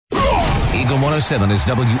Eagle 107 is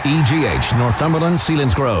WEGH, Northumberland,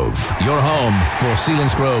 Selinsgrove. Your home for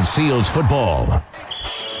Selinsgrove Seals football.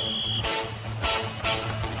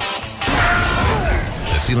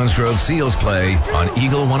 The Selinsgrove Seals play on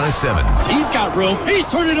Eagle 107. He's got room. He's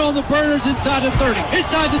turning on the burners inside the 30,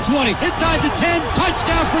 inside the 20, inside the 10.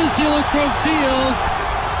 Touchdown for the Selinsgrove Seals.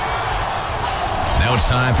 Now it's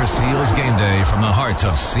time for Seals Game Day from the heart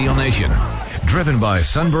of Seal Nation. Driven by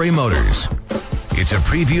Sunbury Motors. It's a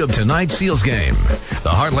preview of tonight's Seals game, the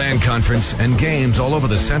Heartland Conference, and games all over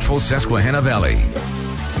the central Susquehanna Valley.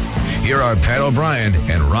 Here are Pat O'Brien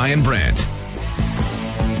and Ryan Brandt.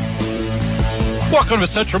 Welcome to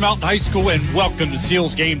Central Mountain High School and welcome to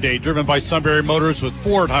Seals Game Day, driven by Sunbury Motors with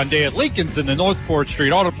Ford, Hyundai at Lincoln's in the North 4th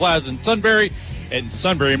Street Auto Plaza in Sunbury, and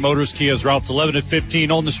Sunbury Motors Kia's routes 11 and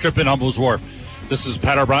 15 on the Strip in Humbles Wharf. This is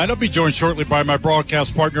Pat O'Brien. I'll be joined shortly by my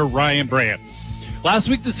broadcast partner, Ryan Brandt. Last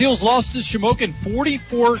week, the Seals lost to Shamokin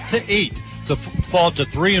 44-8 to fall to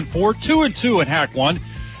 3-4, 2-2 in Hack 1.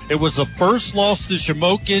 It was the first loss to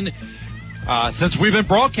Shamokin since we've been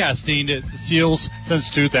broadcasting the Seals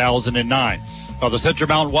since 2009. The Central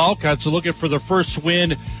Mountain Wildcats are looking for their first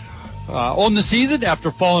win on the season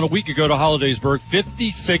after falling a week ago to Hollidaysburg,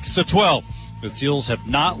 56-12. The Seals have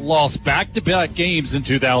not lost back-to-back games in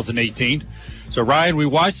 2018. So, Ryan, we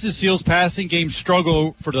watched the Seals passing game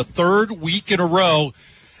struggle for the third week in a row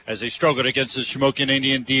as they struggled against the Shamokin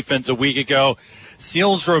Indian defense a week ago.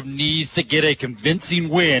 Selinsgrove needs to get a convincing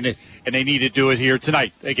win, and they need to do it here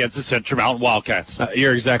tonight against the Central Mountain Wildcats.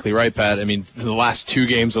 You're exactly right, Pat. I mean, the last two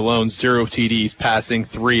games alone, 0 TDs, passing,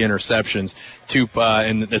 3 interceptions,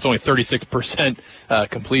 and it's only 36%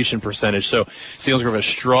 completion percentage. So Selinsgrove has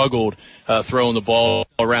struggled throwing the ball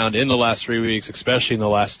around in the last 3 weeks, especially in the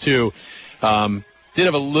last 2. Did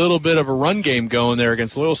have a little bit of a run game going there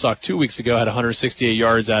against Loyalsock 2 weeks ago, had 168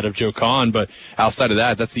 yards out of Joe Kahn, but outside of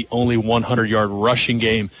that, that's the only 100-yard rushing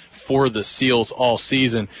game for the Seals all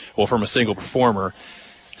season, well, from a single performer.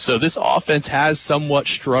 So this offense has somewhat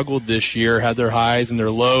struggled this year, had their highs and their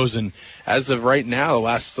lows, and as of right now, the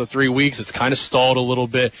last 3 weeks, it's kind of stalled a little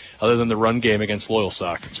bit other than the run game against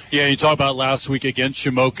Loyalsock. Yeah, you talk about last week against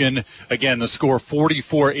Shamokin. Again, the score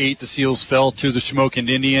 44-8. The Seals fell to the Shamokin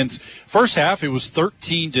Indians. First half, it was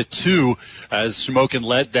 13-2 as Shamokin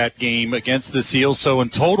led that game against the Seals. So in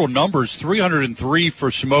total numbers, 303 for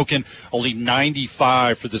Shamokin, only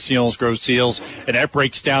 95 for the Selinsgrove Seals. And that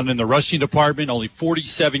breaks down in the rushing department, only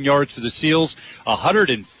 47 yards for the Seals,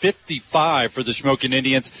 155 for the Shamokin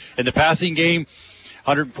Indians. In the passing game,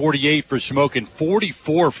 148 for Shamokin,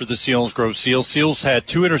 44 for the Selinsgrove Seals. Seals had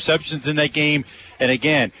 2 interceptions in that game, and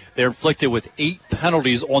again, they're inflicted with 8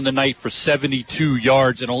 penalties on the night for 72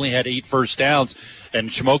 yards and only had 8 first downs. And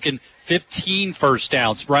Shamokin, 15 first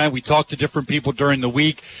downs. Brian, we talked to different people during the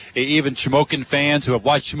week, even Shamokin fans who have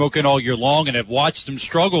watched Shamokin all year long and have watched them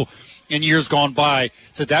struggle in years gone by,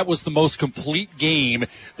 said that was the most complete game.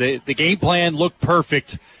 The game plan looked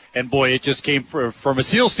perfect. And, boy, it just came from a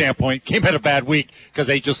Seal standpoint, came at a bad week because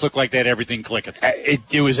they just looked like they had everything clicking.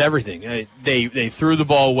 It was everything. They threw the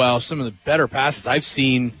ball well. Some of the better passes I've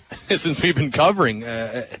seen since we've been covering,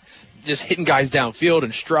 just hitting guys downfield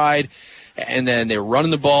in stride. And then they were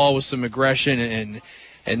running the ball with some aggression.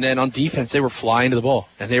 And then on defense, they were flying to the ball.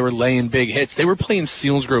 And they were laying big hits. They were playing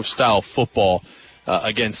Selinsgrove-style football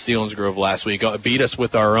against Selinsgrove last week. Beat us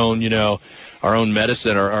with our own, our own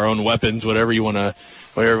medicine, our own weapons, whatever you want to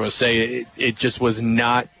say. It just was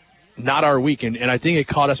not our week, and I think it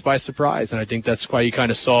caught us by surprise, and I think that's why you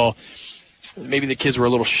kind of saw maybe the kids were a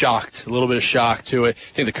little bit of shock to it.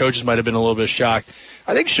 I think the coaches might have been a little bit shocked.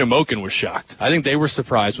 I think Shamokin was shocked. I think they were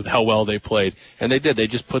surprised with how well they played, and they did. They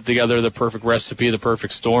just put together the perfect recipe, the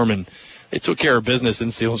perfect storm, and they took care of business in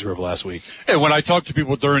Selinsgrove last week. Hey, when I talk to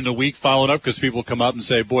people during the week following up, because people come up and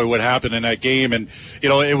say, boy, what happened in that game? And,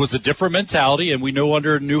 it was a different mentality, and we know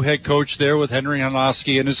under a new head coach there with Henry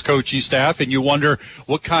Hanoski and his coaching staff, and you wonder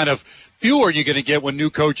what kind of fuel are you going to get when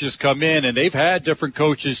new coaches come in? And they've had different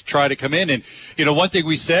coaches try to come in. And, one thing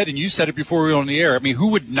we said, and you said it before we were on the air, I mean, who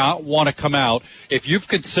would not want to come out? If you've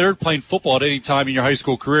considered playing football at any time in your high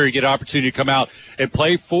school career, you get an opportunity to come out and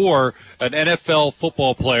play for an NFL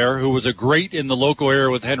football player who was a great in the local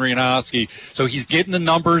area with Henry Hanoski. So he's getting the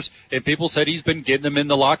numbers, and people said he's been getting them in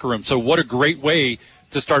the locker room. So what a great way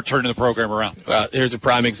to start turning the program around. Here's a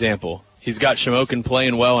prime example. He's got Shamokin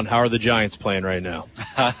playing well, and how are the Giants playing right now?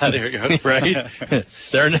 There you go. Right?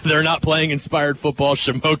 They're not playing inspired football.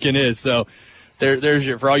 Shamokin is. So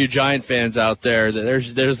there's for all you Giant fans out there.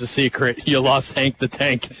 There's the secret. You lost Hank the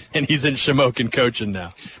Tank, and he's in Shamokin coaching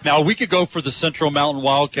now. Now, a week ago for the Central Mountain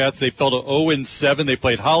Wildcats, they fell to 0-7. They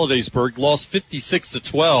played Hollidaysburg, lost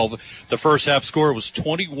 56-12. The first half score was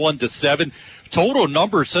 21-7. Total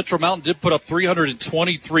numbers, Central Mountain did put up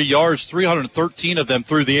 323 yards, 313 of them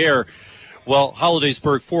through the air. Well,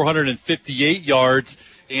 Hollidaysburg 458 yards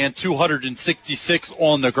and 266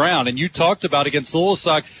 on the ground. And you talked about against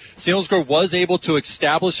Loyalsock, Selinsgrove was able to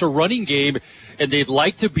establish a running game, and they'd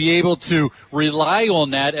like to be able to rely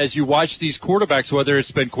on that as you watch these quarterbacks, whether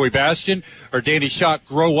it's been Coy Bastian or Danny Schott,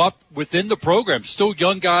 grow up within the program. Still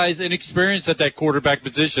young guys, inexperienced at that quarterback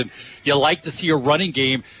position. You like to see a running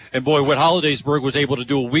game. And, boy, what Hollidaysburg was able to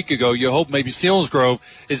do a week ago, you hope maybe Selinsgrove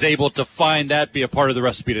is able to find that be a part of the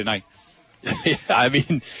recipe tonight. Yeah, I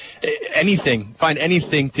mean, find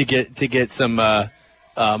anything to get some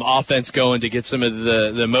offense going, to get some of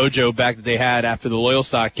the mojo back that they had after the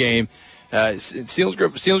Loyalsock game.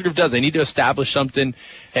 Selinsgrove does. They need to establish something,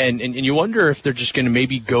 and you wonder if they're just going to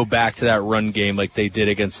maybe go back to that run game like they did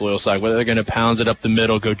against Loyalsock, whether they're going to pound it up the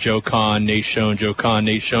middle, go Joe Kahn, Nate Schoen, Joe Kahn,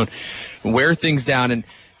 Nate Schoen, wear things down, and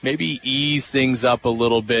maybe ease things up a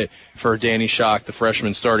little bit for Danny Schott, the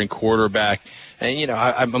freshman starting quarterback. And,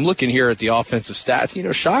 I'm looking here at the offensive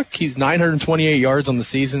stats. Schott, he's 928 yards on the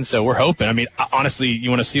season, so we're hoping. I mean, honestly, you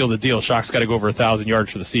want to seal the deal. Schott's got to go over 1,000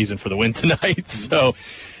 yards for the season for the win tonight. So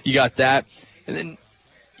you got that. And then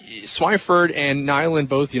Swineford and Nyland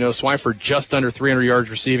both, Swineford just under 300 yards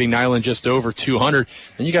receiving, Nyland just over 200.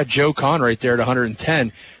 Then you got Joe Kahn right there at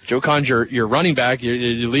 110. Joe Kahn's your running back, your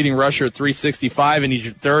leading rusher at 365, and he's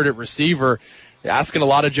your third at receiver. Asking a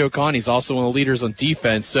lot of Joe Kahn. He's also one of the leaders on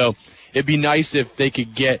defense. So it'd be nice if they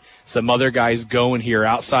could get some other guys going here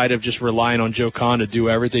outside of just relying on Joe Kahn to do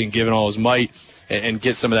everything, giving all his might, and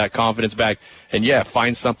get some of that confidence back. And, yeah,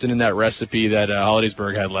 find something in that recipe that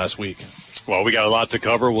Hollidaysburg had last week. Well, we got a lot to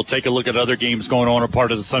cover. We'll take a look at other games going on, a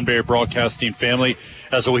part of the Sunbury Broadcasting family,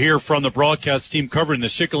 as we'll hear from the broadcast team covering the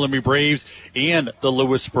Shikellamy Braves and the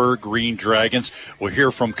Lewisburg Green Dragons. We'll hear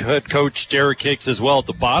from head coach Derek Hicks as well at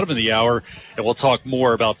the bottom of the hour, and we'll talk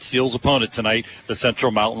more about Seals' opponent tonight, the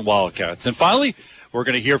Central Mountain Wildcats. And finally, we're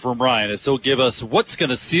going to hear from Ryan as he'll give us what's going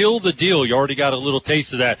to seal the deal. You already got a little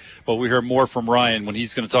taste of that, but we hear more from Ryan when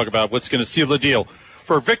he's going to talk about what's going to seal the deal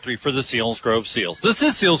for a victory for the Selinsgrove Seals. This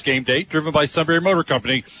is Seals Game Day, driven by Sunbury Motor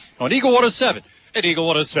Company on Eagle 107 at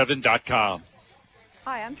eagle107.com.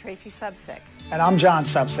 Hi, I'm Tracy Subsick. And I'm John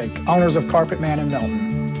Subsick, owners of Carpet Man in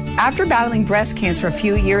Milton. After battling breast cancer a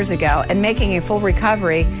few years ago and making a full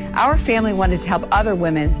recovery, our family wanted to help other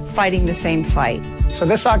women fighting the same fight. So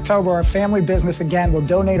this October, our family business again will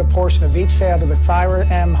donate a portion of each sale to the Thyra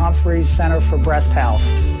M. Humphreys Center for Breast Health.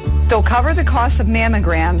 They'll cover the cost of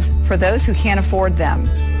mammograms for those who can't afford them.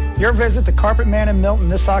 Your visit to Carpet Man in Milton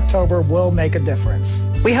this October will make a difference.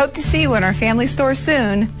 We hope to see you in our family store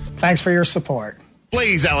soon. Thanks for your support.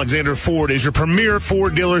 Blaze Alexander Ford is your premier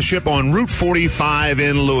Ford dealership on Route 45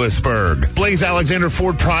 in Lewisburg. Blaze Alexander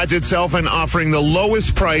Ford prides itself in offering the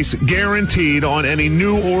lowest price guaranteed on any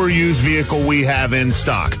new or used vehicle we have in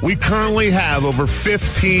stock. We currently have over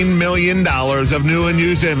 $15 million of new and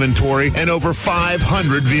used inventory and over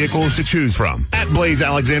 500 vehicles to choose from. At Blaze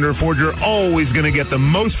Alexander Ford, you're always going to get the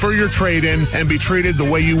most for your trade-in and be treated the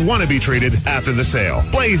way you want to be treated after the sale.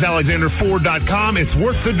 BlazeAlexanderFord.com. It's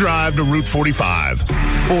worth the drive to Route 45.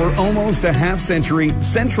 For almost a half century,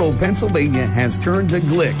 Central Pennsylvania has turned to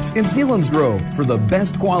Glicks in Selinsgrove for the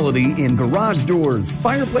best quality in garage doors,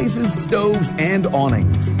 fireplaces, stoves, and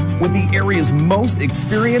awnings. With the area's most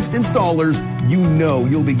experienced installers, you know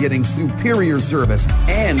you'll be getting superior service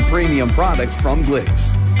and premium products from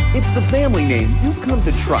Glicks. It's the family name you've come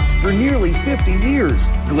to trust for nearly 50 years.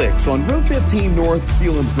 Glicks on Route 15 North,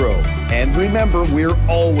 Selinsgrove. And remember, we're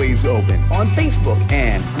always open on Facebook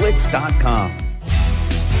and Glicks.com.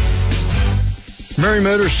 Murray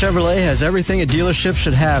Motors Chevrolet has everything a dealership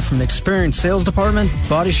should have, from an experienced sales department,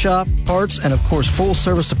 body shop, parts, and of course full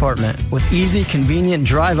service department with easy, convenient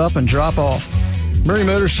drive up and drop off. Murray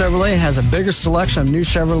Motors Chevrolet has a bigger selection of new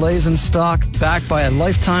Chevrolets in stock, backed by a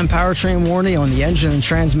lifetime powertrain warranty on the engine and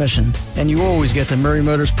transmission. And you always get the Murray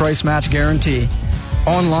Motors price match guarantee.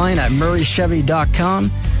 Online at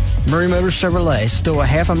murraychevy.com. Murray Motors Chevrolet, still a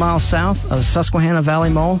half a mile south of Susquehanna Valley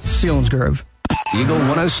Mall, Selinsgrove.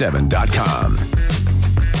 Eagle107.com.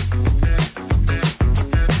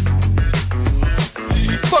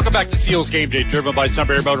 Welcome back to Seals Game Day, driven by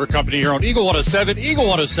Sunbury Motor Company here on Eagle 107,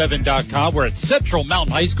 eagle107.com. We're at Central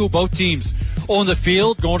Mountain High School. Both teams on the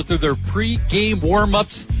field going through their pre-game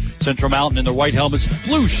warm-ups. Central Mountain in their white helmets,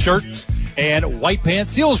 blue shirts, and white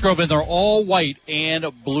pants. Selinsgrove in their all white and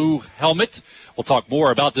blue helmet. We'll talk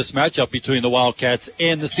more about this matchup between the Wildcats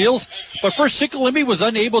and the Seals. But first, Shikellamy was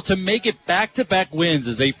unable to make it back-to-back wins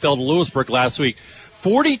as they fell to Lewisburg last week,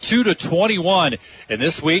 42-21. And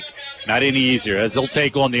this week, not any easier, as they'll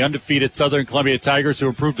take on the undefeated Southern Columbia Tigers, who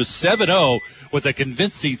improved to 7-0 with a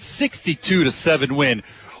convincing 62-7 win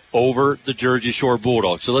over the Jersey Shore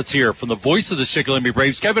Bulldogs. So let's hear from the voice of the Shikellamy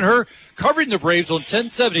Braves, Kevin Herr, covering the Braves on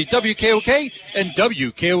 1070 WKOK and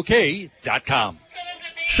WKOK.com.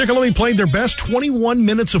 Shikellamy played their best 21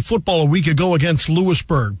 minutes of football a week ago against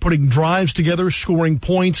Lewisburg, putting drives together, scoring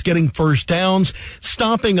points, getting first downs,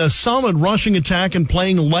 stopping a solid rushing attack, and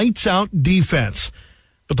playing lights-out defense.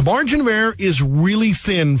 But the margin of error is really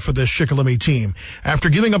thin for this Shikellamy team. After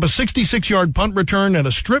giving up a 66-yard punt return and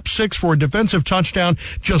a strip six for a defensive touchdown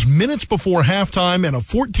just minutes before halftime and a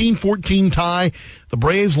 14-14 tie, the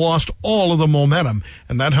Braves lost all of the momentum,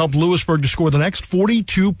 and that helped Lewisburg to score the next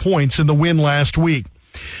 42 points in the win last week.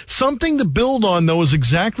 Something to build on, though, is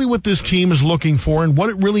exactly what this team is looking for and what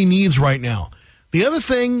it really needs right now. The other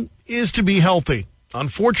thing is to be healthy.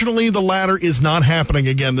 Unfortunately, the latter is not happening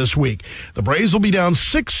again this week. The Braves will be down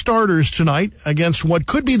 6 starters tonight against what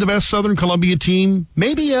could be the best Southern Columbia team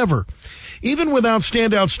maybe ever. Even without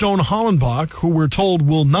standout Stone Hollenbach, who we're told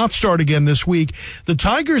will not start again this week, the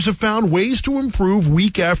Tigers have found ways to improve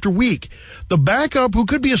week after week. The backup, who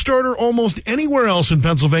could be a starter almost anywhere else in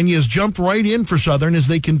Pennsylvania, has jumped right in for Southern as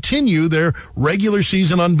they continue their regular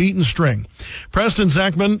season unbeaten string. Preston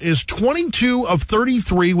Zachman is 22 of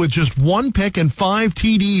 33 with just 1 pick and 5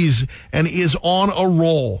 TDs and is on a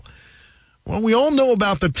roll. Well, we all know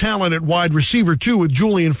about the talent at wide receiver, too, with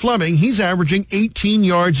Julian Fleming. He's averaging 18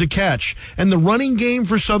 yards a catch. And the running game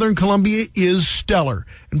for Southern Columbia is stellar.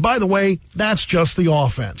 And by the way, that's just the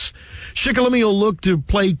offense. Shikellamy will look to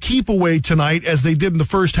play keep away tonight as they did in the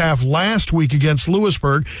first half last week against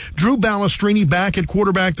Lewisburg. Drew Balestrini back at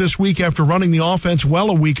quarterback this week after running the offense well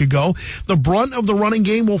a week ago. The brunt of the running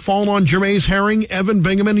game will fall on Jermaine Herring, Evan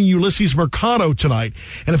Bingaman, and Ulysses Mercado tonight.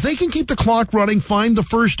 And if they can keep the clock running, find the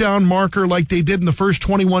first down marker like they did in the first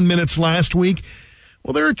 21 minutes last week,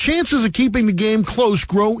 well, their chances of keeping the game close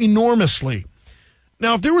grow enormously.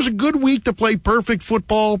 Now, if there was a good week to play perfect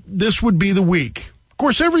football, this would be the week. Of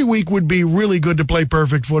course, every week would be really good to play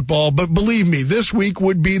perfect football, but believe me, this week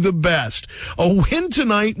would be the best. A win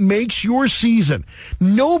tonight makes your season.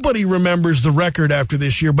 Nobody remembers the record after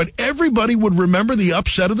this year, but everybody would remember the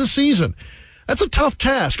upset of the season. That's a tough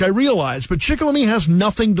task, I realize, but Shikellamy has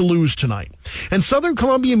nothing to lose tonight. And Southern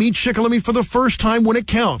Columbia meets Shikellamy for the first time when it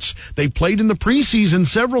counts. They played in the preseason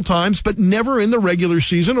several times, but never in the regular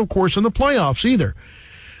season, of course, in the playoffs either.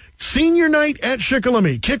 Senior night at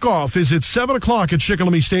Shikellamy. Kickoff is at 7 o'clock at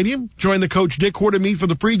Shikellamy Stadium. Join the coach Dick Hortamete for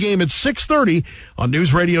the pregame at 6:30 on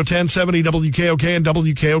News Radio 1070 WKOK and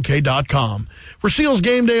WKOK.com. For Seals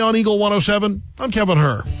Game Day on Eagle 107, I'm Kevin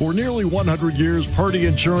Herr. For nearly 100 years, Purdy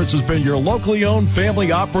Insurance has been your locally owned,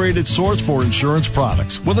 family-operated source for insurance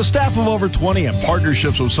products. With a staff of over 20 and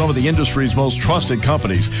partnerships with some of the industry's most trusted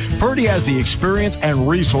companies, Purdy has the experience and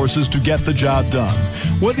resources to get the job done.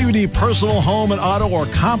 Whether you need personal, home, and auto, or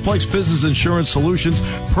complex business insurance solutions,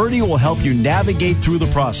 Purdy will help you navigate through the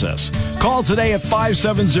process. Call today at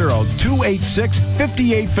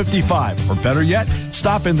 570-286-5855. Or better yet,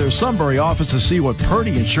 stop in their Sunbury office to see what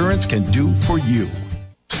Purdy Insurance can do for you.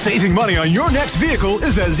 Saving money on your next vehicle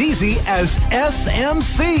is as easy as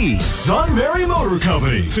SMC, Sunbury Motor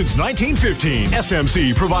Company. Since 1915,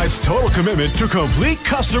 SMC provides total commitment to complete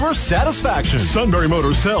customer satisfaction. Sunbury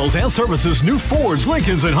Motors sells and services new Fords,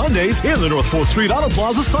 Lincolns, and Hyundais in the North 4th Street Auto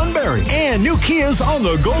Plaza, Sunbury, and new Kias on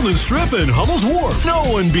the Golden Strip and Hummel's Wharf. No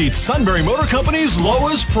one beats Sunbury Motor Company's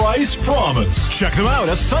lowest price promise. Check them out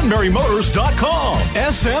at sunburymotors.com.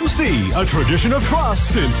 SMC, a tradition of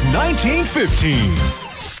trust since 1915.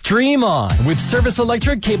 Stream on with Service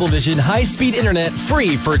Electric Cablevision high-speed internet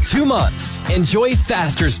free for 2 months. Enjoy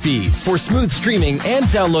faster speeds for smooth streaming and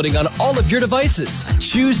downloading on all of your devices.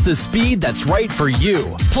 Choose the speed that's right for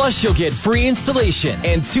you. Plus, you'll get free installation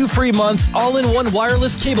and 2 free months all-in-one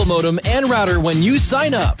wireless cable modem and router when you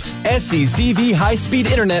sign up. SCCV high-speed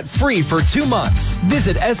internet free for 2 months.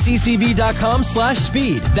 Visit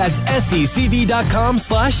sccv.com/speed. That's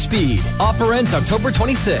sccv.com/speed. Offer ends October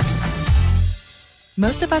 26th.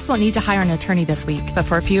 Most of us won't need to hire an attorney this week, but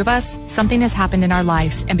for a few of us, something has happened in our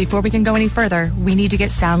lives, and before we can go any further, we need to get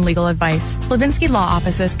sound legal advice. Slavinsky Law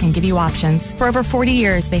Offices can give you options. For over 40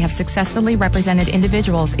 years, they have successfully represented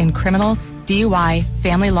individuals in criminal, DUI,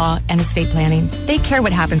 family law, and estate planning. They care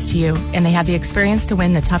what happens to you, and they have the experience to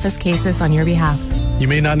win the toughest cases on your behalf. You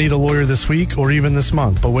may not need a lawyer this week or even this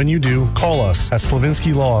month, but when you do, call us at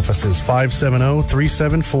Slavinsky Law Offices,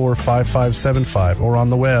 570-374-5575, or on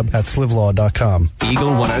the web at slivlaw.com. Eagle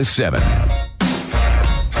 107.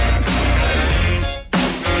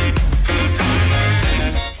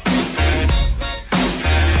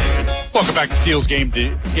 Welcome back to Seals Game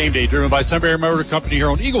Day, driven by Sunbury Motor Company here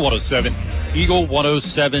on Eagle 107,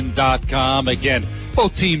 eagle107.com. Again,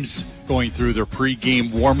 both teams going through their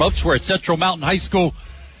pregame warm-ups. We're at Central Mountain High School,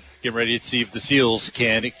 getting ready to see if the Seals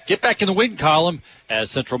can get back in the win column,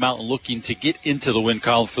 as Central Mountain looking to get into the win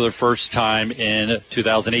column for the first time in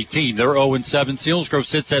 2018. They're 0-7. Selinsgrove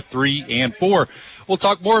sits at 3-4. We'll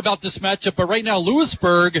talk more about this matchup, but right now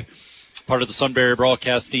Lewisburg, part of the Sunbury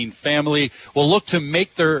Broadcasting family, will look to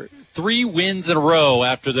make their 3 wins in a row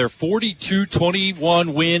after their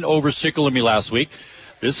 42-21 win over Shikellamy last week.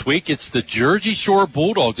 This week, it's the Jersey Shore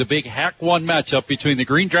Bulldogs, a big Hack 1 matchup between the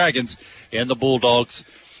Green Dragons and the Bulldogs.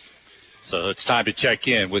 So it's time to check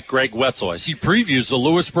in with Greg Wetzel as he previews the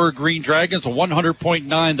Lewisburg Green Dragons on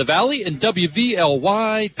 100.9 The Valley and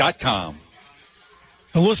WVLY.com.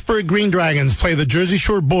 The Lewisburg Green Dragons play the Jersey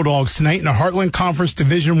Shore Bulldogs tonight in a Heartland Conference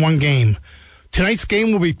Division I game. Tonight's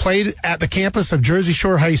game will be played at the campus of Jersey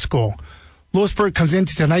Shore High School. Lewisburg comes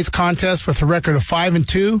into tonight's contest with a record of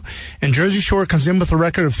 5-2, and Jersey Shore comes in with a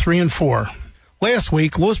record of 3-4. Last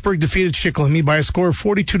week, Lewisburg defeated Shikellamy by a score of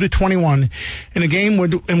 42-21 in a game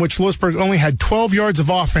in which Lewisburg only had 12 yards of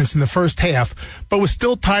offense in the first half, but was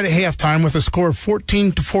still tied at halftime with a score of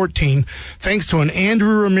 14-14, thanks to an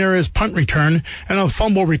Andrew Ramirez punt return and a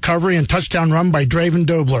fumble recovery and touchdown run by Draven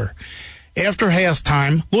Dobler. After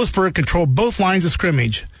halftime, Lewisburg controlled both lines of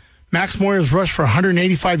scrimmage. Max Moyers rushed for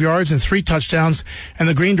 185 yards and 3 touchdowns, and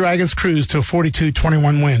the Green Dragons cruised to a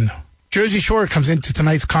 42-21 win. Jersey Shore comes into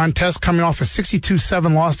tonight's contest coming off a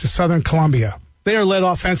 62-7 loss to Southern Columbia. They are led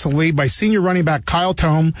offensively by senior running back Kyle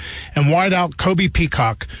Tome and wideout Kobe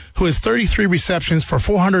Peacock, who has 33 receptions for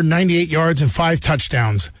 498 yards and 5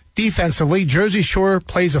 touchdowns. Defensively, Jersey Shore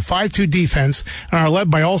plays a 5-2 defense and are led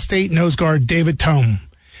by All-State nose guard David Tome.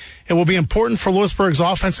 It will be important for Lewisburg's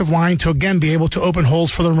offensive line to again be able to open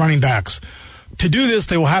holes for the running backs. To do this,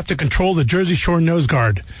 they will have to control the Jersey Shore nose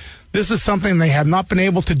guard. This is something they have not been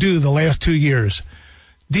able to do the last 2 years.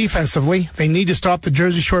 Defensively, they need to stop the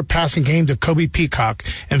Jersey Shore passing game to Kobe Peacock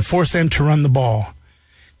and force them to run the ball.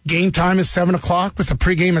 Game time is 7 o'clock with a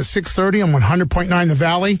pregame at 6:30 on 100.9 The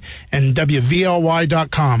Valley and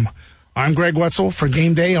WVLY.com. I'm Greg Wetzel for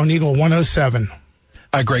Game Day on Eagle 107.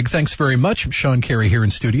 Hi, Greg. Thanks very much. Sean Carey here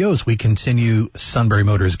in studio as we continue Sunbury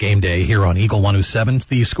Motors Game Day here on Eagle 107.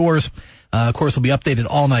 The scores, of course, will be updated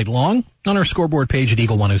all night long on our scoreboard page at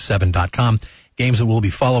eagle107.com. Games that we'll be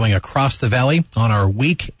following across the valley on our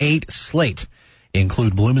Week 8 slate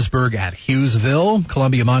include Bloomsburg at Hughesville,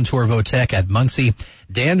 Columbia Montour Votech at Muncie,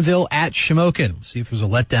 Danville at Shamokin. See if there's a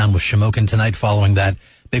letdown with Shamokin tonight following that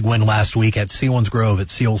big win last week at Selinsgrove at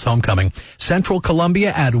Seals Homecoming. Central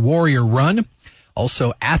Columbia at Warrior Run.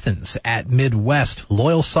 Also, Athens at Midwest,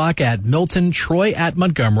 Loyalsock at Milton, Troy at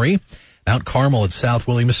Montgomery, Mount Carmel at South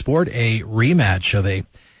Williamsport, a rematch of a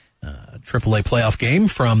AAA playoff game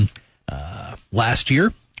from last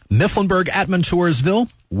year. Mifflinburg at Montoursville,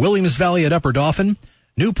 Williams Valley at Upper Dauphin,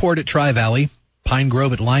 Newport at Tri-Valley, Pine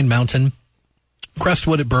Grove at Line Mountain,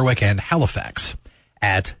 Crestwood at Berwick, and Halifax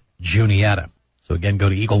at Juniata. So again, go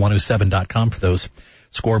to eagle107.com for those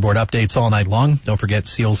scoreboard updates all night long. Don't forget,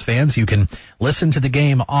 Seals fans, you can listen to the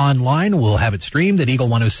game online. We'll have it streamed at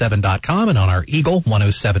eagle107.com and on our Eagle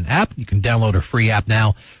 107 app. You can download a free app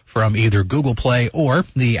now from either Google Play or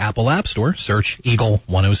the Apple App Store. Search Eagle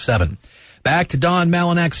 107. Back to Don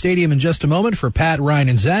Malinak Stadium in just a moment for Pat, Ryan,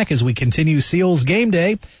 and Zach as we continue Seals Game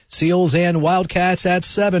Day. Seals and Wildcats at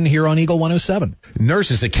 7 here on Eagle 107.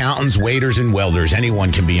 Nurses, accountants, waiters, and welders.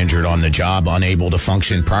 Anyone can be injured on the job, unable to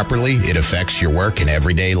function properly. It affects your work and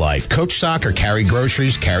everyday life. Coach soccer, carry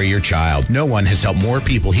groceries, carry your child. No one has helped more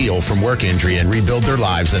people heal from work injury and rebuild their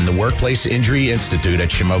lives than the Workplace Injury Institute at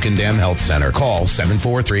Shamokin Dam Health Center. Call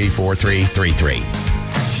 743-4333.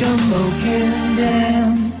 Shamokin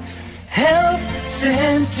Dam Health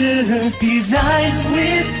Center, designed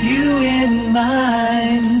with you in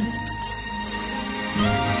mind.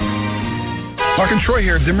 Mark and Troy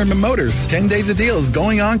here at Zimmerman Motors. 10 days of deals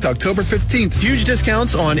going on to October 15th. Huge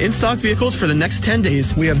discounts on in-stock vehicles for the next 10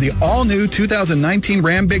 days. We have the all-new 2019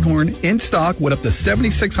 Ram Bighorn in stock with up to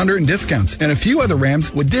 $7,600 in discounts, and a few other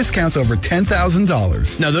Rams with discounts over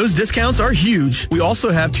 $10,000. Now, those discounts are huge. We also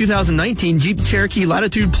have 2019 Jeep Cherokee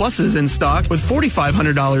Latitude Pluses in stock with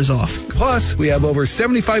 $4,500 off. Plus, we have over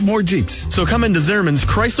 75 more Jeeps. So come into Zimmerman's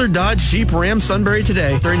Chrysler, Dodge, Jeep, Ram, Sunbury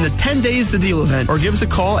today during the 10 Days the Deal event, or give us a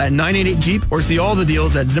call at 988-JEEP or see all the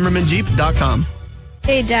deals at ZimmermanJeep.com.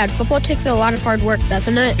 Hey, Dad, football takes a lot of hard work,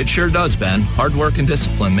 doesn't it? It sure does, Ben. Hard work and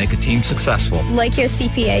discipline make a team successful. Like your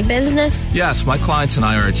CPA business? Yes, my clients and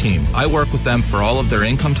I are a team. I work with them for all of their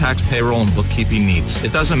income tax, payroll, and bookkeeping needs.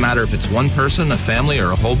 It doesn't matter if it's one person, a family, or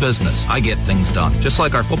a whole business. I get things done, just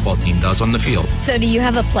like our football team does on the field. So do you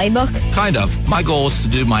have a playbook? Kind of. My goal is to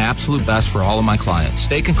do my absolute best for all of my clients.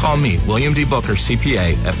 They can call me, William D. Booker,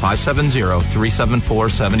 CPA, at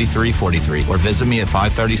 570-374-7343, or visit me at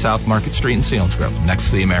 530 South Market Street in Selinsgrove, next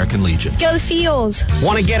to the American Legion. Go Seals!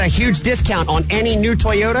 Want to get a huge discount on any new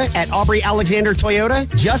Toyota at Aubrey Alexander Toyota?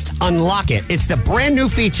 Just unlock it. It's the brand new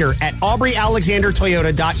feature at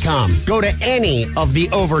AubreyAlexanderToyota.com. Go to any of the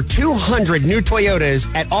over 200 new Toyotas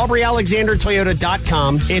at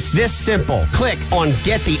AubreyAlexanderToyota.com. It's this simple. Click on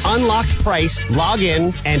Get the Unlocked Price, log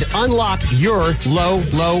in, and unlock your low,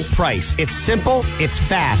 low price. It's simple, it's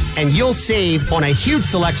fast, and you'll save on a huge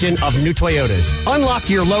selection of new Toyotas. Unlock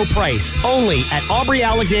your low price only at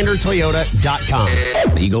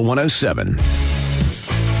AubreyAlexanderToyota.com. Eagle 107.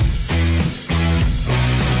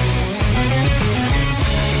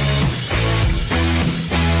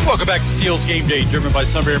 Welcome back to Seals Game Day, driven by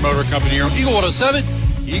Sunbury Motor Company here on Eagle 107,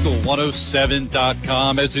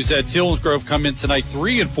 Eagle107.com. As we said, Selinsgrove come in tonight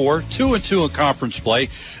 3-4, 2-2 in conference play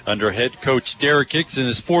under head coach Derek Hicks in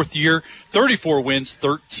his fourth year, 34 wins,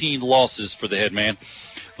 13 losses for the head man.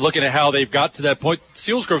 Looking at how they've got to that point,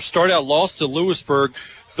 Selinsgrove started out lost to Lewisburg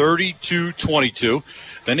 32-22.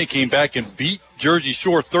 Then they came back and beat Jersey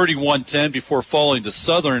Shore 31-10 before falling to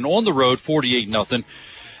Southern on the road 48-0.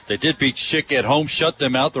 They did beat Schick at home, shut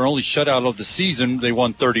them out. Their only shutout of the season. They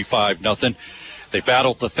won 35-0. They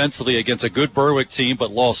battled defensively against a good Berwick team, but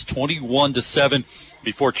lost 21-7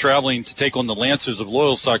 before traveling to take on the Lancers of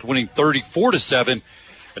Loyalstock, winning 34-7.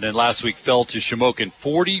 And then last week fell to Shamokin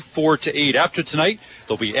 44-8. After tonight,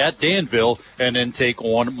 they'll be at Danville and then take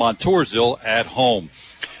on Montoursville at home.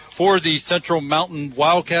 For the Central Mountain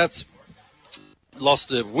Wildcats, lost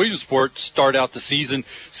to Williamsport, start out the season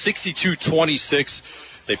 62-26.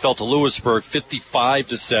 They fell to Lewisburg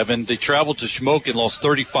 55-7. They traveled to Shamokin, lost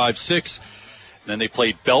 35-6. Then they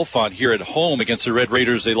played Bellefonte here at home against the Red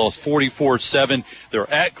Raiders. They lost 44-7. They're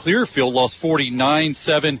at Clearfield, lost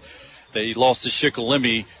 49-7. They lost to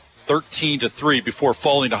Shikellamy 13-3 before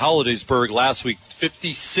falling to Hollidaysburg last week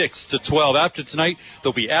 56-12. After tonight,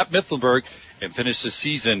 they'll be at Mifflinburg and finish the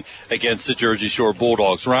season against the Jersey Shore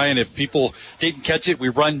Bulldogs. Ryan, if people didn't catch it, we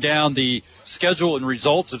run down the schedule and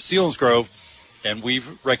results of Selinsgrove, and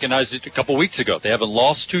we've recognized it a couple weeks ago. They haven't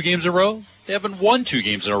lost 2 games in a row. They haven't won 2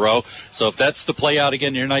 games in a row. So if that's the play out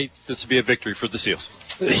again tonight, this would be a victory for the Seals.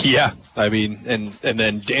 Yeah, I mean, and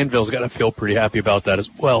then Danville's got to feel pretty happy about that as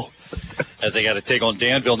well. As they got to take on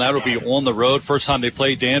Danville. Now it'll be on the road. First time they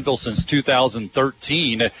played Danville since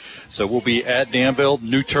 2013. So we'll be at Danville.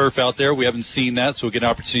 New turf out there. We haven't seen that, so we'll get an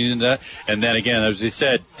opportunity in that. And then again, as they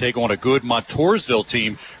said, take on a good Montoursville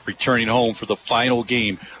team returning home for the final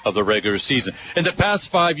game of the regular season. In the past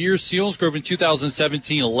 5 years, Selinsgrove in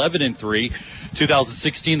 2017, 11-3.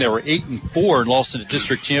 2016, they were 8-4 and lost in the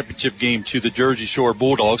district championship game to the Jersey Shore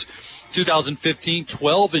Bulldogs. 2015,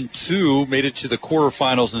 12-2, made it to the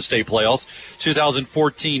quarterfinals and state playoffs.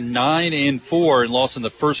 2014, 9-4 and lost in the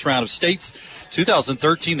first round of states.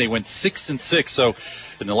 2013, they went 6-6. So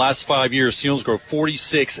in the last 5 years, Selinsgrove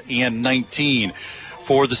 46-19.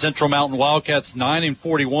 For the Central Mountain Wildcats,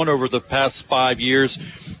 9-41 over the past 5 years.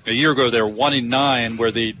 A year ago, they were 1-9,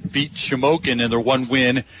 where they beat Shamokin in their one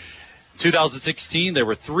win. 2016, they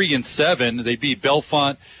were 3-7. They beat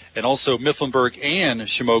Bellefonte and also Mifflinburg and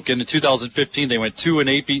Shamokin. In 2015, they went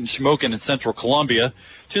 2-8, beating Shamokin and Central Columbia.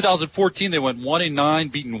 2014, they went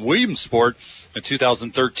 1-9, beating Williamsport. In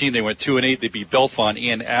 2013, they went 2-8. They beat Bellefonte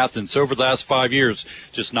and Athens. So over the last 5 years,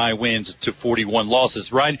 just 9 wins to 41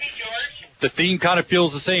 losses. Ryan, the theme kind of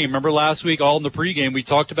feels the same. Remember last week, all in the pregame, we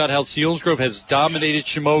talked about how Selinsgrove has dominated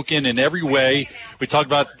Shamokin in every way. We talked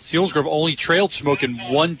about Selinsgrove only trailed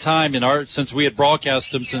Shamokin one time since we had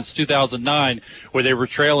broadcast them since 2009, where they were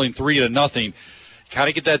trailing 3-0. Kind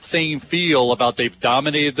of get that same feel about they've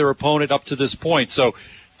dominated their opponent up to this point. So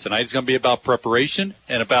tonight is going to be about preparation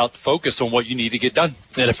and about focus on what you need to get done.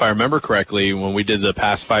 And if I remember correctly, when we did the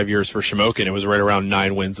past 5 years for Shamokin, it was right around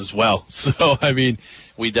 9 wins as well. So, I mean,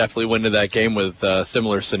 we definitely went into that game with a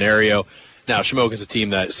similar scenario. Now, Shamokin's a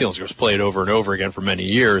team that Selinsgrove's played over and over again for many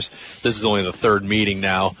years. This is only the third meeting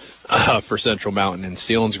now for Central Mountain and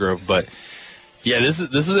Selinsgrove. But, yeah, this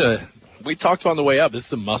is we talked about on the way up, this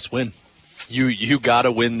is a must-win. You got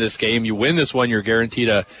to win this game. You win this one, you're guaranteed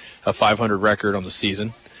a 500 record on the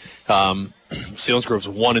season. Selinsgrove's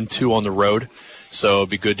 1-2 on the road, so it'd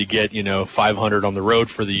be good to get 500 on the road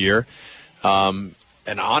for the year. And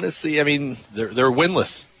honestly, I mean, they're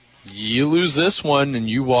winless. You lose this one and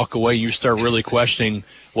you walk away, you start really questioning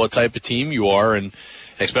what type of team you are, and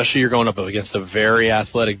especially you're going up against a very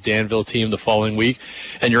athletic Danville team the following week,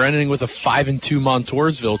 and you're ending with a 5-2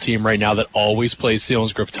 Montoursville team right now that always plays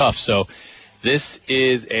Selinsgrove tough. So this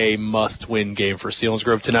is a must-win game for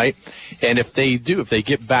Selinsgrove tonight. And if they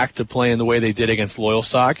get back to playing the way they did against Loyal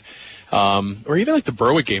Sock, or even like the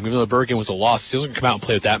Berwick game, even though the Berwick game was a loss, Selinsgrove can come out and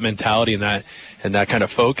play with that mentality and that kind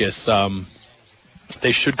of focus.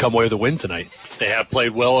 They should come away with a win tonight. They have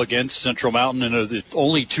played well against Central Mountain in the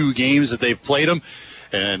only 2 games that they've played them,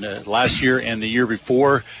 and last year and the year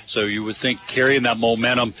before. So you would think carrying that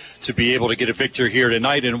momentum to be able to get a victory here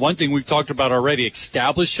tonight. And one thing we've talked about already,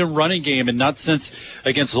 establish a running game, and not since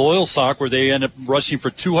against Loyal Sock where they end up rushing for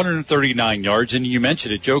 239 yards. And you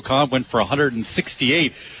mentioned it, Joe Kahn went for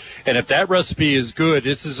 168. And if that recipe is good,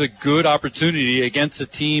 this is a good opportunity against a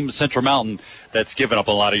team, Central Mountain, that's given up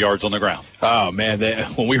a lot of yards on the ground. Oh, man,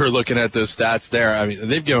 when we were looking at those stats there, I mean,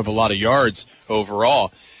 they've given up a lot of yards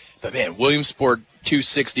overall. But, man, Williamsport,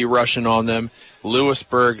 260 rushing on them.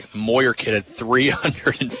 Lewisburg, Moyer kid had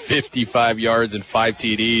 355 yards and 5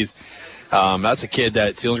 TDs. That's a kid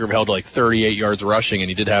that Selinsgrove held to like 38 yards rushing, and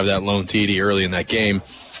he did have that lone TD early in that game.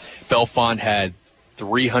 Bellefonte had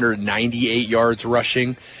 398 yards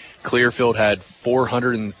rushing. Clearfield had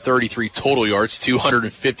 433 total yards,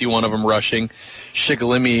 251 of them rushing.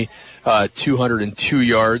 Shikellamy, 202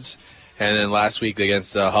 yards. And then last week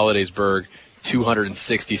against Hollidaysburg,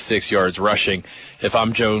 266 yards rushing. If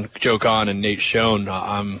I'm Joe Kahn and Nate Schoen,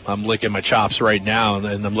 I'm licking my chops right now,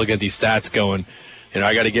 and I'm looking at these stats going,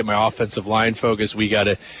 I got to get my offensive line focused. We got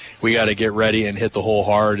to get ready and hit the hole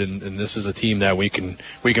hard, and this is a team that we can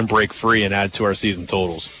break free and add to our season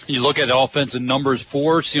totals. You look at offensive numbers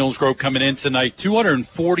for Selinsgrove coming in tonight,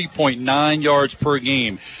 240.9 yards per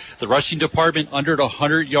game. The rushing department under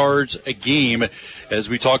 100 yards a game. As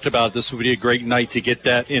we talked about, this would be a great night to get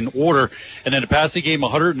that in order. And then the passing game,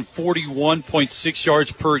 141.6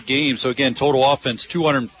 yards per game. So, again, total offense,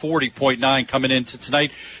 240.9 coming into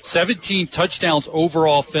tonight. 17 touchdowns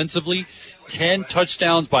overall offensively, 10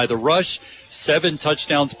 touchdowns by the rush, 7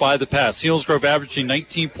 touchdowns by the pass. Selinsgrove averaging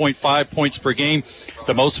 19.5 points per game.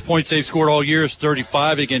 The most points they've scored all year is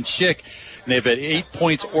 35 against Schick. And they've had 8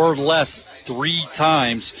 points or less 3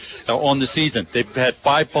 times on the season. They've had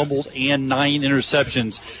 5 fumbles and 9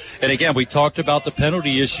 interceptions. And again, we talked about the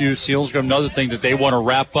penalty issue. Selinsgrove, another thing that they want to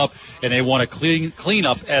wrap up, and they want to clean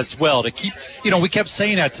up as well. To keep, we kept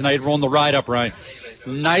saying that tonight. We're on the ride up, Ryan.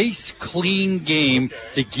 Nice, clean game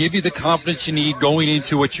to give you the confidence you need going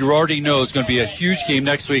into what you already know is going to be a huge game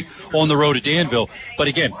next week on the road to Danville. But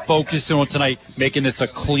again, focusing on tonight, making this a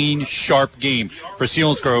clean, sharp game for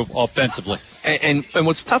Selinsgrove offensively. And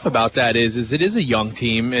what's tough about that is it is a young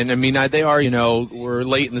team, and I mean they are, we're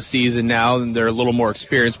late in the season now, and they're a little more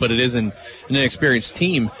experienced, but it is an inexperienced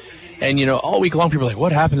team. And all week long people are like,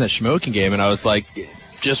 what happened to that Shamokin game? And I was like,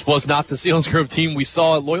 just was not the Selinsgrove team we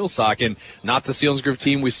saw at Loyal Sock, and not the Selinsgrove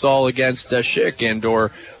team we saw against Schick and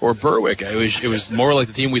or Berwick. It was more like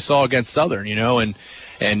the team we saw against Southern,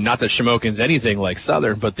 and not that Shamokin's anything like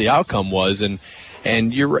Southern, but the outcome was.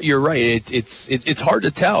 And you're right. It's hard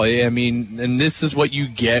to tell. I mean, and this is what you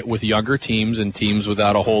get with younger teams and teams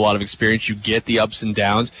without a whole lot of experience. You get the ups and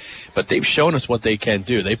downs, but they've shown us what they can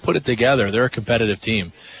do. They put it together. They're a competitive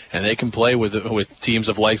team, and they can play with teams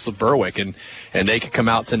of likes of Berwick, and they could come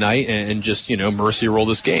out tonight and just mercy roll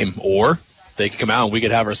this game, or they could come out and we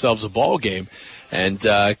could have ourselves a ball game. And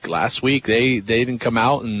last week they didn't come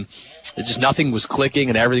out, and it just nothing was clicking,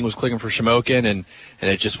 and everything was clicking for Shamokin, and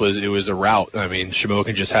it was a rout. I mean,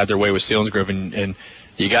 Shamokin just had their way with Selinsgrove, and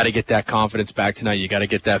you got to get that confidence back tonight. You got to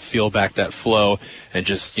get that feel back, that flow, and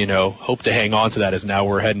just hope to hang on to that as now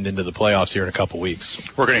we're heading into the playoffs here in a couple weeks.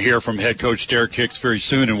 We're going to hear from head coach Derek Hicks very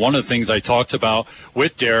soon, and one of the things I talked about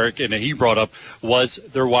with Derek and that he brought up was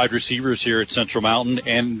their wide receivers here at Central Mountain,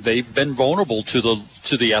 and they've been vulnerable to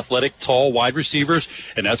the athletic, tall wide receivers,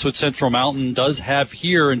 and that's what Central Mountain does have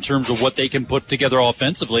here in terms of what they can put together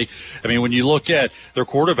offensively. I mean, when you look at their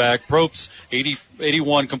quarterback, Probst,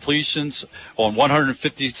 81 completions on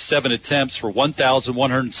 157 attempts for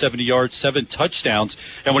 1,170 yards, 7 touchdowns,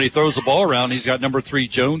 and when he throws the ball around, he's got number 3,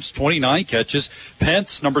 Jones, 29 catches,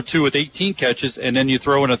 Pence, number 2, with 18 catches, and then you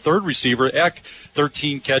throw in a third receiver, Eck,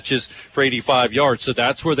 13 catches for 85 yards. So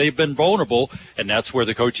that's where they've been vulnerable, and that's where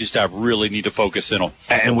the coaching staff really need to focus in on.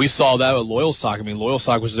 well. And we saw that with Loyalsock. I mean,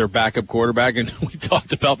 Loyalsock was their backup quarterback, and we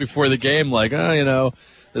talked about before the game, like,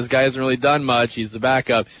 this guy hasn't really done much. He's the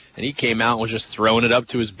backup. And he came out and was just throwing it up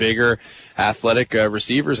to his bigger, athletic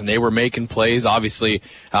receivers, and they were making plays. Obviously,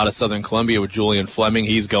 out of Southern Columbia with Julian Fleming,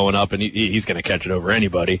 he's going up, and he's going to catch it over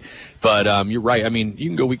anybody. But you're right. I mean, you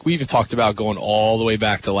can go. We even talked about going all the way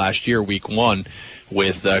back to last year, week 1,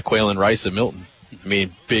 with Quaylen Rice at Milton. I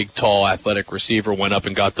mean, big, tall, athletic receiver went up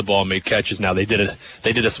and got the ball and made catches. Now they did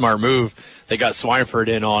a smart move. They got Swineford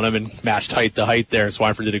in on him and matched height to height there, and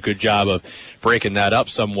Swineford did a good job of breaking that up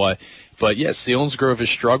somewhat. But, yes, Selinsgrove has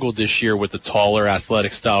struggled this year with the taller,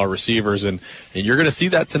 athletic-style receivers, and you're going to see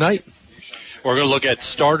that tonight. We're going to look at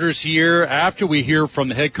starters here after we hear from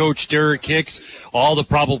the head coach, Derek Hicks, all the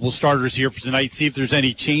probable starters here for tonight, see if there's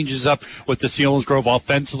any changes up with the Selinsgrove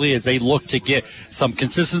offensively as they look to get some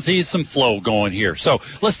consistency, some flow going here. So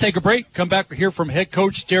let's take a break, come back here from head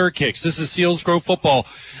coach Derek Hicks. This is Selinsgrove football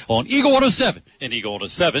on Eagle 107 and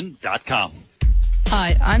Eagle107.com.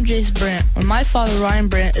 Hi, I'm Jace Brandt. When my father, Ryan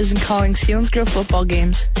Brandt, isn't calling Selinsgrove football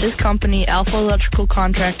games, his company, Alpha Electrical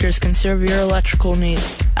Contractors, can serve your electrical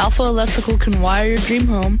needs. Alpha Electrical can wire your dream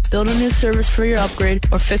home, build a new service for your upgrade,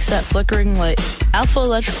 or fix that flickering light. Alpha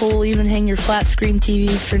Electrical will even hang your flat-screen TV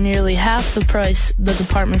for nearly half the price the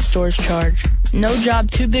department stores charge. No job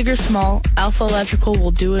too big or small, Alpha Electrical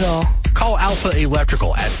will do it all. Call Alpha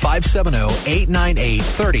Electrical at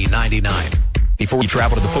 570-898-3099. Before you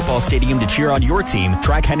travel to the football stadium to cheer on your team,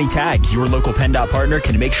 Tri-County Tag, your local PennDOT partner,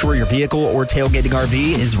 can make sure your vehicle or tailgating RV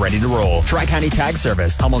is ready to roll. Tri-County Tag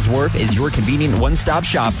Service, Hummels Wharf, is your convenient one-stop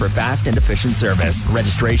shop for fast and efficient service.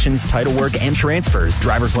 Registrations, title work, and transfers,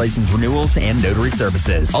 driver's license renewals, and notary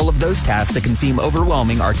services. All of those tasks that can seem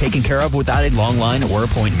overwhelming are taken care of without a long line or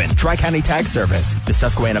appointment. Tri-County Tag Service, the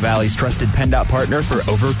Susquehanna Valley's trusted PennDOT partner for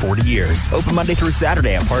over 40 years. Open Monday through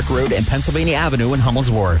Saturday on Park Road and Pennsylvania Avenue in Hummels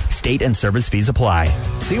Wharf. State and service fees apply.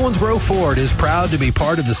 Selinsgrove Ford is proud to be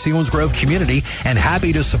part of the Selinsgrove community and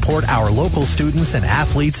happy to support our local students and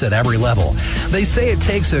athletes at every level. They say it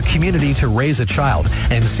takes a community to raise a child,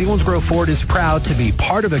 and Selinsgrove Ford is proud to be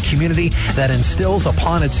part of a community that instills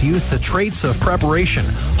upon its youth the traits of preparation,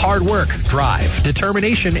 hard work, drive,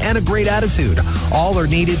 determination, and a great attitude. All are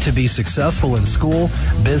needed to be successful in school,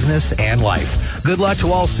 business, and life. Good luck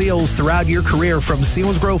to all Seals throughout your career from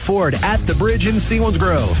Selinsgrove Ford at the Bridge in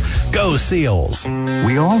Selinsgrove. Go Seals!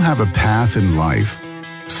 We all have a path in life.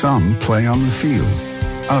 Some play on the field.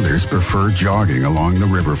 Others prefer jogging along the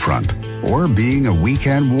riverfront or being a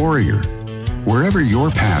weekend warrior. Wherever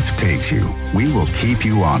your path takes you, we will keep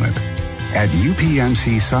you on it. At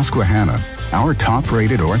UPMC Susquehanna, our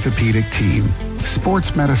top-rated orthopedic team,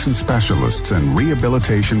 sports medicine specialists, and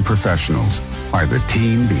rehabilitation professionals are the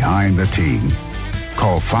team behind the team.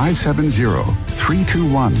 Call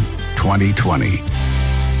 570-321-2020.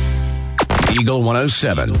 Eagle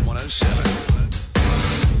 107.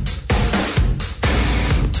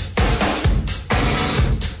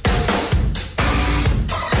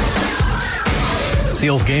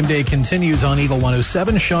 Seals Game Day continues on Eagle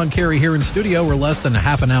 107. Sean Carey here in studio. We're less than a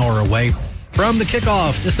half an hour away from the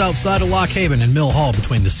kickoff just outside of Lock Haven in Mill Hall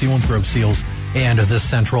between the Selinsgrove Seals and the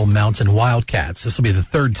Central Mountain Wildcats. This will be the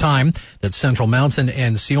third time that Central Mountain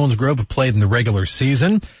and Selinsgrove have played in the regular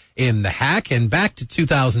season in the HAC, and back to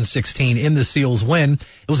 2016 in the Seals win.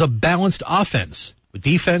 It was a balanced offense with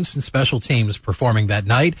defense and special teams performing that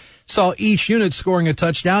night. Saw each unit scoring a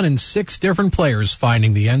touchdown and 6 different players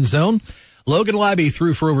finding the end zone. Logan Labby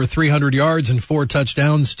threw for over 300 yards and 4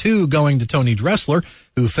 touchdowns, 2 going to Tony Dressler,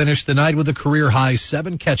 who finished the night with a career-high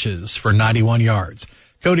 7 catches for 91 yards.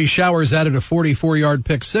 Cody Showers added a 44-yard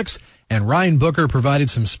pick 6, and Ryan Booker provided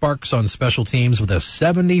some sparks on special teams with a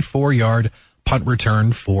 74-yard punt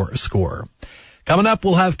return for a score. Coming up,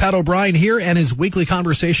 we'll have Pat O'Brien here and his weekly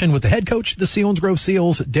conversation with the head coach of the Selinsgrove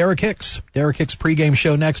Seals, Derek Hicks. Derek Hicks' pregame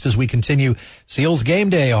show next as we continue Seals Game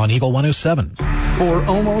Day on Eagle 107. For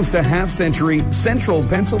almost a half century, Central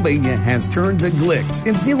Pennsylvania has turned to Glicks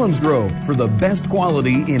in Selinsgrove for the best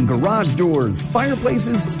quality in garage doors,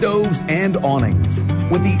 fireplaces, stoves, and awnings.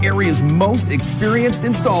 With the area's most experienced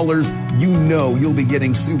installers, you know you'll be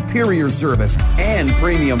getting superior service and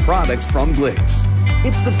premium products from Glicks.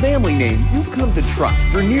 It's the family name you've come to trust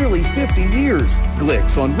for nearly 50 years.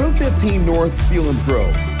 Glicks on Route 15 North,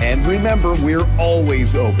 Selinsgrove. And remember, we're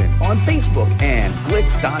always open on Facebook and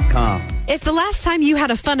Glicks.com. If the last time you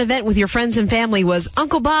had a fun event with your friends and family was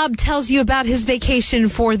Uncle Bob tells you about his vacation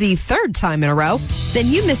for the third time in a row, then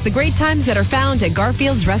you missed the great times that are found at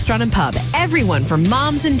Garfield's Restaurant and Pub. Everyone from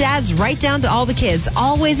moms and dads right down to all the kids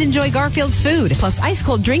always enjoy Garfield's food, plus ice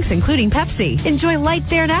cold drinks including Pepsi. Enjoy light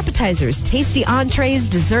fare and appetizers, tasty entrees,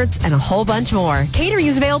 desserts, and a whole bunch more. Catering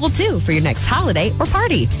is available too for your next holiday or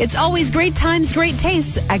party. It's always great times, great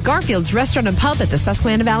tastes at Garfield's Restaurant and Pub at the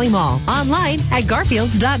Susquehanna Valley Mall. Online at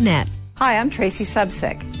garfields.net. Hi, I'm Tracy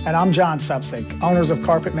Subsick. And I'm John Subsick, owners of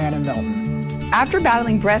Carpet Man in Milton. After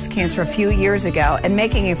battling breast cancer a few years ago and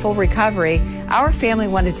making a full recovery, our family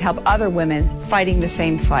wanted to help other women fighting the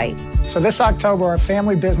same fight. So this October, our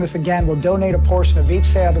family business again will donate a portion of each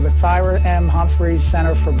sale to the Thyra M. Humphreys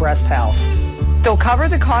Center for Breast Health. They'll cover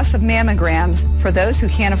the cost of mammograms for those who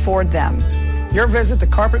can't afford them. Your visit to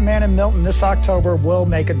Carpet Man in Milton this October will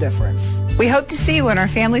make a difference. We hope to see you in our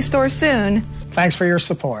family store soon. Thanks for your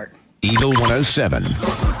support. Eagle 107.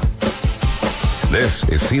 This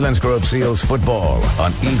is Selinsgrove Seals football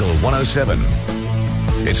on Eagle 107.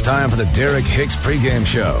 It's time for the Derek Hicks pregame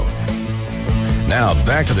show. Now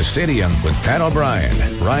back to the stadium with Pat O'Brien,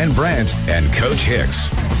 Ryan Brandt, and Coach Hicks.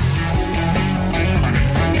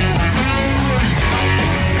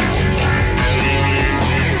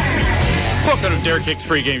 Welcome to Derek Hicks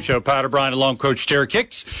pregame show. Pat O'Brien along Coach Derek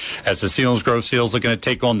Hicks as the Selinsgrove Seals are going to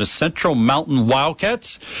take on the Central Mountain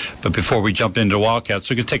Wildcats. But before we jump into Wildcats,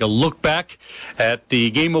 we're going to take a look back at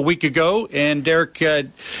the game a week ago. And Derek,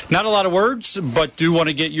 not a lot of words, but do want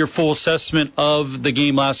to get your full assessment of the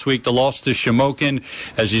game last week, the loss to Shamokin,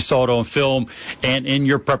 as you saw it on film, and in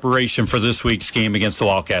your preparation for this week's game against the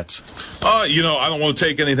Wildcats. I don't want to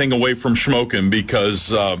take anything away from Shamokin because,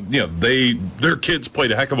 their kids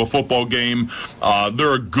played a heck of a football game.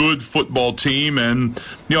 They're a good football team, and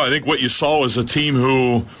I think what you saw was a team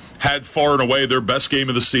who had far and away their best game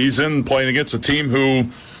of the season playing against a team who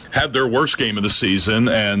had their worst game of the season.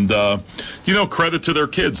 And credit to their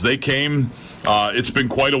kids. They came. It's been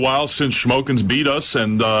quite a while since Shamokin's beat us,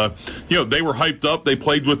 and they were hyped up. They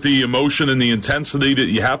played with the emotion and the intensity that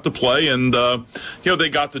you have to play, and they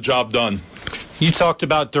got the job done. You talked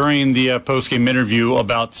about during the post-game interview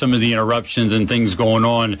about some of the interruptions and things going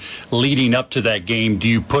on leading up to that game. Do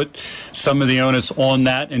you put some of the onus on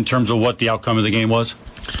that in terms of what the outcome of the game was?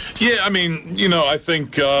 Yeah, I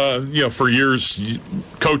think, for years,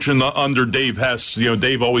 coaching under Dave Hess,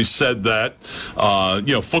 Dave always said that,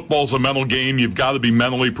 football's a mental game. You've got to be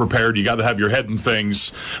mentally prepared. You got to have your head in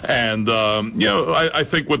things. And, I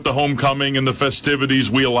think with the homecoming and the festivities,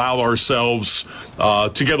 we allowed ourselves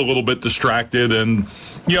to get a little bit distracted. And,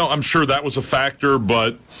 I'm sure that was a factor.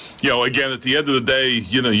 But, again, at the end of the day,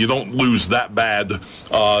 you don't lose that bad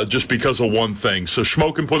just because of one thing. So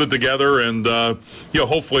Shamokin put it together, and,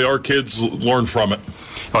 hopefully our kids learn from it.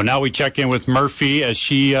 Oh, now we check in with Murphy as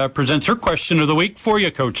she presents her question of the week for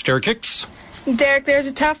you, Coach Derek Hicks. Derek, there was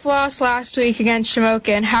a tough loss last week against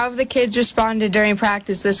Shamokin. How have the kids responded during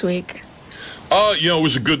practice this week? It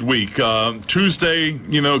was a good week. Tuesday,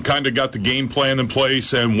 kind of got the game plan in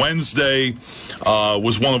place, and Wednesday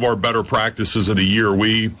was one of our better practices of the year.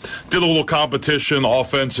 We did a little competition,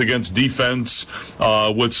 offense against defense,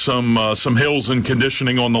 with some hills and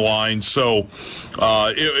conditioning on the line. So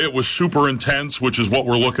it was super intense, which is what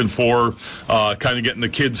we're looking for, kind of getting the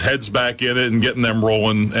kids' heads back in it and getting them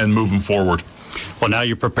rolling and moving forward. Well, now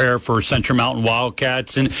you're prepared for Central Mountain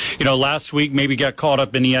Wildcats. And, last week maybe got caught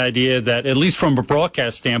up in the idea that, at least from a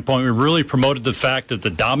broadcast standpoint, we really promoted the fact that the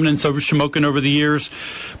dominance over Shamokin over the years.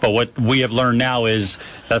 But what we have learned now is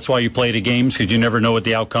that's why you play the games, because you never know what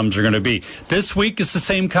the outcomes are going to be. This week is the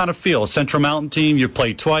same kind of feel. Central Mountain team, you've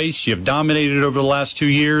played twice. You've dominated over the last 2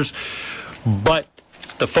 years. But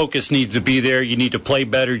the focus needs to be there. You need to play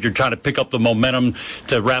better. You're trying to pick up the momentum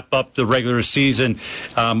to wrap up the regular season.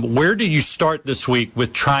 Where do you start this week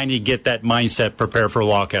with trying to get that mindset prepared for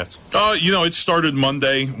Wildcats? It started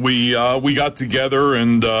Monday. We got together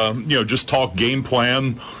and, just talked game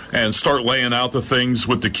plan and start laying out the things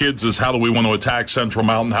with the kids as how do we want to attack Central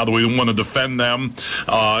Mountain, how do we want to defend them.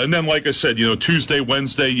 And then, like I said, Tuesday,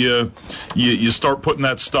 Wednesday, you start putting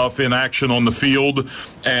that stuff in action on the field.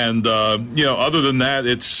 And, other than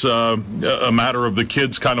that, it's a matter of the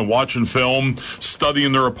kids kind of watching film,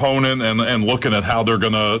 studying their opponent, and looking at how they're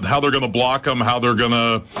gonna block them, how they're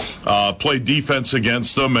gonna play defense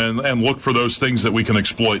against them, and look for those things that we can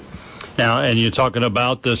exploit. Now, and you're talking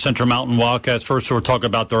about the Central Mountain Wildcats. First, we'll talk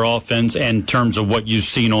about their offense in terms of what you've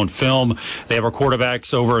seen on film. They have our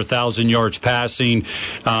quarterbacks over 1,000 yards passing.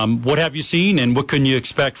 What have you seen, and what can you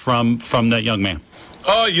expect from that young man?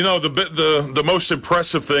 The most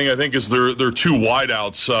impressive thing I think is their two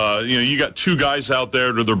wideouts. You got two guys out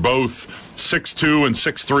there that they're both 6'2" and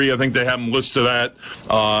 6'3". I think they have them listed at.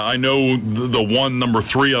 I know the one, number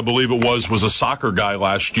 3, I believe it was a soccer guy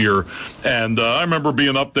last year, and I remember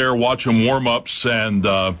being up there watching warm-ups, and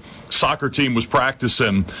soccer team was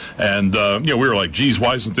practicing, and we were like, geez,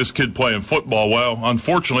 why isn't this kid playing football? Well,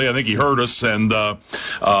 unfortunately, I think he hurt us, and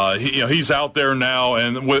he's out there now,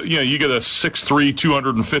 and you get a 6'3",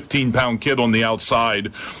 215-pound kid on the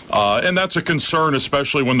outside, and that's a concern,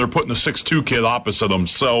 especially when they're putting a 6'2" kid opposite them.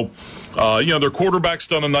 So, their quarterback's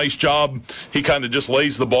done a nice job. He kind of just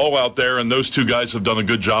lays the ball out there, and those two guys have done a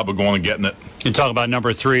good job of going and getting it. You talk about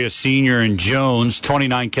number 3, a senior in Jones,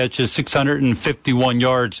 29 catches, 651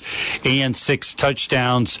 yards, and 6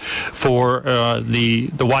 touchdowns for the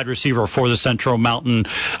wide receiver for the Central Mountain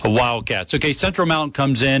Wildcats. Okay, Central Mountain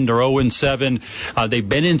comes in, they're 0-7. They've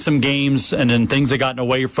been in some games, and then things have gotten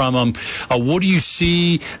away from them. What do you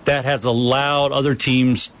see that has allowed other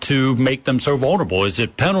teams to make them so vulnerable? Is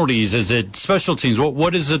it penalties? Is it special teams?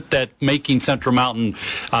 What is it that making Central Mountain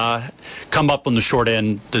come up on the short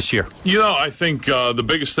end this year? I think the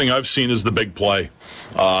biggest thing I've seen is the big play.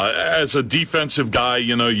 As a defensive guy,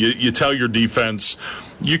 you tell your defense,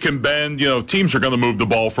 you can bend, teams are going to move the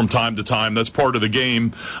ball from time to time. That's part of the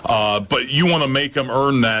game. But you want to make them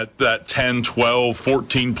earn that 10, 12,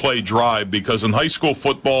 14 play drive, because in high school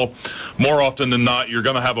football, more often than not, you're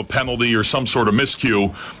going to have a penalty or some sort of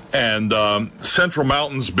miscue. And Central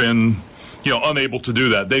Mountain's been unable to do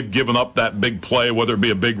that. They've given up that big play, whether it be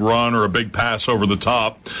a big run or a big pass over the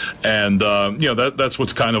top. And, that's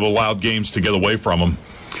what's kind of allowed games to get away from them.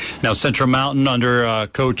 Now, Central Mountain under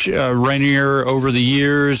Coach Rainier over the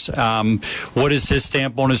years, what is his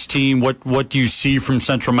stamp on his team? What do you see from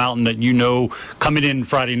Central Mountain that coming in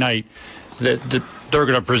Friday night that they're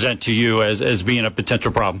going to present to you as being a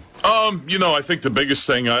potential problem? I think the biggest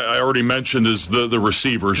thing I already mentioned is the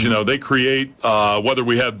receivers. They create, whether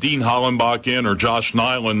we have Dean Hollenbach in or Josh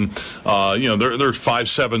Nyland, they're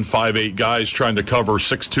 5'7", 5'8" guys trying to cover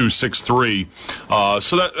 6'2", 6'3".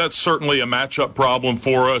 So that's certainly a matchup problem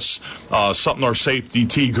for us, something our safety,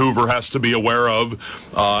 Teague Hoover, has to be aware of.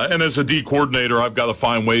 And as a D coordinator, I've got to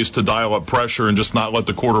find ways to dial up pressure and just not let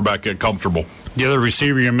the quarterback get comfortable. The other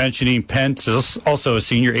receiver you're mentioning, Pence, is also a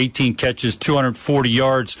senior, 18 catches, 240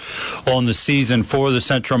 yards on the season for the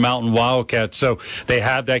Central Mountain Wildcats. So they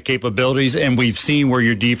have that capabilities, and we've seen where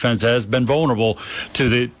your defense has been vulnerable to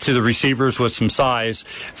the receivers with some size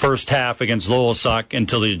first half against Loyalsock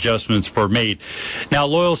until the adjustments were made. Now,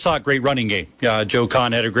 Loyalsock, great running game. Joe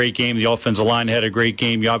Kahn had a great game. The offensive line had a great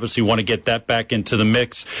game. You obviously want to get that back into the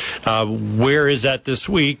mix. Where is that this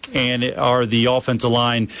week? And are the offensive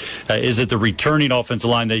line, is it the returning offensive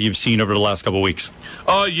line that you've seen over the last couple of weeks?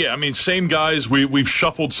 Same guys. We've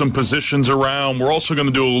shuffled some positions around. We're also going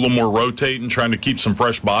to do a little more rotating, trying to keep some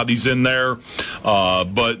fresh bodies in there.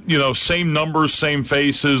 But same numbers, same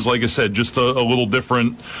faces. Like I said, just a little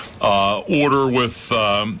different order with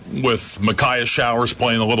Micaiah Showers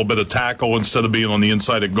playing a little bit of tackle instead of being on the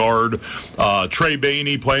inside at guard. Trey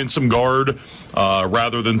Bainey playing some guard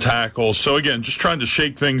rather than tackle. So again, just trying to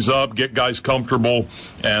shake things up, get guys comfortable,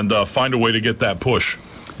 and find a way to get that push.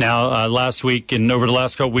 Now, last week and over the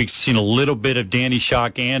last couple weeks, seen a little bit of Danny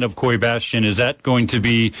Schock and of Coy Bastian. Is that going to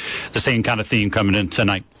be the same kind of theme coming in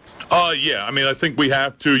tonight? I think we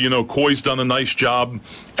have to. Coy's done a nice job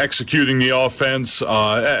executing the offense,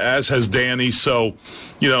 as has Danny. So,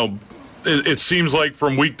 it seems like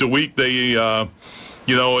from week to week they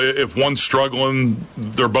if one's struggling,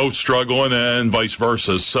 they're both struggling, and vice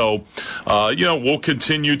versa. So, we'll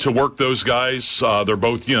continue to work those guys. They're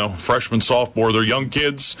both, freshman, sophomore. They're young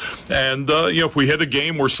kids. And, if we hit a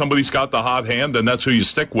game where somebody's got the hot hand, then that's who you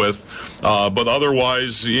stick with. But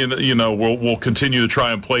otherwise, we'll continue to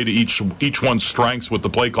try and play to each one's strengths with the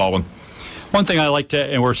play calling. One thing I like to,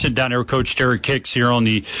 and we're sitting down here with Coach Derek Hicks here on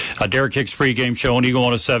the Derek Hicks pregame show on Eagle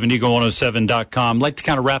 107, Eagle107.com. I'd like to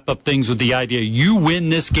kind of wrap up things with the idea you win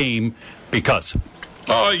this game because.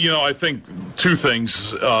 I think two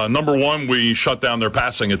things. Number one, we shut down their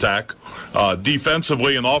passing attack.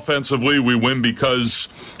 Defensively and offensively, we win because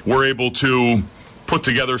we're able to put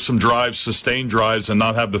together some drives, sustain drives, and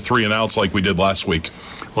not have the 3 and outs like we did last week.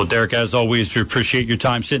 Well, Derek, as always, we appreciate your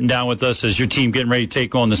time sitting down with us as your team getting ready to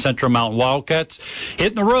take on the Central Mountain Wildcats.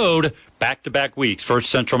 Hitting the road back-to-back weeks. First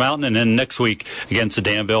Central Mountain, and then next week against the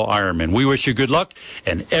Danville Ironmen. We wish you good luck,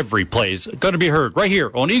 and every play is going to be heard right here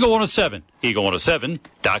on Eagle 107,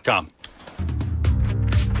 Eagle107.com.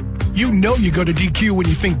 You go to DQ when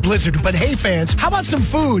you think Blizzard, but hey, fans, how about some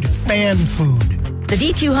food? Fan food. The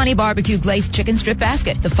DQ Honey Barbecue Glazed Chicken Strip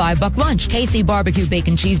Basket, the $5 lunch, KC Barbecue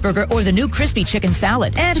Bacon Cheeseburger, or the new Crispy Chicken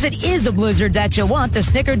Salad. And if it is a blizzard that you want, the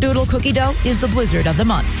Snickerdoodle Cookie Dough is the blizzard of the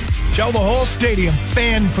month. Tell the whole stadium,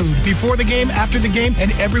 fan food, before the game, after the game,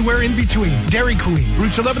 and everywhere in between. Dairy Queen,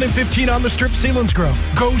 routes 11 and 15 on the Strip, Selinsgrove.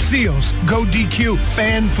 Go Seals, go DQ,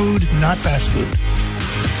 fan food, not fast food.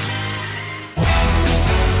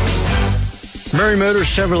 Murray Motors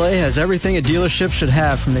Chevrolet has everything a dealership should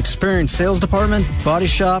have, from an experienced sales department, body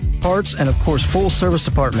shop, parts, and of course full service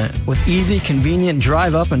department with easy, convenient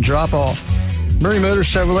drive up and drop off. Murray Motors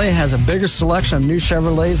Chevrolet has a bigger selection of new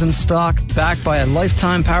Chevrolets in stock, backed by a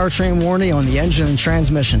lifetime powertrain warranty on the engine and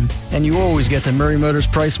transmission. And you always get the Murray Motors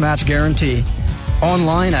price match guarantee.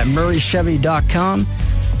 Online at murraychevy.com.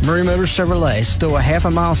 Murray Motors Chevrolet, still a half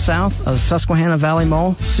a mile south of Susquehanna Valley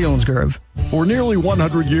Mall, Selinsgrove. For nearly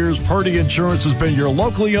 100 years, Purdy Insurance has been your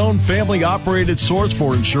locally owned, family-operated source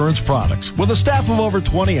for insurance products. With a staff of over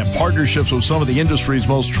 20 and partnerships with some of the industry's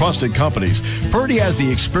most trusted companies, Purdy has the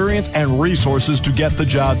experience and resources to get the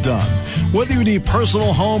job done. Whether you need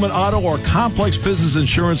personal, home, and auto, or complex business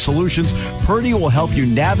insurance solutions, Purdy will help you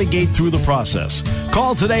navigate through the process.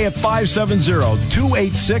 Call today at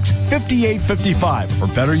 570-286-5855. Or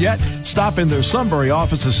better yet, stop in their Sunbury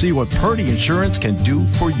office to see what Purdy Insurance can do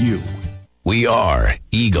for you. We are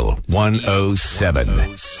Eagle 107.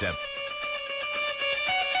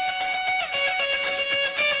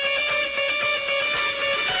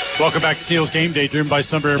 Welcome back to Seals Game Day, driven by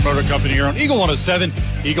Sunbury Motor Company here on Eagle 107,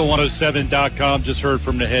 eagle107.com. Just heard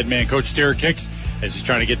from the head man, Coach Derek Hicks, as he's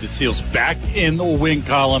trying to get the Seals back in the win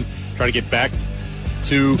column, trying to get back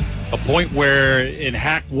to a point where in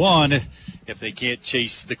Hack 1, if they can't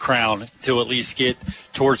chase the crown, to at least get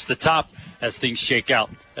towards the top as things shake out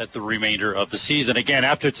at the remainder of the season. Again,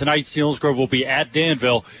 after tonight, Selinsgrove will be at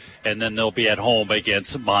Danville, and then they'll be at home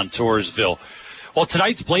against Montoursville. Well,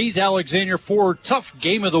 tonight's Blaze Alexander Ford Tough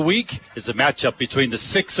Game of the Week is the matchup between the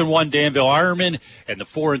 6-1 Danville Ironmen and the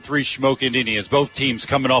 4-3 Shamokin Indians. Both teams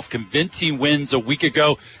coming off convincing wins a week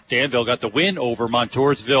ago. Danville got the win over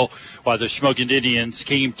Montoursville, while the Shamokin Indians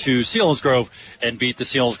came to Selinsgrove and beat the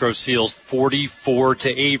Selinsgrove Seals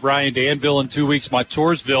 44-8. Ryan, Danville in 2 weeks.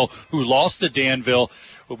 Montoursville, who lost to Danville,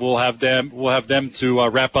 we'll have them to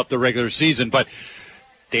wrap up the regular season, but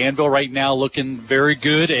Danville right now looking very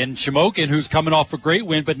good, and Shamokin, who's coming off a great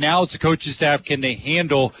win, but now it's the coaching staff. Can they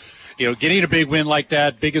handle, getting a big win like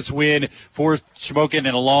that, biggest win for Shamokin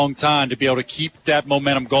in a long time, to be able to keep that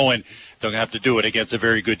momentum going? They're going to have to do it against a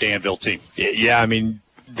very good Danville team. Yeah, I mean,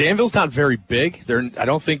 Danville's not very big. I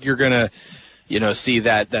don't think you're going to, see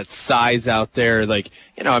that size out there. I think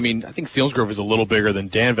Selinsgrove is a little bigger than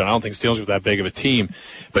Danville. I don't think Selinsgrove is that big of a team.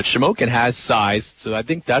 But Shamokin has size, so I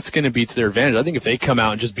think that's going to be to their advantage. I think if they come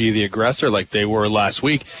out and just be the aggressor like they were last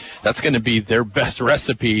week, that's going to be their best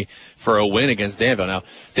recipe for a win against Danville. Now,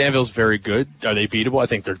 Danville's very good. Are they beatable? I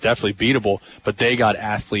think they're definitely beatable, but they got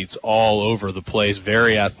athletes all over the place,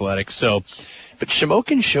 very athletic. But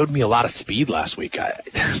Shamokin showed me a lot of speed last week.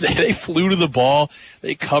 They flew to the ball.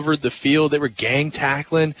 They covered the field. They were gang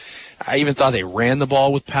tackling. I even thought they ran the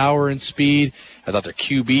ball with power and speed. I thought their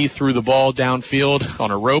QB threw the ball downfield on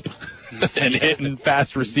a rope and hitting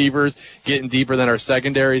fast receivers, getting deeper than our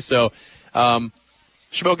secondary. So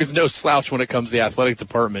Shamokin's no slouch when it comes to the athletic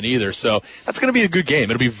department either. So that's going to be a good game.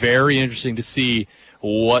 It'll be very interesting to see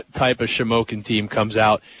what type of Shamokin team comes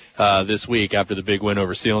out this week after the big win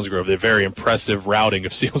over Selinsgrove, the very impressive routing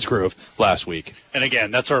of Selinsgrove last week. And again,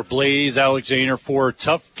 that's our Blaze Alexander Ford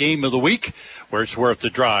Tough Game of the Week, where it's worth the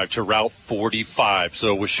drive to Route 45.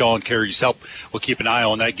 So with Sean Carey's help, we'll keep an eye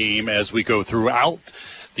on that game as we go throughout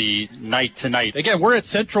the night tonight. Again, we're at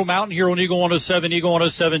Central Mountain here on Eagle 107,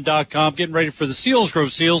 eagle107.com, getting ready for the Selinsgrove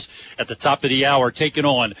Seals at the top of the hour, taking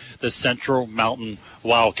on the Central Mountain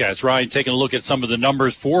Wildcats. Ryan, taking a look at some of the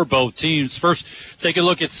numbers for both teams. First, take a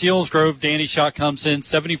look at Selinsgrove. Danny Schott comes in,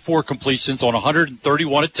 74 completions on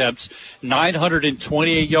 131 attempts,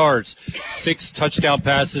 928 yards, 6 touchdown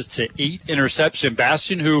passes to 8 interceptions.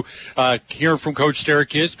 Bastion, who hearing from Coach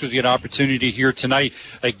Derek Hicks, because we get an opportunity here tonight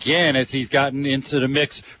again as he's gotten into the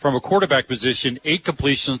mix from a quarterback position, 8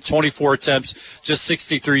 completions, 24 attempts, just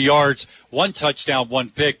 63 yards, 1 touchdown, 1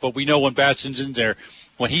 pick. But we know when Bastion's in there,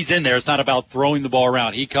 when he's in there, it's not about throwing the ball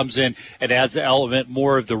around. He comes in and adds the element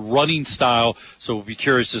more of the running style. So we'll be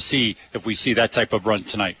curious to see if we see that type of run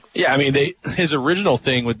tonight. Yeah, I mean, his original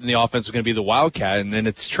thing within the offense was going to be the Wildcat, and then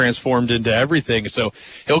it's transformed into everything. So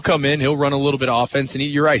he'll come in, he'll run a little bit of offense, and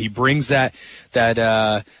you're right, he brings that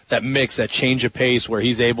mix, that change of pace where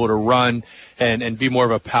he's able to run and be more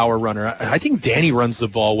of a power runner. I think Danny runs the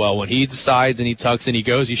ball well. When he decides and he tucks and he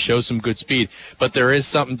goes, he shows some good speed. But there is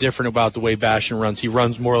something different about the way Bastion runs. He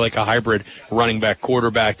runs more like a hybrid running back,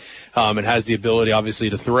 quarterback, and has the ability, obviously,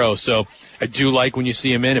 to throw. So I do like when you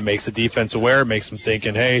see him in. It makes the defense aware. It makes them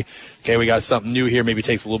thinking, hey, okay, we got something new here. Maybe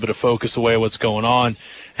takes a little bit of focus away what's going on,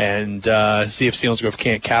 and see if Selinsgrove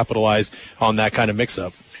can't capitalize on that kind of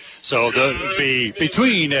mix-up. So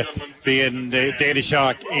between being Danny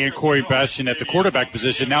Shock and Corey Bastion at the quarterback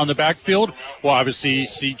position, now in the backfield, we'll obviously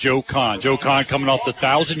see Joe Kahn. Joe Kahn coming off the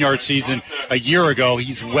 1,000-yard season a year ago.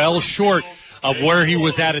 He's well short of where he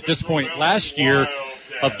was at this point last year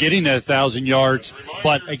of getting that 1,000 yards.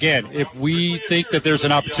 But, again, if we think that there's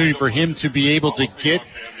an opportunity for him to be able to get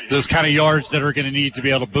those kind of yards that are going to need to be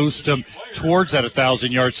able to boost him towards that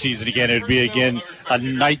 1,000-yard season again, it would be, again, a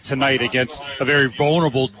night-to-night against a very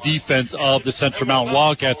vulnerable defense of the Central Mountain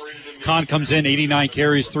Wildcats. Kahn comes in, 89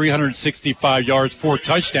 carries, 365 yards, 4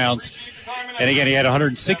 touchdowns. And, again, he had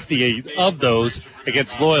 168 of those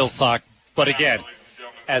against Loyalsock. But, again,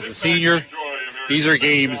 as a senior, these are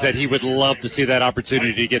games that he would love to see that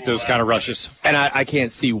opportunity to get those kind of rushes. And I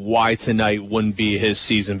can't see why tonight wouldn't be his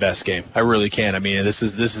season best game. I really can't. I mean, this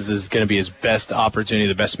is going to be his best opportunity,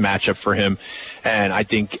 the best matchup for him. And I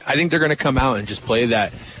think they're going to come out and just play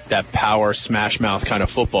that power smash mouth kind of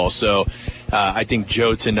football. So I think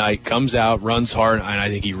Joe tonight comes out, runs hard, and I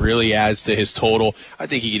think he really adds to his total. I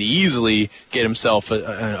think he could easily get himself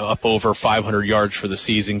up over 500 yards for the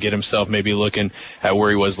season, get himself maybe looking at where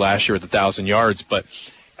he was last year at the 1,000 yards. But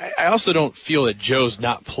I also don't feel that Joe's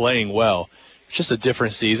not playing well. It's just a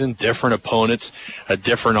different season, different opponents, a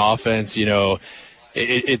different offense. You know,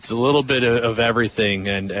 it's a little bit of everything,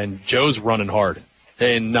 and Joe's running hard.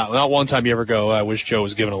 And not one time you ever go, I wish Joe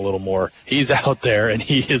was given a little more. He's out there, and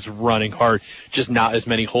he is running hard. Just not as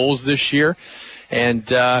many holes this year. And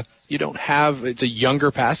you don't have – it's a younger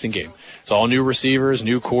passing game. It's all new receivers,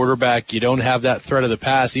 new quarterback. You don't have that threat of the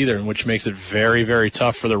pass either, which makes it very, very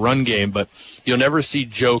tough for the run game. But you'll never see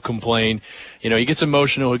Joe complain. You know, he gets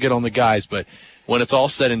emotional, he'll get on the guys, but when it's all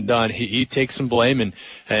said and done, he takes some blame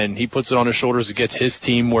and he puts it on his shoulders to get his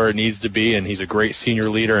team where it needs to be, and he's a great senior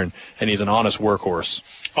leader, and he's an honest workhorse.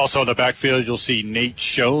 Also in the backfield, you'll see Nate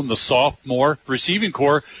Schoen, the sophomore receiving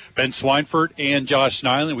core, Ben Swineford, and Josh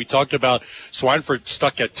Nyland. We talked about Swineford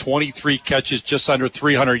stuck at 23 catches, just under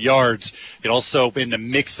 300 yards. And also in the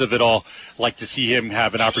mix of it all, like to see him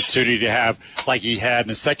have an opportunity to have like he had in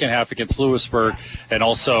the second half against Lewisburg. And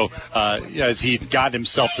also as he got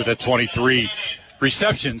himself to the 23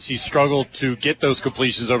 receptions, he struggled to get those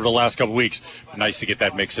completions over the last couple of weeks. Nice to get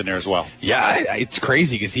that mix in there as well. Yeah, it's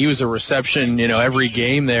crazy because he was a reception, every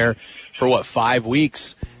game there for 5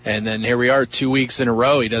 weeks. And then here we are 2 weeks in a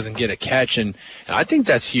row. He doesn't get a catch. And I think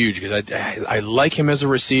that's huge because I like him as a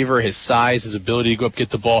receiver, his size, his ability to go up, get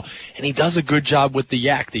the ball. And he does a good job with the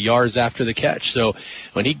yak, the yards after the catch. So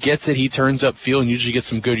when he gets it, he turns up field and usually gets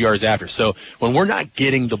some good yards after. So when we're not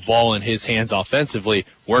getting the ball in his hands offensively,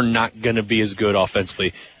 we're not going to be as good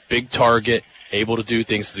offensively. Big target, able to do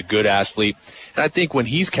things, is a good athlete. And I think when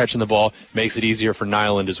he's catching the ball, it makes it easier for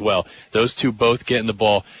Nyland as well. Those two both getting the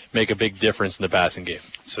ball make a big difference in the passing game.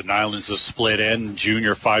 So Nyland's a split end,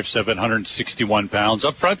 junior, 5'7", 161 pounds.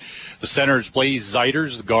 Up front, the center is Blaze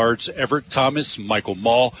Zeiters, the guards Everett Thomas, Michael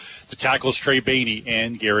Mall, the tackles Trey Bainey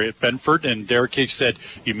and Garrett Benford. And Derek Hicks said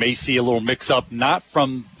you may see a little mix-up, not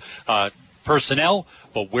from personnel,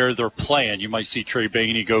 but where they're playing. You might see Trey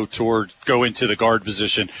Bainey go into the guard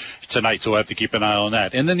position tonight, so we'll have to keep an eye on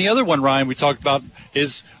that. And then the other one, Ryan, we talked about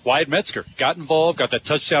is Wyatt Metzger. Got involved, got that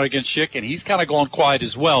touchdown against Schick, and he's kind of gone quiet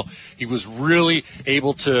as well. He was really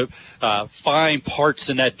able to find parts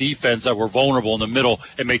in that defense that were vulnerable in the middle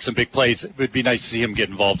and make some big plays. It would be nice to see him get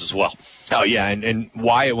involved as well. Oh, yeah, and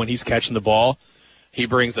Wyatt, when he's catching the ball, he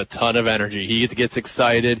brings a ton of energy. He gets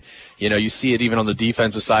excited. You see it even on the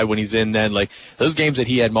defensive side when he's in then. Like, those games that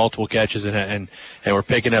he had multiple catches and were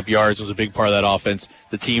picking up yards was a big part of that offense.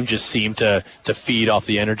 The team just seemed to feed off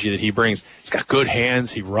the energy that he brings. He's got good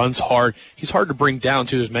hands. He runs hard. He's hard to bring down,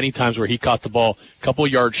 too. There's many times where he caught the ball a couple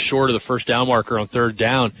of yards short of the first down marker on third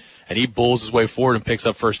down, and he bulls his way forward and picks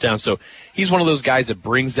up first down. So he's one of those guys that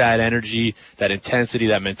brings that energy, that intensity,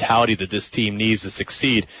 that mentality that this team needs to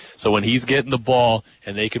succeed. So when he's getting the ball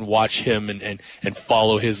and they can watch him and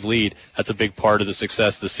follow his lead, that's a big part of the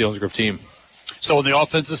success of the Selinsgrove team. So on the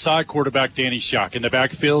offensive side, quarterback Danny Shock. In the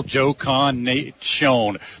backfield, Joe Kahn, Nate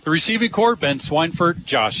Schoen. The receiving corps, Ben Swineford,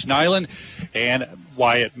 Josh Nyland. And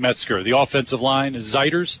Wyatt Metzger. The offensive line is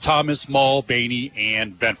Zeiters, Thomas, Maul, Bainey,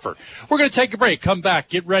 and Benford. We're going to take a break, come back,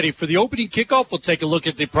 get ready for the opening kickoff. We'll take a look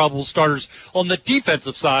at the probable starters on the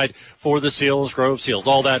defensive side for the Selinsgrove Seals.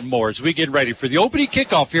 All that and more as we get ready for the opening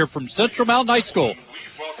kickoff here from Central Mountain High School.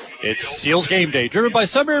 It's Seals Game Day, driven by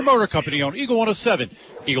Sunbury Motor Company on Eagle 107,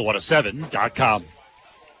 eagle107.com.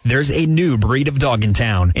 There's a new breed of dog in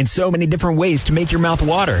town, and so many different ways to make your mouth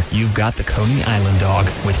water. You've got the Coney Island dog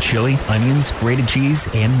with chili, onions, grated cheese,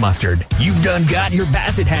 and mustard. You've done got your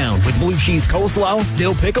Basset Hound with blue cheese coleslaw,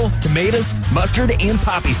 dill pickle, tomatoes, mustard, and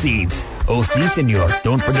poppy seeds. Oh, si, senor.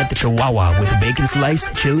 Don't forget the Chihuahua with a bacon slice,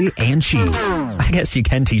 chili, and cheese. I guess you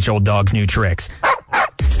can teach old dogs new tricks.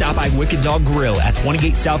 Stop by Wicked Dog Grill at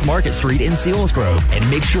 28 South Market Street in Selinsgrove, and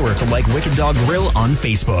make sure to like Wicked Dog Grill on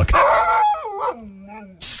Facebook.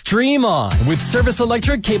 Stream on with Service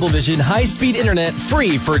Electric Cablevision high-speed internet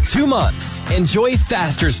free for 2 months. Enjoy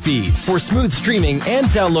faster speeds for smooth streaming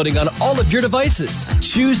and downloading on all of your devices.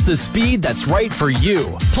 Choose the speed that's right for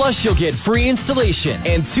you. Plus, you'll get free installation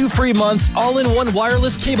and 2 free months all-in-one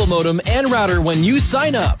wireless cable modem and router when you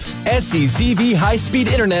sign up. SCCV high-speed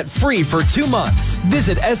internet free for 2 months.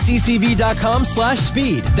 Visit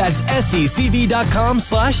sccv.com/speed. That's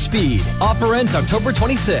sccv.com/speed. Offer ends October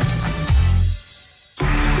 26th.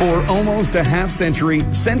 For almost a half century,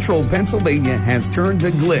 Central Pennsylvania has turned to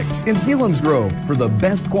Glicks in Selinsgrove for the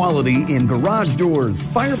best quality in garage doors,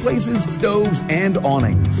 fireplaces, stoves, and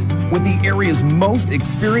awnings. With the area's most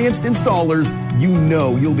experienced installers, you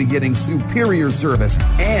know you'll be getting superior service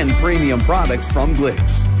and premium products from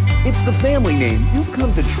Glicks. It's the family name you've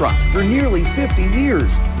come to trust for nearly 50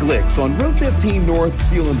 years. Glicks on Route 15 North,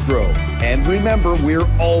 Selinsgrove. And remember, we're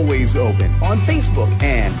always open on Facebook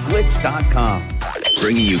and Glicks.com.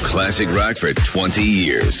 Bringing you classic rock for 20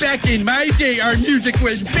 years. Back in my day, our music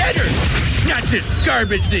was better. Not this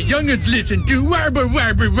garbage the young'uns listen to. Warble,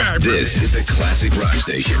 warble, warble. This is the classic rock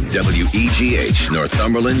station, WEGH,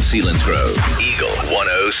 Northumberland, Selinsgrove, Eagle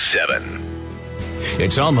 107.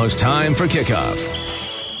 It's almost time for kickoff.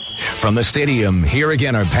 From the stadium, here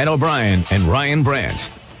again are Pat O'Brien and Ryan Brandt.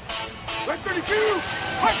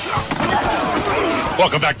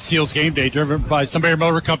 Welcome back to Seals Game Day, driven by Sunbury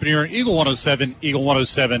Motor Company here in Eagle 107,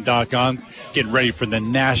 eagle107.com. Getting ready for the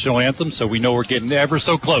national anthem, so we know we're getting ever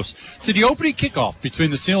so close to the opening kickoff between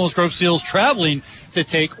the Selinsgrove Seals traveling to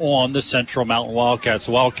take on the Central Mountain Wildcats.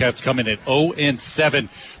 The Wildcats come in at 0-7,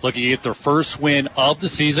 looking to get their first win of the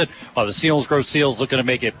season, while the Selinsgrove Seals looking to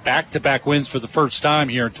make it back-to-back wins for the first time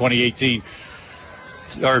here in 2018.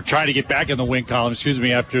 Or trying to get back in the win column,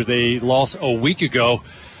 after they lost a week ago.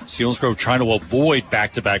 Selinsgrove trying to avoid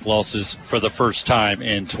back-to-back losses for the first time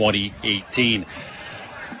in 2018.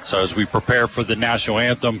 So as we prepare for the national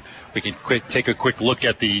anthem, we can take a quick look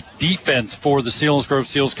at the defense for the Selinsgrove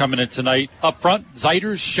Seals coming in tonight. Up front,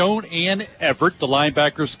 Zeiters, Schoen, and Everett. The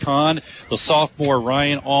linebackers, Kahn, the sophomore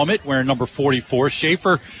Ryan Almit wearing number 44.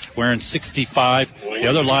 Schaefer wearing 65. The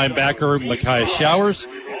other linebacker, Micaiah Showers.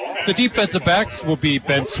 The defensive backs will be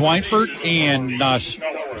Ben Swineford and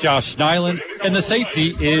Josh Nyland. And the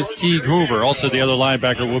safety is Teague Hoover. Also, the other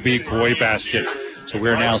linebacker will be Coy Baskets. So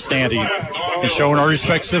we're now standing and showing our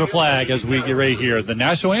respects to the flag as we get ready here. The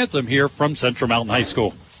national anthem here from Central Mountain High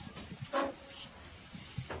School.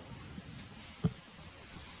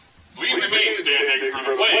 We remain standing for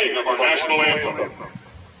the playing of our national anthem.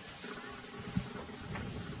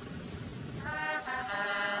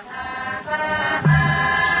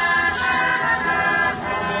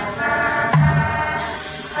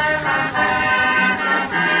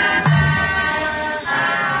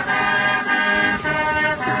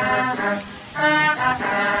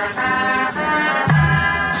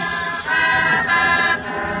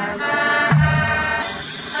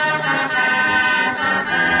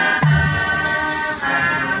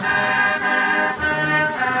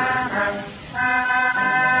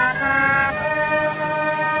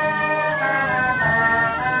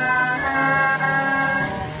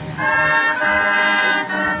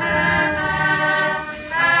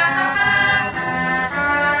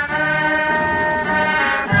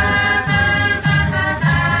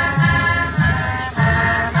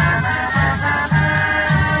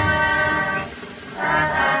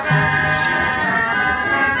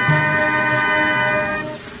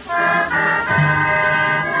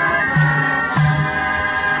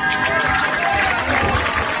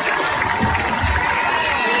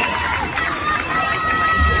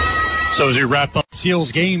 So as we wrap up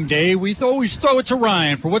Seals Game Day, we always throw it to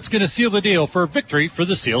Ryan for what's going to seal the deal for a victory for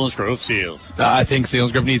the Selinsgrove Seals. I think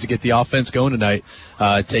Selinsgrove needs to get the offense going tonight,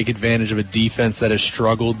 take advantage of a defense that has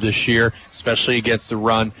struggled this year, especially against the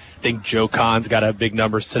run. I think Joe Kahn's got to have big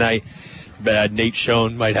numbers tonight. Nate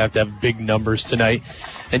Schoen might have to have big numbers tonight.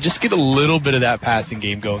 And just get a little bit of that passing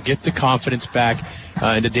game going. Get the confidence back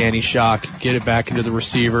into Danny Schock. Get it back into the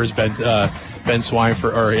receivers, Ben Swineford,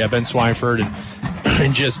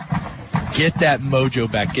 and just get that mojo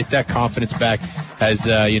back. Get that confidence back as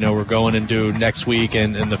we're going into next week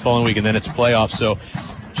and the following week, and then it's playoffs. So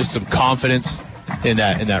just some confidence in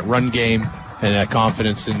that run game and that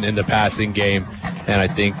confidence in the passing game. And I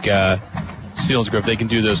think Selinsgrove, if they can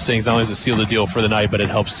do those things, not only does it seal the deal for the night, but it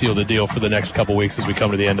helps seal the deal for the next couple weeks as we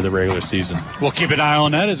come to the end of the regular season. We'll keep an eye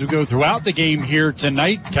on that as we go throughout the game here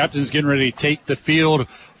tonight. Captain's getting ready to take the field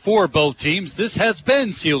for both teams. This has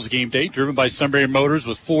been Seals Game Day, driven by Sunbury Motors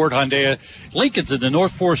with Ford, Hyundai, Lincoln's in the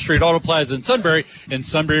North 4th Street Auto Plaza in Sunbury, and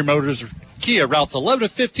Sunbury Motors Kia routes 11 to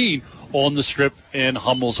 15 on the Strip in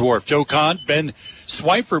Hummel's Wharf. Joe Kahn, Ben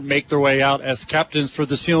Swineford make their way out as captains for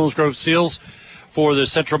the Selinsgrove Seals. For the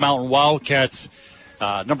Central Mountain Wildcats,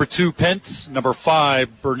 number 2, Pence, number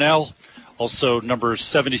 5, Burnell, also number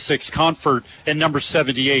 76, Conford, and number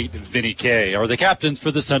 78, Vinny Kay, are the captains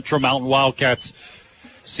for the Central Mountain Wildcats.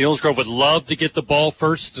 Selinsgrove would love to get the ball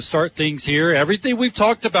first to start things here. Everything we've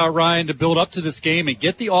talked about, Ryan, to build up to this game and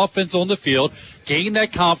get the offense on the field, gain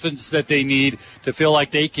that confidence that they need to feel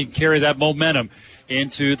like they can carry that momentum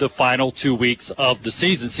into the final 2 weeks of the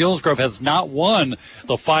season. Selinsgrove has not won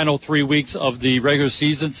the final 3 weeks of the regular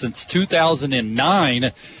season since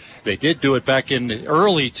 2009. They did do it back in the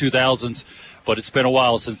early 2000s, but it's been a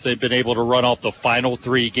while since they've been able to run off the final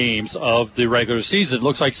 3 games of the regular season. It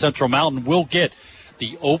looks like Central Mountain will get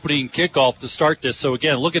the opening kickoff to start this. So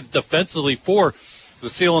again, look at defensively for the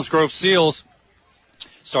Selinsgrove Seals.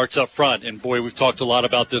 Starts up front, and boy, we've talked a lot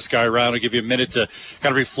about this guy around. I'll give you a minute to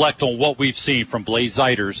kind of reflect on what we've seen from Blaze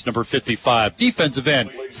Zeiders, number 55, defensive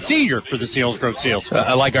end, senior for the Selinsgrove Seals.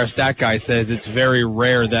 Like our stat guy says, it's very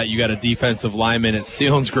rare that you got a defensive lineman at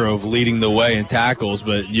Selinsgrove leading the way in tackles,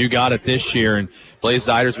 but you got it this year, and Blaze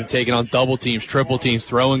Zeiders been taking on double teams, triple teams,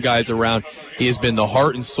 throwing guys around. He has been the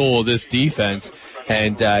heart and soul of this defense.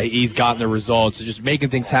 And he's gotten the results. So just making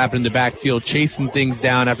things happen in the backfield, chasing things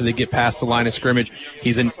down after they get past the line of scrimmage.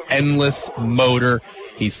 He's an endless motor.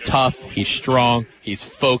 He's tough. He's strong. He's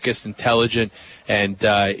focused, intelligent. And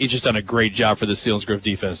he's just done a great job for the Selinsgrove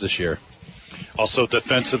defense this year. Also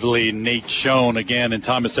defensively, Nate Schoen again and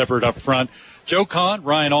Thomas Everett up front. Joe Kahn,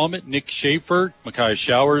 Ryan Allman, Nick Schaefer, Makai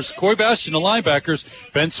Showers, Coy Bastian, the linebackers,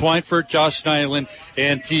 Ben Swineford, Josh Nyland,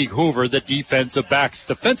 and Teague Hoover, the defensive backs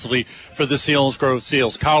defensively for the Selinsgrove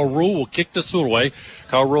Seals. Kyle Rule will kick this one away.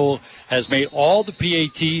 Kyle Rule has made all the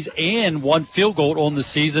PATs and 1 field goal on the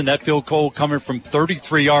season. That field goal coming from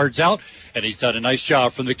 33 yards out, and he's done a nice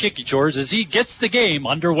job from the kicking chores as he gets the game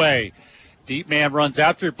underway. Deep man runs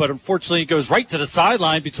after it, but unfortunately it goes right to the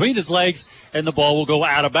sideline between his legs, and the ball will go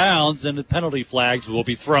out of bounds, and the penalty flags will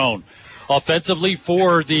be thrown. Offensively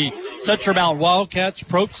for the Central Mountain Wildcats,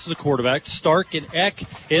 Probst, the quarterback, Stark and Eck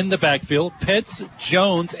in the backfield, Pitts,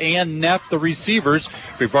 Jones, and Neff, the receivers.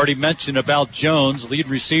 We've already mentioned about Jones, lead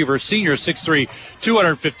receiver, senior, 6'3",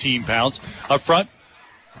 215 pounds. Up front,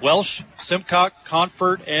 Welsh, Simcock,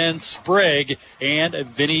 Conford, and Sprague, and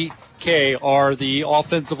Vinny Kay are the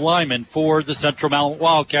offensive linemen for the Central Mountain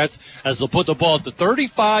Wildcats as they'll put the ball at the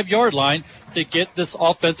 35-yard line to get this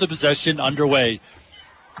offensive possession underway.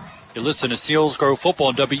 You listen to Selinsgrove football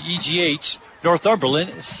on WEGH, Northumberland,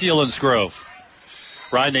 Selinsgrove.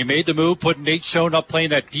 Ryan, they made the move, putting Nate Schoen up playing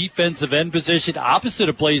that defensive end position opposite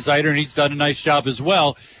of Blaze Zeider, and he's done a nice job as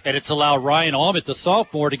well. And it's allowed Ryan Allman, the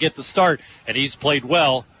sophomore, to get the start, and he's played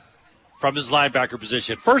well from his linebacker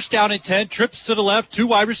position. First down and 10, trips to the left, 2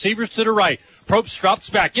 wide receivers to the right. Probst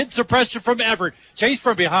drops back, gets some pressure from Everett, chase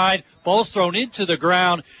from behind, ball's thrown into the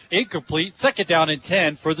ground, incomplete. Second down and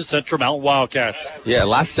 10 for the Central Mountain Wildcats. Yeah,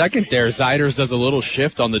 last second there, Zeiders does a little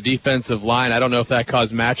shift on the defensive line. I don't know if that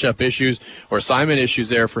caused matchup issues or assignment issues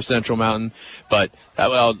there for Central Mountain, but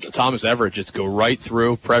Thomas Everett just go right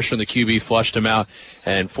through, pressure on the QB, flushed him out,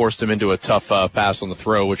 and forced him into a tough pass on the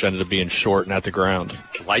throw, which ended up being short and at the ground.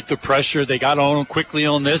 Like the pressure, they got on quickly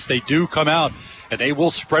on this. They do come out, and they will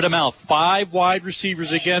spread them out. 5 wide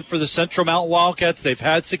receivers again for the Central Mountain Wildcats. They've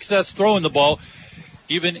had success throwing the ball,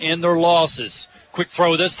 even in their losses. Quick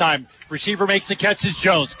throw this time. Receiver makes the catch is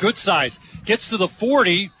Jones. Good size. Gets to the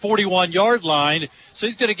 41-yard line. So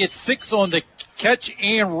he's going to get 6 on the catch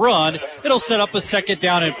and run. It'll set up a second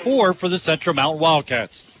down and 4 for the Central Mountain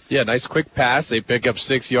Wildcats. Yeah, nice quick pass. They pick up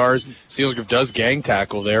 6 yards. Selinsgrove does gang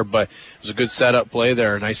tackle there, but it was a good setup play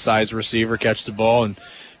there. A nice size receiver catch the ball and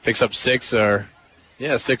picks up 6.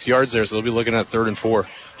 Yeah, 6 yards there, so they'll be looking at 3rd and 4.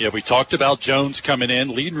 Yeah, we talked about Jones coming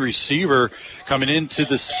in, leading receiver coming into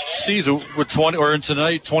this season with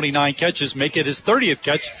 29 catches, make it his 30th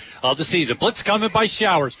catch of the season. Blitz coming by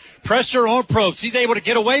Showers. Pressure on Probst. He's able to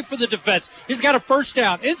get away from the defense. He's got a first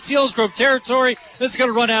down in Selinsgrove territory. This is going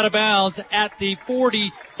to run out of bounds at the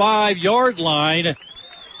 45-yard line.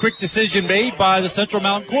 Quick decision made by the Central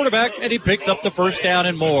Mountain quarterback, and he picks up the first down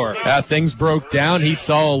and more. Things broke down. He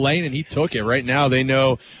saw a lane, and he took it. Right now, they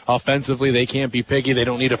know offensively they can't be picky. They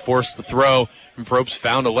don't need to force the throw. And Probst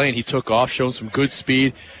found a lane. He took off, showing some good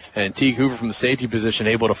speed. And Teague Hoover from the safety position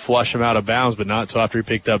able to flush him out of bounds, but not until after he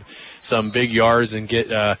picked up some big yards and get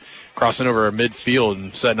crossing over midfield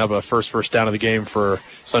and setting up a first down of the game for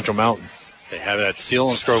Central Mountain. They have that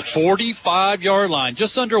Selinsgrove 45-yard line.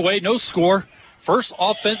 Just underway, no score. First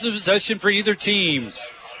offensive possession for either team.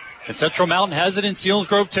 And Central Mountain has it in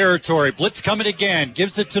Selinsgrove territory. Blitz coming again.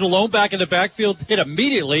 Gives it to the lone back in the backfield. Hit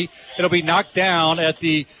immediately. It'll be knocked down at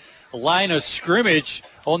the line of scrimmage.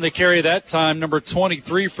 On the carry that time, number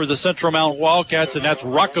 23 for the Central Mountain Wildcats, and that's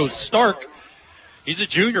Rocco Stark. He's a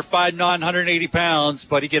junior, 5'9", 180 pounds,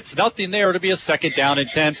 but he gets nothing there. It'll be a 2nd down and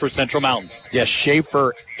 10 for Central Mountain. Yeah,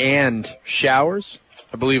 Schaefer and Showers,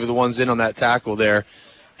 I believe, are the ones in on that tackle there.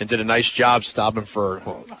 And did a nice job stopping for,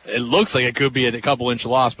 well, it looks like it could be a couple-inch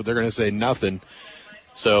loss, but they're going to say nothing.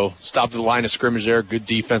 So stopped at the line of scrimmage there. Good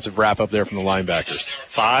defensive wrap up there from the linebackers.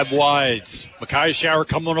 5 wides. Micaiah Shower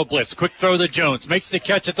coming on a blitz. Quick throw to Jones. Makes the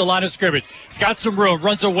catch at the line of scrimmage. He's got some room.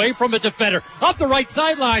 Runs away from a defender. Up the right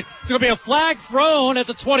sideline. It's going to be a flag thrown at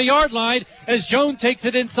the 20-yard line as Jones takes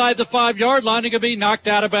it inside the 5-yard line. It's going to be knocked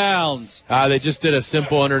out of bounds. They just did a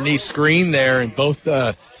simple underneath screen there, and both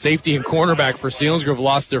safety and cornerback for Selinsgrove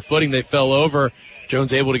lost their footing. They fell over.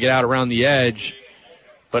 Jones able to get out around the edge.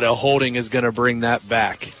 But a holding is going to bring that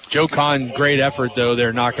back. Joe Kahn, great effort, though,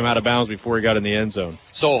 there, knocked him out of bounds before he got in the end zone.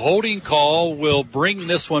 So a holding call will bring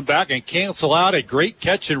this one back and cancel out a great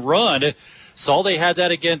catch and run. Saw they had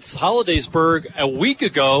that against Hollidaysburg a week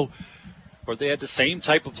ago where they had the same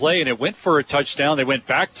type of play, and it went for a touchdown. They went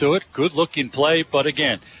back to it. Good-looking play, but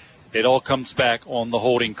again, it all comes back on the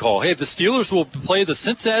holding call. Hey, the Steelers will play the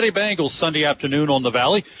Cincinnati Bengals Sunday afternoon on the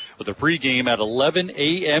Valley with a pregame at 11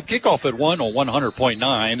 a.m. Kickoff at 1 on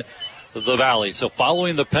 100.9 the Valley. So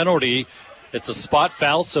following the penalty, it's a spot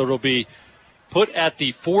foul, so it'll be put at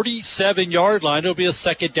the 47-yard line. It'll be a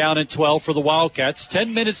 2nd down and 12 for the Wildcats.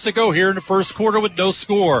 10 minutes to go here in the first quarter with no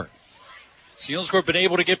score. Selinsgrove been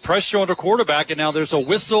able to get pressure on the quarterback, and now there's a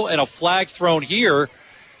whistle and a flag thrown here.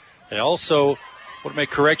 And also, I want to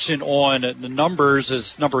make correction on the numbers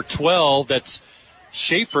as number 12. That's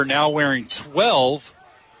Schaefer now wearing 12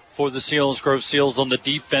 for the Selinsgrove Seals on the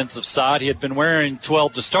defensive side. He had been wearing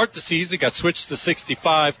 12 to start the season, got switched to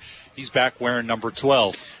 65. He's back wearing number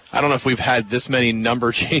 12. I don't know if we've had this many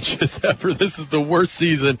number changes ever. This is the worst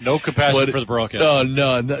season. No compassion for the Broncos. Oh,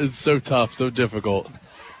 no, it's so tough, so difficult.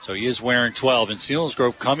 So he is wearing 12, and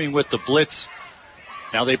Selinsgrove coming with the blitz.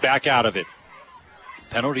 Now they back out of it.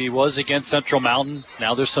 Penalty was against Central Mountain.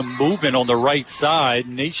 Now there's some movement on the right side.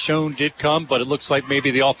 Nate Schoen did come, but it looks like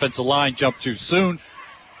maybe the offensive line jumped too soon.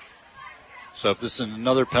 So if this is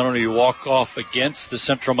another penalty walk off against the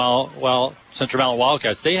Central Mountain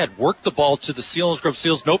Wildcats, they had worked the ball to the Selinsgrove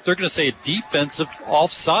Seals. Nope, they're going to say a defensive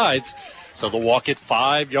offsides. So they'll walk it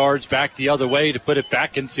 5 yards back the other way to put it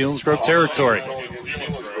back in Selinsgrove territory.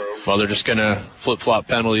 Well, they're just going to flip-flop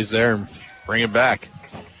penalties there and bring it back.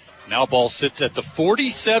 So now ball sits at the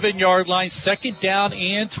 47-yard line, 2nd down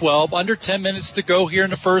and 12. Under 10 minutes to go here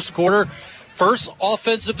in the first quarter. First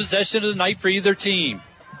offensive possession of the night for either team.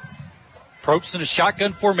 Probst in a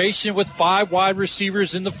shotgun formation with 5 wide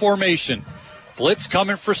receivers in the formation. Blitz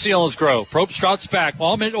coming for Selinsgrove. Probst trots back.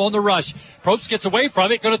 Allman on the rush. Probst gets away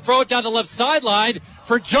from it. Going to throw it down the left sideline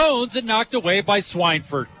for Jones and knocked away by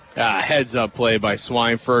Swineford. Heads-up play by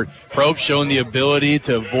Swineford. Probst showing the ability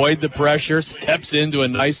to avoid the pressure. Steps into a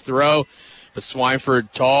nice throw. But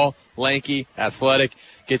Swineford, tall, lanky, athletic,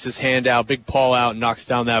 gets his hand out, big paw out, and knocks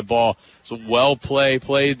down that ball. So well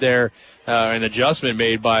played there. An adjustment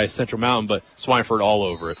made by Central Mountain, but Swineford all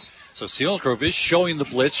over it. So Selinsgrove is showing the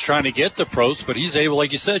blitz, trying to get the Probst, but he's able,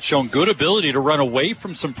 like you said, showing good ability to run away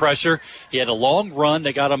from some pressure. He had a long run.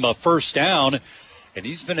 They got him a first down, and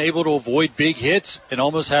he's been able to avoid big hits and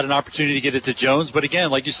almost had an opportunity to get it to Jones. But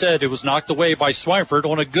again, like you said, it was knocked away by Swineford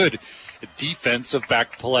on a good defensive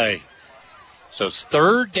back play. So it's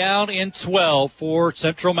 3rd down and 12 for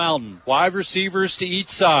Central Mountain. Wide receivers to each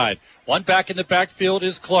side. One back in the backfield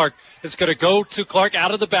is Clark. It's going to go to Clark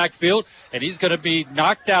out of the backfield, and he's going to be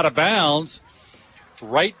knocked out of bounds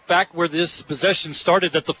right back where this possession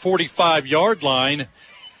started at the 45-yard line.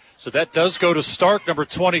 So that does go to Stark, number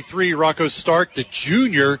 23, Rocco Stark, the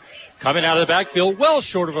junior, coming out of the backfield, well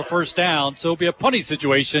short of a first down. So it'll be a punting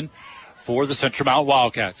situation for the Central Mountain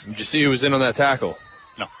Wildcats. Did you see who was in on that tackle?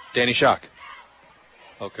 No. Danny Schock.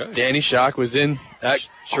 Okay. Danny Schock was in that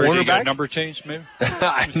Sure, did he get a cornerback. number change, maybe?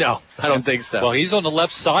 No, I don't think so. Well, he's on the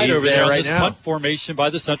left side He's over there on right this now. punt formation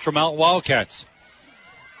by the Central Mountain Wildcats.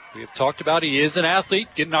 We have talked about he is an athlete,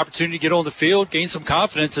 get an opportunity to get on the field, gain some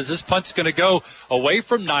confidence as this punt's going to go away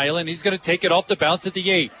from Nyland. He's going to take it off the bounce at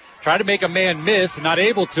the 8. Try to make a man miss, not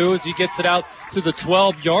able to as he gets it out to the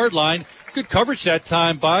 12-yard line. Good coverage that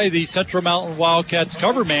time by the Central Mountain Wildcats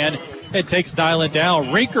cover man and takes Nyland down.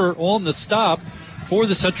 Rinker on the stop for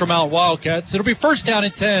the Central Mountain Wildcats. It'll be first down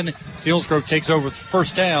and 10. Selinsgrove takes over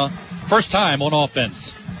first down, first time on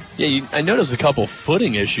offense. Yeah, I noticed a couple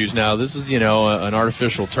footing issues now. This is, an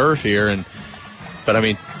artificial turf here, but I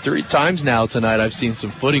mean, 3 times now tonight I've seen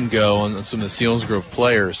some footing go on some of the Selinsgrove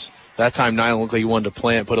players. That time Nyland looked like he wanted to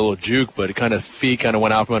put a little juke, but feet kind of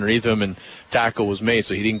went out from underneath him and tackle was made,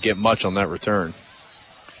 so he didn't get much on that return.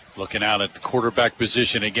 Looking out at the quarterback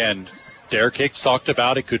position again. Derek Hicks talked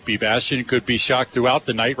about it. Could be Bastion, it could be Schock throughout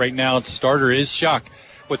the night. Right now, the starter is Schock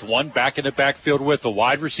with one back in the backfield with the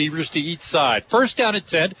wide receivers to each side. First down and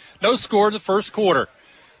 10. No score in the first quarter.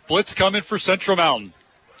 Blitz coming for Central Mountain.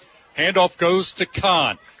 Handoff goes to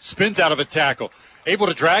Kahn. Spins out of a tackle. Able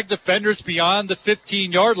to drag defenders beyond the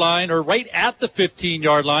 15-yard line or right at the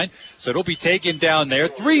 15-yard line. So it'll be taken down there.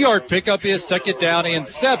 3-yard pickup is second down and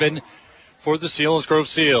 7 for the Selinsgrove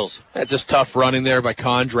Seals. Yeah, just tough running there by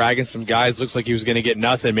Kahn, dragging some guys. Looks like he was going to get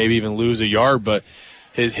nothing, maybe even lose a yard, but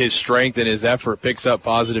his strength and his effort picks up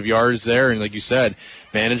positive yards there. And like you said,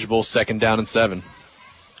 manageable second down and 7.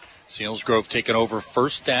 Selinsgrove taking over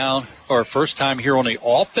first time here on the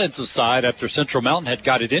offensive side after Central Mountain had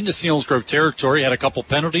got it into Selinsgrove territory, had a couple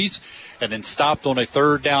penalties, and then stopped on a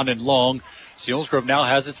third down and long. Selinsgrove now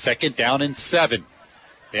has it second down and 7.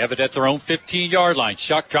 They have it at their own 15-yard line.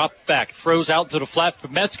 Schock dropped back, throws out to the flat for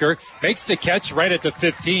Metzger, makes the catch right at the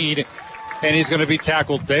 15, and he's going to be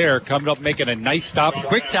tackled there. Coming up, making a nice stop.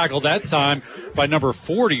 Quick tackle that time by number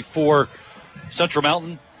 40 for Central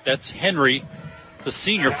Mountain. That's Henry, the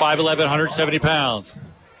senior, 5'11", 170 pounds.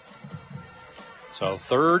 So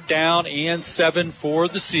third down and 7 for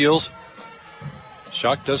the Seals.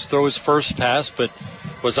 Schock does throw his first pass, but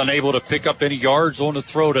was unable to pick up any yards on the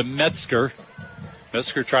throw to Metzger.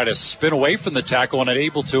 Metzger tried to spin away from the tackle and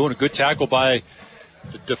unable to, and a good tackle by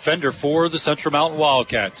the defender for the Central Mountain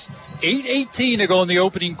Wildcats. 8:18 to go in the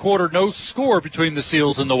opening quarter. No score between the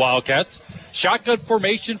Seals and the Wildcats. Shotgun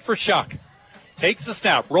formation for Schock. Takes the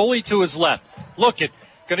snap, rolling to his left. Looking,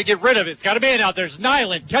 going to get rid of it. It's got a man out there. There's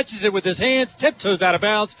Nyland. Catches it with his hands, tiptoes out of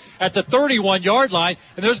bounds at the 31-yard line.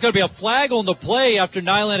 And there's going to be a flag on the play after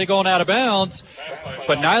Nyland had gone out of bounds.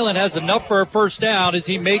 But Nyland has enough for a first down as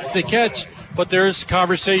he makes the catch. But there's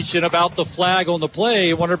conversation about the flag on the play.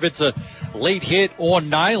 I wonder if it's a late hit on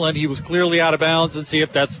Nyland. He was clearly out of bounds, and see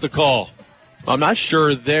if that's the call. I'm not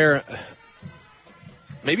sure there.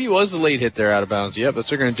 Maybe it was a late hit there out of bounds. Yep,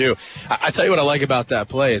 that's what they're going to do. I tell you what I like about that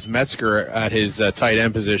play is Metzger at his tight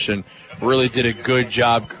end position really did a good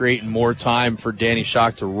job creating more time for Danny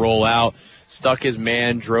Schock to roll out. Stuck his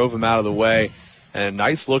man, drove him out of the way, and a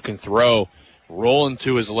nice looking throw. Rolling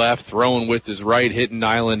to his left, throwing with his right, hitting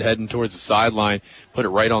Nyland, heading towards the sideline, put it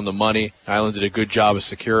right on the money. Nyland did a good job of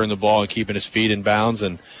securing the ball and keeping his feet in bounds,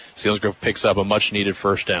 and Selinsgrove picks up a much-needed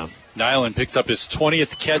first down. Nyland picks up his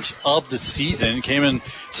 20th catch of the season. Came in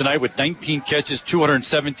tonight with 19 catches,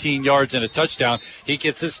 217 yards, and a touchdown. He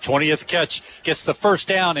gets his 20th catch, gets the first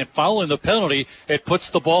down, and following the penalty, it puts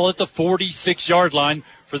the ball at the 46-yard line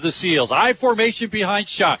for the Seals. I formation behind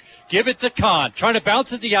Schock. Give it to Kahn. Trying to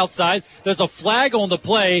bounce at the outside. There's a flag on the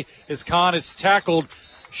play as Kahn is tackled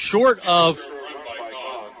short of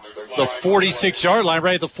the 46-yard line,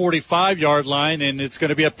 right at the 45-yard line, and it's going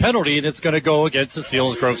to be a penalty, and it's going to go against the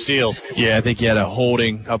Selinsgrove Seals. Yeah, I think he had a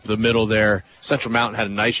holding up the middle there. Central Mountain had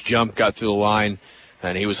a nice jump, got through the line,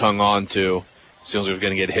 and he was hung on to. Selinsgrove was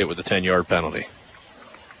going to get hit with a 10-yard penalty.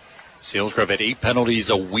 Selinsgrove had 8 penalties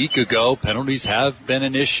a week ago. Penalties have been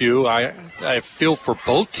an issue. I feel for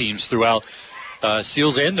both teams throughout,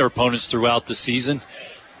 Seals and their opponents throughout the season.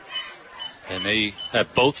 And they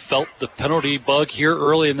have both felt the penalty bug here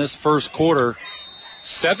early in this first quarter.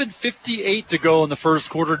 7:58 to go in the first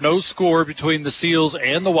quarter. No score between the Seals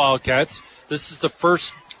and the Wildcats. This is the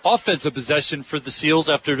first offensive possession for the Seals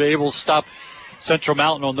after they're able to stop Central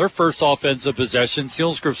Mountain on their first offensive possession.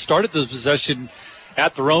 Selinsgrove started the possession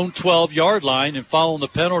at their own 12-yard line, and following the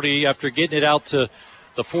penalty after getting it out to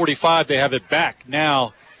the 45, they have it back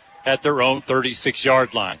now at their own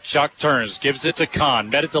 36-yard line. Shock turns, gives it to Kahn.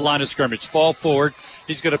 Met at the line of scrimmage. Fall forward.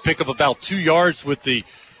 He's going to pick up about 2 yards with the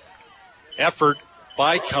effort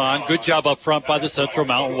by Kahn. Good job up front by the Central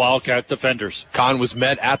Mountain Wildcat defenders. Kahn was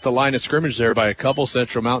met at the line of scrimmage there by a couple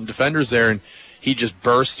Central Mountain defenders there, and he just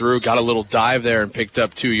burst through, got a little dive there, and picked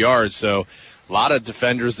up 2 yards. So a lot of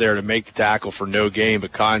defenders there to make the tackle for no gain,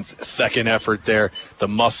 but Kahn's second effort there, the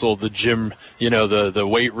muscle, the gym, the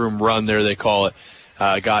weight room run there they call it,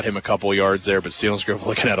 got him a couple yards there, but Selinsgrove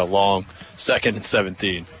looking at a long 2nd and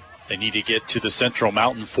 17. They need to get to the Central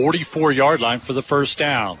Mountain 44-yard line for the first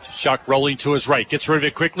down. Shock rolling to his right. Gets rid of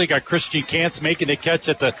it quickly. Got Christian Kantz making the catch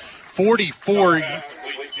at the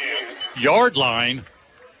 44-yard line.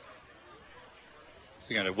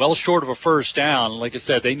 So got it well short of a first down. Like I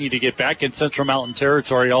said, they need to get back in Central Mountain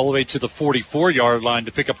territory all the way to the 44-yard line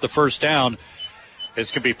to pick up the first down.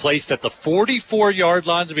 It's going to be placed at the 44-yard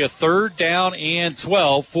line to be a 3rd down and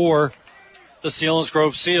 12 for the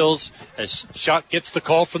Selinsgrove Seals as Shock gets the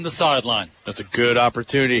call from the sideline. That's a good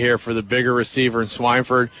opportunity here for the bigger receiver in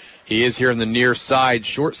Swineford. He is here on the near side,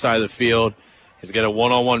 short side of the field. He's got a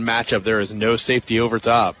one-on-one matchup. There is no safety over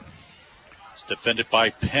top. It's defended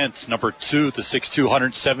by Pence, number 2, the 6'2",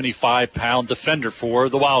 175-pound defender for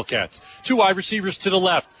the Wildcats. 2 wide receivers to the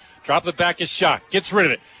left. Drop it back as Shock. Gets rid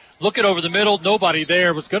of it. Looking over the middle, nobody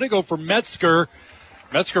there. Was going to go for Metzger.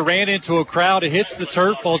 Metzger ran into a crowd. It hits the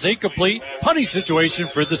turf, falls incomplete. Punting situation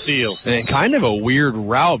for the Seals. And kind of a weird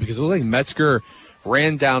route because it looked like Metzger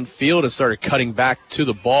ran downfield and started cutting back to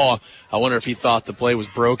the ball. I wonder if he thought the play was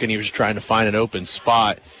broken. He was trying to find an open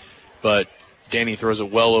spot. But Danny throws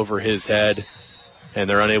it well over his head, and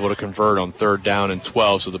they're unable to convert on 3rd down and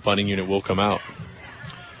 12, so the punting unit will come out.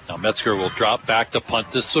 Now Metzger will drop back to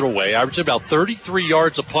punt this away. Averaging about 33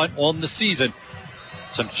 yards a punt on the season.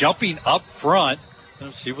 Some jumping up front.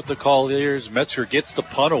 Let's see what the call is. Metzger gets the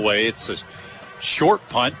punt away. It's a short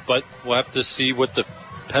punt, but we'll have to see what the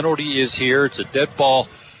penalty is here. It's a dead ball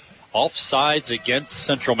offsides against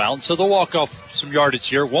Central Mountain, so they'll walk off some yardage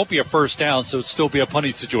here. It won't be a first down, so it'll still be a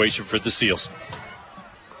punting situation for the Seals.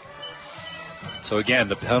 So, again,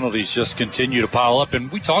 the penalties just continue to pile up.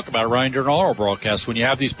 And we talk about it, Ryan, during all our broadcasts. When you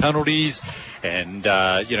have these penalties and,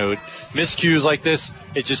 miscues like this,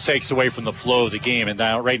 it just takes away from the flow of the game. And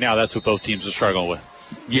right now, that's what both teams are struggling with.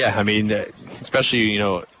 Yeah, I mean, especially,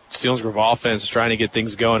 Selinsgrove offense is trying to get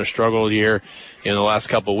things going. A struggle here in the last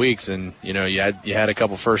couple of weeks. And, you had a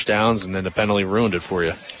couple first downs, and then the penalty ruined it for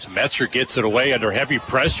you. So Metzger gets it away under heavy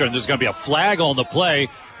pressure, and there's going to be a flag on the play.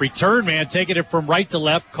 Return man taking it from right to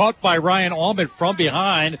left, caught by Ryan Allman from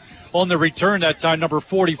behind on the return that time, number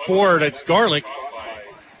 44. That's Garlick.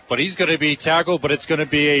 But he's going to be tackled, but it's going to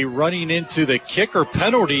be a running into the kicker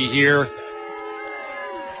penalty here.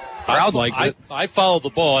 Crowd likes it. I followed the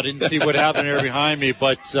ball. I didn't see what happened there behind me,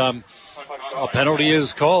 but a penalty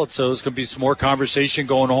is called, so there's going to be some more conversation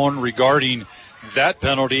going on regarding that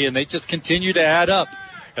penalty, and they just continue to add up.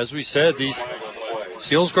 As we said, these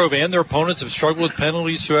Selinsgrove and their opponents have struggled with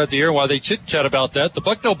penalties throughout the year. While they chit-chat about that, the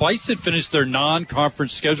Bucknell Bison finished their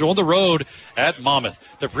non-conference schedule on the road at Monmouth.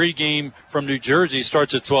 The pregame from New Jersey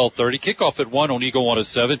starts at 12:30. Kickoff at 1 on Eagle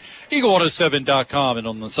 107, eagle107.com, and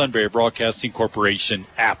on the Sunbury Broadcasting Corporation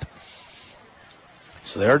app.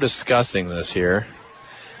 So they're discussing this here.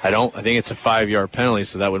 I think it's a 5-yard penalty,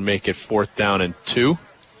 so that would make it 4th down and 2.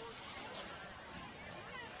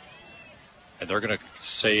 And they're going to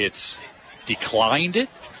say it's declined it.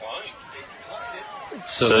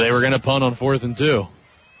 So they were going to punt on 4th and 2.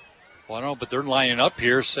 Well, I don't know, but they're lining up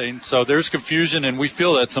here saying, so there's confusion, and we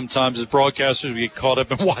feel that sometimes as broadcasters we get caught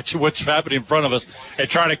up in watching what's happening in front of us and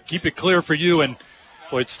trying to keep it clear for you, and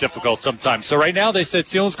boy, it's difficult sometimes. So right now they said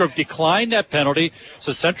Selinsgrove declined that penalty,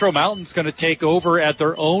 so Central Mountain's going to take over at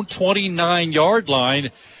their own 29-yard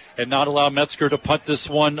line and not allow Metzger to punt this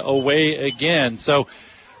one away again. So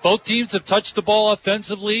both teams have touched the ball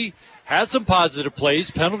offensively, had some positive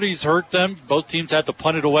plays. Penalties hurt them. Both teams had to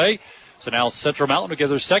punt it away. So now Central Mountain will get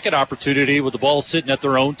their second opportunity with the ball sitting at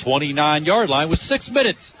their own 29-yard line with 6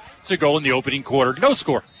 minutes to go in the opening quarter. No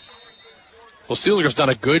score. Well, Selinsgrove's done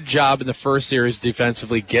a good job in the first series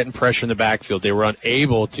defensively, getting pressure in the backfield. They were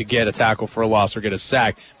unable to get a tackle for a loss or get a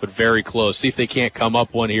sack, but very close. See if they can't come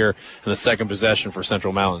up one here in the second possession for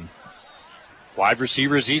Central Mountain. Wide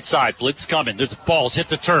receivers each side. Blitz coming. There's balls hit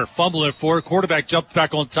the turf. Fumbling for it. Quarterback jumped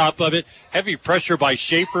back on top of it. Heavy pressure by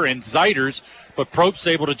Schaefer and Zeiders, but Probst's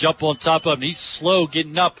able to jump on top of him. He's slow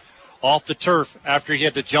getting up off the turf after he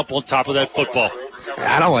had to jump on top of that football.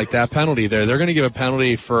 I don't like that penalty there. They're going to give a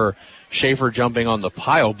penalty for Schaefer jumping on the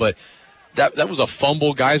pile, but that was a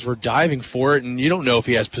fumble. Guys were diving for it, and you don't know if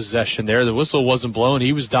he has possession there. The whistle wasn't blown.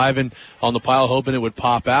 He was diving on the pile hoping it would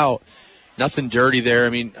pop out. Nothing dirty there. I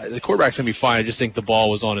mean, the quarterback's going to be fine. I just think the ball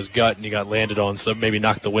was on his gut, and he got landed on, so maybe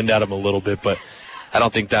knocked the wind out of him a little bit. But I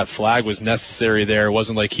don't think that flag was necessary there. It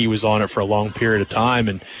wasn't like he was on it for a long period of time,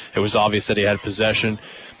 and it was obvious that he had possession.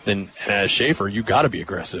 Then as Schaefer, you got to be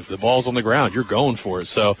aggressive. The ball's on the ground. You're going for it.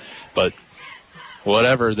 So, but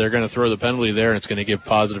whatever, they're going to throw the penalty there, and it's going to give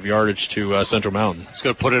positive yardage to Central Mountain. It's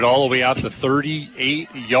going to put it all the way out the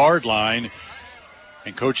 38-yard line.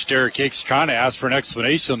 And Coach Derek Hicks trying to ask for an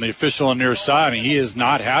explanation on the official on their side, and he is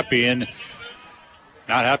not happy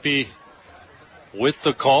with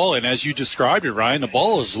the call. And as you described it, Ryan, the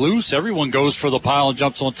ball is loose. Everyone goes for the pile and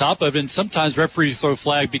jumps on top of it. And sometimes referees throw a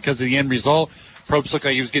flag because of the end result. Probst looked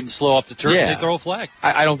like he was getting slow off the turf, and they throw a flag.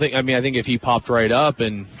 I think if he popped right up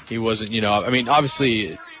and he wasn't,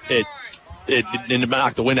 obviously it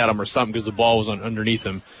knocked the wind out of him or something because the ball was underneath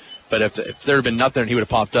him. But if there had been nothing and he would have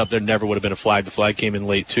popped up, there never would have been a flag. The flag came in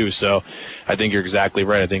late, too. So I think you're exactly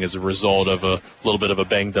right. I think as a result of a little bit of a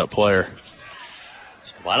banged-up player.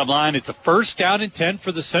 Bottom line, it's a first down and 10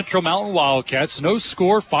 for the Central Mountain Wildcats. No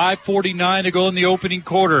score, 5:49 to go in the opening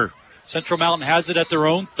quarter. Central Mountain has it at their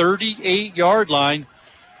own 38-yard line.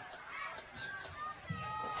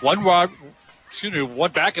 One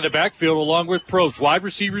back in the backfield along with Probst. Wide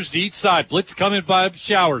receivers to each side. Blitz coming by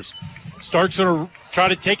Showers. Starks going to try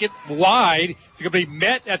to take it wide. It's going to be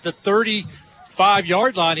met at the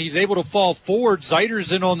 35-yard line. He's able to fall forward.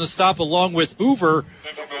 Zeiter's in on the stop along with Hoover.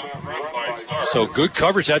 So good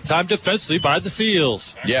coverage that time defensively by the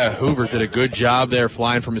Seals. Yeah, Hoover did a good job there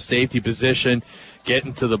flying from a safety position,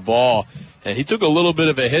 getting to the ball. And he took a little bit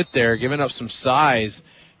of a hit there, giving up some size.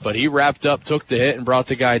 But he wrapped up, took the hit, and brought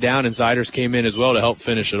the guy down, and Zeiters came in as well to help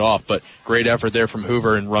finish it off. But great effort there from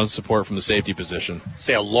Hoover and run support from the safety position.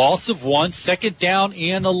 Say a loss of 1, second down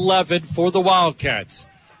and 11 for the Wildcats.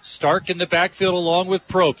 Stark in the backfield along with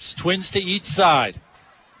Probst. Twins to each side.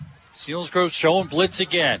 Selinsgrove showing blitz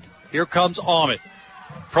again. Here comes Ahmed.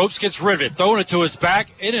 Probst gets rid of it, throwing it to his back,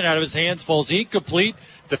 in and out of his hands, falls incomplete.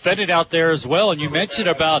 Defended out there as well. And you mentioned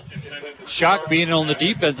about Schock being on the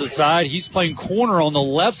defensive side. He's playing corner on the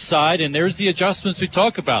left side, and there's the adjustments we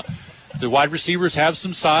talk about. The wide receivers have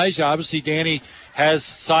some size. Obviously, Danny has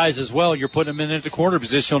size as well. You're putting him in the corner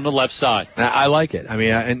position on the left side. I like it. I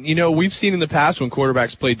mean, we've seen in the past when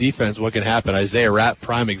quarterbacks play defense what can happen. Isaiah Rapp,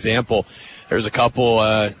 prime example. There's a couple,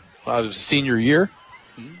 it was senior year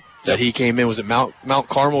that he came in. Was it Mount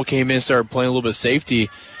Carmel came in, started playing a little bit of safety,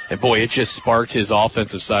 and, boy, it just sparked his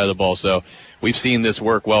offensive side of the ball. So we've seen this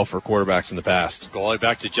work well for quarterbacks in the past. Go all the way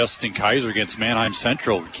back to Justin Kaiser against Manheim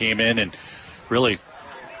Central. Came in and really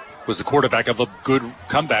was the quarterback of a good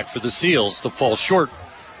comeback for the Seals to fall short.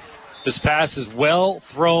 This pass is well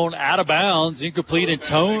thrown out of bounds, incomplete, and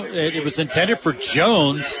it was intended for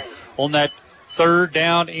Jones on that third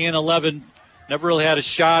down and 11. Never really had a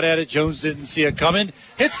shot at it. Jones didn't see it coming.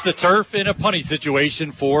 Hits the turf in a punting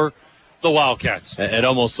situation for the Wildcats. It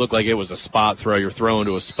almost looked like it was a spot throw. You're throwing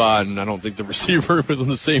to a spot, and I don't think the receiver was on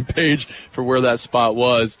the same page for where that spot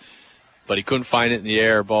was. But he couldn't find it in the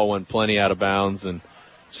air. Ball went plenty out of bounds, and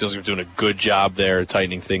Seals are doing a good job there,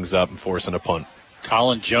 tightening things up and forcing a punt.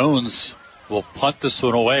 Colin Jones will punt this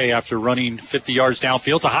one away after running 50 yards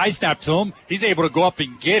downfield. It's a high snap to him. He's able to go up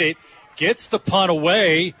and get it. Gets the punt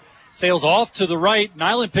away. Sails off to the right.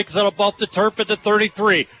 Nyland picks it up off the turf at the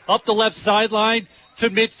 33. Up the left sideline to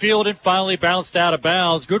midfield and finally bounced out of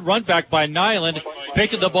bounds. Good run back by Nyland,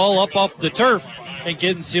 picking the ball up off the turf and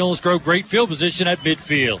getting Selinsgrove great field position at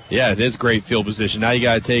midfield. Yeah, it is great field position. Now you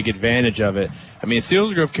got to take advantage of it. I mean,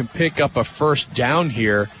 Selinsgrove can pick up a first down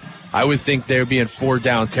here. I would think they would be in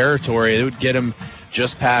 4-down territory. It would get them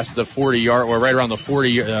just past the 40-yard, or right around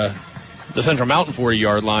the the Central Mountain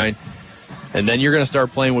 40-yard line. And then you're going to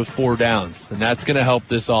start playing with 4 downs. And that's going to help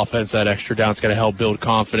this offense, that extra down. It's going to help build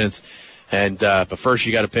confidence. And but first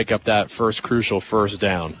you got to pick up that first crucial first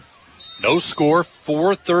down. No score,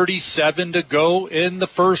 4:37 to go in the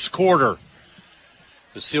first quarter.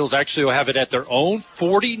 The Seals actually will have it at their own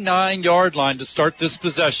 49-yard line to start this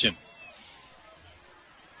possession.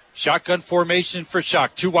 Shotgun formation for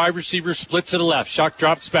Schock. 2 wide receivers split to the left. Schock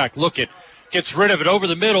drops back. Look it. Gets rid of it over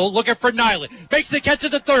the middle. Looking for Nyland. Makes the catch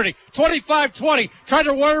at the 30. 25-20. Trying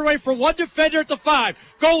to run away from one defender at the 5.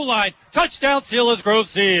 Goal line. Touchdown, Selinsgrove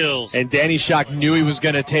Seals. And Danny Schock knew he was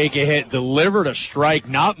going to take a hit. Delivered a strike.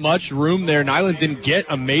 Not much room there. Nyland didn't get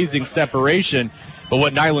amazing separation. But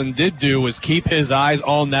what Nyland did do was keep his eyes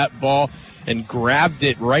on that ball and grabbed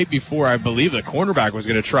it right before, I believe, the cornerback was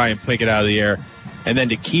going to try and pick it out of the air. And then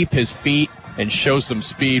to keep his feet and show some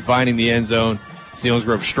speed, finding the end zone.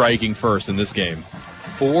 Selinsgrove striking first in this game.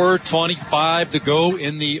 4:25 to go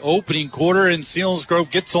in the opening quarter, and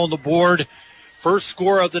Selinsgrove gets on the board. First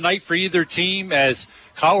score of the night for either team as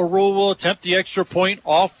Kyle Rule will attempt the extra point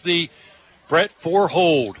off the Brett Ford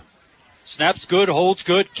hold. Snaps good, holds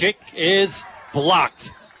good, kick is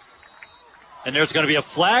blocked. And there's going to be a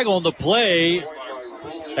flag on the play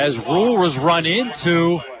as Rule was run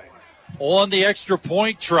into on the extra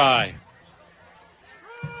point try.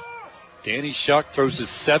 Danny Shuck throws his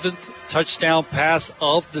 7th touchdown pass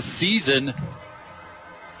of the season.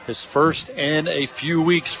 His first in a few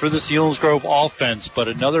weeks for the Selinsgrove offense, but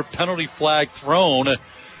another penalty flag thrown, and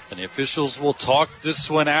the officials will talk this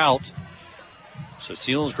one out. So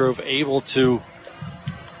Selinsgrove able to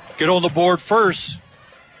get on the board first,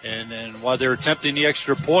 and while they're attempting the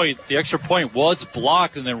extra point was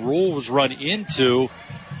blocked, and then Rule was run into,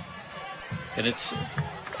 and it's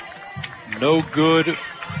no good.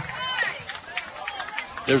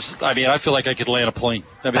 I feel like I could land a plane.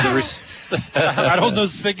 I don't know the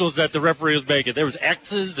signals that the referee was making. There was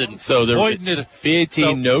X's and so they're pointing it.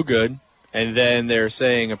 B18 no good, and then they're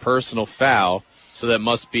saying a personal foul, so that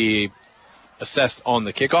must be assessed on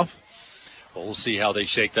the kickoff. Well, we'll see how they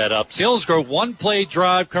shake that up. Selinsgrove one-play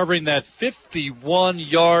drive covering that 51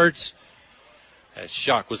 yards. As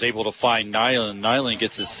Shuck was able to find Nyland. Nyland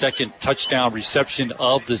gets his 2nd touchdown reception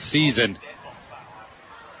of the season.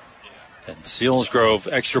 And Selinsgrove,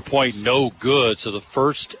 extra point, no good. So the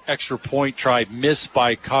first extra point try missed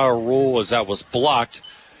by Kyle Rule as that was blocked.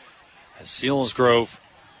 As Selinsgrove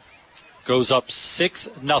goes up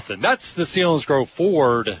 6-0. That's the Selinsgrove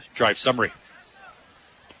Ford drive summary.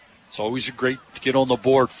 It's always great to get on the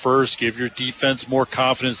board first, give your defense more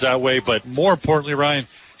confidence that way. But more importantly, Ryan,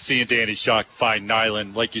 seeing Danny Shuck find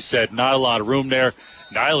Nyland. Like you said, not a lot of room there.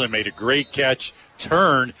 Nyland made a great catch,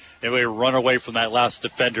 turn, and we run away from that last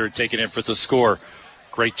defender and take it in for the score.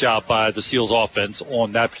 Great job by the Seals offense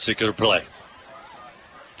on that particular play.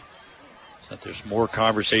 So there's more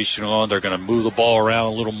conversation on. They're going to move the ball around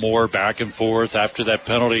a little more, back and forth after that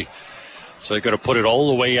penalty. So they're going to put it all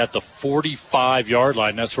the way at the 45-yard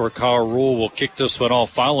line. That's where Kyle Rule will kick this one off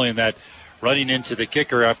following that running into the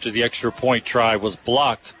kicker after the extra point try was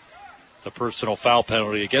blocked. It's a personal foul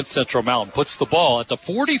penalty against Central Mountain. Puts the ball at the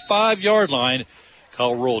 45-yard line.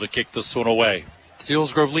 Kyle Rule to kick this one away.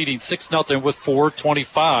 Selinsgrove leading 6-0 with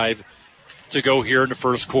 4:25 to go here in the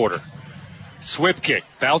first quarter. Swip kick,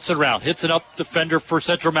 bouncing around, hits an up defender for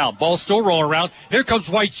Central Mountain. Ball still rolling around. Here comes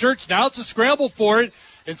White Shirts. Now it's a scramble for it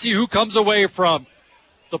and see who comes away from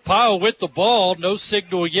the pile with the ball. No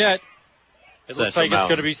signal yet. It looks like it's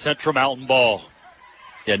going to be Central Mountain ball.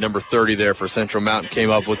 Yeah, number 30 there for Central Mountain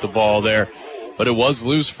came up with the ball there, but it was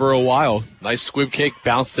loose for a while. Nice squib kick,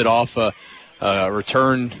 bounced it off a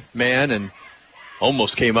return man and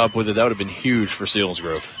almost came up with it. That would have been huge for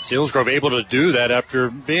Selinsgrove. Selinsgrove able to do that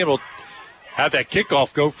after being able to have that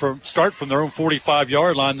kickoff start from their own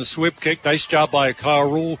 45-yard line. The squib kick, nice job by Kyle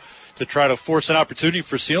Rule to try to force an opportunity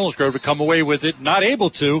for Selinsgrove to come away with it. Not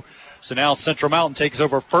able to. So now Central Mountain takes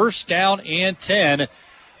over 1st down and 10.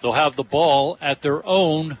 They'll have the ball at their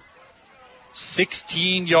own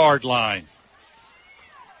 16-yard line.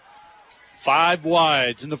 5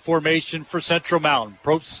 wides in the formation for Central Mountain.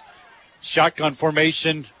 Probst shotgun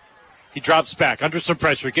formation. He drops back under some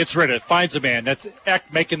pressure, gets rid of it, finds a man. That's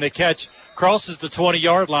Eck making the catch, crosses the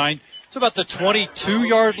 20-yard line. It's about the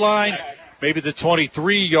 22-yard line, maybe the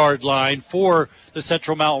 23-yard line for the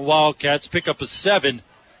Central Mountain Wildcats. Pick up a 7.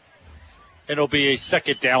 It'll be a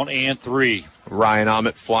 2nd down and 3. Ryan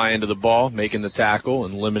Ahmet flying to the ball, making the tackle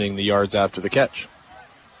and limiting the yards after the catch.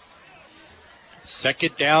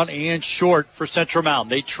 2nd down and short for Central Mountain.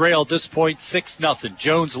 They trail at this point 6-0.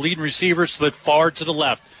 Jones, leading receiver, split far to the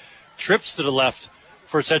left. Trips to the left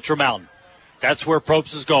for Central Mountain. That's where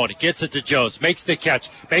Probst is going. He gets it to Jones, makes the catch,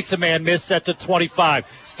 makes a man miss at the 25.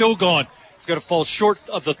 Still going. It's going to fall short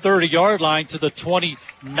of the 30-yard line to the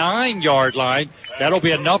 29-yard line. That'll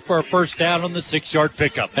be enough for a 1st down on the 6-yard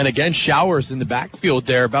pickup. And again, Showers in the backfield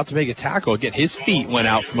there, about to make a tackle. Again, his feet went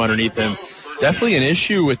out from underneath him. Definitely an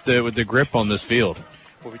issue with the grip on this field.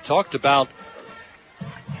 Well, we talked about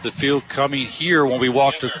the field coming here when we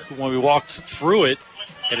walked through it,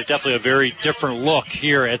 and it's definitely a very different look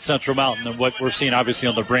here at Central Mountain than what we're seeing, obviously,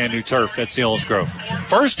 on the brand new turf at Selinsgrove.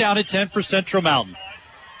 1st down and 10 for Central Mountain.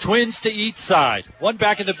 Twins to each side. One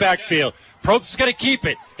back in the backfield. Probst is going to keep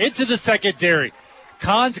it into the secondary.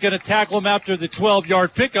 Kahn's going to tackle him after the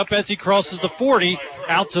 12-yard pickup as he crosses the 40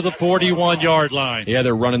 out to the 41-yard line. Yeah,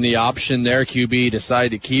 they're running the option there. QB decided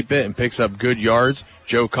to keep it and picks up good yards.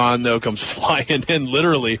 Joe Kahn, though, comes flying in,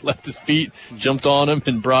 literally left his feet, jumped on him,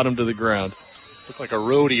 and brought him to the ground. Looked like a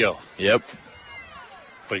rodeo. Yep.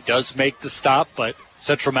 But he does make the stop, but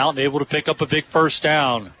Central Mountain able to pick up a big first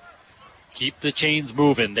down. Keep the chains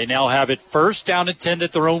moving. They now have it first down and 10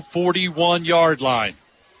 at their own 41-yard line.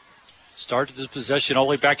 Started this possession all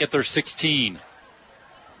the way back at their 16.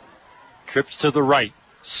 Trips to the right.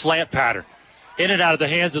 Slant pattern. In and out of the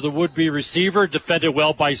hands of the would-be receiver. Defended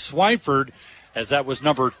well by Swineford, as that was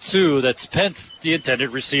number 2. That's Pence, the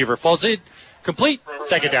intended receiver. Falls in. Complete.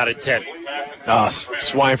 Second down and 10.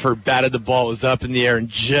 Swineford batted the ball. It was up in the air and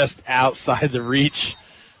just outside the reach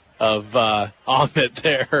of Ahmed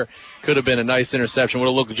there. Could have been a nice interception. Would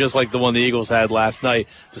have looked just like the one the Eagles had last night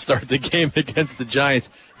to start the game against the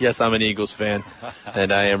Giants. Yes, I'm an Eagles fan,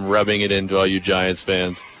 and I am rubbing it into all you Giants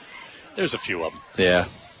fans. There's a few of them. Yeah.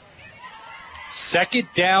 Second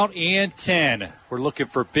down and 10. We're looking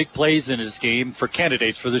for big plays in this game for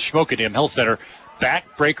candidates for the Schmokendam Health Center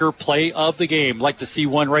backbreaker play of the game. Like to see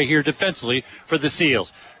one right here defensively for the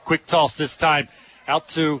Seals. Quick toss this time out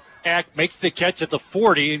to Ack. Makes the catch at the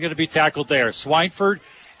 40 and going to be tackled there. Swineford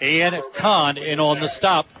and Kahn in on the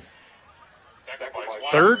stop.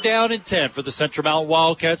 Third down and 10 for the Central Mountain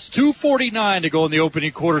Wildcats. 2:49 to go in the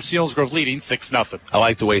opening quarter. Selinsgrove leading 6-0. I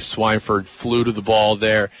like the way Swineford flew to the ball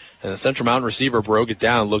there, and the Central Mountain receiver broke it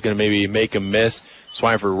down, looking to maybe make him miss.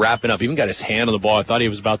 Swineford wrapping up, even got his hand on the ball. I thought he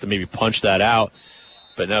was about to maybe punch that out,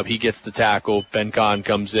 but no, he gets the tackle. Joe Kahn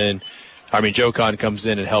comes in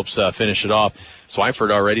and helps finish it off.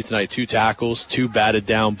 Swineford already tonight, 2 tackles, 2 batted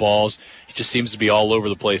down balls. He just seems to be all over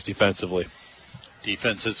the place defensively.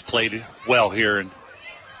 Defense has played well here in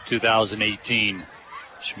 2018.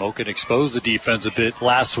 Schmoken exposed the defense a bit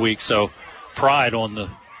last week, so pride on the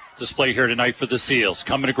display here tonight for the Seals.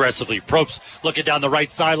 Coming aggressively. Probst looking down the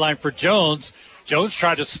right sideline for Jones. Jones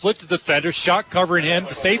tried to split the defender, shot covering him,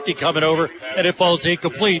 the safety coming over, and it falls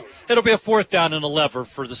incomplete. It'll be a 4th down and 11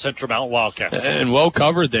 for the Central Mountain Wildcats. And well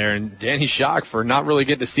covered there, and Danny Schock, for not really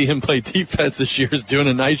getting to see him play defense this year, is doing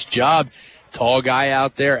a nice job. Tall guy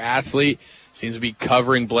out there, athlete, seems to be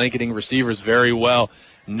covering, blanketing receivers very well.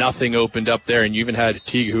 Nothing opened up there, and you even had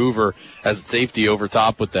Teague Hoover as safety over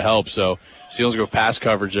top with the help. So Selinsgrove pass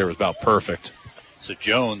coverage there was about perfect. So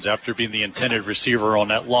Jones, after being the intended receiver on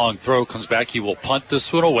that long throw, comes back. He will punt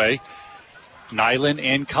this one away. Nyland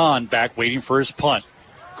and Kahn back waiting for his punt.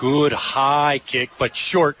 Good high kick, but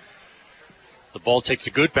short. The ball takes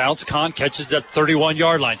a good bounce. Kahn catches at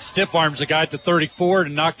 31-yard line. Stiff arms the guy at the 34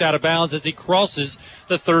 and knocked out of bounds as he crosses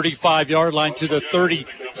the 35-yard line to the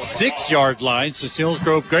 36-yard line. So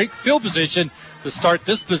Selinsgrove, great field position to start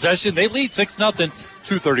this possession. They lead 6-0.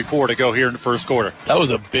 2:34 to go here in the first quarter. That was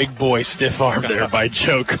a big boy stiff arm there by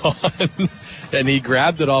Joe Kahn. And he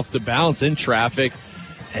grabbed it off the bounce in traffic.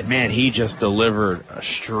 And, man, he just delivered a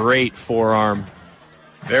straight forearm.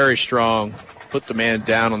 Very strong. Put the man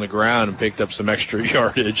down on the ground and picked up some extra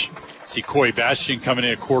yardage. See Corey Bastian coming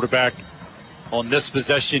in at quarterback on this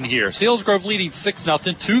possession here. Selinsgrove leading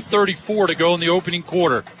 6-0. 2:34 to go in the opening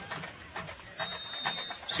quarter.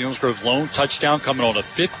 Selinsgrove's lone touchdown coming on a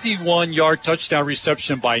 51-yard touchdown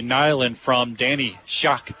reception by Nyland from Danny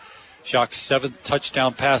Schock. Schock's 7th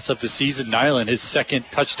touchdown pass of the season. Nyland, his 2nd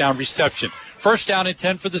touchdown reception. First down and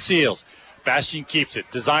 10 for the Seals. Bastian keeps it.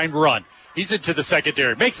 Designed run. He's into the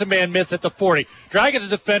secondary. Makes a man miss at the 40. Dragging the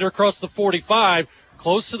defender across the 45.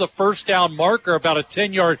 Close to the first down marker. About a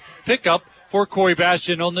 10-yard pickup for Corey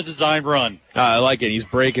Bastian on the design run. I like it. He's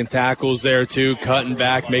breaking tackles there, too. Cutting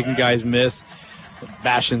back, making guys miss.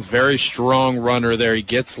 Bastian's very strong runner there. He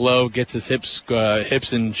gets low, gets his hips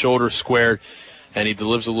and shoulders squared, and he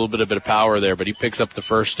delivers a little bit of power there. But he picks up the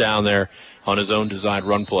first down there on his own designed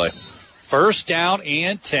run play. First down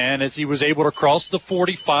and 10 as he was able to cross the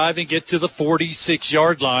 45 and get to the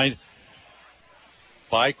 46-yard line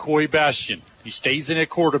by Corey Bastian. He stays in at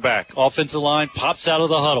quarterback. Offensive line pops out of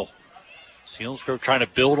the huddle. Selinsgrove trying to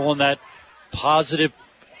build on that positive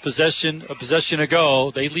possession ago.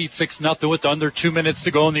 They lead 6-0 with under 2 minutes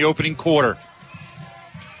to go in the opening quarter.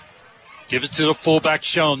 Gives it to the fullback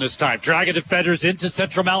Schoen this time. Dragging defenders into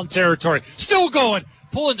Central Mountain territory. Still going.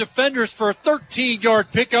 Pulling defenders for a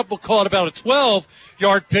 13-yard pickup. We'll call it about a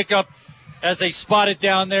 12-yard pickup as they spot it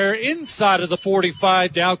down there inside of the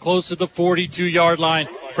 45, down close to the 42-yard line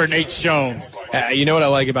for Nate Schoen. You know what I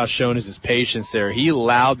like about Schoen is his patience there. He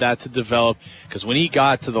allowed that to develop because when he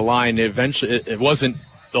got to the line, eventually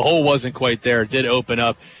the hole wasn't quite there. It did open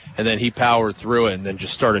up, and then he powered through it and then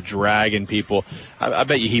just started dragging people. I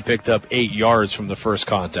bet you he picked up 8 yards from the first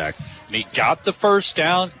contact. And he got the first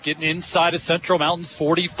down, getting inside of Central Mountain's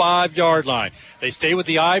 45-yard line. They stay with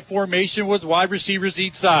the I formation with wide receivers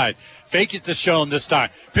each side. Fake it to Schoen this time.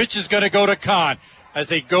 Pitch is going to go to Kahn as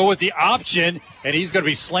they go with the option, and he's going to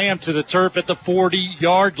be slammed to the turf at the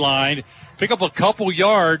 40-yard line. pick up a couple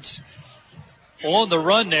yards on the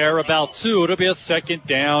run there, about 2. It'll be a 2nd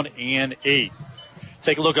down and 8.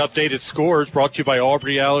 Take a look at updated scores brought to you by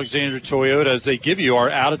Aubrey Alexander Toyota as they give you our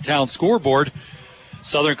out-of-town scoreboard.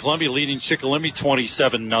 Southern Columbia leading Chickalimmy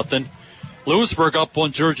 27-0. Lewisburg up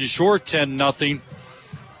on Jersey Shore 10-0.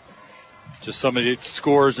 Just some of the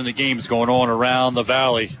scores in the games going on around the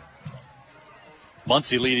valley.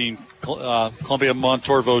 Muncie leading Columbia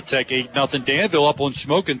Montorvo Tech 8-0. Danville up on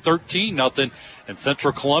Shamokin 13-0. And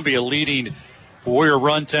Central Columbia leading Warrior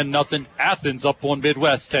Run 10-0. Athens up on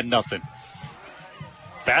Midwest 10-0.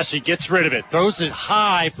 Bashy gets rid of it. Throws it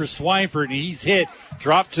high for Swineford, and he's hit.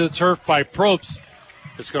 Dropped to the turf by Probst.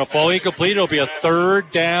 It's going to fall incomplete. It'll be a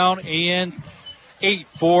 3rd down and 8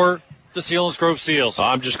 for the Selinsgrove Seals.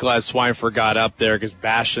 I'm just glad Swineford got up there because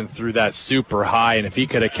Bashan threw that super high, and if he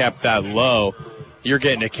could have kept that low, you're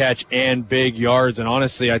getting a catch and big yards. And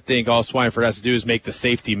honestly, I think all Swineford has to do is make the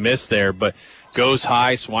safety miss there. But goes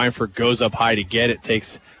high, Swineford goes up high to get it,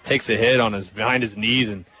 takes a hit on behind his knees,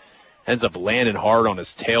 and ends up landing hard on his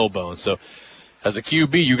tailbone. So as a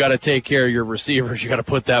QB, you got to take care of your receivers. You got to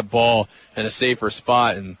put that ball in a safer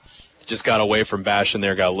spot, and just got away from Bashan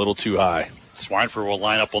there, got a little too high. Swineford will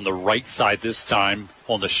line up on the right side this time,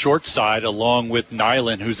 on the short side, along with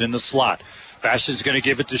Nyland, who's in the slot. Bashan's going to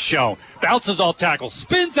give it to Schoen. Bounces off tackle,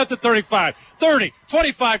 spins at the 35, 30,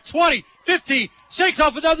 25, 20, 15, shakes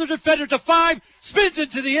off another defender to 5, spins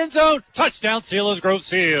into the end zone. Touchdown, Selinsgrove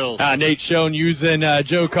Seals. Nate Schoen using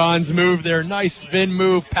Joe Kahn's move there. Nice spin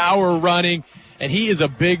move, power running. And he is a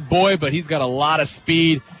big boy, but he's got a lot of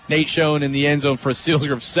speed. Nate Schoen in the end zone for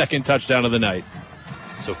Selinsgrove's 2nd touchdown of the night.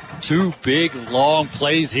 So 2 big, long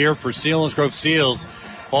plays here for Selinsgrove Seals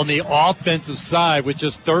on the offensive side with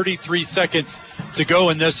just 33 seconds to go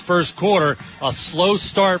in this first quarter. A slow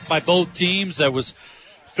start by both teams that was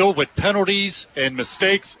filled with penalties and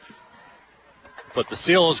mistakes. But the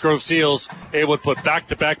Selinsgrove Seals able to put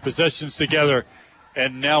back-to-back possessions together.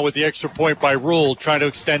 And now with the extra point by Rule, trying to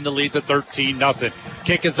extend the lead to 13-0.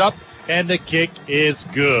 Kick is up, and the kick is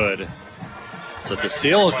good. So the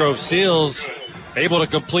Selinsgrove Seals able to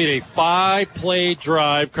complete a 5-play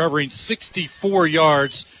drive covering 64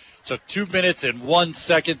 yards. Took 2 minutes and 1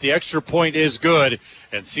 second. The extra point is good.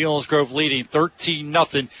 And Selinsgrove leading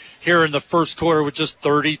 13-0 here in the first quarter with just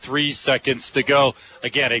 33 seconds to go.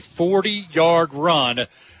 Again, a 40-yard run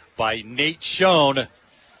by Nate Schoen.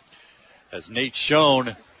 As Nate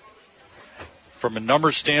Schoen, from a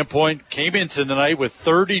number standpoint, came into the night with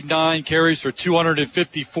 39 carries for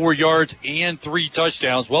 254 yards and 3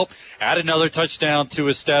 touchdowns. Well, add another touchdown to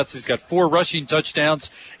his stats. He's got 4 rushing touchdowns,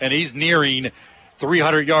 and he's nearing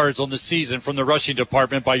 300 yards on the season from the rushing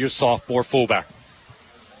department by your sophomore fullback.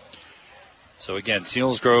 So, again,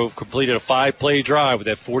 Selinsgrove completed a 5-play drive with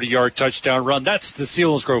that 40-yard touchdown run. That's the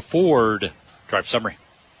Selinsgrove Ford drive summary.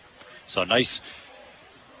 So, nice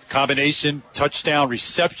combination touchdown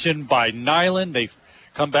reception by Nyland. They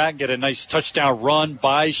come back and get a nice touchdown run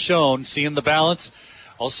by Schoen, seeing the balance.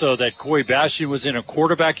 Also, that Corey Bashy was in a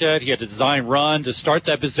quarterback yet. He had a design run to start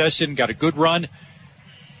that possession, got a good run.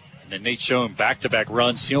 And then Nate Schoen back-to-back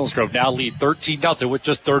runs. Selinsgrove now lead 13-0 with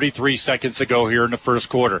just 33 seconds to go here in the first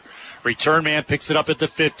quarter. Return man picks it up at the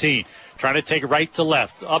 15. Trying to take right to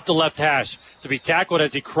left, up the left hash to be tackled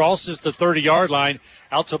as he crosses the 30-yard line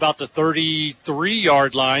out to about the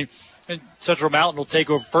 33-yard line. And Central Mountain will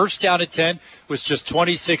take over first down at 10 with just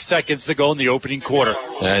 26 seconds to go in the opening quarter.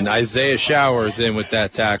 And Isaiah Showers in with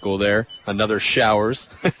that tackle there. Another Showers.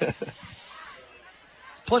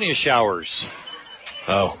 Plenty of showers.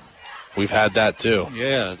 Oh, we've had that too.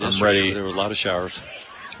 Yeah, I'm ready. There were a lot of showers.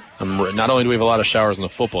 Not only do we have a lot of showers on the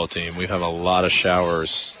football team, we have a lot of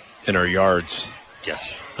showers in our yards.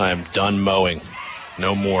 Yes. I am done mowing.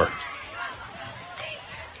 No more.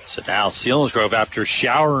 So now Selinsgrove, after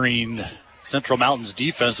showering Central Mountain's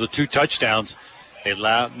defense with 2 touchdowns, they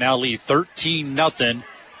now lead 13-0.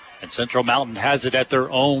 And Central Mountain has it at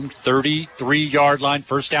their own 33-yard line.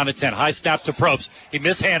 First down at 10. High snap to Probst. He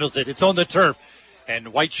mishandles it. It's on the turf.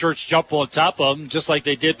 And White Shirts jump on top of him just like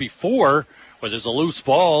they did before, where there's a loose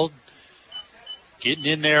ball. Getting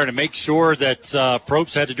in there to make sure that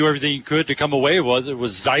Probst had to do everything he could to come away with. It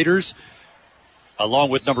was Zeiders,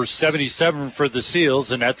 along with number 77 for the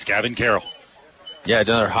Seals, and that's Gavin Carroll. Yeah,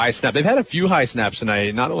 another high snap. They've had a few high snaps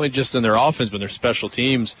tonight, not only just in their offense, but their special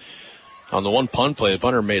teams. On the one punt play, the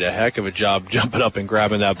punter made a heck of a job jumping up and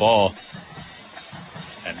grabbing that ball.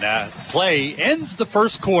 And that play ends the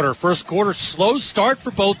first quarter. First quarter, slow start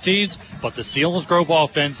for both teams, but the Selinsgrove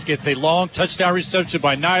offense gets a long touchdown reception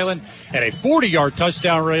by Nyland and a 40-yard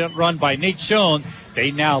touchdown run by Nate Schoen.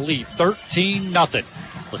 They now lead 13-0.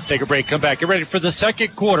 Let's take a break. Come back. Get ready for the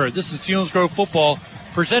second quarter. This is Selinsgrove football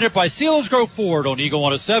presented by Selinsgrove Ford on Eagle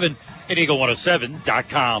 107 and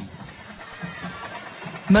Eagle107.com.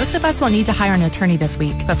 Most of us won't need to hire an attorney this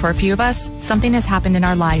week, but for a few of us, something has happened in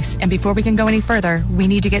our lives, and before we can go any further, we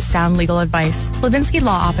need to get sound legal advice. Slavinsky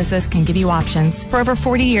Law Offices can give you options. For over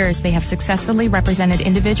 40 years, they have successfully represented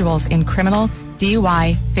individuals in criminal,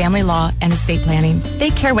 DUI, family law, and estate planning.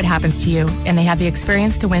 They care what happens to you, and they have the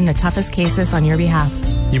experience to win the toughest cases on your behalf.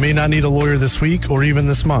 You may not need a lawyer this week or even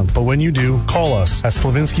this month, but when you do, call us at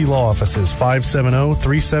Slavinsky Law Offices,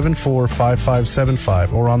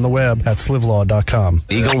 570-374-5575, or on the web at slivlaw.com.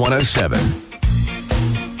 Eagle 107.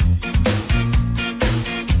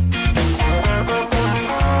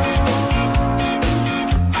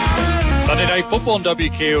 Sunday Night Football on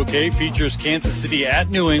WKOK features Kansas City at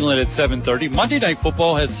New England at 7:30. Monday Night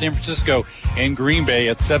Football has San Francisco and Green Bay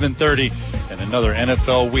at 7:30. And another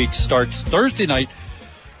NFL week starts Thursday night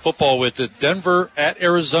football with the Denver at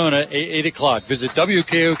Arizona at 8 o'clock. Visit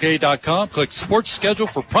WKOK.com. Click Sports Schedule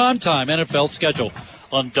for primetime NFL schedule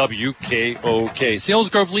on WKOK.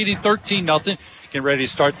 Selinsgrove leading 13-0. Getting ready to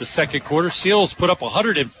start the second quarter. Seals put up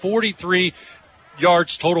 143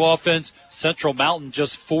 yards total offense. Central Mountain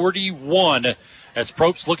just 41. As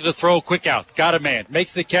Probst looking to throw a quick out. Got a man.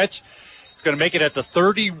 Makes the catch. He's going to make it at the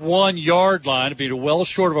 31-yard line. It'll be well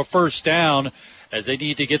short of a first down as they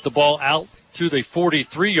need to get the ball out to the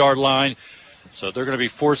 43-yard line. So they're going to be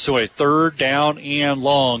forced to a third down and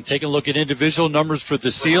long. Taking a look at individual numbers for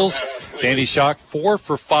the Seals. Danny Schock, 4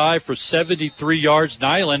 for 5 for 73 yards.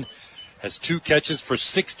 Nyland has 2 catches for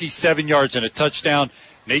 67 yards and a touchdown.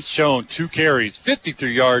 Nate Schoen, 2 carries,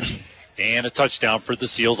 53 yards, and a touchdown for the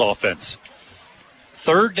Seals offense.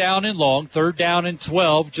 Third down and long, third down and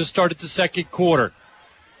 12. Just started the second quarter.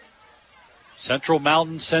 Central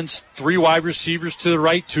Mountain sends 3 wide receivers to the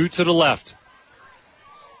right, 2 to the left.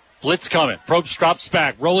 Blitz coming. Probst drops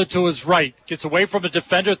back. Roll it to his right. Gets away from a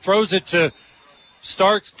defender. Throws it to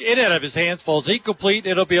Starks. In out of his hands. Falls incomplete.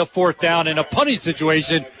 It'll be a fourth down in a punting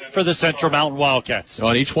situation for the Central Mountain Wildcats.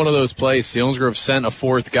 On each one of those plays, Selinsgrove sent a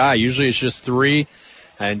fourth guy. Usually it's just 3.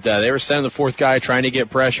 And they were sending the fourth guy, trying to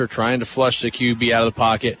get pressure, trying to flush the QB out of the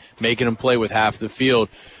pocket, making him play with half the field.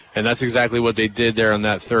 And that's exactly what they did there on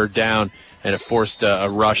that third down. And it forced a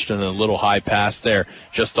rush and a little high pass there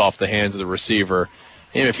just off the hands of the receiver.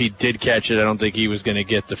 And if he did catch it, I don't think he was going to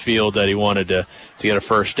get the field that he wanted to get a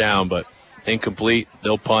first down. But incomplete,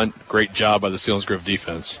 they'll punt. Great job by the Selinsgrove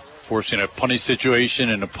defense. Forcing a punting situation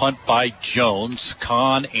and a punt by Jones.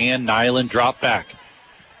 Kahn and Nyland drop back.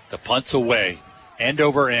 The punt's away. End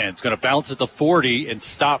over end. It's going to bounce at the 40 and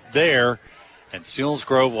stop there. And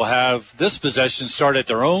Selinsgrove will have this possession start at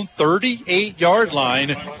their own 38-yard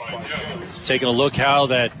line. Taking a look how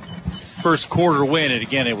that first quarter went. And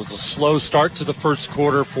again, it was a slow start to the first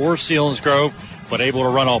quarter for Selinsgrove, but able to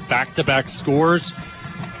run all back-to-back scores.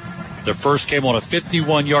 Their first came on a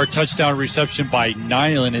 51-yard touchdown reception by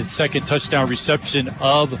Nyland, his second touchdown reception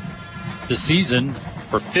of the season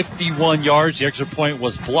for 51 yards. The extra point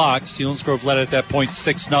was blocked. Selinsgrove led at that point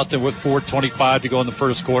 6-0 with 4:25 to go in the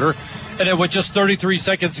first quarter. And then with just 33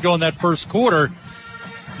 seconds to go in that first quarter,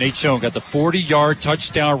 Nate Schoen got the 40-yard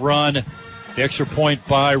touchdown run. The extra point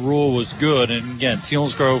by Rule was good. And again,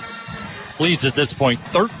 Selinsgrove leads at this point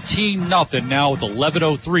 13-0 now with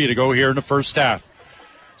 11:03 to go here in the first half.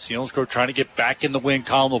 Selinsgrove trying to get back in the win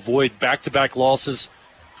column, avoid back-to-back losses,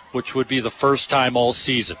 which would be the first time all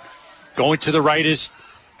season. Going to the right is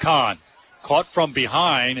Kahn. Caught from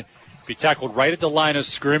behind. Be tackled right at the line of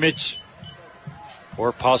scrimmage.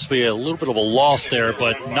 Or possibly a little bit of a loss there,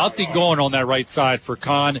 but nothing going on that right side for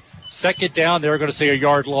Kahn. Second down, they're going to say a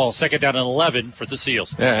yard loss. Second down and 11 for the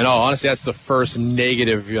Seals. Yeah, and all honesty, that's the first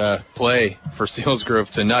negative play for Selinsgrove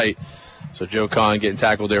tonight. So Joe Kahn getting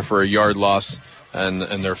tackled there for a yard loss,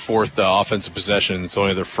 and their fourth offensive possession. It's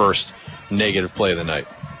only their first negative play of the night.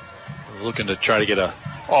 We're looking to try to get a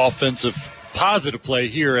offensive positive play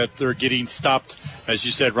here after getting stopped, as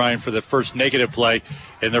you said, Ryan, for the first negative play,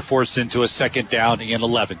 and they're forced into a second down and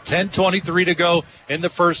 11. 10:23 to go in the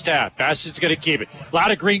first half. Bastion's going to keep it. A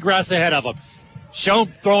lot of green grass ahead of them.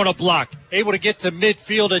 Schoen throwing a block. Able to get to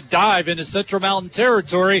midfield and dive into Central Mountain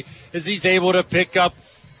territory as he's able to pick up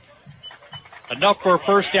enough for a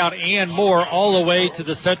first down and more all the way to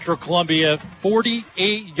the Central Columbia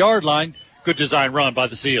 48-yard line. Good design run by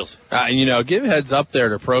the Seals. And, give heads up there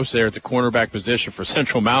to Probst there at the cornerback position for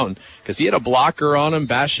Central Mountain because he had a blocker on him.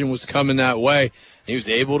 Bastion was coming that way. He was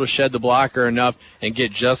able to shed the blocker enough and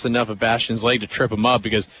get just enough of Bastion's leg to trip him up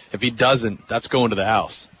because if he doesn't, that's going to the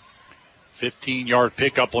house. 15-yard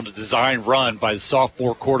pickup on the design run by the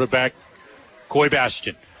sophomore quarterback, Coy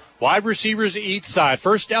Bastion. Wide receivers each side.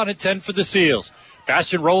 First down and 10 for the Seals.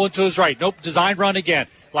 Bastion rolling to his right. Nope, design run again.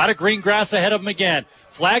 A lot of green grass ahead of him again.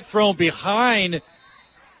 Flag thrown behind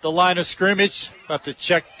the line of scrimmage. About to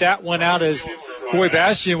check that one out as Coy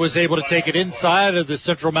Bastion was able to take it inside of the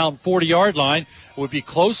Central Mountain 40-yard line. It would be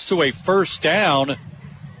close to a first down.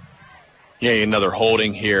 Yeah, another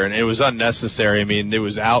holding here, and it was unnecessary. I mean, it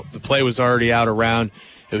was out. The play was already out around.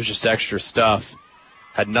 It was just extra stuff.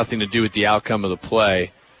 Had nothing to do with the outcome of the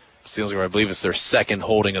play. Seals, I believe it's their second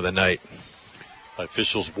holding of the night.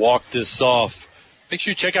 Officials walked this off. Make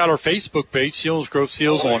sure you check out our Facebook page, Selinsgrove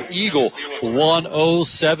Seals on Eagle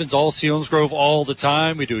 107's all Selinsgrove all the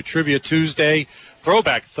time. We do a Trivia Tuesday,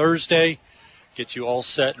 Throwback Thursday. Get you all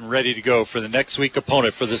set and ready to go for the next week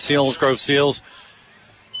opponent for the Selinsgrove Seals.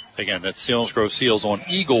 Again, that's Selinsgrove Seals on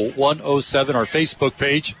Eagle 107, our Facebook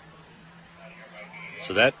page.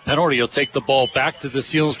 So that penalty will take the ball back to the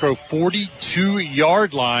Selinsgrove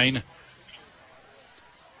 42-yard line.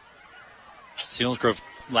 Selinsgrove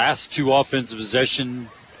last two offensive possession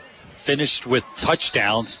finished with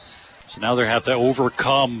touchdowns. So now they have to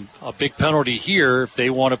overcome a big penalty here if they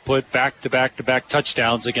want to put back-to-back-to-back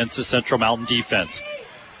touchdowns against the Central Mountain defense.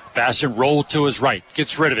 Bastion rolled to his right,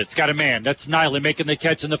 gets rid of it. It's got a man. That's Nyland making the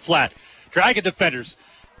catch in the flat. Dragon defenders.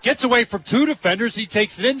 Gets away from two defenders. He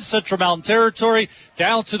takes it into Central Mountain territory,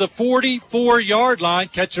 down to the 44-yard line.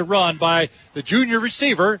 Catch a run by the junior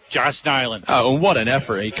receiver, Josh Nyland. Oh, and what an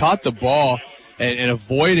effort. He caught the ball and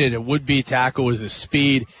avoided a would-be tackle with his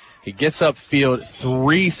speed. He gets upfield,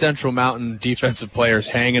 three Central Mountain defensive players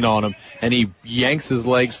hanging on him, and he yanks his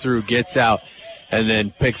legs through, gets out, and then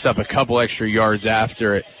picks up a couple extra yards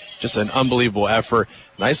after it. Just an unbelievable effort.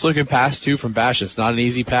 Nice-looking pass, too, from Bastion. It's not an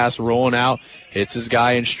easy pass rolling out. Hits his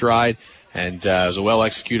guy in stride, and it was a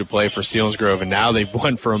well-executed play for Selinsgrove. And now they've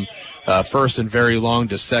went from first and very long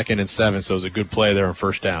to second and 7, so it was a good play there on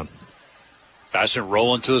first down. Bastion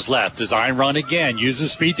rolling to his left. Design run again.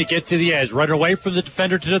 Uses speed to get to the edge. Right away from the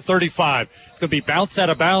defender to the 35. It's going to be bounced out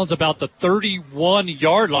of bounds about the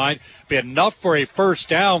 31-yard line. Be enough for a first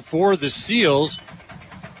down for the Seals,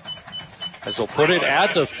 as they'll put it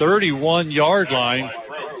at the 31-yard line.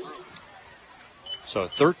 So a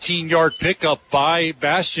 13-yard pickup by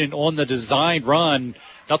Bastion on the design run.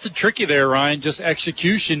 Nothing tricky there, Ryan. Just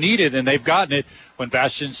execution needed, and they've gotten it when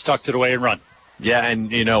Bastion's tucked it away and run. Yeah, and,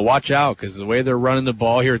 watch out, because the way they're running the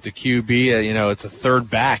ball here at the QB, it's a third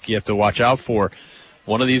back you have to watch out for.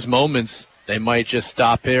 One of these moments, they might just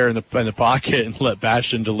stop here in the pocket and let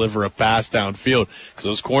Bastion deliver a pass downfield, because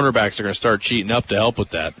those cornerbacks are going to start cheating up to help with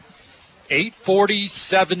that.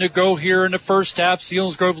 8:47 to go here in the first half.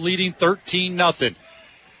 Selinsgrove leading 13-0.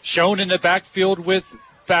 Shown in the backfield with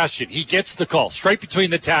Bastion. He gets the call straight between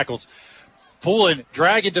the tackles. Pulling,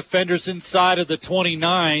 dragging defenders inside of the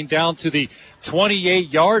 29 down to the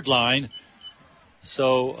 28-yard line.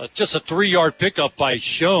 So just a 3-yard pickup by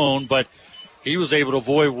Schoen, but he was able to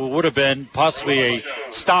avoid what would have been possibly a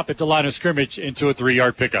stop at the line of scrimmage into a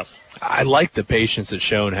 3-yard pickup. I like the patience that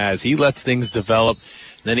Schoen has. He lets things develop,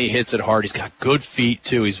 then he hits it hard. He's got good feet,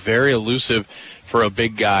 too. He's very elusive for a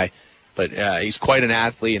big guy. But he's quite an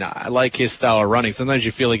athlete, and I like his style of running. Sometimes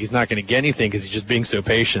you feel like he's not going to get anything because he's just being so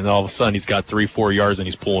patient, and all of a sudden he's got 3-4 yards and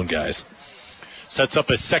he's pulling guys. Sets up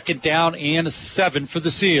a second down and 7 for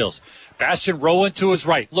the Seals. Bastion rolling to his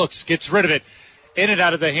right. Looks, gets rid of it. In and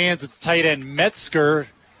out of the hands of the tight end, Metzger.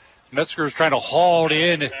 Metzger's trying to haul it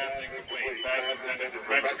in.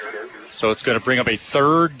 So it's going to bring up a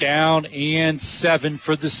third down and 7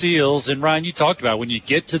 for the Seals. And, Ryan, you talked about when you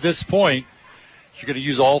get to this point, you're going to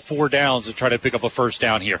use all 4 downs to try to pick up a first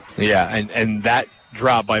down here. Yeah, and that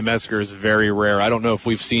drop by Metzger is very rare. I don't know if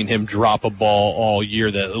we've seen him drop a ball all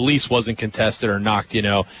year that at least wasn't contested or knocked,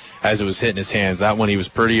 as it was hitting his hands. That one he was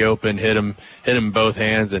pretty open, hit him both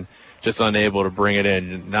hands, and just unable to bring it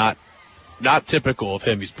in. Not typical of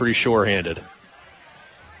him. He's pretty sure-handed.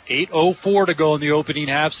 8:04 to go in the opening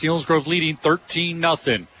half. Selinsgrove leading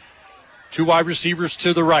 13-0. 2 wide receivers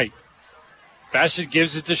to the right. Bastion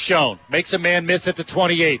gives it to Schoen. Makes a man miss at the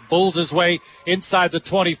 28. Bulls his way inside the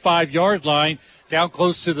 25-yard line. Down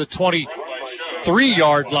close to the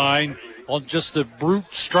 23-yard line on just the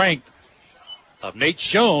brute strength of Nate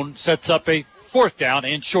Schoen. Sets up a fourth down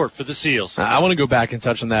and short for the Seals. I want to go back and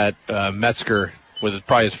touch on that Metzger with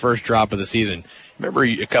probably his first drop of the season. Remember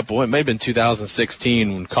it may have been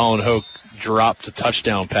 2016 when Colin Hoke dropped a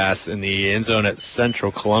touchdown pass in the end zone at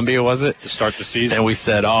Central Columbia, was it? To start the season. And we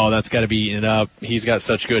said, that's got to be eaten up. He's got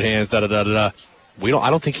such good hands, da-da-da-da-da. I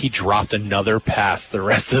don't think he dropped another pass the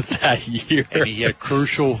rest of that year. And he had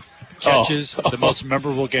crucial catches. The most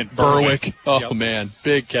memorable again, Berwick. Oh, yep. Man.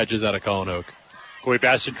 Big catches out of Colin Hoke. Corey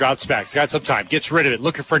Bastion drops back. He's got some time. Gets rid of it.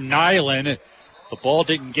 Looking for Nyland. The ball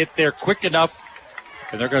didn't get there quick enough.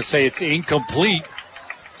 And they're going to say it's incomplete.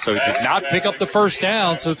 So he did not pick up the first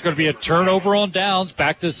down. So it's going to be a turnover on downs.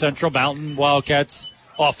 Back to Central Mountain Wildcats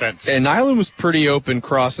offense. And Nyland was pretty open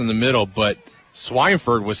crossing the middle, but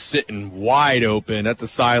Swineford was sitting wide open at the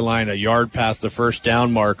sideline, a yard past the first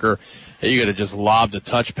down marker. You could have just lobbed a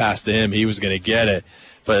touch pass to him. He was going to get it.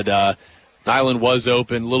 But Nyland was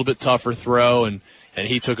open, a little bit tougher throw, and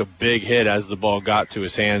he took a big hit as the ball got to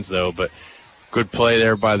his hands, though. But good play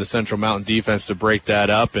there by the Central Mountain defense to break that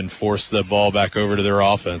up and force the ball back over to their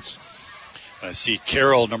offense. I see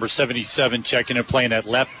Carroll, number 77, checking and playing that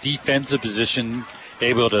left defensive position,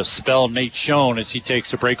 able to spell Nate Schoen as he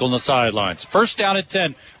takes a break on the sidelines. First down at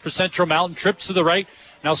 10 for Central Mountain. Trips to the right.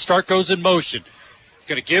 Now Stark goes in motion.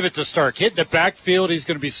 Going to give it to Stark. Hitting the backfield. He's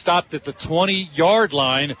going to be stopped at the 20-yard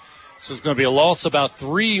line. So it's going to be a loss about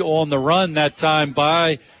 3 on the run that time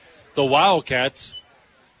by the Wildcats.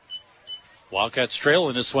 Wildcats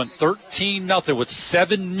trailing this one 13-0 with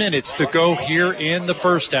 7 minutes to go here in the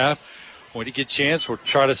first half. When he gets a chance, we'll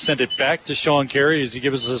try to send it back to Sean Carey as he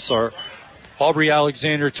gives us our Aubrey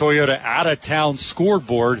Alexander Toyota out-of-town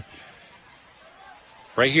scoreboard.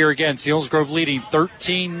 Right here again, Selinsgrove leading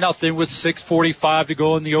 13-0 with 6:45 to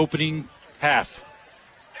go in the opening half.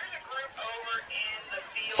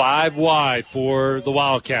 5 wide for the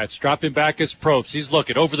Wildcats. Dropping back is Probst. He's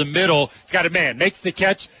looking over the middle. He's got a man. Makes the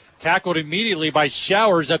catch. Tackled immediately by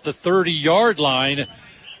Showers at the 30-yard line.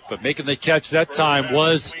 But making the catch that time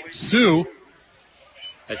was Sue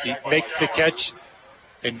as he makes the catch.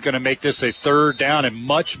 And going to make this a third down and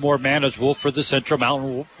much more manageable for the Central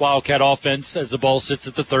Mountain Wildcat offense as the ball sits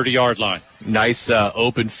at the 30-yard line. Nice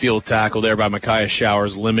open field tackle there by Micaiah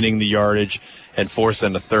Showers, limiting the yardage and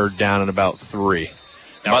forcing a third down and about 3.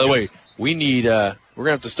 Now, by the way, we need we're going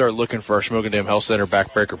to have to start looking for our Shamokin Dam Health Center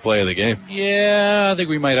backbreaker play of the game. Yeah, I think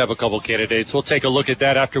we might have a couple candidates. We'll take a look at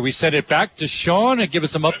that after we send it back to Sean and give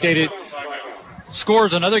us some updated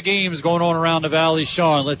scores on other games going on around the Valley.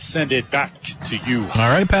 Sean, let's send it back to you.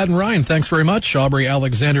 All right, Pat and Ryan, thanks very much. Aubrey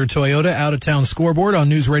Alexander Toyota out-of-town scoreboard on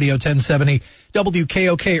News Radio 1070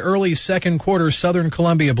 WKOK. Early second quarter, Southern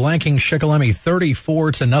Columbia blanking Shikellamy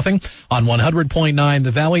 34-0 on 100.9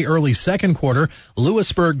 The Valley. Early second quarter,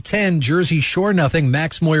 Lewisburg 10, Jersey Shore 0.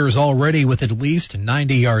 Max Moyer is already with at least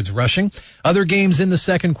 90 yards rushing. Other games in the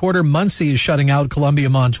second quarter, Muncie is shutting out Columbia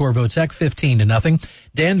Montour Votech 15-0.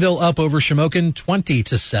 Danville up over Shamokin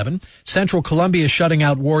 20-7. Central Columbia shutting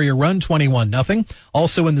out Warrior Run 21-0.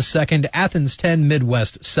 Also in the second, Athens 10,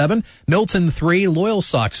 Midwest 7. Milton 3,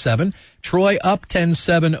 Loyalsock 7. Troy up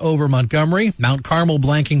 10-7 over Montgomery. Mount Carmel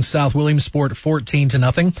blanking South Williamsport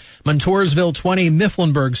 14-0. Montoursville 20,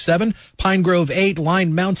 Mifflinburg 7. Pine Grove 8,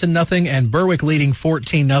 Line Mountain 0, and Berwick leading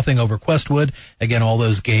 14-0 over Questwood. Again, all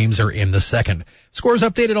those games are in the second. Scores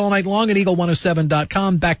updated all night long at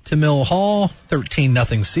Eagle107.com. Back to Mill Hall.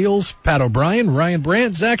 13-0 Seals. Pat O'Brien, Ryan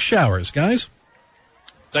Brandt, Zach Showers. Guys?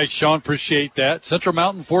 Thanks, Sean. Appreciate that. Central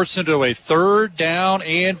Mountain forced into a third down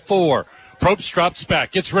and 4. Probst drops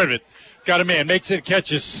back. Gets rid of it. Got a man. Makes it.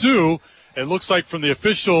 Catches Sue. It looks like from the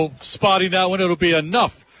official spotting that one, it'll be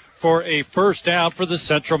enough for a first down for the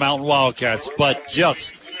Central Mountain Wildcats. But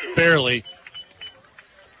just barely.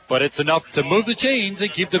 But it's enough to move the chains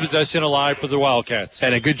and keep the possession alive for the Wildcats.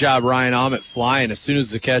 And a good job, Ryan Ahmet flying. As soon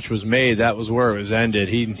as the catch was made, that was where it was ended.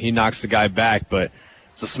 He knocks the guy back, but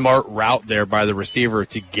it's a smart route there by the receiver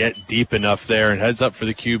to get deep enough there and heads up for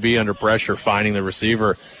the QB under pressure, finding the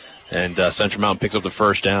receiver. And Central Mountain picks up the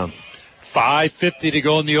first down. 5:50 to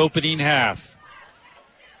go in the opening half.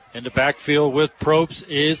 In the backfield with Probst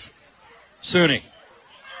is Suni.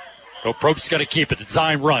 So Probst's got to keep it.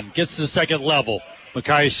 Design run. Gets to the second level.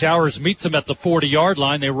 Micaiah Showers meets him at the 40-yard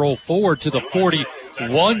line. They roll forward to the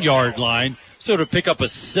 41-yard line. So to pick up a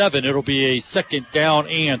 7, it'll be a second down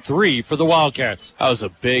and 3 for the Wildcats. That was a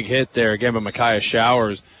big hit there again by Micaiah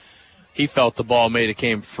Showers. He felt the ball made it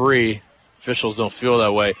came free. Officials don't feel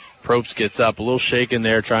that way. Probst gets up, a little shaken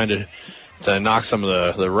there, trying to knock some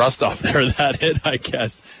of the rust off there. That hit, I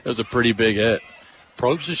guess. It was a pretty big hit.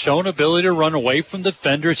 Probst has shown ability to run away from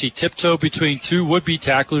defenders. He tiptoed between 2 would-be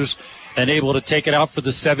tacklers and able to take it out for the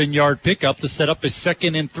 7-yard pickup to set up a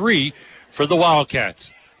 2nd and 3 for the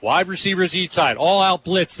Wildcats. Wide receivers each side. All-out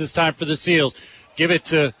blitz this time for the Seals. Give it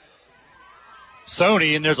to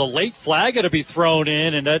Sony, and there's a late flag going to be thrown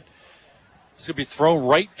in, and that is going to be thrown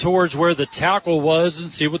right towards where the tackle was,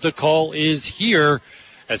 and see what the call is here.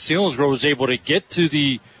 As Selinsgrove was able to get to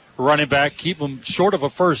the running back, keep them short of a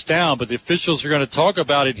first down, but the officials are going to talk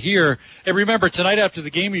about it here. And remember, tonight after the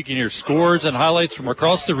game, you can hear scores and highlights from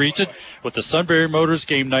across the region with the Sunbury Motors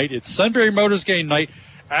Game Night. It's Sunbury Motors Game Night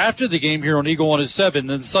after the game here on Eagle 107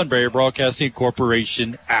 and the Sunbury Broadcasting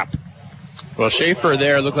Corporation app. Well, Schaefer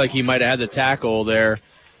there looked like he might have had the tackle there,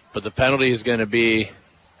 but the penalty is going to be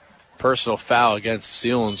personal foul against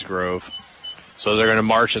Selinsgrove. So they're going to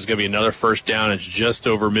march. It's going to be another first down. It's just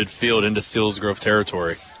over midfield into Selinsgrove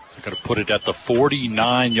territory. They're going to put it at the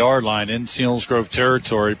 49-yard line in Selinsgrove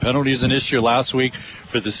territory. Penalties an issue last week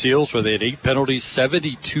for the Seals, where they had 8 penalties,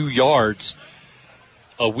 72 yards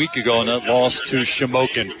a week ago, and that loss to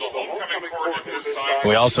Shamokin.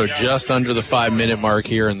 We also just under the 5-minute mark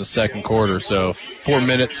here in the second quarter, so 4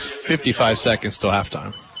 minutes, 55 seconds till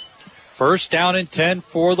halftime. First down and 10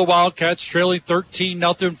 for the Wildcats, trailing 13-0,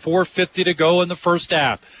 4:50 to go in the first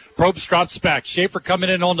half. Probst drops back. Schaefer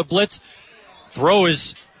coming in on the blitz. Throw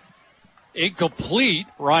is incomplete.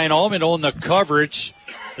 Ryan Allman on the coverage.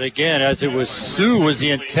 But again, as it was Sue was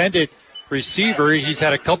the intended receiver. He's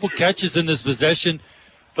had a couple catches in this possession,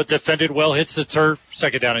 but defended well, hits the turf.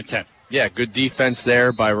 Second down and 10. Yeah, good defense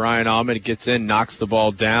there by Ryan Allman. He gets in, knocks the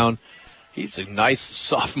ball down. He's a nice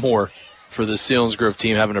sophomore for the Selinsgrove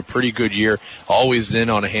team, having a pretty good year. Always in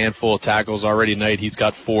on a handful of tackles already tonight. He's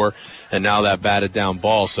got 4, and now that batted down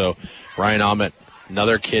ball. So Ryan Allman,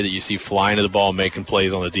 another kid that you see flying to the ball, making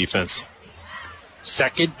plays on the defense.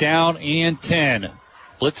 Second down and 10.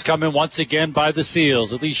 Blitz coming once again by the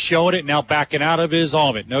Seals. At least showing it, now backing out of his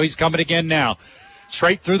Allman. No, he's coming again now.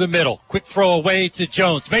 Straight through the middle. Quick throw away to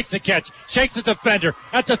Jones. Makes the catch. Shakes the defender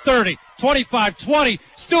at the 30. 25, 20.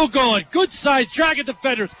 Still going. Good size dragging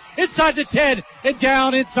defenders. Inside the 10 and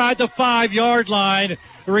down inside the 5-yard line.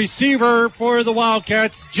 The receiver for the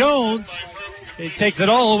Wildcats, Jones. He takes it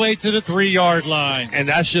all the way to the 3-yard line. And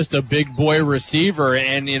that's just a big boy receiver.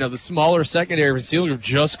 And, you know, the smaller secondary receiver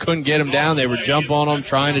just couldn't get him down. They would jump on him,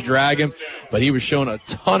 trying to drag him. But he was showing a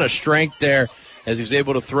ton of strength there as he was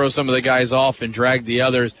able to throw some of the guys off and drag the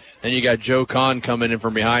others. Then you got Joe Kahn coming in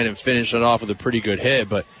from behind and finishing it off with a pretty good hit.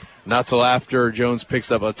 But not till after Jones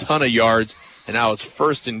picks up a ton of yards. And now it's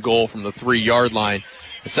first and goal from the 3-yard line.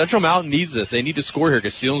 And Central Mountain needs this. They need to score here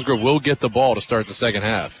because Selinsgrove will get the ball to start the second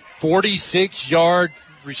half. 46-yard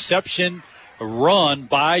reception run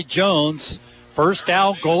by Jones. First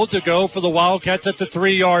down, goal to go for the Wildcats at the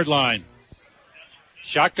 3-yard line.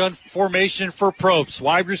 Shotgun formation for Probst.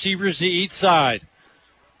 Wide receivers to each side.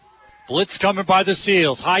 Blitz coming by the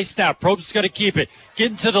Seals. High snap. Probst is going to keep it.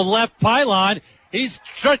 Getting to the left pylon. He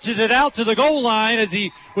stretches it out to the goal line as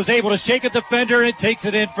he was able to shake a defender and takes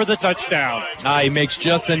it in for the touchdown. He makes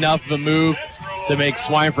just enough of a move to make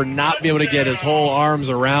Swineford not be able to get his whole arms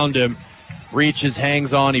around him. Reaches,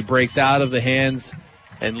 hangs on, he breaks out of the hands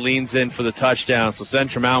and leans in for the touchdown. So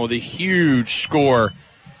Central Mountain with a huge score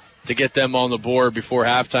to get them on the board before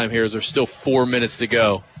halftime here, as there's still 4 minutes to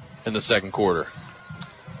go in the second quarter.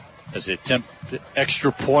 As they attempt the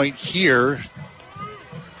extra point here,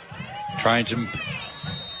 trying to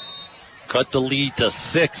cut the lead to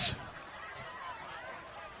 6.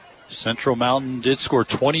 Central Mountain did score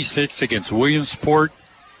 26 against Williamsport.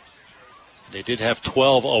 They did have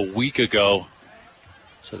 12 a week ago.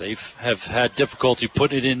 So they have had difficulty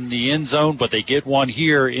putting it in the end zone, but they get one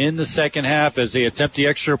here in the second half as they attempt the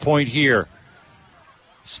extra point here.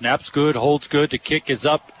 Snaps good, holds good. The kick is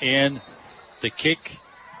up, and the kick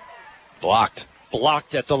blocked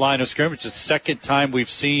at the line of scrimmage. The second time we've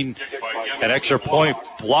seen an extra point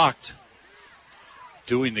blocked.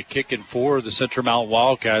 Doing the kicking for the Central Mountain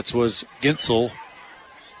Wildcats was Ginsel.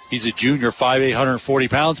 He's a junior, 5'8", 140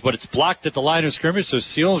 pounds, but it's blocked at the line of scrimmage, so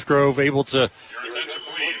Selinsgrove able to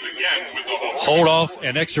hold off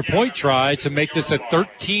an extra point try to make this a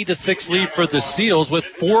 13-6 lead for the Seals with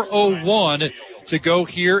 4:01 to go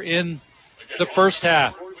here in the first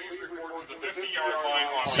half.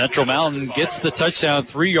 Central Mountain gets the touchdown,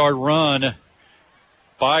 3-yard run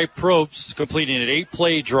by Probst, completing an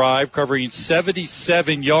 8-play drive, covering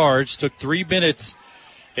 77 yards, took 3 minutes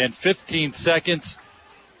and 15 seconds.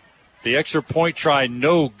 The extra point try,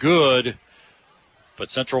 no good,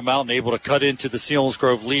 but Central Mountain able to cut into the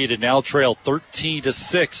Selinsgrove lead and now trail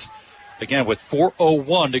 13-6. Again, with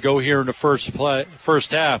 4:01 to go here in the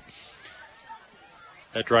first half.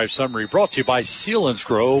 That drive summary brought to you by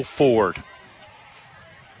Selinsgrove Ford.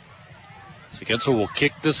 So Ginsel will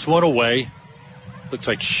kick this one away. Looks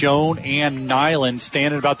like Schoen and Nyland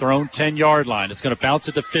standing about their own 10-yard line. It's going to bounce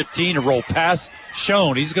at the 15 and roll past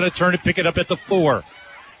Schoen. He's going to turn and pick it up at the 4.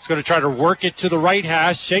 He's going to try to work it to the right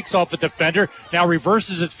hash, shakes off a defender, now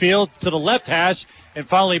reverses its field to the left hash, and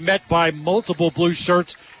finally met by multiple blue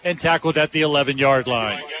shirts and tackled at the 11-yard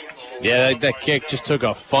line. Yeah, that kick just took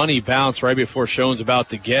a funny bounce right before Schoen's about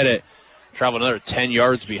to get it. Traveled another 10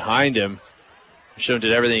 yards behind him. Schoen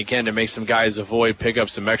did everything he can to make some guys avoid, pick up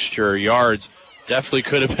some extra yards. Definitely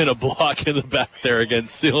could have been a block in the back there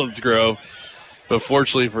against Selinsgrove. But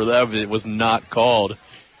fortunately for them, it was not called.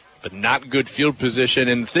 But not good field position.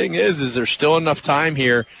 And the thing is there's still enough time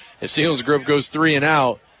here. If Selinsgrove goes 3 and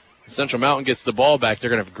out, Central Mountain gets the ball back,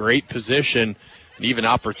 they're going to have great position and even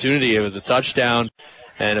opportunity with a touchdown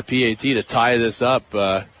and a PAT to tie this up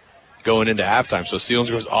going into halftime. So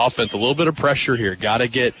Selinsgrove's offense, a little bit of pressure here. Got to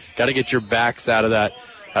get your backs out of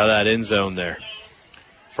that end zone there.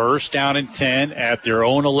 First down and 10 at their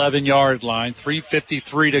own 11-yard line.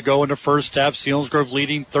 3:53 to go in the first half. Selinsgrove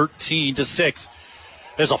leading 13-6.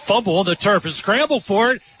 There's a fumble on the turf, a scramble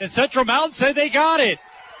for it, and Central Mountain said they got it.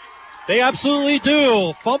 They absolutely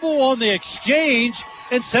do. Fumble on the exchange,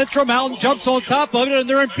 and Central Mountain jumps on top of it, and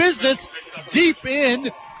they're in business deep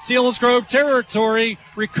in Selinsgrove territory.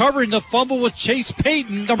 Recovering the fumble with Chase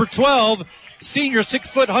Payton, number 12, senior, 6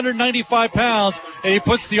 foot, 195 pounds, and he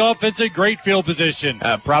puts the offense in great field position.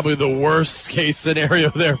 Probably the worst case scenario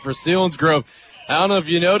there for Selinsgrove. I don't know if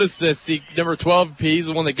you noticed this. Number 12, he's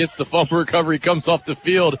the one that gets the fumble recovery, comes off the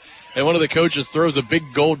field, and one of the coaches throws a big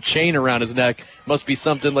gold chain around his neck. Must be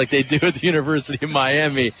something like they do at the University of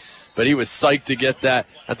Miami. But he was psyched to get that.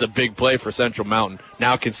 That's a big play for Central Mountain.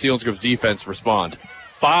 Now can Selinsgrove's defense respond?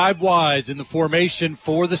 5 wides in the formation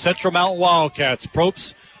for the Central Mountain Wildcats.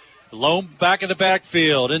 Probst lone back in the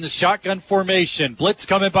backfield in the shotgun formation. Blitz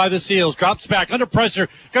coming by the Seals. Drops back under pressure.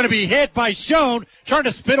 Going to be hit by Schoen. Trying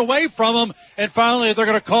to spin away from him. And finally they're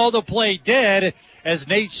going to call the play dead as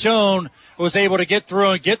Nate Schoen was able to get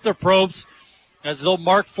through and get the Probst as they'll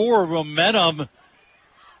mark for momentum.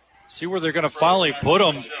 See where they're going to finally put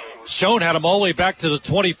him. Schoen had him all the way back to the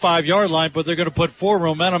 25-yard line, but they're going to put forward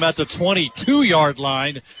momentum at the 22-yard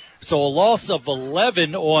line. So a loss of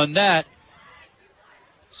 11 on that.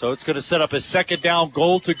 So it's going to set up a second down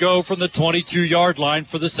goal to go from the 22-yard line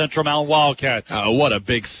for the Central Mountain Wildcats. Oh, what a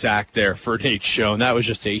big sack there for Nate Schoen. That was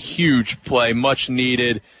just a huge play, much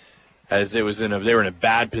needed, as they were in a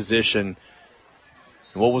bad position.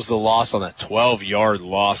 What was the loss on that 12-yard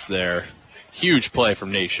loss there? Huge play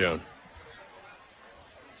from Nate Schoen.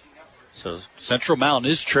 So Central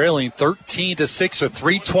Mountain is trailing 13-6 with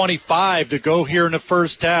 3:25 to go here in the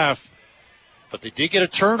first half. But they did get a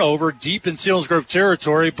turnover deep in Selinsgrove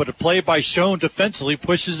territory, but a play by Schoen defensively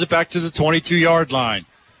pushes it back to the 22-yard line.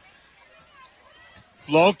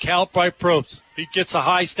 Long count by Probst. He gets a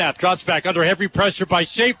high snap, drops back under heavy pressure by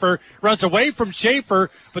Schaefer, runs away from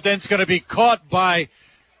Schaefer, but then it's going to be caught by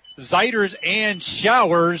Zeiters and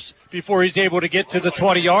Showers before he's able to get to the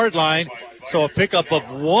 20-yard line. So a pickup of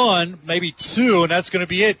 1, maybe 2, and that's going to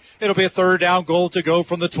be it. It'll be a third down goal to go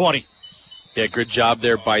from the 20. Yeah, good job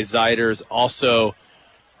there by Zeiters. Also,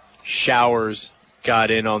 Showers got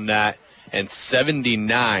in on that. And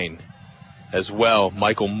 79 as well.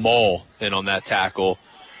 Michael Moll in on that tackle.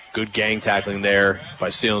 Good gang tackling there by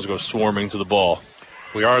Selinsgrove swarming to the ball.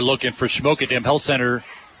 We are looking for Shamokin Dam Health Center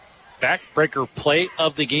backbreaker play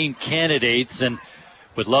of the game candidates, and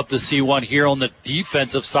would love to see one here on the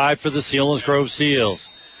defensive side for the Selinsgrove Seals.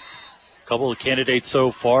 A couple of candidates so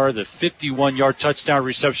far, the 51-yard touchdown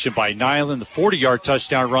reception by Nyland, the 40-yard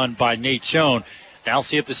touchdown run by Nate Schoen. Now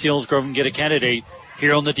see if the Selinsgrove can get a candidate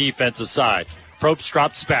here on the defensive side. Probst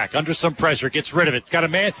drops back under some pressure, gets rid of it. It's got a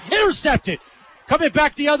man, intercepted. Coming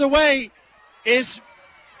back the other way is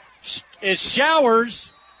Showers.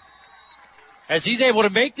 As he's able to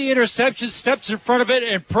make the interception, steps in front of it,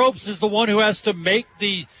 and Probst is the one who has to make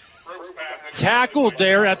the tackle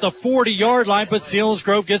there at the 40-yard line, but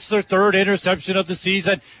Selinsgrove gets their third interception of the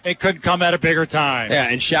season and couldn't come at a bigger time. Yeah,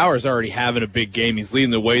 and Showers already having a big game. He's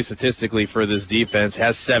leading the way statistically for this defense,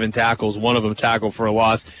 has 7 tackles, one of them tackled for a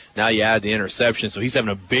loss. Now you add the interception, so he's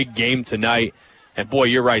having a big game tonight. And, boy,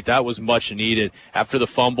 you're right, that was much needed. After the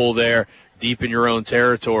fumble there, deep in your own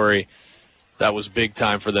territory, that was big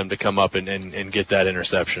time for them to come up and get that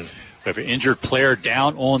interception. We have an injured player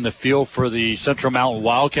down on the field for the Central Mountain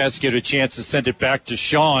Wildcats. Get a chance to send it back to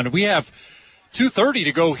Sean. We have 2:30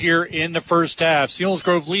 to go here in the first half.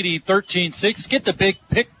 Selinsgrove leading 13-6. Get the big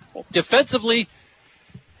pick defensively.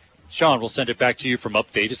 Sean, we'll send it back to you from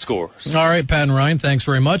updated scores. All right, Pat and Ryan, thanks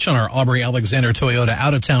very much on our Aubrey Alexander Toyota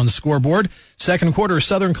out-of-town scoreboard. Second quarter,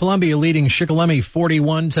 Southern Columbia leading Shikellamy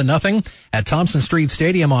 41-0 at Thompson Street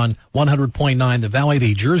Stadium on 100.9 The Valley.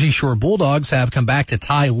 The Jersey Shore Bulldogs have come back to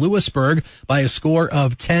tie Lewisburg by a score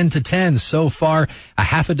of 10-10. So far, a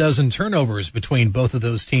half a dozen turnovers between both of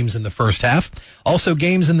those teams in the first half. Also,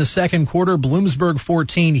 games in the second quarter, Bloomsburg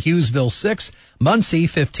 14, Hughesville 6, Muncie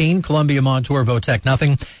 15, Columbia Montour Votech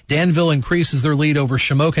 0. Danville increases their lead over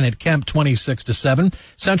Shamokin at Kemp 26-7.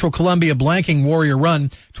 Central Columbia blanking Warrior Run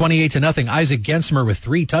 28-0. Isaac Gensmer with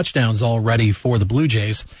 3 touchdowns already for the Blue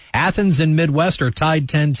Jays. Athens and Midwest are tied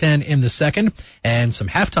 10-10 in the second. And some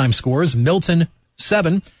halftime scores, Milton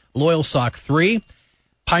 7, Loyalsock 3.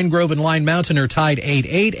 Pine Grove and Line Mountain are tied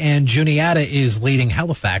 8-8, and Juniata is leading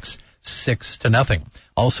Halifax 6-0.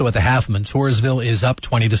 Also at the half, Montoursville is up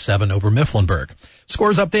 20-7 over Mifflinburg.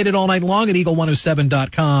 Scores updated all night long at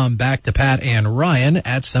Eagle107.com. Back to Pat and Ryan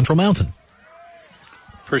at Central Mountain.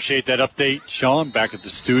 Appreciate that update, Sean. Back at the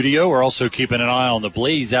studio. We're also keeping an eye on the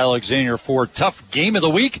Blaze Alexander Ford Tough Game of the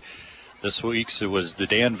Week. This week's it was the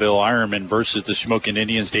Danville Ironmen versus the Shamokin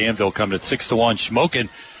Indians. Danville coming at 6-1. Shamokin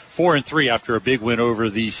 4-3 after a big win over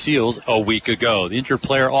the Seals a week ago. The injured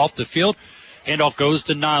player off the field. Handoff goes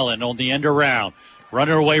to Nyland on the end around.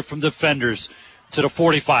 Running away from defenders to the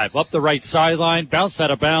 45. Up the right sideline. Bounce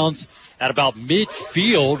out of bounds at about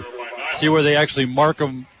midfield. See where they actually mark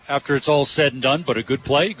him after it's all said and done. But a good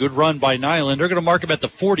play. Good run by Nyland. They're going to mark him at the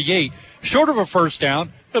 48. Short of a first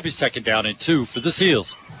down. It'll be second down and 2 for the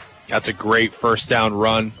Seals. That's a great first down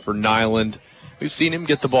run for Nyland. We've seen him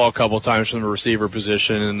get the ball a couple times from the receiver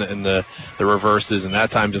position and the reverses. And that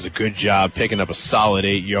time does a good job picking up a solid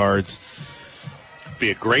 8 yards. Be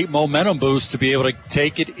a great momentum boost to be able to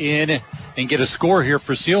take it in and get a score here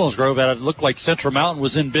for Selinsgrove. It looked like Central Mountain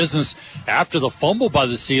was in business after the fumble by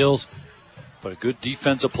the Seals. But a good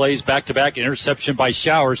defensive plays back-to-back. Interception by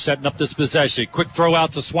Shower setting up this possession. Quick throw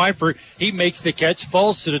out to Swineford. He makes the catch,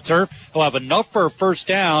 falls to the turf. He'll have enough for a first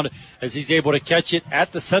down as he's able to catch it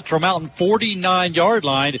at the Central Mountain 49-yard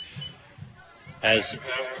line as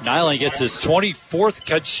Nyland gets his 24th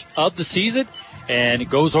catch of the season and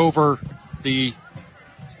goes over the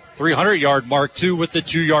 300-yard mark, too, with the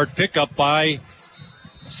 2-yard pickup by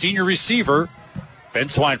senior receiver Ben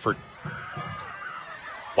Swineford.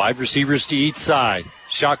 Wide receivers to each side.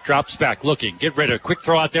 Shock drops back, looking, get rid of it. Quick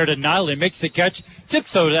throw out there to Nyland, makes the catch,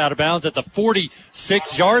 tips it out of bounds at the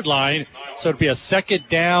 46-yard line. So it'll be a second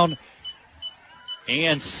down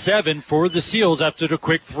and 7 for the Seals after the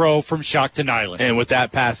quick throw from Shock to Nyland. And with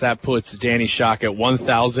that pass, that puts Danny Shock at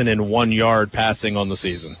 1,001 yard passing on the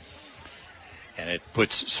season. And it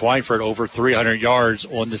puts Swineford over 300 yards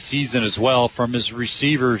on the season as well from his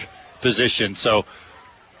receiver position. So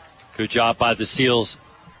good job by the Seals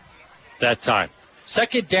that time.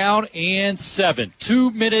 Second down and 7.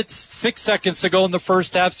 2 minutes, 6 seconds to go in the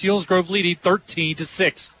first half. Selinsgrove leading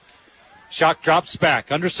 13-6. Shock drops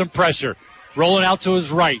back under some pressure. Rolling out to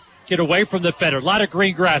his right. Get away from the defender. A lot of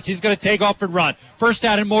green grass. He's going to take off and run. First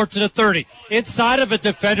down and more to the 30. Inside of a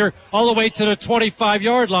defender all the way to the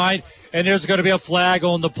 25-yard line. And there's going to be a flag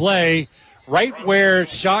on the play right where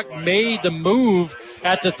Shock made the move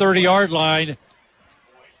at the 30-yard line.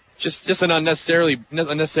 Just an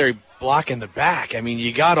unnecessary block in the back. I mean,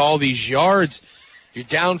 you got all these yards. You're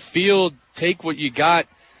downfield. Take what you got.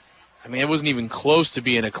 I mean, it wasn't even close to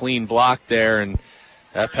being a clean block there, and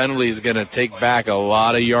that penalty is going to take back a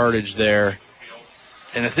lot of yardage there.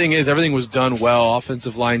 And the thing is, everything was done well.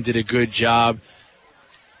 Offensive line did a good job.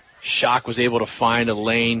 Shock was able to find a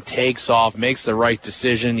lane, takes off, makes the right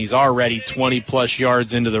decision. He's already 20-plus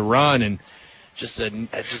yards into the run, and just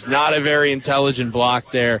not a very intelligent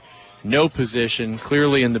block there. No position,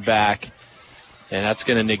 clearly in the back, and that's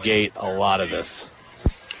going to negate a lot of this.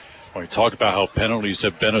 When we talk about how penalties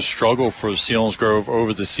have been a struggle for Selinsgrove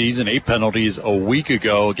over the season, 8 penalties a week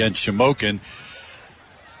ago against Shamokin.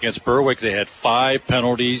 Against Berwick, they had 5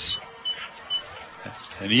 penalties.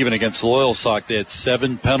 And even against Loyalsock, they had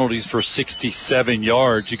 7 penalties for 67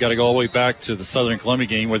 yards. You got to go all the way back to the Southern Columbia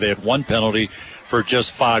game where they had 1 penalty for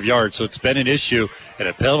just 5 yards. So it's been an issue, and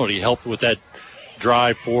a penalty helped with that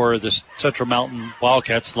drive for the Central Mountain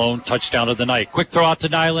Wildcats' lone touchdown of the night. Quick throw out to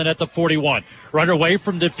Nyland at the 41. Run away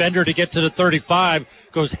from defender to get to the 35.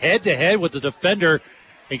 Goes head-to-head with the defender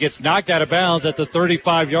and gets knocked out of bounds at the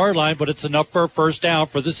 35-yard line, but it's enough for a first down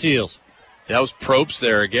for the Seals. That was Probst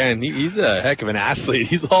there again. He's a heck of an athlete.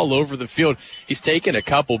 He's all over the field. He's taken a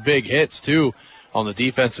couple big hits, too, on the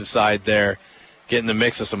defensive side there, getting the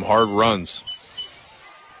mix of some hard runs.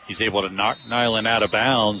 He's able to knock Nyland out of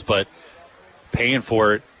bounds, but paying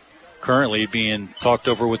for it currently being talked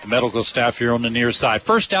over with the medical staff here on the near side.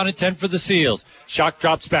 First down and 10 for the Seals. Shock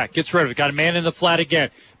drops back, gets rid of it. Got a man in the flat again.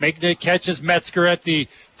 Making the catch is Metzger at the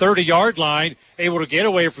 30-yard line, able to get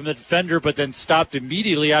away from the defender, but then stopped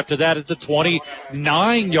immediately after that at the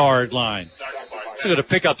 29-yard line. So going to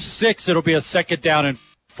pick up 6. It'll be a second down and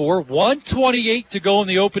 4. 1:28 to go in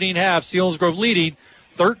the opening half. Selinsgrove leading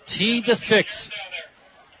 13-6.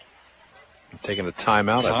 Taking a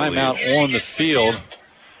timeout. Timeout on the field.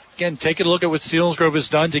 Again, taking a look at what Selinsgrove has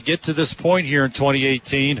done to get to this point here in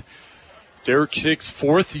 2018. Derek Hicks,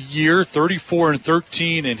 4th year,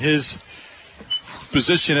 34-13 in his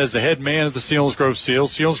position as the head man of the Selinsgrove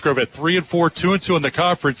Seals. Selinsgrove at 3-4, 2-2 in the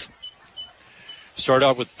conference. Start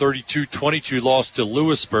out with 32-22 loss to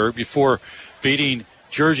Lewisburg before beating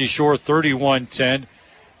Jersey Shore 31-10.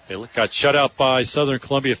 They got shut out by Southern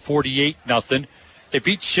Columbia 48-0. They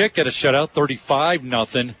beat Schick at a shutout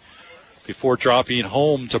 35-0 before dropping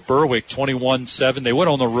home to Berwick 21-7. They went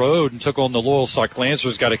on the road and took on the Loyalsock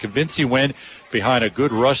Lancers, got a convincing win behind a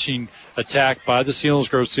good rushing attack by the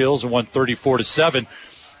Selinsgrove Seals and won 34-7,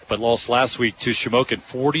 but lost last week to Shamokin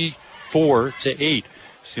 44-8.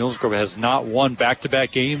 Selinsgrove has not won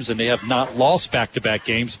back-to-back games, and they have not lost back-to-back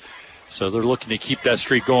games, so they're looking to keep that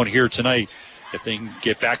streak going here tonight if they can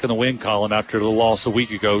get back in the win column after the loss a week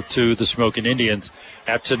ago to the Shamokin Indians.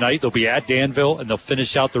 After tonight, they'll be at Danville, and they'll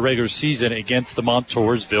finish out the regular season against the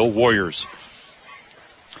Montoursville Warriors.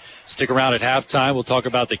 Stick around at halftime. We'll talk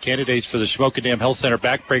about the candidates for the Shamokin Dam Health Center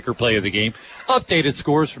backbreaker play of the game, updated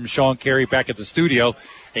scores from Sean Carey back at the studio,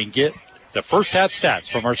 and get the first half stats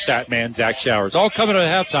from our stat man, Zach Showers. All coming at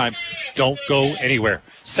halftime. Don't go anywhere.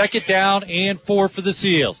 Second down and 4 for the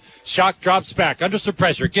Seals. Shock drops back under some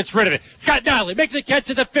pressure, gets rid of it. Scott Niley making the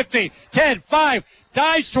catch at the 15, 10, 5,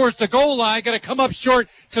 dives towards the goal line. Going to come up short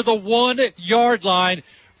to the 1-yard line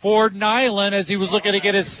for Nyland as he was looking to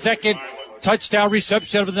get his second touchdown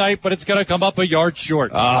reception of the night, but it's going to come up a yard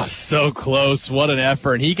short. Oh, so close. What an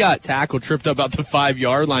effort. And he got tackled, tripped up about the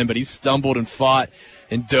 5-yard line, but he stumbled and fought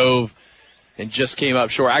and dove and just came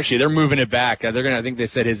up short. Actually, they're moving it back. I think they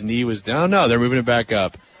said his knee was down. No, they're moving it back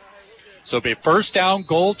up. So it'll be a first down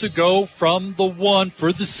goal to go from the 1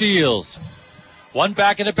 for the Seals. One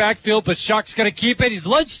back in the backfield, but Shock's going to keep it. He's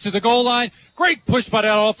lunged to the goal line. Great push by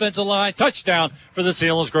that offensive line. Touchdown for the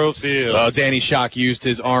Selinsgrove Seals. Oh, Danny Shock used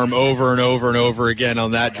his arm over and over and over again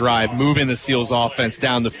on that drive, moving the Seals offense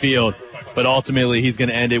down the field. But ultimately, he's going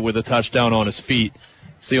to end it with a touchdown on his feet.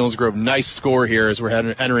 Selinsgrove, nice score here as we're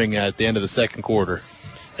entering at the end of the second quarter.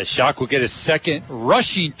 As Shock will get his second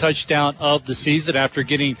rushing touchdown of the season after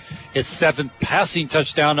getting his 7th passing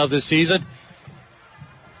touchdown of the season.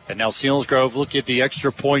 And now Selinsgrove look at the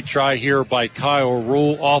extra point try here by Kyle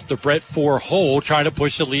Rule off the Brett Ford hole, trying to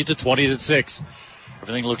push the lead to 20-6.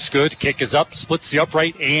 Everything looks good. Kick is up, splits the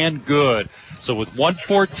upright, and good. So with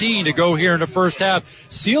 1:14 to go here in the first half,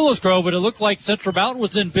 Selinsgrove, but it looked like Central Mountain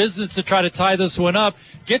was in business to try to tie this one up,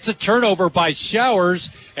 gets a turnover by Showers,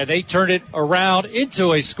 and they turn it around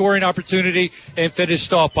into a scoring opportunity and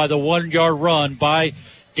finished off by the 1-yard run by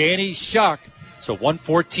Danny Shock. So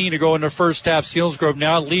 1:14 to go in the first half. Selinsgrove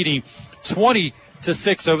now leading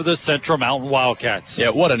 20-6 over the Central Mountain Wildcats. Yeah,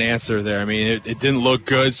 what an answer there. I mean, it didn't look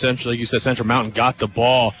good. Like you said, Central Mountain got the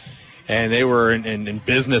ball, and they were in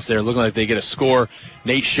business there, looking like they get a score.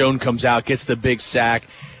 Nate Schoen comes out, gets the big sack,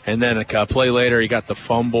 and then a play later he got the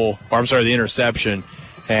the interception,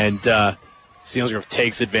 and Selinsgrove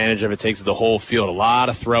takes advantage of it, takes the whole field. A lot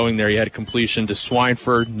of throwing there. He had a completion to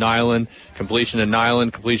Swineford, Nyland, completion to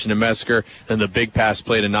Nyland, completion to Metzger, then the big pass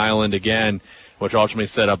play to Nyland again, which ultimately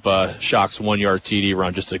set up Shock's 1-yard TD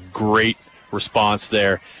run. Just a great response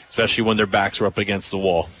there, especially when their backs were up against the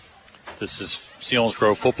wall. This is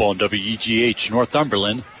Selinsgrove football in WEGH,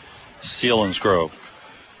 Northumberland, Selinsgrove.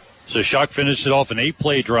 So Shock finished it off an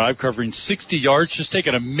 8-play drive covering 60 yards, just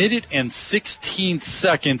taking 1 minute and 16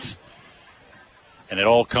 seconds. And it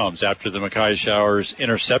all comes after the Micaiah Showers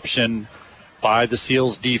interception by the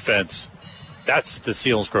Seals defense. That's the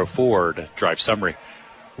Selinsgrove Ford drive summary.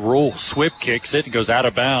 Rule Swip kicks it and goes out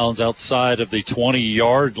of bounds outside of the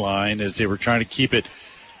 20-yard line as they were trying to keep it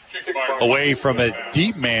away from a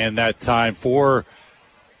deep man that time for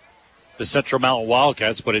the Central Mountain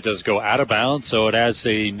Wildcats, but it does go out of bounds, so it adds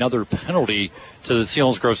another penalty to the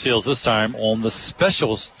Selinsgrove Seals, this time on the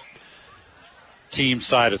special team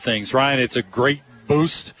side of things. Ryan, it's a great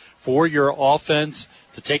boost for your offense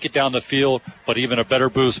to take it down the field, but even a better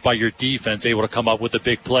boost by your defense, able to come up with a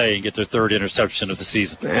big play and get their 3rd interception of the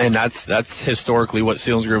season. And that's historically what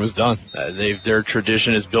Selinsgrove has done. Their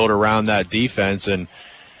tradition is built around that defense, and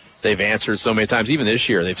they've answered so many times. Even this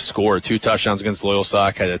year, they've scored 2 touchdowns against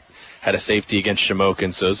Loyalsock, had a safety against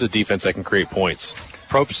Shamokin. So it's a defense that can create points.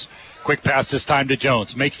 Probst, quick pass this time to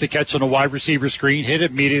Jones. Makes the catch on a wide receiver screen. Hit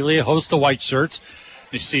immediately. A host of white shirts.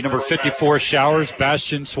 You see number 54, Showers,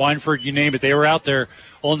 Bastion, Swineford, you name it. They were out there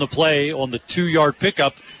on the play on the 2-yard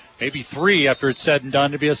pickup. Maybe 3 after it's said and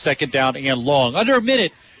done to be a second down and long. Under a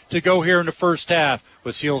minute to go here in the first half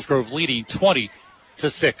with Selinsgrove leading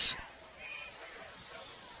 20-6.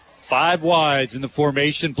 5 wides in the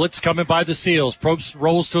formation. Blitz coming by the Seals. Probst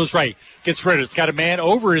rolls to his right. Gets rid of it. It's got a man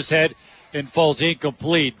over his head and falls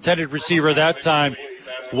incomplete. Intended receiver that time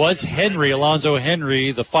was Henry, Alonzo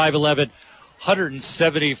Henry, the 5'11",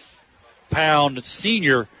 170-pound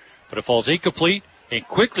senior. But it falls incomplete. And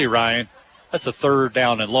quickly, Ryan, that's a 3rd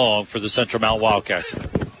down and long for the Central Mount Wildcats.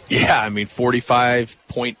 Yeah,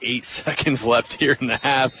 45.8 seconds left here in the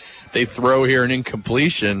half. They throw here an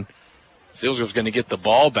incompletion. Selinsgrove's going to get the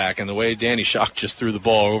ball back, and the way Danny Schock just threw the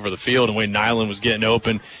ball over the field and the way Nyland was getting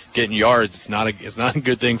open, getting yards, it's not a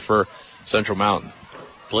good thing for Central Mountain.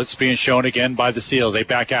 Blitz being shown again by the Seals. They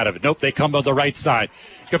back out of it. Nope, they come on the right side.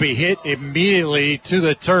 Going to be hit immediately to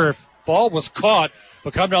the turf. Ball was caught,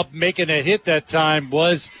 but coming up making a hit that time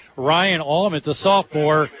was Ryan Almond, the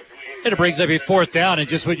sophomore. And it brings up a 4th down, and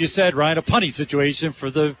just what you said, Ryan, a punting situation for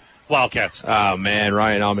the Wildcats. Oh, man,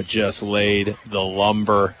 Ryan Almond just laid the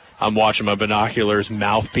lumber. I'm watching my binoculars.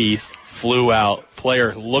 Mouthpiece flew out.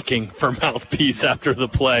 Player looking for mouthpiece after the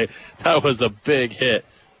play. That was a big hit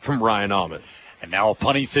from Ryan Almond. And now a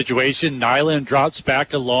punting situation. Nyland drops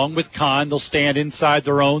back along with Kahn. They'll stand inside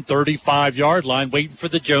their own 35-yard line waiting for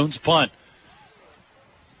the Jones punt.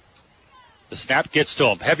 The snap gets to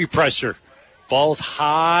him. Heavy pressure. Ball's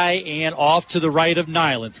high and off to the right of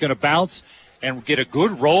Nyland. It's going to bounce and get a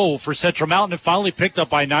good roll for Central Mountain. And finally picked up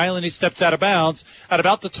by Nyland. He steps out of bounds at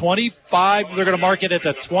about the 25. They're going to mark it at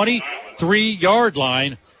the 23-yard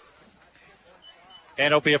line. And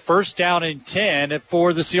it'll be a 1st down and 10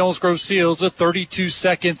 for the Selinsgrove Seals with 32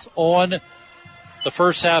 seconds on the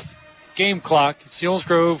first half game clock.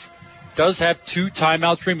 Selinsgrove does have 2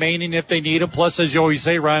 timeouts remaining if they need them. Plus, as you always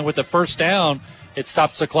say, Ryan, with the 1st down, it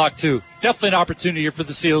stops the clock too. Definitely an opportunity here for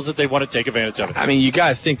the Seals if they want to take advantage of it. You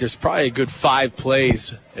guys think there's probably a good 5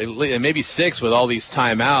 plays, maybe 6 with all these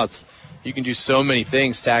timeouts. You can do so many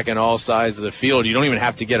things, stacking all sides of the field. You don't even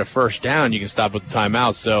have to get a 1st down. You can stop with the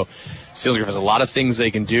timeouts. So Selinsgrove has a lot of things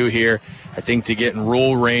they can do here. I think to get in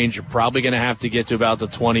rule range, you're probably going to have to get to about the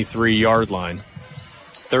 23-yard line.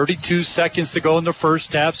 32 seconds to go in the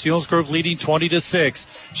first half. Selinsgrove leading 20-6.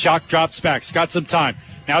 Schock drops back. He's got some time.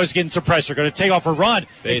 Now he's getting some pressure. Going to take off a run.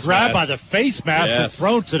 Grabbed by the face mask and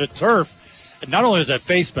thrown to the turf. And not only is that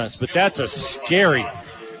face mask, but that's a scary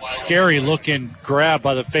looking grab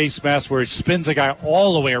by the face mask where it spins a guy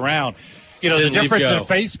all the way around. The difference in a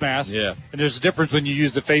face mask, and there's a difference when you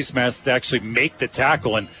use the face mask to actually make the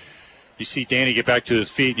tackle. And you see Danny get back to his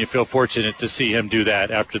feet, and you feel fortunate to see him do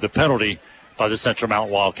that after the penalty by the Central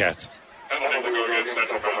Mountain Wildcats.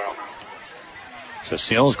 So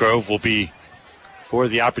Selinsgrove will be for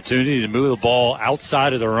the opportunity to move the ball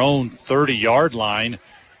outside of their own 30-yard line.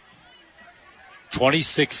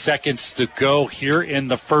 26 seconds to go here in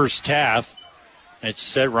the first half. And it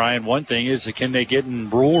said, Ryan, one thing is, can they get in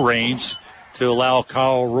rule range to allow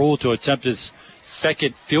Kyle Rule to attempt his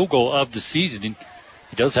 2nd field goal of the season?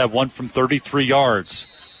 He does have one from 33 yards.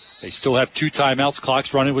 They still have 2 timeouts.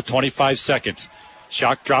 Clock's running with 25 seconds.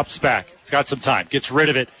 Schock drops back. He's got some time. Gets rid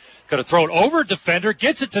of it. Going to throw it over a defender.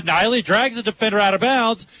 Gets it to Niley. Drags the defender out of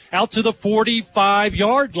bounds. Out to the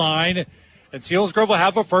 45-yard line. And Selinsgrove will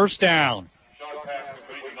have a 1st down.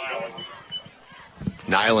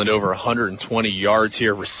 Nyland over 120 yards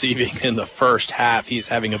here receiving in the first half. He's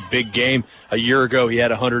having a big game. A year ago, he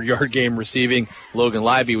had a 100-yard game receiving. Logan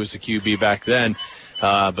Libby was the QB back then.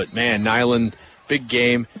 But, man, Nyland, big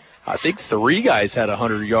game. I think 3 guys had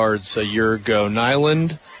 100 yards a year ago.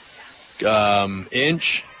 Nyland,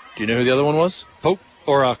 Inch. Do you know who the other one was? Cope.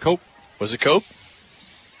 Was it Cope?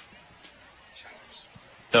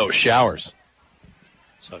 No, Showers.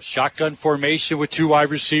 So shotgun formation with 2 wide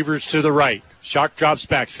receivers to the right. Schock drops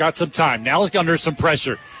back. He's got some time. Now he's under some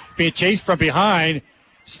pressure. Being chased from behind.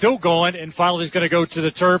 Still going. And finally he's going to go to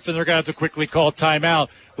the turf. And they're going to have to quickly call timeout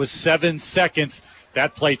with 7 seconds.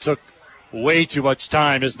 That play took way too much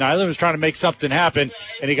time as Nyland was trying to make something happen,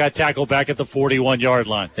 and he got tackled back at the 41-yard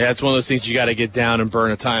line. Yeah, it's one of those things you got to get down and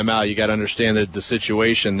burn a timeout. You got to understand the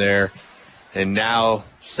situation there. And now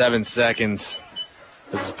 7 seconds.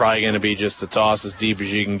 This is probably going to be just a toss as deep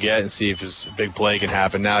as you can get and see if a big play can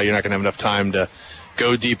happen. Now you're not going to have enough time to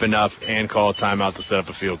go deep enough and call a timeout to set up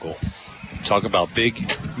a field goal. Talk about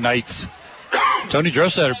big nights Tony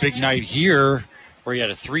Dresser had a big night here where he had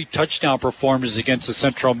a 3-touchdown performance against the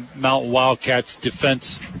Central Mountain Wildcats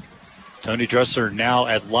defense. Tony Dresser now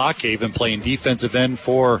at Lock Haven playing defensive end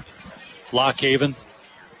for Lock Haven.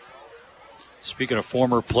 Speaking of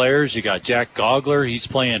former players, you got Jack Gogler. He's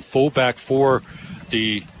playing fullback for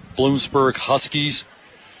the Bloomsburg Huskies.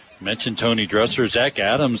 Mentioned Tony Dresser. Zach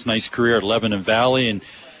Adams, nice career at Lebanon Valley. And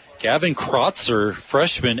Gavin Krotzer,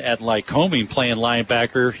 freshman at Lycoming, playing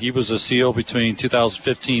linebacker. He was a SEAL between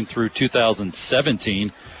 2015 through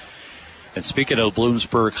 2017. And speaking of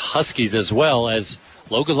Bloomsburg Huskies as well, as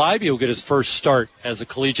Logan Libby will get his first start as a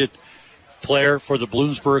collegiate player for the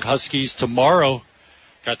Bloomsburg Huskies tomorrow.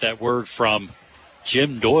 Got that word from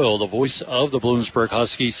Jim Doyle, the voice of the Bloomsburg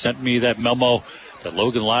Huskies, sent me that memo that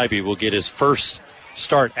Logan Libby will get his first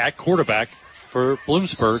start at quarterback for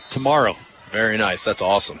Bloomsburg tomorrow. Very nice. That's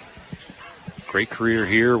awesome. Great career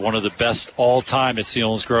here. One of the best all time at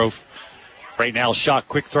Selinsgrove. Right now, shot,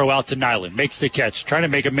 quick throw out to Nyland. Makes the catch. Trying to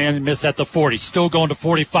make a man miss at the 40. Still going to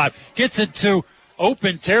 45. Gets into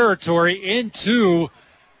open territory, into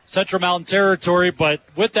Central Mountain territory. But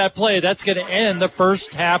with that play, that's going to end the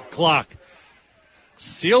first half clock.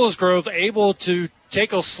 Selinsgrove able to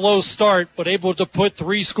take a slow start, but able to put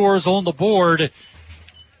 3 scores on the board.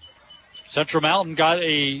 Central Mountain got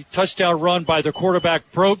a touchdown run by their quarterback,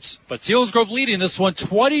 Probst, but Selinsgrove leading this one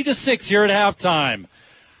 20-6 here at halftime.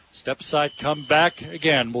 Step aside, come back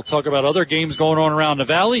again. We'll talk about other games going on around the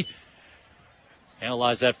valley.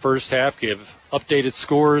 Analyze that first half, give updated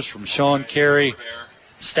scores from Sean Carey,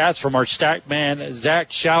 stats from our stat man,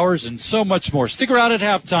 Zach Showers, and so much more. Stick around at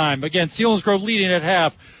halftime. Again, Selinsgrove leading at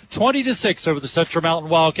half, 20-6 over the Central Mountain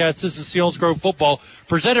Wildcats. This is Selinsgrove football,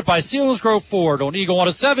 presented by Selinsgrove Ford on Eagle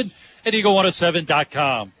 107 at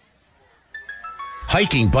Eagle107.com.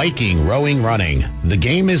 Hiking, biking, rowing, running. The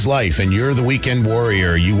game is life, and you're the weekend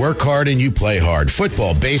warrior. You work hard and you play hard.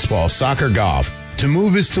 Football, baseball, soccer, golf. To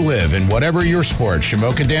move is to live, and whatever your sport,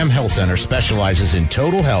 Shamokin Dam Health Center specializes in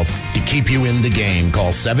total health to keep you in the game.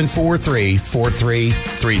 Call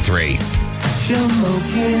 743-4333.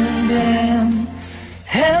 Shamokin Dam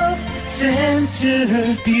Health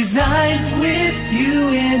Center, designed with you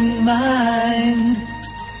in mind.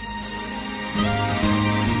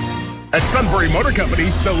 At Sunbury Motor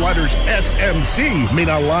Company, the letters SMC mean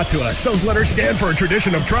a lot to us. Those letters stand for a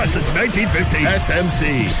tradition of trust since 1950.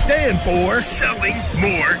 SMC stand for selling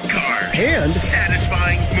more cars and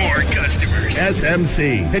satisfying more customers.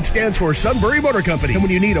 SMC. It stands for Sunbury Motor Company. And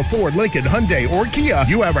when you need a Ford, Lincoln, Hyundai, or Kia,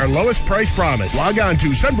 you have our lowest price promise. Log on to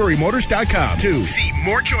sunburymotors.com to see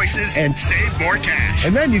more choices and save more cash.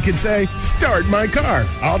 And then you can say, start my car.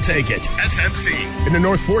 I'll take it. SMC. In the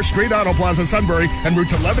North 4th Street Auto Plaza, Sunbury, and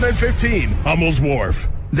routes 11 and 15. Hummel's Wharf.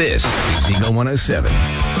 This is Eagle 107.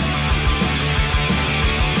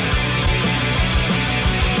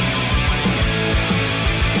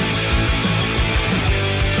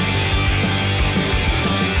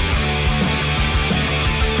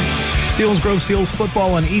 Selinsgrove Seals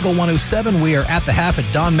football on Eagle 107. We are at the half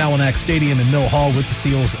at Don Malinak Stadium in Mill Hall with the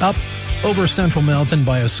Seals up over Central Mountain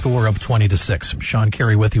by a score of 20-6. Sean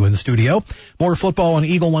Carey with you in the studio. More football on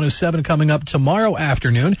Eagle 107 coming up tomorrow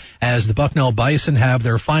afternoon as the Bucknell Bison have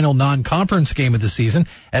their final non-conference game of the season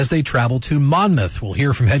as they travel to Monmouth. We'll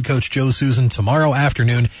hear from head coach Joe Susan tomorrow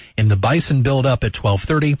afternoon in the Bison build-up at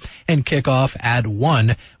 12:30 and kickoff at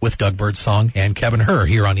 1 with Doug Birdsong and Kevin Herr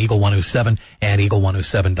here on Eagle 107 and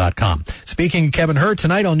Eagle107.com. Speaking of Kevin Herr,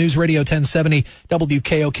 tonight on News Radio 1070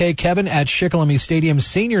 WKOK, Kevin at Shikellamy Stadium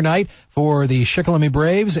senior night for the Shikellamy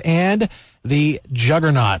Braves and the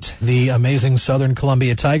Juggernaut, the amazing Southern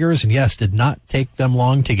Columbia Tigers. And yes, did not take them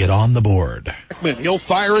long to get on the board. He'll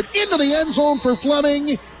fire it into the end zone for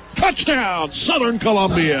Fleming. Touchdown, Southern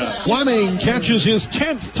Columbia. Fleming catches his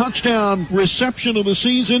 10th touchdown reception of the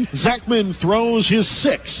season. Zachman throws his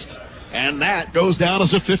 6th. And that goes down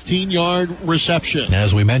as a 15-yard reception.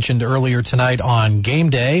 As we mentioned earlier tonight on game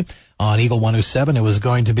day, on Eagle 107, it was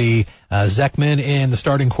going to be Zechman in the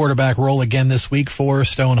starting quarterback role again this week for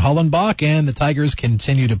Stone Hollenbach, and the Tigers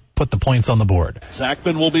continue to put the points on the board.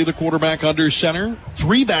 Zachman will be the quarterback under center.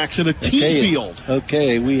 3 backs in a T field.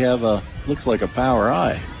 Okay, we have looks like a power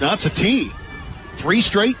I. That's a T. 3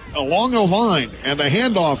 straight along the line, and the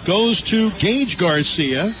handoff goes to Gage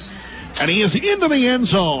Garcia. And he is into the end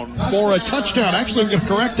zone for a touchdown. Actually, I'm going to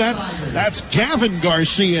correct that. That's Gavin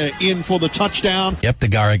Garcia in for the touchdown. Yep, the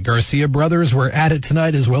Garcia brothers were at it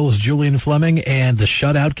tonight, as well as Julian Fleming, and the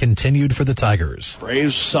shutout continued for the Tigers.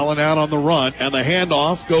 Braves selling out on the run, and the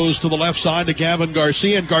handoff goes to the left side to Gavin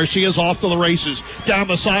Garcia, and Garcia's off to the races. Down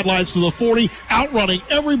the sidelines to the 40, outrunning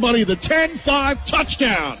everybody. The 10-5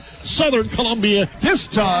 touchdown Southern Columbia. This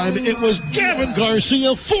time it was Gavin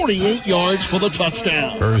Garcia, 48 yards for the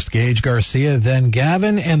touchdown. First Gage Garcia, then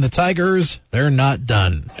Gavin, and the Tigers, they're not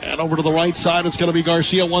done. And over to the right side, it's going to be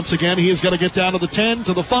Garcia once again. He is going to get down to the 10,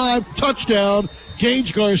 to the 5, touchdown.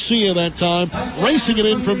 Gage Garcia that time, racing it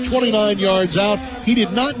in from 29 yards out. He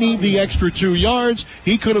did not need the extra 2 yards.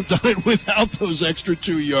 He could have done it without those extra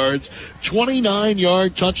 2 yards.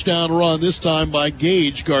 29-yard touchdown run, this time by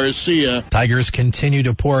Gage Garcia. Tigers continue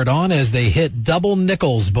to pour it on as they hit double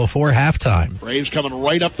nickels before halftime. Braves coming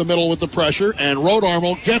right up the middle with the pressure, and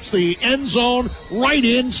Rodarmo gets the end zone right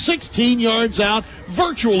in, 16 yards out,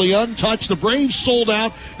 virtually untouched. The Braves sold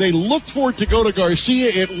out. They looked for it to go to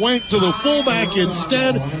Garcia. It went to the fullback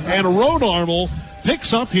instead, and Rodarmo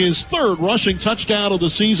picks up his third rushing touchdown of the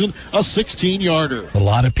season, a 16-yarder. A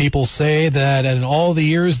lot of people say that in all the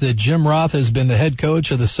years that Jim Roth has been the head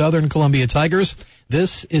coach of the Southern Columbia Tigers,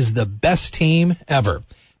 this is the best team ever.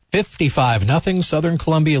 55-0, Southern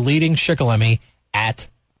Columbia leading Shikellamy at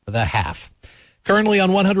the half. Currently on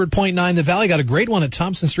 100.9 The Valley, got a great one at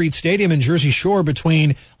Thompson Street Stadium in Jersey Shore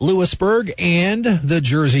between Lewisburg and the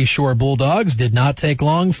Jersey Shore Bulldogs. Did not take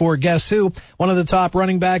long for, guess who, one of the top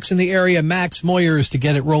running backs in the area, Max Moyers, to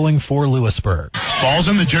get it rolling for Lewisburg. Ball's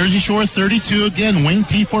in the Jersey Shore 32 again, wing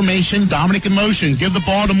T formation, Dominic in motion. Give the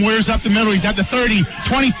ball to Moyers up the middle. He's at the 30,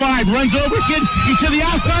 25, runs over again. He's to the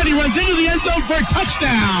outside. He runs into the end zone for a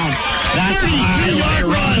touchdown. That's a highlight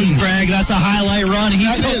run, Greg. That's a highlight run. He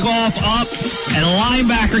took off up, and a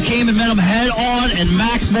linebacker came and met him head on, and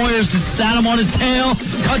Max Moyers just sat him on his tail,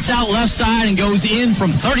 cuts out left side, and goes in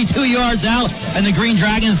from 32 yards out, and the Green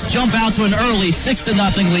Dragons jump out to an early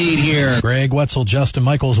 6-0 lead here. Greg Wetzel, Justin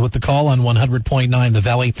Michaels with the call on 100.9 The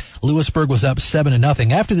Valley. Lewisburg was up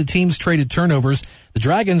 7-0. After the teams traded turnovers, the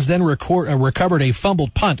Dragons then recovered a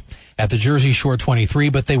fumbled punt at the Jersey Shore 23,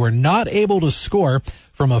 but they were not able to score.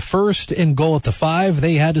 From a 1st and goal at the 5,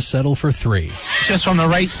 they had to settle for 3. Just from the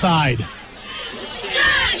right side.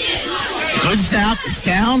 Good snap. It's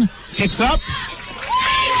down. Kicks up.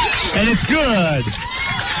 And it's good.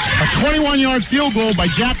 A 21-yard field goal by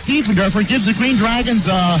Jack Diefendorfer gives the Green Dragons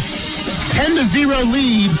a 10-0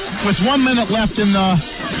 lead with 1 minute left in the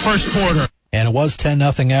first quarter. And it was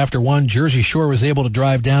 10-0 after 1. Jersey Shore was able to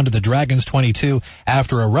drive down to the Dragons 22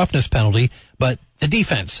 after a roughness penalty, but the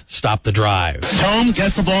defense stopped the drive. Tome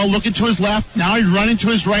gets the ball, looking to his left. Now he's running to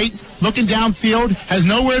his right, looking downfield, has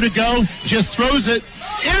nowhere to go, just throws it.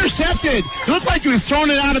 Intercepted. It looked like he was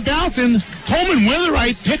throwing it out of bounds, and Coleman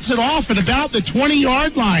Witherite picks it off at about the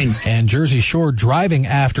 20-yard line. And Jersey Shore, driving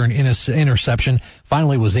after an interception,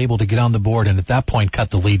 finally was able to get on the board, and at that point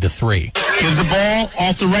cut the lead to 3. Gives the ball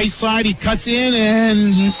off the right side. He cuts in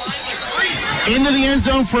and into the end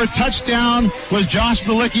zone for a touchdown was Josh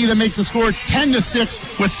Malicki that makes the score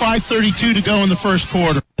 10-6 with 5:32 to go in the first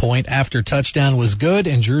quarter. Point after touchdown was good,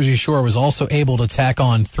 and Jersey Shore was also able to tack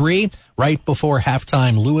on 3 right before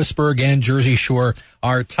halftime. Lewisburg and Jersey Shore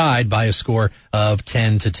are tied by a score of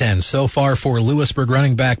 10-10. So far for Lewisburg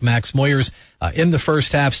running back Max Moyers in the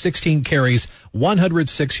first half, 16 carries,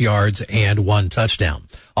 106 yards, and 1 touchdown.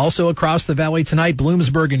 Also across the valley tonight,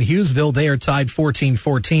 Bloomsburg and Hughesville, they are tied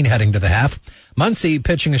 14-14 heading to the half. Muncie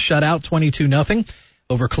pitching a shutout 22-0.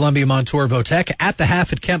 Over Columbia Montour Votech at the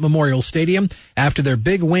half at Kent Memorial Stadium. After their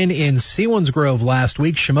big win in Selinsgrove last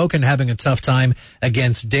week, Shamokin having a tough time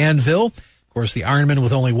against Danville. Of course, the Ironmen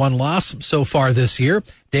with only 1 loss so far this year.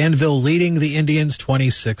 Danville leading the Indians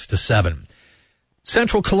 26-7.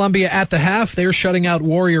 Central Columbia at the half, they're shutting out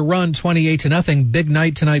Warrior Run 28-0. Big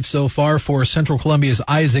night tonight so far for Central Columbia's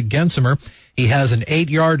Isaac Gensimer. He has an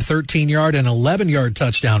 8-yard, 13-yard, and 11-yard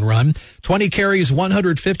touchdown run. 20 carries,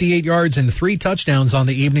 158 yards, and 3 touchdowns on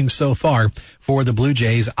the evening so far for the Blue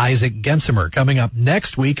Jays' Isaac Gensimer. Coming up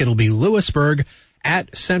next week, it'll be Lewisburg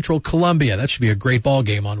at Central Columbia. That should be a great ball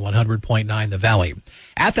game on 100.9 The Valley.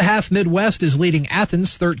 At the half, Midwest is leading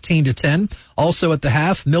Athens 13-10. Also at the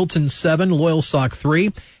half, Milton 7, Loyalsock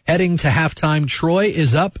 3. Heading to halftime, Troy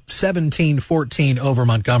is up 17-14 over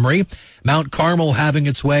Montgomery. Mount Carmel having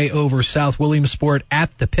its way over South Williamsport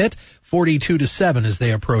at the pit, 42-7 as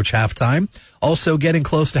they approach halftime. Also getting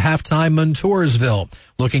close to halftime, Montoursville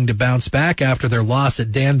looking to bounce back after their loss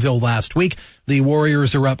at Danville last week. The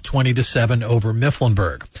Warriors are up 20-7 over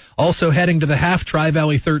Mifflinburg. Also heading to the half,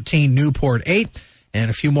 Tri-Valley 13, Newport 8. And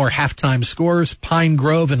a few more halftime scores. Pine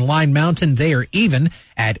Grove and Line Mountain, they are even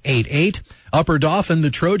at 8-8. Upper Dauphin, the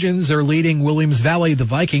Trojans are leading Williams Valley, the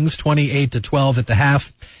Vikings, 28-12 at the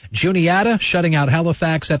half. Juniata shutting out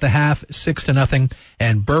Halifax at the half, 6-0.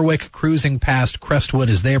 And Berwick cruising past Crestwood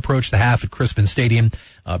as they approach the half at Crispin Stadium.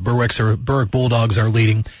 Berwick Bulldogs are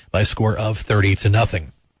leading by a score of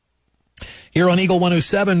 30-0. Here on Eagle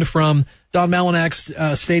 107 from Don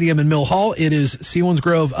Malinak's Stadium in Mill Hall, it is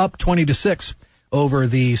Selinsgrove up 20-6 over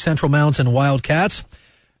the Central Mountain Wildcats.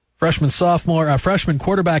 Freshman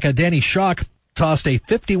quarterback Danny Schock tossed a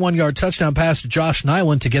 51-yard touchdown pass to Josh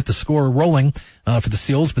Nyland to get the score rolling for the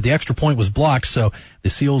Seals, but the extra point was blocked, so the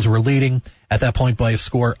Seals were leading at that point by a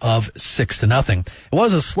score of 6-0. It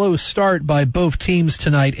was a slow start by both teams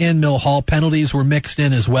tonight in Mill Hall. Penalties were mixed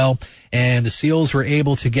in as well, and the Seals were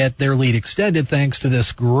able to get their lead extended thanks to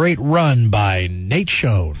this great run by Nate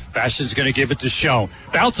Schoen. Bastion's going to give it to Schoen.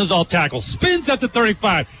 Bounces off tackle, spins at the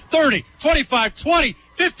 35, 30, 25, 20,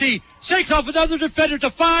 50, shakes off another defender to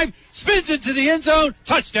 5, spins into the end zone.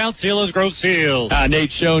 Touchdown, Selinsgrove Seals.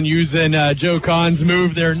 Nate Schoen using Joe Kahn's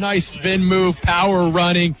move there. Nice spin move, power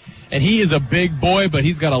running. And he is a big boy, but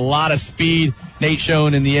he's got a lot of speed. Nate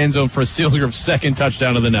Schoen in the end zone for Selinsgrove's second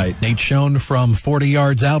touchdown of the night. Nate Schoen from 40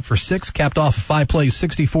 yards out for 6, capped off a 5-play,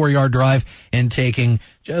 64-yard drive and taking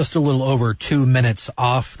just a little over 2 minutes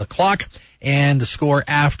off the clock. And the score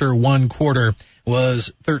after one quarter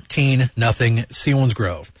was 13-0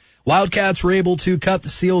 Selinsgrove. Wildcats were able to cut the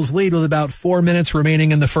Seals' lead with about 4 minutes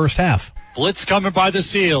remaining in the first half. Blitz coming by the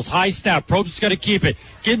Seals. High snap. Probst is going to keep it.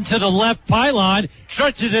 Getting to the left pylon.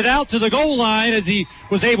 Stretches it out to the goal line as he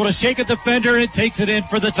was able to shake a defender and takes it in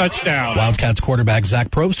for the touchdown. Wildcats quarterback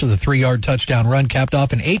Zach Probst with a 3-yard touchdown run, capped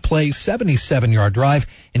off an 8-play, 77-yard drive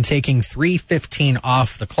and taking 3:15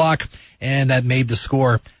 off the clock. And that made the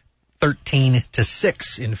score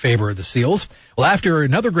 13-6 in favor of the Seals. Well, after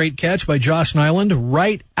another great catch by Josh Nyland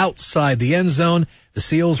right outside the end zone, the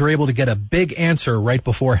Seals were able to get a big answer right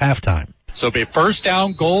before halftime. So a first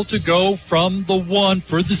down goal to go from the 1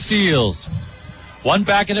 for the Seals. One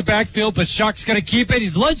back in the backfield, but Schock's going to keep it.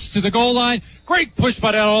 He's lunged to the goal line. Great push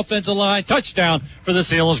by that offensive line. Touchdown for the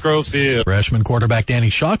Selinsgrove Seals. Freshman quarterback Danny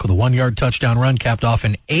Schock with a 1-yard touchdown run, capped off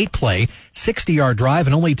an 8-play, 60-yard drive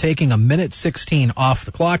and only taking 1:16 off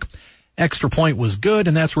the clock. Extra point was good,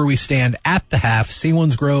 and that's where we stand at the half.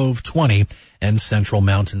 Selinsgrove 20 and Central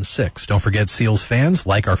Mountain 6. Don't forget, Seals fans,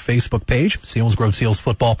 like our Facebook page, Selinsgrove Seals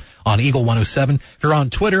Football on Eagle 107. If you're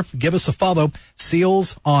on Twitter, give us a follow.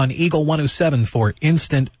 Seals on Eagle 107 for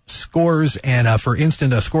instant scores and for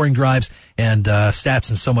instant scoring drives and stats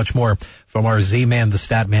and so much more from our Z-Man, the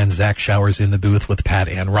stat man, Zach Showers in the booth with Pat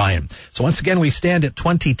and Ryan. So once again, we stand at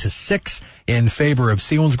 20-6 in favor of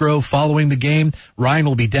Selinsgrove. Following the game, Ryan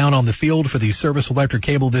will be down on the field for the Service Electric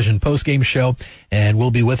Cablevision postgame show, and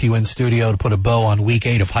we'll be with you in studio to put a bow on week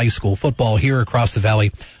 8 of high school football here across the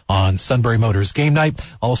valley on Sunbury Motors game night.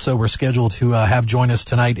 Also, we're scheduled to have join us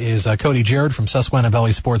tonight is Cody Jarrett from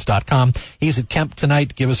SusquehannaValleySports.com. He's at Kemp tonight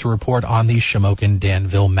to give us a report on the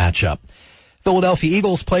Shamokin-Danville matchup. Philadelphia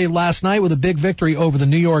Eagles played last night with a big victory over the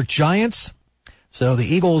New York Giants. So the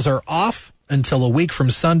Eagles are off until a week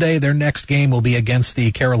from Sunday. Their next game will be against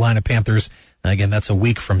the Carolina Panthers. Again, that's a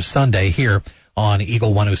week from Sunday here on Eagle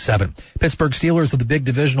 107. Pittsburgh Steelers with the big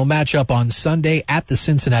divisional matchup on Sunday at the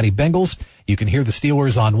Cincinnati Bengals. You can hear the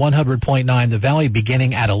Steelers on 100.9 The Valley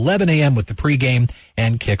beginning at 11 a.m. with the pregame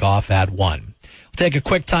and kickoff at 1. We'll take a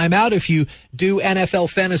quick time out. If you do NFL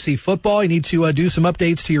fantasy football, you need to do some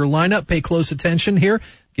updates to your lineup. Pay close attention here.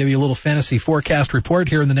 Give you a little fantasy forecast report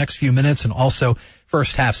here in the next few minutes, and also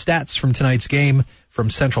first half stats from tonight's game from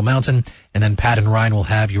Central Mountain, and then Pat and Ryan will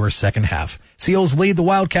have your second half. Seals lead the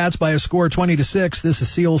Wildcats by a score 20-6. This is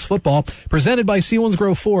Seals football, presented by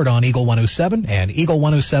Selinsgrove Ford on Eagle 107 and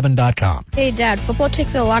Eagle107.com. Hey, Dad, football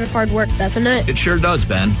takes a lot of hard work, doesn't it? It sure does,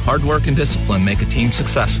 Ben. Hard work and discipline make a team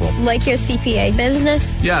successful. Like your CPA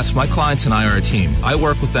business? Yes, my clients and I are a team. I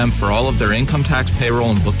work with them for all of their income tax,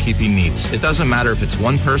 payroll, and bookkeeping needs. It doesn't matter if it's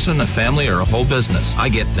one person, a family, or a whole business. I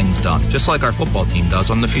get things done, just like our football team does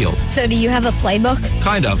on the field. So do you have a playbook?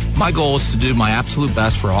 Kind of. My goal is to do my absolute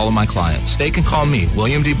best for all of my clients. They can call me,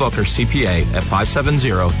 William D. Booker, CPA, at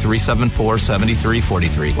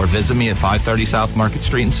 570-374-7343, or visit me at 530 South Market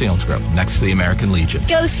Street in Selinsgrove, next to the American Legion.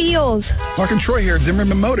 Go Seals! Mark and Troy here at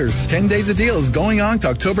Zimmerman Motors. 10 days of deals going on to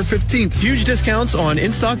October 15th. Huge discounts on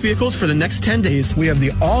in-stock vehicles for the next 10 days. We have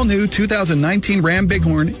the all-new 2019 Ram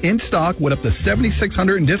Bighorn in stock with up to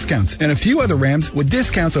 $7,600 in discounts, and a few other Rams with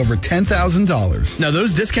discounts over $10,000. Now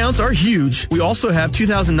those discounts are huge. We also have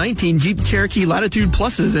 2019 Jeep Cherokee Latitude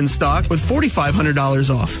Pluses in stock with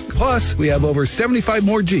 $4,500 off. Plus, we have over 75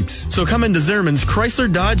 more Jeeps. So come into Zimmerman's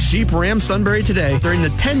Chrysler, Dodge, Jeep, Ram, Sunbury today during the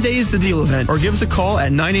 10 Days the Deal event, or give us a call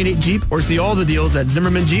at 988-JEEP or see all the deals at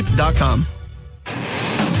ZimmermanJeep.com.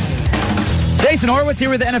 Jason Horwitz here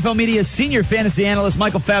with the NFL Media's senior fantasy analyst,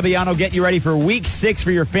 Michael Fabiano, getting you ready for Week 6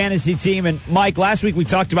 for your fantasy team. And, Mike, last week we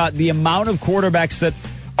talked about the amount of quarterbacks that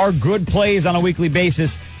are good plays on a weekly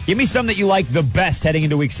basis. Give me some that you like the best heading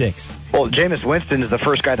into Week 6. Well, Jameis Winston is the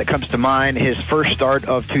first guy that comes to mind. His first start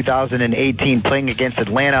of 2018 playing against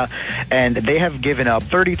Atlanta, and they have given up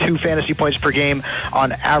 32 fantasy points per game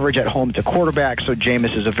on average at home to quarterback, so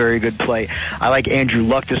Jameis is a very good play. I like Andrew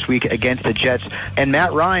Luck this week against the Jets. And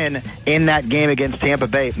Matt Ryan in that game against Tampa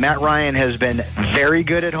Bay. Matt Ryan has been very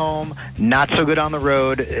good at home, not so good on the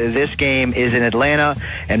road. This game is in Atlanta,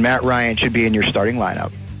 and Matt Ryan should be in your starting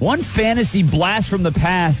lineup. One fantasy blast from the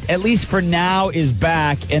past, at least for now, is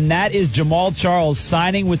back, and that is Jamal Charles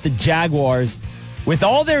signing with the Jaguars. With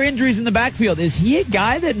all their injuries in the backfield, is he a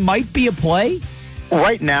guy that might be a play?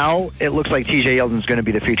 Right now, it looks like T.J. Yeldon's going to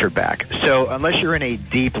be the featured back. So unless you're in a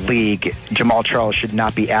deep league, Jamal Charles should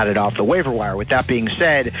not be added off the waiver wire. With that being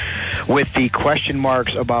said, with the question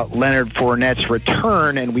marks about Leonard Fournette's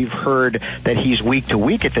return, and we've heard that he's week to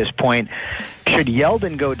week at this point, should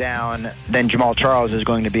Yeldon go down, then Jamal Charles is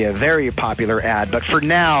going to be a very popular ad. But for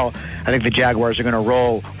now, I think the Jaguars are going to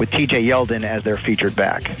roll with T.J. Yeldon as their featured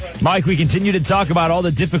back. Mike, we continue to talk about all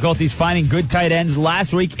the difficulties finding good tight ends.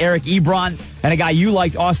 Last week, Eric Ebron and a guy you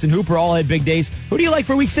liked, Austin Hooper, all had big days. Who do you like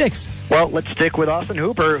for Week 6? Well, let's stick with Austin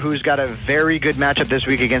Hooper, who's got a very good matchup this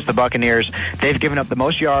week against the Buccaneers. They've given up the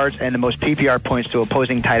most yards and the most PPR points to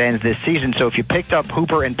opposing tight ends this season. So if you picked up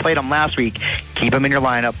Hooper and played him last week, keep him in your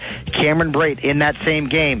lineup. Cameron Brate in that same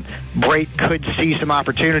game. Brate could see some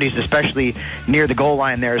opportunities, especially near the goal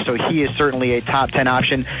line there. So he is certainly a top 10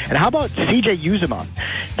 option. And how about C.J. Uzomah?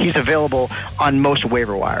 He's available on most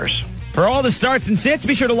waiver wires. For all the starts and sits,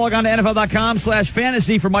 be sure to log on to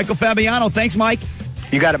NFL.com/fantasy for Michael Fabiano. Thanks, Mike.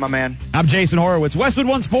 You got it, my man. I'm Jason Horowitz, Westwood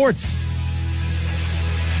One Sports.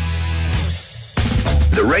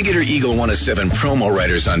 The regular Eagle 107 promo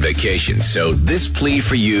writer's on vacation, so this plea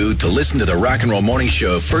for you to listen to the Rock and Roll Morning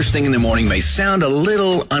Show first thing in the morning may sound a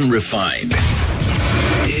little unrefined.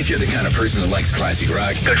 If you're the kind of person that likes classic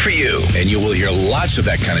rock, good for you. And you will hear lots of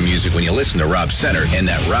that kind of music when you listen to Rob Center and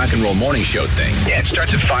that Rock and Roll Morning Show thing. Yeah, it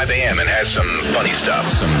starts at 5 a.m. and has some funny stuff,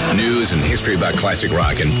 some news and history about classic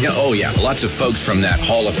rock. And, oh yeah, lots of folks from that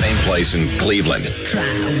Hall of Fame place in Cleveland.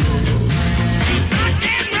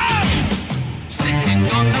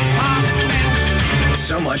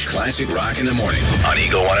 So much classic rock in the morning on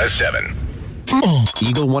Eagle 107.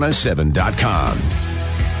 Eagle107.com.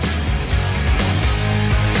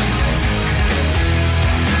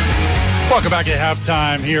 Welcome back at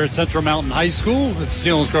halftime here at Central Mountain High School. It's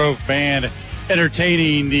Selinsgrove Band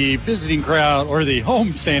entertaining the visiting crowd or the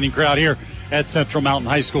home-standing crowd here at Central Mountain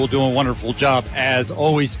High School, doing a wonderful job as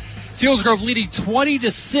always. Selinsgrove leading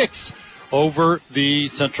 20-6 over the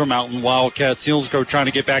Central Mountain Wildcats. Selinsgrove trying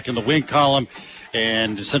to get back in the win column,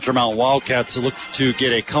 and Central Mountain Wildcats look to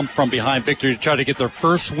get a come-from-behind victory to try to get their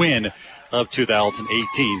first win of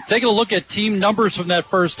 2018. Taking a look at team numbers from that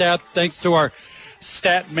first half, thanks to our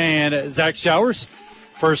stat man, Zach Showers.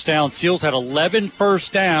 First down, Seals had 11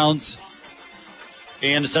 first downs,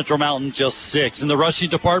 and Central Mountain just 6. In the rushing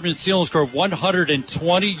department, Selinsgrove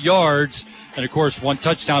 120 yards, and of course, one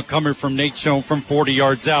touchdown coming from Nate Schoen from 40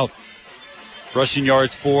 yards out. Rushing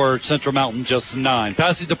yards for Central Mountain, just 9.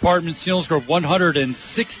 Passing department, Selinsgrove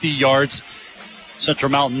 160 yards,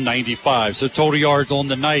 Central Mountain 95. So total yards on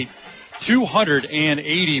the night,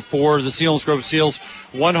 280 for the Selinsgrove Seals,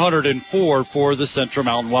 104 for the Central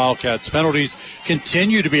Mountain Wildcats. Penalties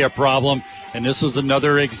continue to be a problem, and this was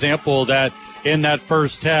another example that in that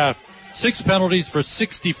first half, 6 penalties for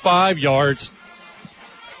 65 yards.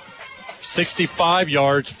 65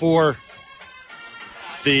 yards for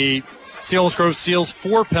the Selinsgrove Seals,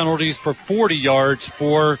 4 penalties for 40 yards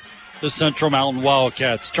for the Central Mountain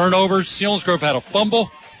Wildcats. Turnovers, Selinsgrove had a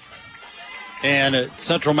fumble, and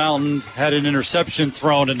Central Mountain had an interception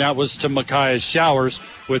thrown, and that was to Micaiah Showers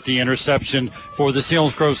with the interception for the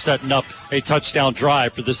Selinsgrove, setting up a touchdown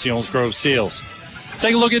drive for the Selinsgrove Seals.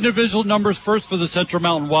 Take a look at individual numbers first for the Central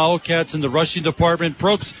Mountain Wildcats in the rushing department.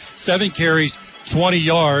 Probst, 7 carries, 20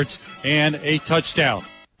 yards, and a touchdown.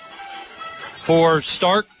 For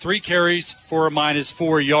Stark, 3 carries for a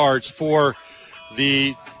 -4 yards for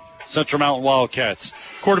the Central Mountain Wildcats.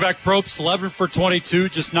 Quarterback Probst, 11 for 22,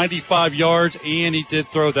 just 95 yards, and he did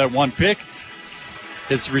throw that 1 pick.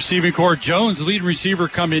 His receiving core, Jones, lead receiver,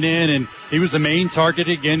 coming in, and he was the main target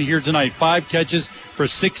again here tonight. 5 catches for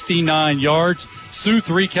 69 yards. Sue,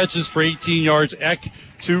 3 catches for 18 yards. Eck,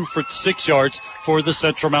 2 for 6 yards for the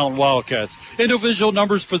Central Mountain Wildcats. Individual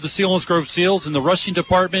numbers for the Selinsgrove Seals in the rushing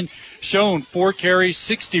department. Schoen, 4 carries,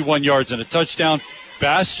 61 yards, and a touchdown.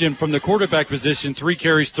 Bastian from the quarterback position, 3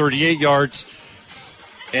 carries, 38 yards.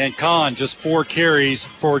 And Kahn, just 4 carries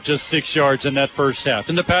for just 6 yards in that first half.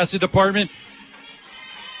 In the passing department,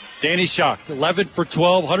 Danny Shock, 11 for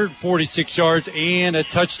 12, 146 yards and a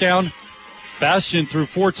touchdown. Bastian threw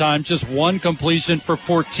 4 times, just 1 completion for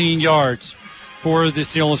 14 yards for the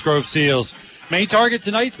Selinsgrove Seals. Main target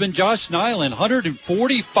tonight's been Josh Nyland,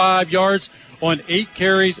 145 yards on 8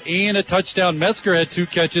 carries and a touchdown. Metzger had 2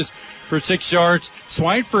 catches for 6 yards.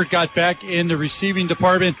 Swineford got back in the receiving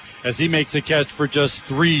department as he makes a catch for just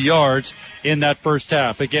 3 yards in that first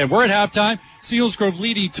half. Again, we're at halftime. Selinsgrove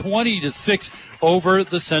leading 20-6 over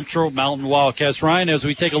the Central Mountain Wildcats. Ryan, as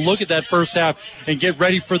we take a look at that first half and get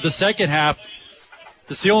ready for the second half,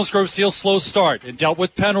 the Selinsgrove Seals slow start and dealt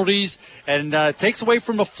with penalties and takes away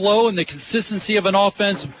from the flow and the consistency of an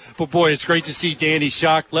offense. But, boy, it's great to see Danny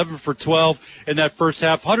Shock, 11 for 12 in that first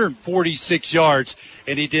half, 146 yards,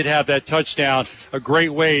 and he did have that touchdown. A great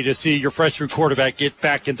way to see your freshman quarterback get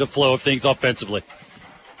back into flow of things offensively.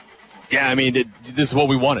 Yeah, I mean, this is what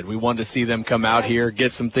we wanted. We wanted to see them come out here,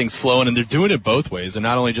 get some things flowing, and they're doing it both ways. They're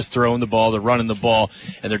not only just throwing the ball, they're running the ball,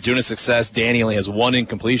 and they're doing a success. Danny only has 1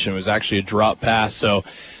 incompletion. It was actually a drop pass, so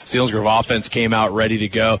Selinsgrove offense came out ready to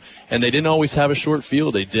go, and they didn't always have a short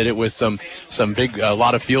field. They did it with some big, a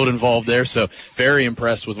lot of field involved there, so very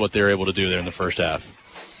impressed with what they were able to do there in the first half.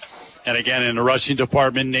 And again, in the rushing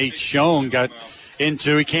department, Nate Schoen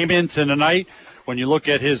he came into tonight. When you look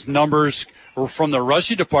at his numbers from the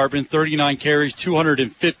rushing department, 39 carries,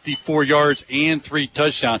 254 yards, and 3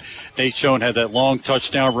 touchdowns. Nate Schoen had that long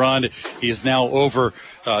touchdown run. He is now over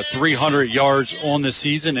 300 yards on the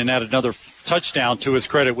season and had another touchdown to his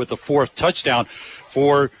credit with the 4th touchdown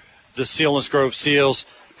for the Selinsgrove Seals.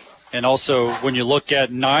 And also, when you look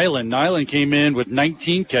at Nyland came in with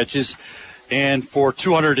 19 catches and for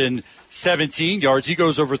 217 yards. He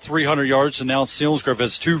goes over 300 yards, and now Selinsgrove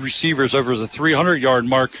has 2 receivers over the 300-yard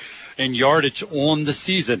mark in yardage on the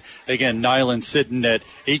season. Again, Nyland sitting at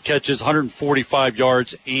 8 catches, 145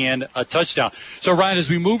 yards, and a touchdown. So, Ryan, as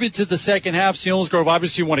we move into the second half, Selinsgrove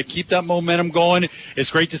obviously want to keep that momentum going.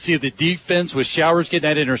 It's great to see the defense with Showers getting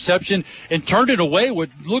that interception and turned it away. What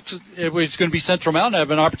looks it was going to be Central Mountain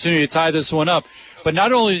have an opportunity to tie this one up. But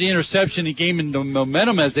not only the interception, he gained the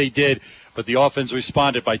momentum as they did, but the offense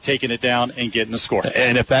responded by taking it down and getting the score.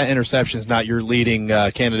 And if that interception is not your leading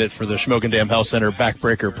candidate for the Shamokin Dam Health Center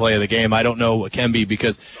backbreaker play of the game, I don't know what can be,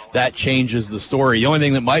 because that changes the story. The only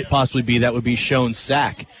thing that might possibly be that would be Schoen's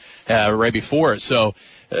sack right before it. So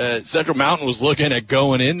Central Mountain was looking at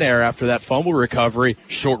going in there after that fumble recovery,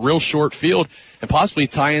 real short field, and possibly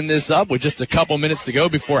tying this up with just a couple minutes to go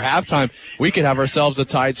before halftime. We could have ourselves a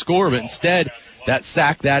tied score, but instead that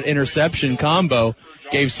sack, that interception combo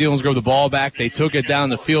gave Selinsgrove the ball back. They took it down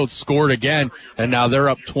the field, scored again, and now they're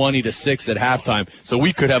up 20-6 at halftime. So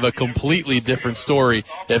we could have a completely different story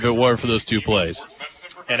if it weren't for those 2 plays.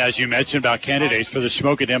 And as you mentioned about candidates for the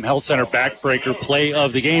Shamokin Dam Health Center backbreaker play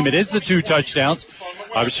of the game, it is the 2 touchdowns.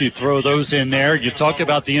 Obviously, you throw those in there. You talk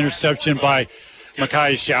about the interception by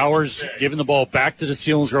Micaiah Showers, giving the ball back to the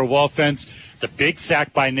Selinsgrove offense. The big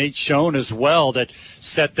sack by Nate Schoen as well that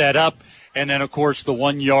set that up. And then, of course, the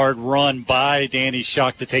 1-yard run by Danny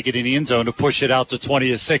Shock to take it in the end zone to push it out to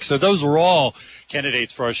 20-6. So those were all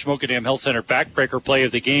candidates for our Shamokin Dam Health Center backbreaker play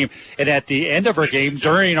of the game. And at the end of our game,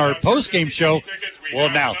 during our post-game show, we'll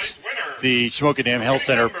announce the Shamokin Dam Health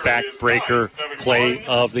Center backbreaker play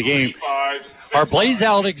of the game. Our Blaze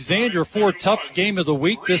Alexander Ford Tough Game of the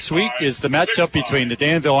Week this week is the matchup between the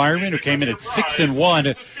Danville Ironmen, who came in at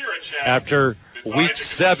 6-1 after Week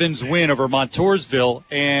 7's win over Montoursville,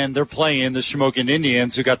 and they're playing the Shamokin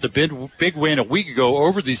Indians, who got the big win a week ago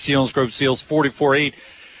over the Selinsgrove Seals, 44-8.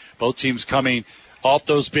 Both teams coming off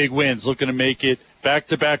those big wins, looking to make it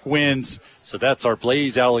back-to-back wins. So that's our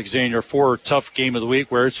Blaze Alexander Ford Tough Game of the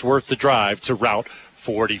Week, where it's worth the drive to Route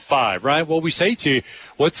 45. Right? What we say to you,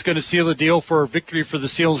 what's going to seal the deal for a victory for the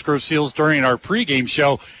Selinsgrove Seals during our pregame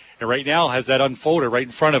show? And right now has that unfolded right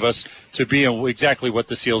in front of us to be exactly what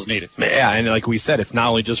the Seals needed. Yeah, and like we said, it's not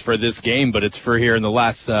only just for this game, but it's for here in the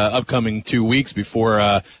last upcoming 2 weeks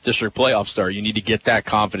before district playoffs start. You need to get that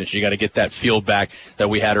confidence. You got to get that feel back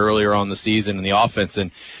that we had earlier on the season in the offense,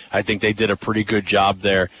 and I think they did a pretty good job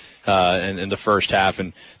there in the first half,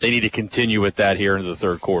 and they need to continue with that here into the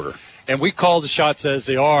third quarter. And we call the shots as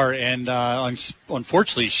they are, and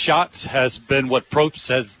unfortunately, shots has been what Probst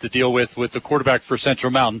has to deal with the quarterback for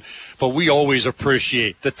Central Mountain. But we always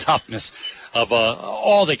appreciate the toughness of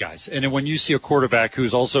all the guys. And then when you see a quarterback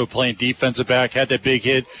who's also playing defensive back, had that big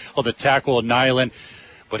hit on the tackle of Nyland,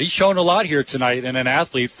 but he's shown a lot here tonight, and an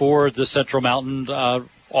athlete for the Central Mountain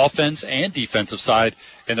offense and defensive side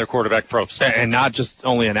in their quarterback Probst. And not just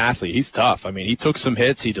only an athlete, he's tough. I mean, he took some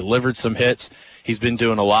hits, he delivered some hits. He's been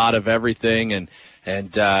doing a lot of everything, and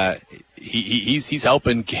he's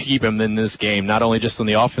helping keep him in this game, not only just on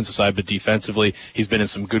the offensive side, but defensively. He's been in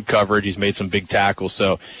some good coverage. He's made some big tackles.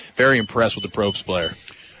 So very impressed with the Probst player.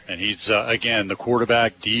 And he's, again, the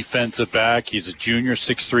quarterback, defensive back. He's a junior,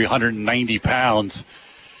 6'3", 190 pounds.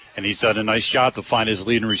 And he's done a nice job to find his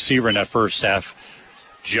leading receiver in that first half,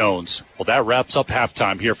 Jones. Well, that wraps up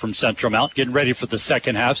halftime here from Central Mountain. Getting ready for the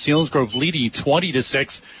second half. Selinsgrove leading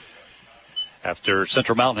 20-6. After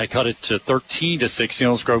Central Mountain had cut it to 13-6,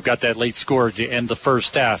 Selinsgrove got that late score to end the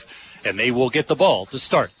first half. And they will get the ball to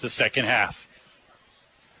start the second half.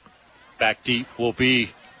 Back deep will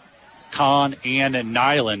be Kahn and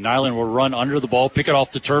Nyland. Nyland will run under the ball, pick it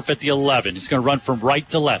off the turf at the 11. He's going to run from right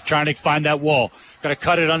to left, trying to find that wall. Going to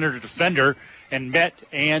cut it under the defender, and met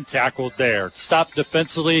and tackled there. Stop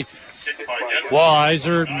defensively.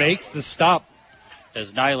 Weiser makes the stop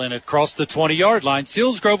as Nyland across the 20-yard line.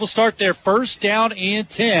 Selinsgrove will start their first down and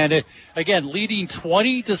 10. Again, leading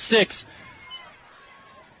 20-6.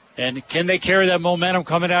 And can they carry that momentum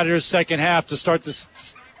coming out of their second half to start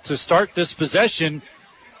this possession?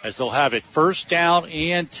 As they'll have it first down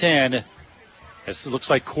and 10. As it looks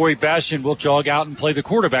like Corey Bastion will jog out and play the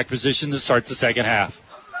quarterback position to start the second half.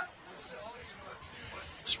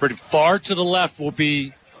 Spread far to the left will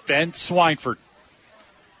be Ben Swineford.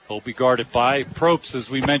 He'll be guarded by Probst, as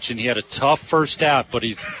we mentioned. He had a tough first half, but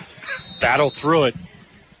he's battled through it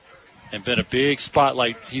and been a big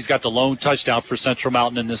spotlight. He's got the lone touchdown for Central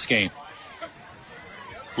Mountain in this game.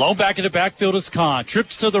 Lone back in the backfield is Kahn.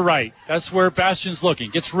 Trips to the right. That's where Bastion's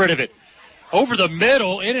looking. Gets rid of it. Over the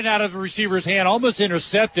middle, in and out of the receiver's hand. Almost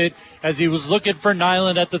intercepted as he was looking for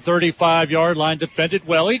Nyland at the 35-yard line. Defended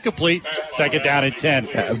well. Incomplete. Second down and 10.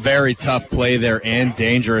 A very tough play there and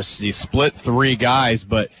dangerous. He split three guys,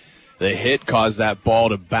 but the hit caused that ball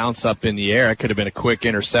to bounce up in the air. It could have been a quick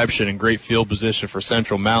interception and great field position for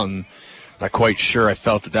Central Mountain. Not quite sure. I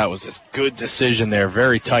felt that was a good decision there.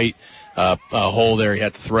 Very tight. A hole there he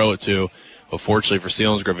had to throw it to. But fortunately for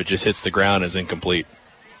Selinsgrove, it just hits the ground and is incomplete.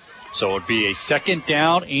 So it would be a second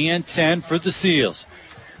down and 10 for the Seals.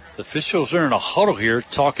 The officials are in a huddle here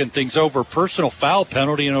talking things over. Personal foul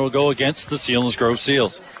penalty, and it will go against the Selinsgrove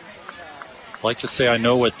Seals. I'd like to say I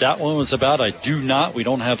know what that one was about. I do not. We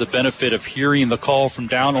don't have the benefit of hearing the call from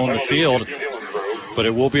down on the field. But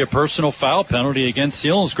it will be a personal foul penalty against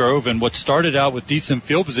Selinsgrove. And what started out with decent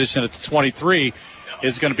field position at the 23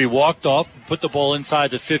 is going to be walked off, put the ball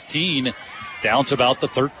inside the 15, down to about the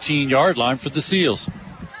 13-yard line for the Seals.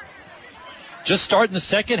 Just starting the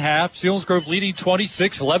second half, Selinsgrove leading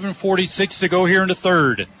 26, 11:46 to go here in the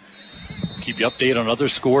third. Keep you updated on other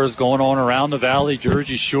scores going on around the valley.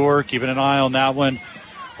 Jersey Shore, keeping an eye on that one.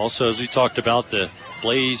 Also, as we talked about, the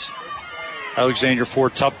Blaze Alexandria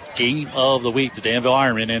Ford Tough Game of the Week, the Danville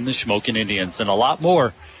Ironmen and the Shamokin Indians, and a lot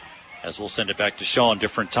more as we'll send it back to Sean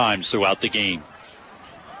different times throughout the game.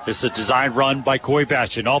 This is a design run by Corey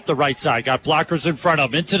Bastion off the right side. Got blockers in front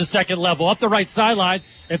of him into the second level, up the right sideline,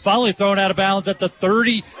 and finally thrown out of bounds at the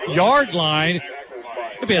 30-yard line.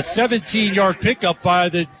 It'll be a 17-yard pickup by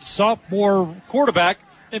the sophomore quarterback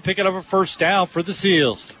and picking up a first down for the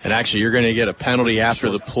Seals. And actually, you're going to get a penalty after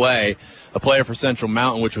the play. A player for Central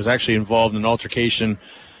Mountain, which was actually involved in an altercation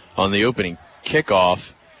on the opening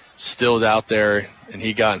kickoff, stilled out there, and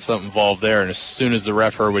he got something involved there. And as soon as the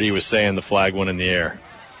ref heard what he was saying, the flag went in the air.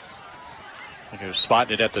 He was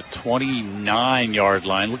spotting it at the 29-yard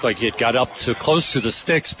line. Looked like he had got up to close to the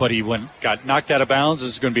sticks, but he got knocked out of bounds.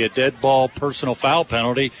 This is going to be a dead ball personal foul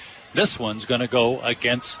penalty. This one's going to go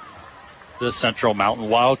against the Central Mountain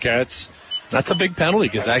Wildcats. That's a big penalty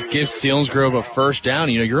because that gives Selinsgrove a first down.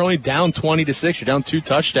 You know, you're only down 20-6. You're down 2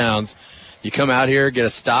 touchdowns. You come out here, get a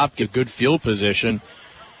stop, get good field position,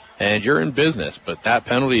 and you're in business. But that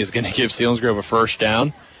penalty is going to give Selinsgrove a first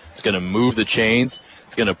down. It's going to move the chains.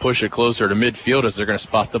 It's going to push it closer to midfield as they're going to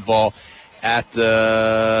spot the ball at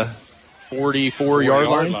the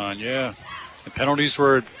 44-yard line. Yeah. The penalties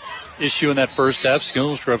were an issue in that first half.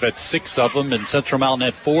 Selinsgrove had 6 of them, and Central Mountain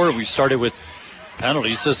had 4. We started with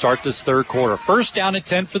penalties to start this third quarter. First down and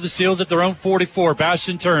 10 for the Seals at their own 44.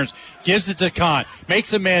 Bastion turns, gives it to Kahn,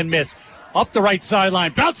 makes a man miss. Up the right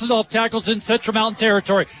sideline, bounces off tackles in Central Mountain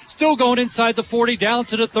territory. Still going inside the 40, down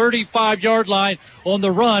to the 35-yard line on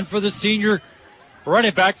the run for the senior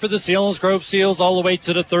running back for the Selinsgrove Seals all the way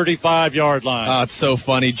to the 35-yard line. Oh, it's so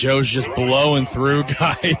funny. Joe's just blowing through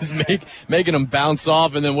guys, making them bounce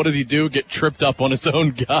off, and then what does he do? Get tripped up on his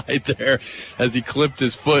own guy there as he clipped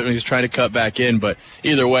his foot when he's trying to cut back in. But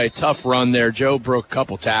either way, tough run there. Joe broke a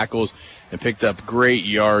couple tackles and picked up great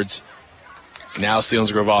yards. Now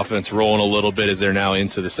Selinsgrove offense rolling a little bit as they're now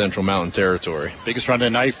into the Central Mountain territory. Biggest run of the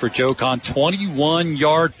night for Joe Kahn,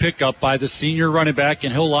 21-yard pickup by the senior running back,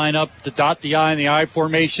 and he'll line up to dot the I in the I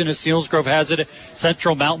formation as Selinsgrove has it at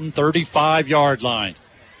Central Mountain 35-yard line.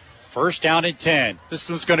 First down and 10. This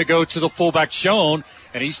one's going to go to the fullback, Schoen,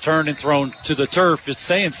 and he's turned and thrown to the turf. It's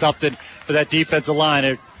saying something for that defensive line.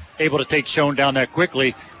 They're able to take Schoen down that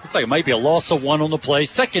quickly. Looks like it might be a loss of 1 on the play.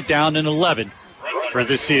 Second down and 11 for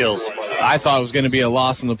the Seals. I thought it was going to be a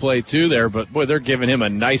loss on the play, too, there, but, boy, they're giving him a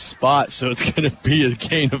nice spot, so it's going to be a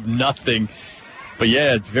gain of nothing. But,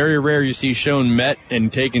 yeah, it's very rare you see Schoen met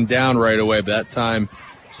and taken down right away, but that time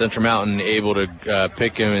Central Mountain able to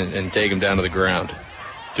pick him and take him down to the ground.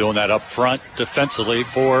 Doing that up front defensively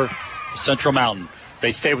for Central Mountain.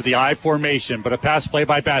 They stay with the I formation, but a pass play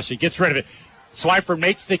by Bashi gets rid of it. Swifer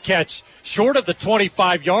makes the catch short of the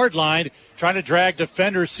 25-yard line, trying to drag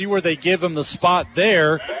defenders, see where they give him the spot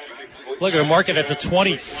there. Look at him marking at the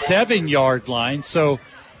 27-yard line. So,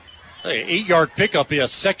 8-yard pickup, be a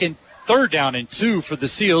third down and 2 for the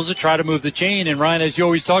Seals to try to move the chain. And, Ryan, as you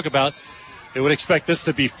always talk about, they would expect this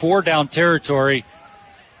to be 4-down territory.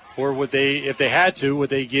 Or would they, if they had to, would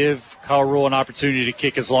they give Kyle Rule an opportunity to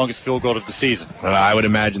kick his longest field goal of the season? I would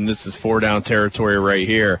imagine this is 4-down territory right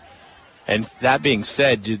here. And that being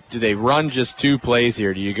said, do they run just 2 plays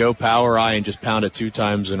here? Do you go power I and just pound it 2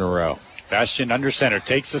 times in a row? Bastian under center,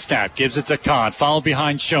 takes the snap, gives it to Kahn, followed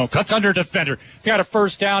behind Schoen, cuts under defender. He's got a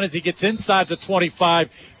first down as he gets inside the 25,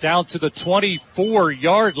 down to the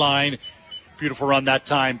 24-yard line. Beautiful run that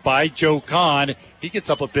time by Joe Kahn. He gets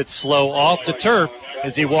up a bit slow off the turf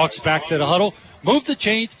as he walks back to the huddle. Move the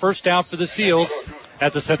chains, first down for the Seals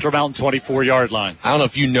at the Central Mountain 24-yard line. I don't know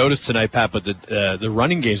if you noticed tonight, Pat, but the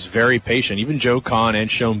running game is very patient. Even Joe Kahn and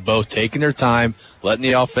Schoen both taking their time, letting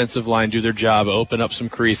the offensive line do their job, open up some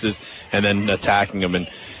creases, and then attacking them. And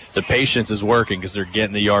the patience is working because they're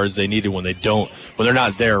getting the yards they needed when they're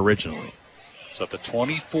not there originally. So at the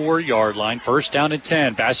 24-yard line, first down and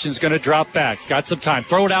 10. Bastian's going to drop back. He's got some time.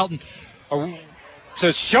 Throw it out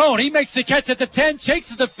to Schoen. He makes the catch at the 10, shakes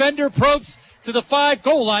the defender, probes to the 5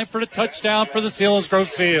 goal line for the touchdown for the Selinsgrove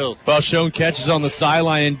Seals. Well, Schoen catches on the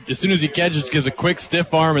sideline, and as soon as he catches, gives a quick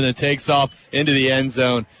stiff arm and then takes off into the end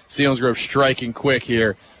zone. Selinsgrove striking quick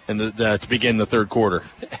here to begin the third quarter.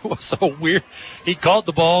 It was so weird. He caught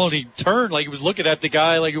the ball and he turned like he was looking at the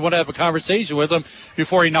guy like he wanted to have a conversation with him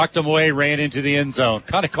before he knocked him away, ran into the end zone.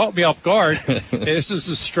 Kind of caught me off guard. It's just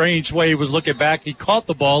a strange way he was looking back. He caught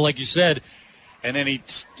the ball, like you said, and then he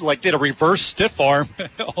did a reverse stiff arm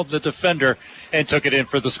on the defender and took it in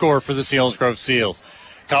for the score for the Selinsgrove Seals.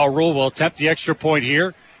 Kyle Rule will attempt the extra point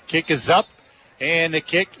here. Kick is up, and the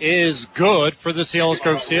kick is good for the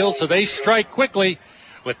Selinsgrove Seals. So they strike quickly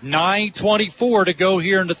with 9:24 to go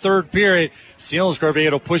here in the third period. Selinsgrove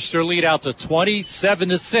able to push their lead out to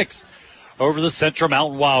 27-6 over the Central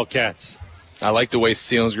Mountain Wildcats. I like the way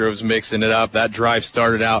Selinsgrove's mixing it up. That drive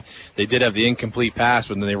started out. They did have the incomplete pass,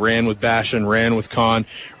 but then they ran with Bastian, ran with Kahn,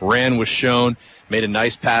 ran with Schoen, made a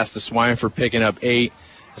nice pass to Swine for picking up 8,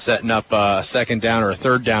 setting up a second down or a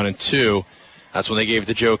third down and 2. That's when they gave it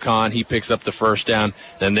to Joe Kahn. He picks up the first down.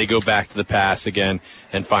 Then they go back to the pass again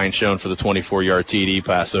and find Schoen for the 24-yard TD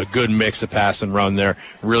pass. So a good mix of pass and run there,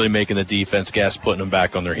 really making the defense guess, putting them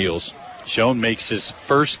back on their heels. Schoen makes his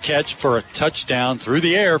first catch for a touchdown through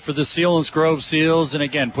the air for the Selinsgrove Seals. And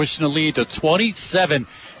again, pushing the lead to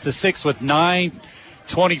 27-6 with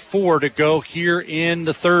 9:24 to go here in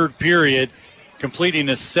the third period. Completing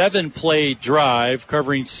a 7-play drive,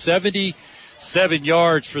 covering 77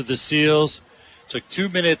 yards for the Seals. Took 2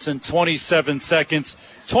 minutes and 27 seconds.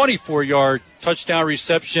 24-yard touchdown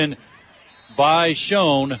reception by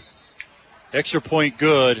Schoen. Extra point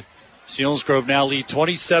good. Selinsgrove now lead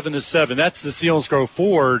 27-7. That's the Selinsgrove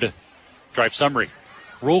Ford drive summary.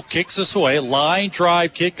 Rule kicks us away. Line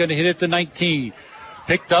drive kick, going to hit at the 19.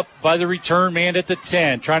 Picked up by the return man at the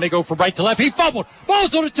 10. Trying to go from right to left. He fumbled.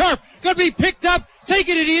 Ball's on the turf. Going to be picked up.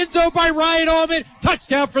 Taken to the end zone by Ryan Ahmed.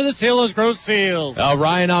 Touchdown for the Selinsgrove Seals.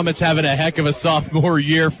 Ryan Ahmed's having a heck of a sophomore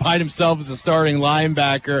year. Find himself as a starting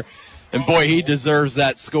linebacker. And, boy, he deserves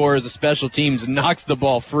that score as a special teams. Knocks the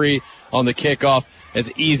ball free on the kickoff. It's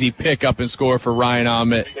an easy pick up and score for Ryan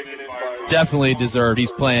Ahmed. Definitely deserved.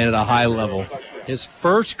 He's playing at a high level. His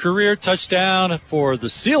first career touchdown for the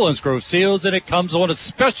Selinsgrove Seals, and it comes on a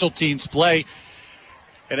special teams play.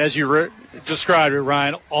 And as you described it,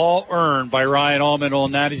 Ryan, all earned by Ryan Allman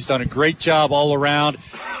on that. He's done a great job all around.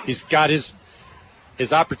 He's got his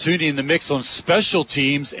opportunity in the mix on special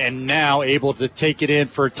teams and now able to take it in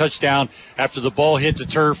for a touchdown after the ball hit the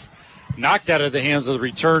turf, knocked out of the hands of the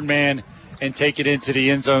return man, and take it into the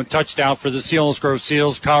end zone. Touchdown for the Selinsgrove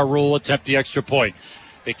Seals. Kyle Rule attempt the extra point.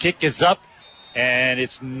 The kick is up, and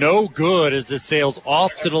it's no good as it sails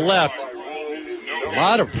off to the left. A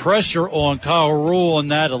lot of pressure on Kyle Rule on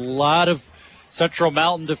that. A lot of Central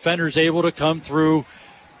Mountain defenders able to come through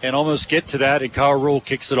and almost get to that, and Kyle Rule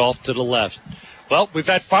kicks it off to the left. Well, we've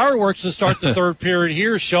had fireworks to start the third period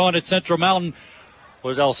here, Sean, at Central Mountain.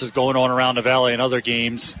 What else is going on around the valley and other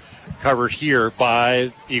games covered here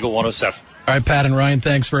by Eagle 107? All right, Pat and Ryan,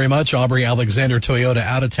 thanks very much. Aubrey Alexander Toyota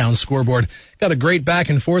out-of-town scoreboard. Got a great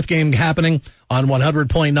back-and-forth game happening on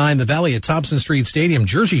 100.9 The Valley at Thompson Street Stadium.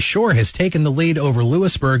 Jersey Shore has taken the lead over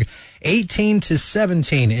Lewisburg,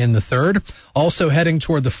 18-17 in the third. Also heading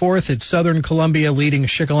toward the fourth, it's Southern Columbia leading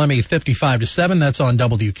Shikellamy 55-7. That's on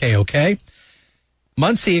WKOK.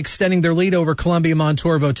 Muncie extending their lead over Columbia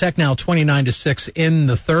Montorvo Tech, now 29-6 in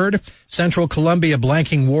the third. Central Columbia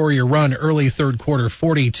blanking Warrior Run early third quarter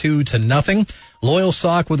 42-0. Loyal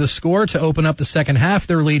Sauk with a score to open up the second half.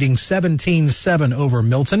 They're leading 17-7 over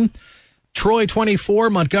Milton. Troy 24,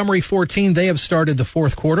 Montgomery 14. They have started the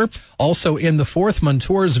fourth quarter. Also in the fourth,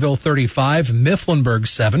 Montoursville 35, Mifflinburg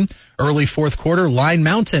 7. Early fourth quarter, Line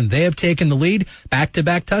Mountain. They have taken the lead.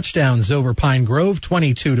 Back-to-back touchdowns over Pine Grove,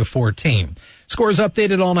 22-14. Scores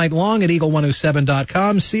updated all night long at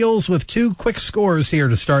Eagle107.com. Seals with two quick scores here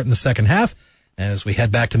to start in the second half. As we head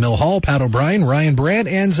back to Mill Hall, Pat O'Brien, Ryan Brandt,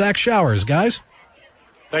 and Zach Showers. Guys?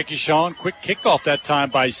 Thank you, Sean. Quick kickoff that time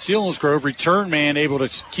by Selinsgrove. Return man able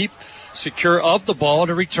to keep secure of the ball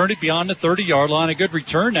to return it beyond the 30-yard line. A good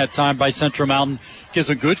return that time by Central Mountain. Gives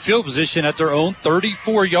them good field position at their own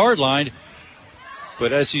 34-yard line.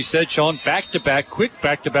 But as you said, Sean, quick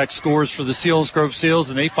back-to-back scores for the Selinsgrove Seals,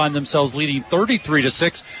 and they find themselves leading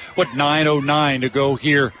 33-6 with 9:09 to go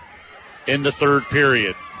here in the third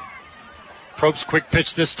period. Probst quick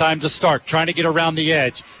pitch this time to start, trying to get around the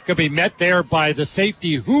edge. Going to be met there by the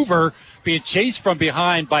safety Hoover, being chased from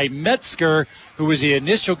behind by Metzger, who was the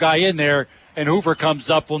initial guy in there, and Hoover comes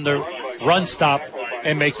up on the run stop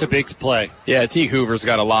and makes a big play. Yeah, Teague Hoover's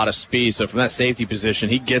got a lot of speed, so from that safety position,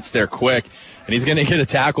 he gets there quick, and he's going to get a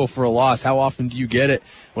tackle for a loss. How often do you get it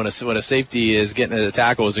when a safety is getting a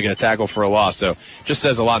tackle? Is he going to tackle for a loss? So just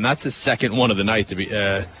says a lot, and that's his second one of the night. To be,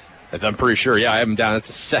 I'm pretty sure. Yeah, I have him down. That's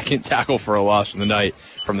the second tackle for a loss from the night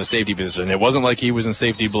from the safety position. It wasn't like he was in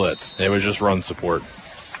safety blitz. It was just run support.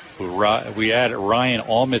 We had Ryan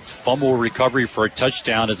Almond's fumble recovery for a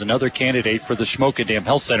touchdown as another candidate for the Schmokendam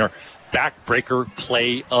Health Center backbreaker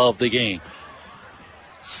play of the game.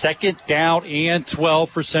 Second down and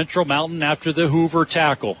 12 for Central Mountain after the Hoover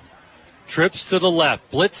tackle. Trips to the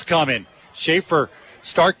left. Blitz coming. Schaefer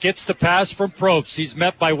Stark gets the pass from Probst. He's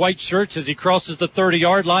met by white shirts as he crosses the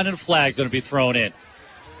 30-yard line, and a flag going to be thrown in.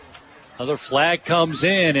 Another flag comes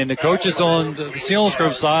in, and the coaches on the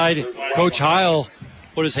Selinsgrove side, Coach Heil,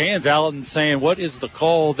 put his hands out and saying, what is the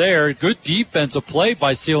call there? Good defensive play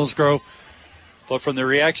by Selinsgrove. But from the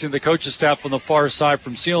reaction of the coaching staff on the far side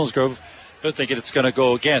from Selinsgrove, they're thinking it's going to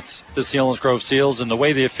go against the Selinsgrove Seals. And the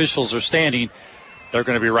way the officials are standing, they're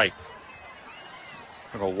going to be right.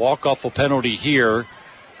 We're going to walk off a penalty here.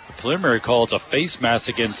 The preliminary call is a face mask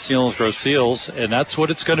against Selinsgrove Seals, and that's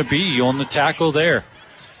what it's going to be on the tackle there.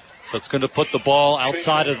 So it's going to put the ball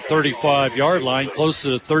outside of the 35-yard line, close to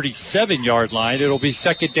the 37-yard line. It'll be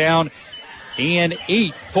second down and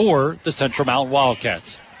 8 for the Central Mountain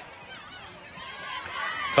Wildcats.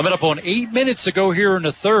 Coming up on 8 minutes to go here in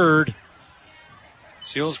the third.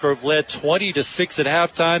 Selinsgrove led 20-6 at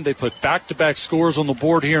halftime. They put back-to-back scores on the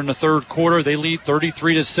board here in the third quarter. They lead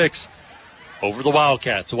 33-6 over the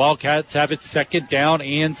Wildcats. The Wildcats have it second down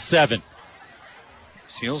and 7.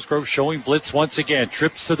 Selinsgrove showing blitz once again.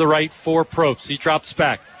 Trips to the right for Probst. He drops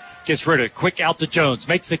back. Gets rid of it. Quick out to Jones.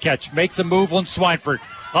 Makes the catch. Makes a move on Swineford.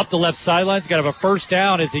 Up the left sideline. He's got to have a first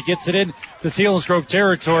down as he gets it in to Selinsgrove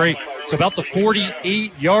territory. It's about the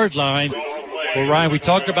 48-yard line. Well, Ryan, we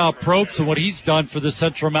talked about Probst and what he's done for the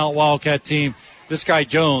Central Mountain Wildcat team. This guy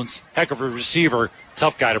Jones, heck of a receiver,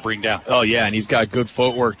 tough guy to bring down. Oh, yeah, and he's got good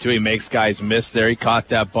footwork, too. He makes guys miss there. He caught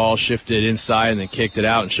that ball, shifted inside, and then kicked it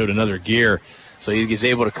out and showed another gear. So he's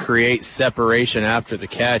able to create separation after the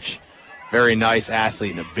catch. Very nice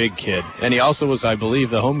athlete and a big kid. And he also was, I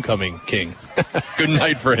believe, the homecoming king. Good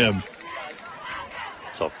night for him.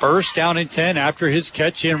 So first down and 10 after his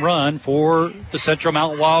catch and run for the Central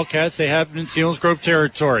Mountain Wildcats. They have it in Selinsgrove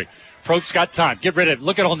territory. Probst got time. Get rid of it.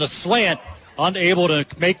 Look at on the slant. Unable to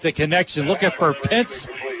make the connection. Looking for Pence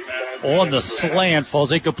on the slant.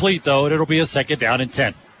 Falls incomplete, though, and it'll be a second down and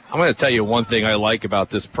 10. I'm going to tell you one thing I like about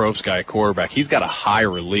this Probst guy quarterback. He's got a high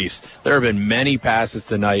release. There have been many passes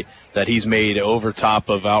tonight that he's made over top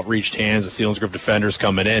of outreached hands of Selinsgrove defenders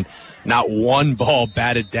coming in. Not one ball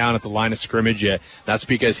batted down at the line of scrimmage yet. That's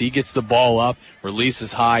because he gets the ball up,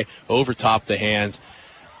 releases high, over top the hands.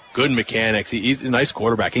 Good mechanics. He's a nice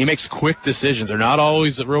quarterback. And he makes quick decisions. They're not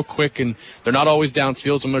always real quick, and they're not always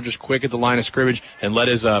downfield. Some are just quick at the line of scrimmage and let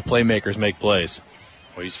his playmakers make plays.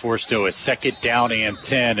 Well, he's forced to a 2nd down and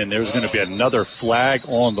 10, and there's going to be another flag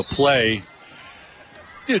on the play.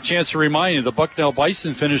 A chance to remind you, the Bucknell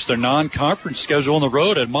Bison finished their non-conference schedule on the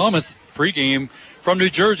road at Monmouth. Pregame from New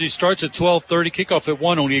Jersey starts at 12:30. Kickoff at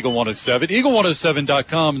 1 on Eagle 107.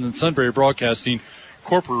 Eagle107.com and then Sunbury Broadcasting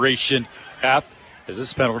Corporation app, as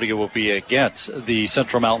this penalty will be against the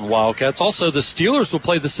Central Mountain Wildcats. Also, the Steelers will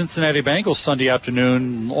play the Cincinnati Bengals Sunday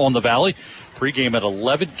afternoon on the Valley. Pregame at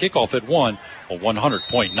 11, kickoff at 1 on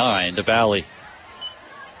 100.9 the Valley.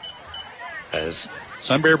 As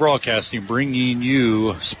Sunbury Broadcasting bringing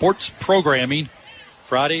you sports programming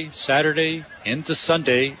Friday, Saturday, into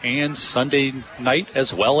Sunday, and Sunday night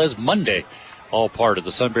as well as Monday. All part of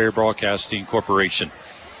the Sunbury Broadcasting Corporation.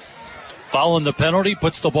 Following the penalty,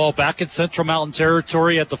 puts the ball back in Central Mountain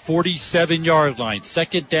territory at the 47-yard line.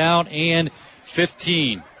 2nd down and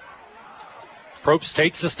 15. Probst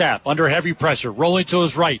takes the snap under heavy pressure, rolling to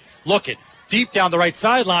his right. Looking deep down the right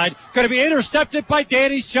sideline. Going to be intercepted by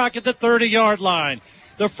Danny Shock at the 30-yard line.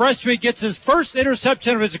 The freshman gets his first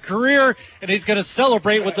interception of his career, and he's going to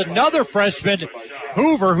celebrate with another freshman,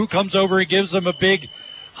 Hoover, who comes over and gives him a big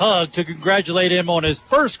hug to congratulate him on his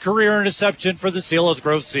first career interception for the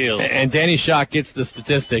Selinsgrove Seals. And Danny Shock gets the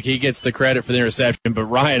statistic. He gets the credit for the interception, but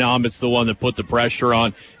Ryan Ahmet's the one that put the pressure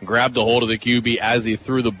on and grabbed a hold of the QB as he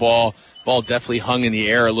threw the ball. Ball definitely hung in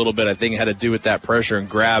the air a little bit. I think it had to do with that pressure and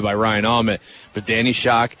grab by Ryan Ahmet. But Danny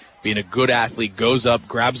Shock, being a good athlete, goes up,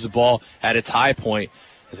 grabs the ball at its high point,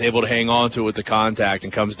 is able to hang on to it with the contact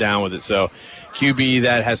and comes down with it. So QB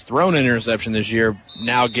that has thrown an interception this year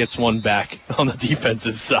now gets one back on the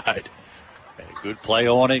defensive side. Good play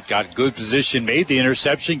on it, got good position, made the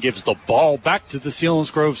interception, gives the ball back to the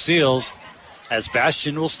Selinsgrove Seals as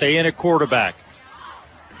Bastion will stay in at quarterback.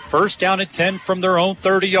 1st down and 10 from their own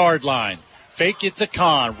 30-yard line. Fake it to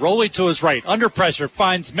Kahn, rolling to his right, under pressure,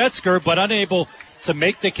 finds Metzger, but unable to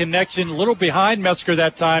make the connection. A little behind Metzger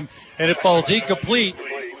that time, and it falls incomplete.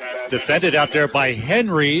 Defended out there by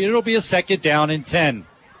Henry. It'll be a 2nd down and 10.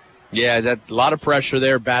 Yeah, a lot of pressure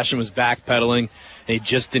there. Bastion was backpedaling, and he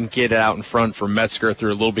just didn't get it out in front for Metzger.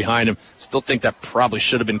 Threw a little behind him. Still think that probably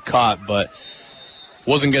should have been caught, but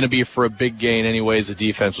wasn't going to be for a big gain anyways. The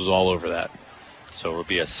defense was all over that. So it'll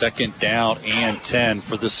be a 2nd down and 10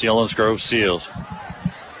 for the Selinsgrove Seals.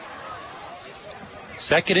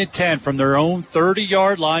 2nd and 10 from their own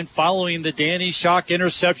 30-yard line following the Danny Shock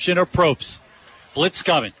interception of Probst. Blitz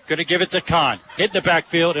coming. Going to give it to Kahn. Hit the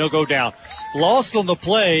backfield. He'll go down. Lost on the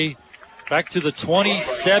play. Back to the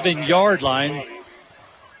 27-yard line.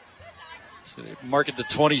 So they mark it to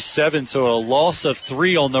 27, so a loss of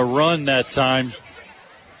 3 on the run that time.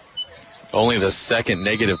 Only the 2nd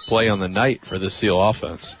negative play on the night for the Seal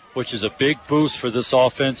offense. Which is a big boost for this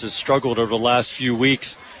offense. Has struggled over the last few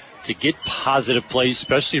weeks to get positive plays,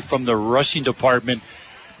 especially from the rushing department.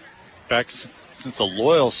 Back since the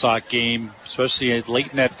Loyalsock game, especially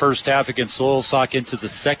late in that first half against Loyalsock into the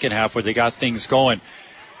second half where they got things going.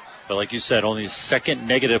 But like you said, only a 2nd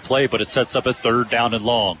negative play, but it sets up a 3rd down and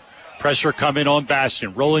long. Pressure coming on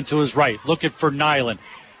Bastion, rolling to his right, looking for Nyland.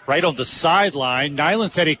 Right on the sideline.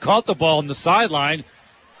 Nyland said he caught the ball on the sideline.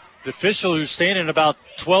 The official who's standing about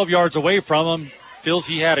 12 yards away from him feels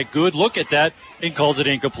he had a good look at that and calls it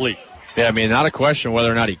incomplete. Yeah, I mean, not a question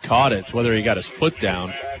whether or not he caught it. It's whether he got his foot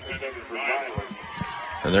down.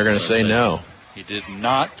 And they're going to say no. He did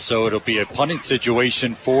not, so it'll be a punting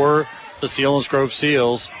situation for the Selinsgrove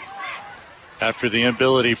Seals after the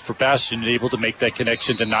inability for Bastion able to make that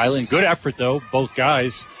connection to Nyland. Good effort, though, both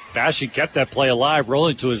guys. Bastion kept that play alive,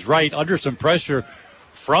 rolling to his right under some pressure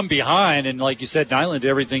from behind. And like you said, Nyland did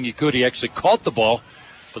everything he could. He actually caught the ball,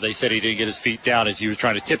 but they said he didn't get his feet down as he was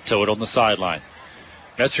trying to tiptoe it on the sideline.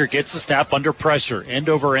 Metzger gets the snap under pressure.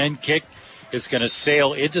 End-over-end kick is going to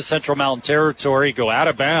sail into Central Mountain territory, go out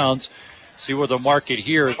of bounds. See where they'll mark it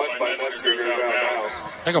here.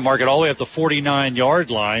 I think I'll mark it all the way up the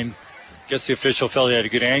 49-yard line. Guess the official felt he had a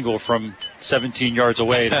good angle from 17 yards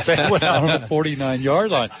away to say it went out on the 49-yard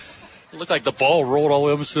line. It looked like the ball rolled all the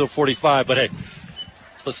way almost to the 45, but hey,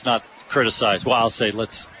 let's not criticize. Well, I'll say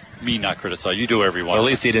let's me not criticize. You do whatever you want. Well, at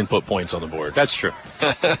least he didn't put points on the board. That's true.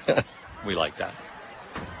 We like that.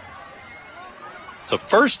 So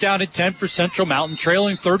first down and 10 for Central Mountain,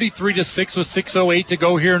 trailing 33-6 with 6:08 to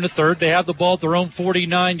go here in the third. They have the ball at their own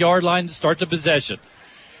 49-yard line to start the possession.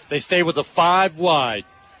 They stay with a 5 wide,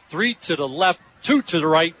 3 to the left, 2 to the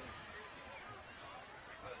right.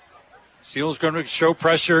 Seals going to show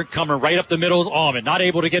pressure, coming right up the middle is Almond. Not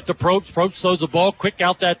able to get to Probst. Probst slows the ball quick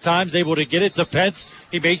out that time. Is able to get it to Pence.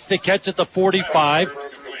 He makes the catch at the 45.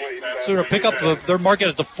 So they'll pick up, they're marking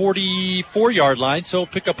at the 44-yard line, so he'll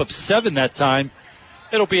pick up 7 that time.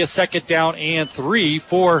 It'll be a second down and 3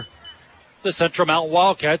 for the Central Mountain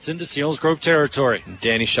Wildcats into Selinsgrove territory.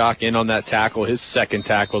 Danny Schock in on that tackle, his second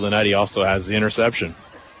tackle of the night. He also has the interception.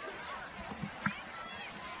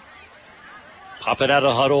 Pop it out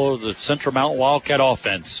of huddle, the Central Mountain Wildcat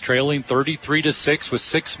offense, trailing 33-6 with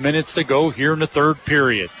 6 minutes to go here in the third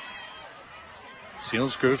period.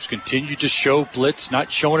 Selinsgrove's continue to show blitz,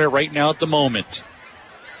 not showing it right now at the moment.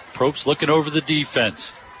 Probst looking over the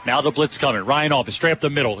defense. Now the blitz coming. Ryan Almond straight up the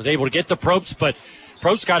middle. Able to get to Probst, but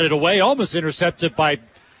Probst got it away, almost intercepted by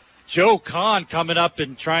Joe Kahn coming up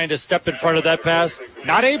and trying to step in front of that pass.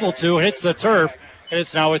 Not able to, hits the turf, and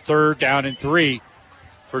it's now a third down and 3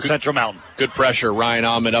 for Central Mountain. Good pressure. Ryan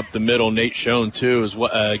Ahmed up the middle. Nate Schoen, too, is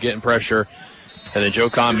getting pressure. And then Joe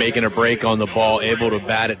Kahn making a break on the ball, able to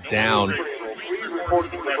bat it down.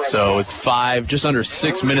 So with just under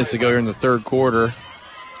 6 minutes to go here in the third quarter,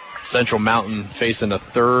 Central Mountain facing a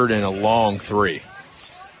third and a long 3.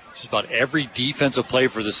 Just about every defensive play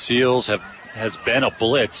for the Seals has been a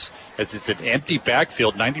blitz, as it's an empty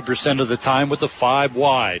backfield 90% of the time with the 5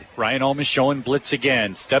 wide. Ryan Almond showing blitz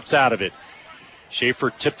again, steps out of it.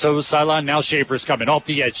 Schaefer tiptoes sideline. Now Schaefer's coming off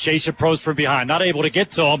the edge. Jason Probst from behind. Not able to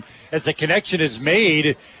get to him as the connection is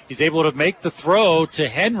made. He's able to make the throw to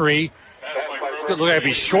Henry. It's going to look like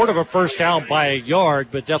he's short of a first down by a yard,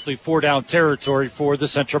 but definitely 4-down territory for the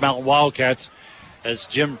Central Mountain Wildcats, as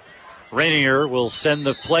Jim Rainier will send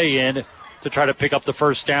the play in to try to pick up the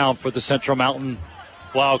first down for the Central Mountain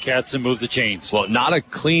Wildcats and move the chains. Well, not a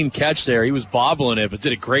clean catch there. He was bobbling it, but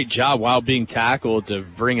did a great job while being tackled to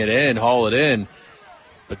bring it in, haul it in.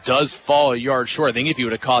 But does fall a yard short. I think if he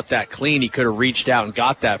would have caught that clean, he could have reached out and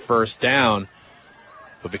got that first down.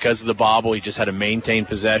 But because of the bobble, he just had to maintain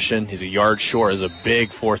possession. He's a yard short. Is a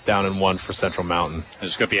big 4th down and 1 for Central Mountain.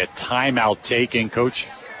 There's going to be a timeout taken. Coach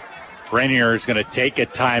Rainier is going to take a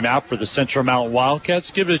timeout for the Central Mountain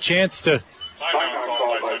Wildcats. Give it a chance to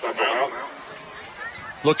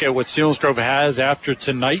look at what Selinsgrove has after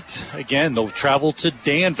tonight. Again, they'll travel to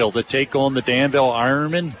Danville to take on the Danville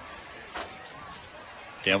Ironmen.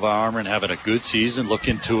 Danville Ironmen having a good season,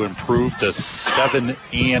 looking to improve to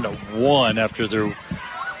 7-1 after their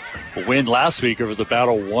win last week over the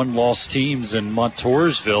Battle 1-loss teams in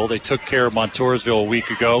Montoursville. They took care of Montoursville a week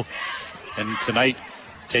ago, and tonight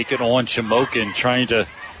taking on Shamokin, trying to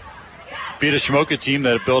beat a Shamokin team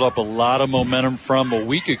that had built up a lot of momentum from a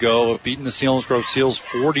week ago, beating the Selinsgrove Seals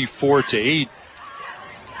 44-8.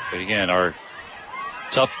 But again, our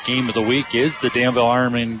tough game of the week is the Danville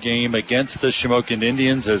Ironman game against the Shamokin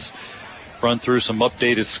Indians. As run through some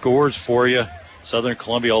updated scores for you. Southern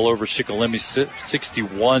Columbia all over Shikellamy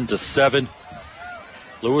 61-7.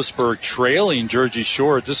 Lewisburg trailing Jersey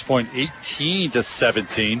Shore at this point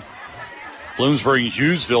 18-17. Bloomsburg and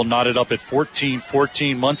Hughesville knotted up at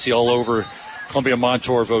 14-14. Muncie all over Columbia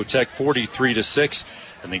Montour Votech 43-6.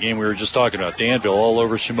 And the game we were just talking about, Danville all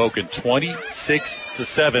over Shamokin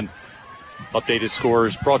 26-7. Updated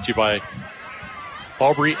scores brought to you by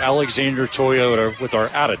Aubrey Alexander Toyota with our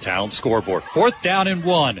out-of-town scoreboard. 4th down and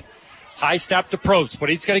 1. High snap to Probst, but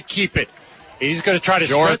he's going to keep it. He's going to try to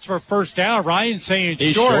stretch for a first down. Ryan's saying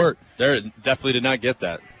he's short. There definitely did not get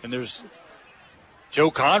that. And there's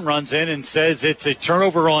Joe Kahn runs in and says it's a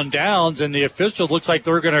turnover on downs, and the official looks like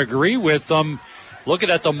they're going to agree with them.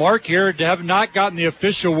 Looking at the mark here, they have not gotten the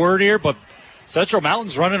official word here, but Central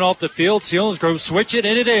Mountain's running off the field. Selinsgrove switch it,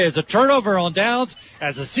 and it is a turnover on downs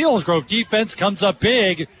as the Selinsgrove defense comes up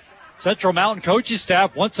big. Central Mountain coaching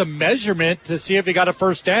staff wants a measurement to see if he got a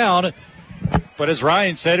first down. But as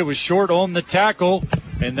Ryan said, it was short on the tackle,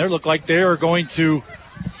 and they look like they are going to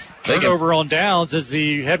turnover on downs as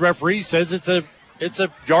the head referee says it's a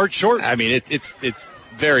yard short. I mean, it's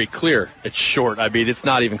very clear it's short. I mean, it's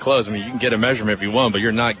not even close. I mean, you can get a measurement if you want, but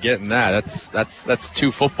you're not getting that. That's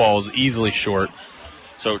 2 footballs easily short.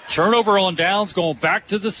 So turnover on downs going back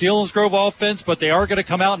to the Selinsgrove offense, but they are going to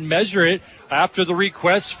come out and measure it after the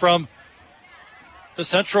request from the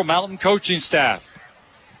Central Mountain coaching staff.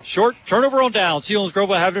 Short turnover on downs. Selinsgrove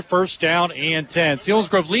will have it first down and 10.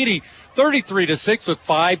 Selinsgrove leading 33-6 with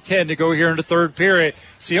 5:10 to go here in the third period.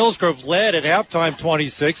 Selinsgrove led at halftime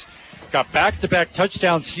 26. Got back-to-back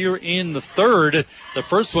touchdowns here in the third. The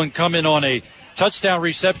first one coming on a touchdown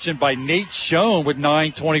reception by Nate Schoen with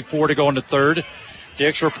 9:24 to go in the third. The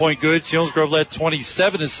extra point good. Selinsgrove led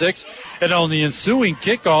 27-6. And on the ensuing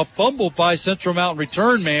kickoff, fumbled by Central Mountain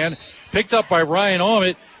return man, picked up by Ryan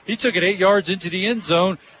Ahmet. He took it 8 yards into the end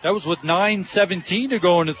zone. That was with 9:17 to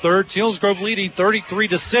go in the third. Selinsgrove leading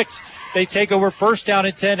 33-6. They take over first down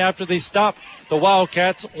and 10 after they stop the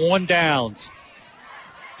Wildcats on downs.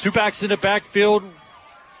 Two backs in the backfield.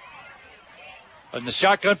 In the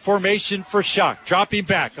shotgun formation for Schock. Dropping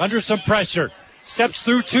back under some pressure. Steps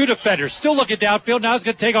through two defenders. Still looking downfield. Now he's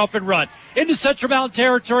going to take off and run. Into Central Mountain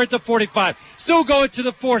territory at the 45. Still going to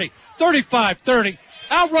the 40. 35, 30.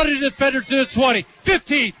 Outrunning the defender to the 20.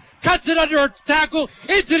 15. Cuts it under a tackle.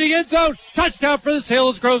 Into the end zone. Touchdown for the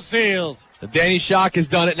Selinsgrove Seals. Danny Schock has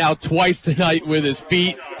done it now twice tonight with his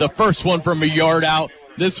feet. The first one from a yard out.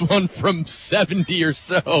 This one from 70 or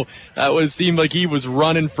so. That seemed like he was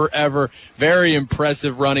running forever. Very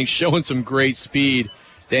impressive running, showing some great speed.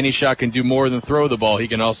 Danny Schock can do more than throw the ball. He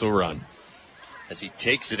can also run. As he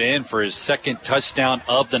takes it in for his second touchdown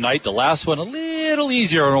of the night. The last one a little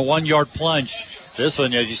easier on a 1-yard plunge. This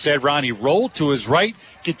one, as you said, Ron, he rolled to his right,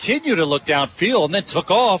 continued to look downfield, and then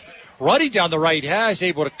took off. Running down the right hash,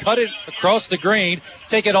 able to cut it across the grain,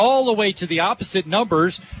 take it all the way to the opposite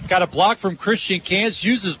numbers. Got a block from Christian Kans,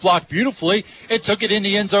 used his block beautifully, and took it in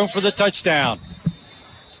the end zone for the touchdown.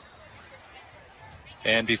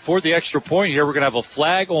 And before the extra point here, we're going to have a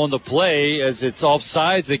flag on the play as it's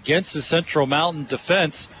offsides against the Central Mountain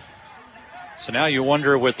defense. So now you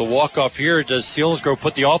wonder with the walk-off here, does Selinsgrove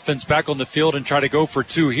put the offense back on the field and try to go for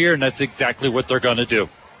two here? And that's exactly what they're going to do.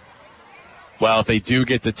 Well, if they do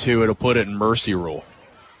get the two, it'll put it in mercy rule.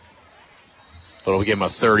 But it'll give them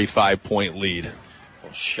a 35-point lead.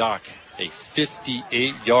 Well, Schock, a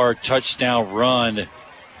 58-yard touchdown run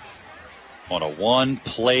on a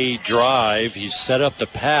one-play drive. He set up the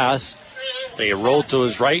pass. They rolled to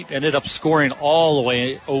his right, ended up scoring all the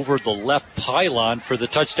way over the left pylon for the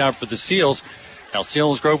touchdown for the Seals. Now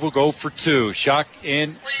Selinsgrove will go for two. Schock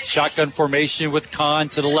in shotgun formation with Kahn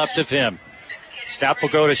to the left of him. Snap will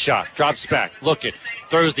go to Schock. Drops back. Looking.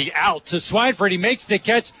 Throws the out to Swineford. He makes the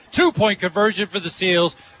catch. 2-point conversion for the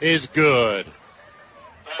Seals is good.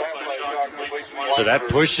 So that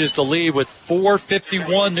pushes the lead with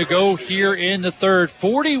 4:51 to go here in the third.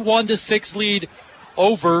 41-6 lead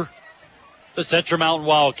over the Central Mountain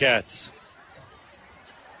Wildcats.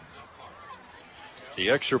 The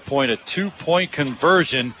extra point, a 2-point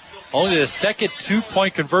conversion. Only the second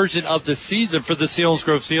 2-point conversion of the season for the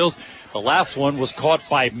Selinsgrove Seals. The last one was caught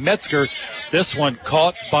by Metzger. This one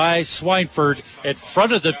caught by Swineford in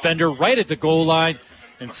front of the defender right at the goal line.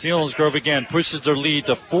 And Selinsgrove again pushes their lead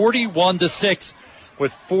to 41-6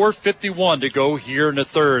 with 4:51 to go here in the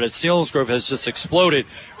third. And Selinsgrove has just exploded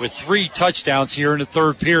with 3 touchdowns here in the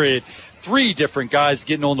third period. 3 different guys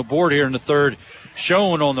getting on the board here in the third.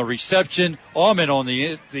 Schoen on the reception, Ahmed on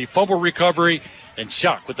the fumble recovery, and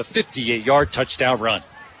Schock with a 58-yard touchdown run.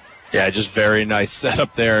 Yeah, just very nice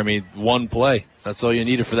setup there. I mean, one play. That's all you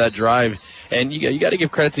needed for that drive. And you got to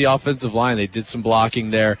give credit to the offensive line. They did some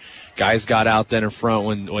blocking there. Guys got out then in front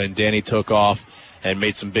when Danny took off and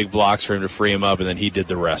made some big blocks for him to free him up, and then he did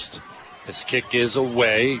the rest. This kick is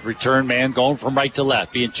away. Return man going from right to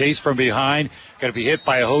left. Being chased from behind. Going to be hit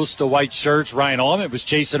by a host of white shirts. Ryan Ahmed was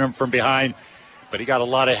chasing him from behind, but he got a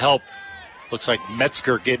lot of help. Looks like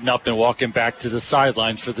Metzger getting up and walking back to the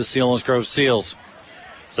sidelines for the Selinsgrove Seals.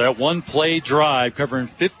 So that one-play drive covering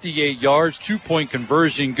 58 yards, 2-point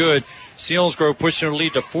conversion good. Selinsgrove pushing their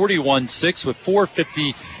lead to 41-6 with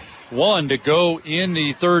 4:51 to go in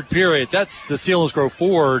the third period. That's the Selinsgrove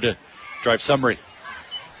Ford drive summary.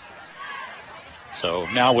 So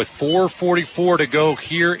now with 4:44 to go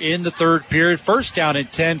here in the third period. First down and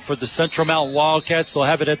 10 for the Central Mountain Wildcats. They'll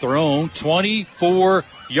have it at their own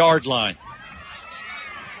 24-yard line.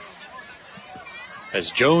 As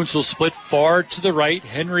Jones will split far to the right.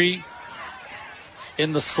 Henry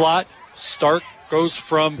in the slot. Stark goes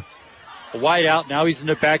from a wide out. Now he's in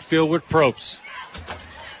the backfield with Probst.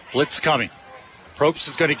 Blitz coming. Probst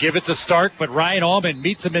is going to give it to Stark, but Ryan Allman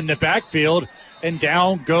meets him in the backfield, and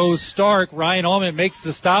down goes Stark. Ryan Allman makes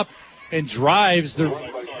the stop and drives the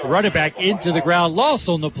running back into the ground. Loss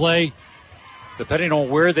on the play. Depending on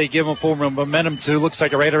where they give him full momentum to, looks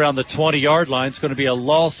like right around the 20-yard line. It's going to be a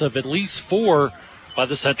loss of at least 4 by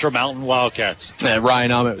the Central Mountain Wildcats. And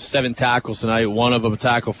Ryan Ahmed with 7 tackles tonight, one of them a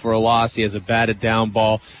tackle for a loss. He has a batted down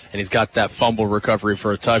ball, and he's got that fumble recovery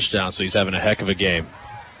for a touchdown, so he's having a heck of a game.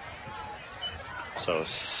 So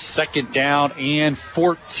second down and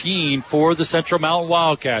 14 for the Central Mountain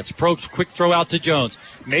Wildcats. Probst, quick throw out to Jones.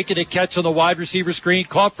 Making a catch on the wide receiver screen,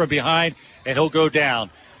 caught from behind, and he'll go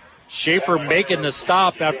down. Schaefer making the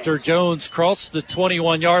stop after Jones crossed the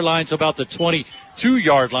 21-yard line to about the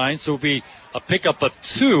 22-yard line. So it'll be a pickup of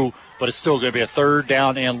 2, but it's still going to be a 3rd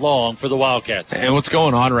down and long for the Wildcats. And what's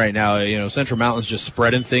going on right now, Central Mountain's just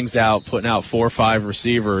spreading things out, putting out 4 or 5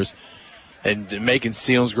 receivers and making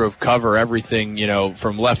Selinsgrove cover everything,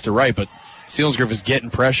 from left to right. But Selinsgrove is getting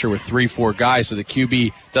pressure with 3-4 guys, so the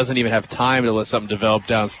QB doesn't even have time to let something develop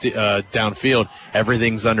downfield.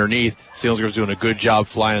 Everything's underneath. Selinsgrove's doing a good job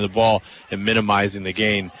flying the ball and minimizing the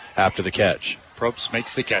gain after the catch. Probst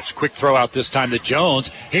makes the catch. Quick throw out this time to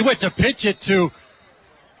Jones. He went to pitch it to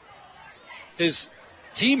his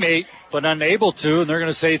teammate, but unable to, and they're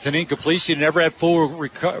going to say it's an incompletion. He never had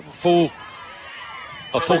full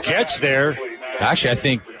catch there. Actually, I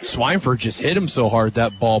think Swineford just hit him so hard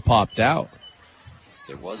that ball popped out.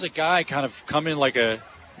 There was a guy kind of coming like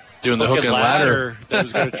doing the hook and ladder that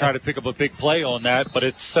was going to try to pick up a big play on that, but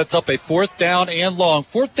it sets up a 4th down and long.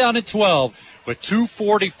 4th down and 12 with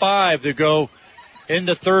 2:45 to go in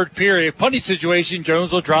the 3rd period. Punting situation,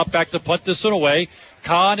 Jones will drop back to punt this one away.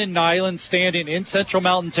 Kahn and Nyland standing in Central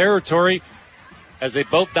Mountain territory as they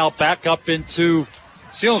both now back up into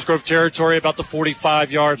Selinsgrove territory about the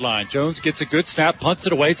 45-yard line. Jones gets a good snap, punts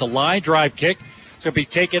it away. It's a line drive kick. It's going to be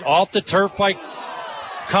taken off the turf by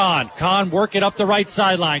Kahn. Kahn working up the right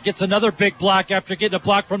sideline. Gets another big block after getting a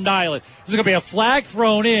block from Nyland. There's going to be a flag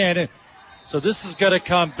thrown in. So this is going to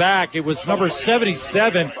come back. It was number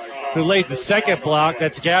 77 who laid the second block.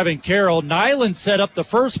 That's Gavin Carroll. Nyland set up the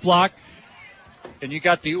first block. And you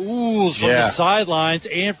got the oohs from the sidelines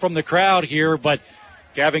and from the crowd here. But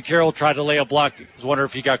Gavin Carroll tried to lay a block. I was wondering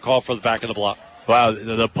if he got called for the back of the block. Wow,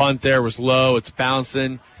 the punt there was low. It's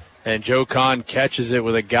bouncing. And Joe Kahn catches it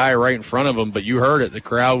with a guy right in front of him, but you heard it. The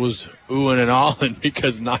crowd was oohing and awing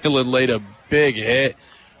because Nyland laid a big hit.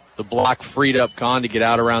 The block freed up Kahn to get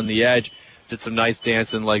out around the edge. Did some nice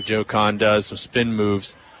dancing like Joe Kahn does, some spin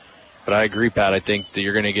moves. But I agree, Pat. I think that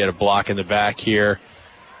you're going to get a block in the back here.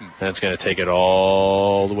 That's going to take it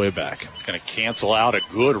all the way back. It's going to cancel out a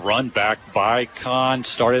good run back by Kahn.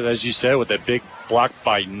 Started, as you said, with a big block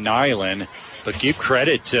by Nyland. But give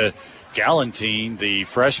credit to Galantine, the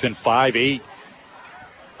freshman, 5'8",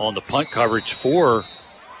 on the punt coverage for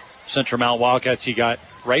Central Mountain Wildcats. He got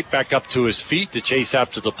right back up to his feet to chase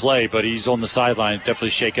after the play, but he's on the sideline, definitely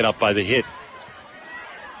shaken up by the hit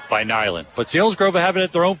by Nyland. But Selinsgrove have it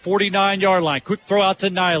at their own 49-yard line. Quick throw out to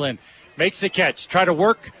Nyland. Makes the catch. Try to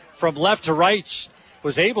work from left to right.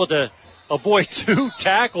 Was able to avoid 2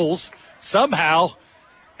 tackles somehow.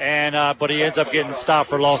 But he ends up getting stopped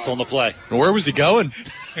for loss on the play. Where was he going?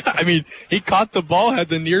 I mean, he caught the ball, had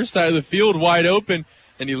the near side of the field wide open,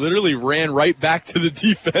 and he literally ran right back to the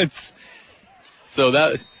defense. So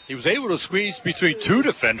that he was able to squeeze between 2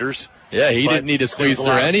 defenders. Yeah, he didn't need to squeeze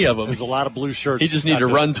through any of them. There's a lot of blue shirts. He just needed to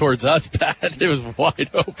run towards us, Pat. It was wide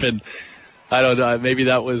open. I don't know. Maybe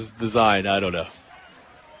that was designed. I don't know.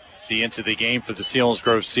 See into the game for the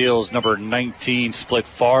Selinsgrove Seals, number 19 split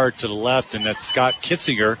far to the left, and that's Scott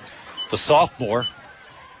Kissinger, the sophomore.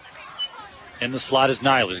 In the slot is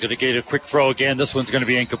Nyland. He's going to get a quick throw again. This one's going to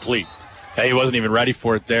be incomplete. Hey, he wasn't even ready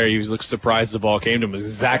for it there. He looked surprised the ball came to him. It was the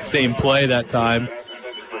exact same play that time,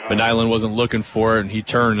 but Nyland wasn't looking for it, and he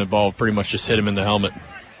turned, and the ball pretty much just hit him in the helmet.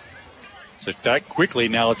 So that quickly,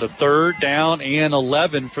 now it's a 3rd down and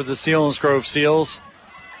 11 for the Selinsgrove Seals.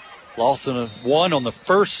 Lost in 1 on the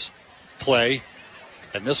first play,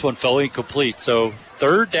 and this one fell incomplete. So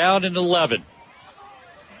 3rd down and 11.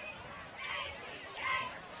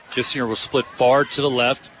 Kissinger will split far to the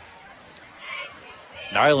left.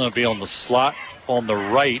 Nyland will be on the slot on the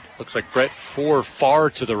right. Looks like Brett Ford far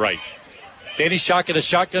to the right. Danny Shock in a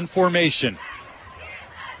shotgun formation.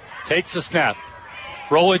 Takes the snap.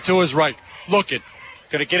 Rolling to his right. Looking.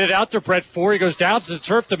 Going to get it out to Brett Ford. He goes down to the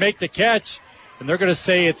turf to make the catch. And they're going to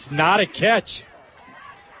say it's not a catch.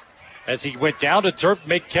 As he went down to turf,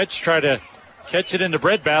 make catch, try to catch it in the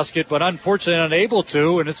breadbasket, but unfortunately unable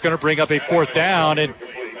to, and it's going to bring up a 4th down, and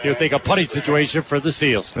you'll think a punting situation for the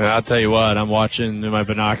Seals. Yeah, I'll tell you what, I'm watching in my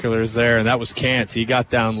binoculars there, and that was Kantz. He got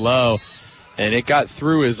down low, and it got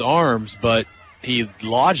through his arms, but he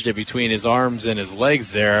lodged it between his arms and his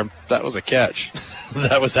legs there. That was a catch.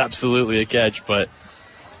 That was absolutely a catch, but...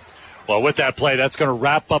 Well, with that play, that's going to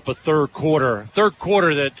wrap up a 3rd quarter. 3rd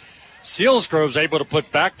quarter that Selinsgrove's able to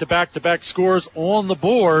put back-to-back scores on the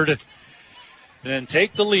board and then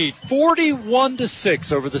take the lead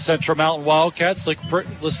 41-6 over the Central Mountain Wildcats.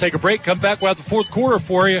 Let's take a break. Come back. We'll have the 4th quarter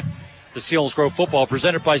for you. The Selinsgrove football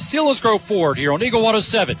presented by Selinsgrove Ford here on Eagle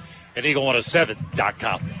 107 and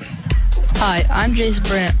Eagle107.com. Hi, I'm Jace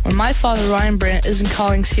Brandt. When my father, Ryan Brandt, isn't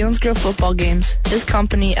calling Selinsgrove football games, his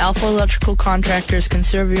company, Alpha Electrical Contractors, can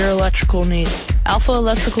serve your electrical needs. Alpha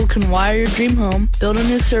Electrical can wire your dream home, build a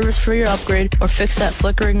new service for your upgrade, or fix that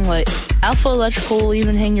flickering light. Alpha Electrical will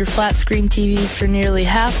even hang your flat screen TV for nearly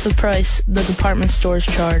half the price the department stores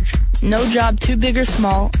charge. No job too big or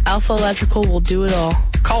small, Alpha Electrical will do it all.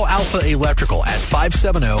 Call Alpha Electrical at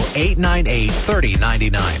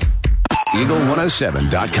 570-898-3099.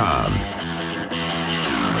 Eagle107.com.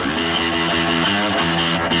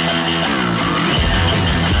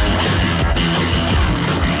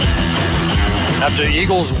 After the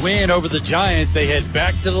Eagles win over the Giants, they head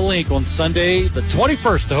back to the Link on Sunday, the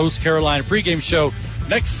 21st, to host Carolina. Pregame show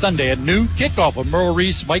next Sunday at noon. Kickoff with Merle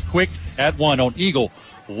Reese, Mike Quick at 1 on Eagle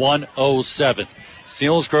 107.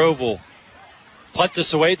 Selinsgrove will punt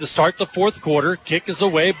this away to start the fourth quarter. Kick is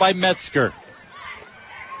away by Metzger.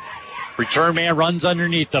 Return man runs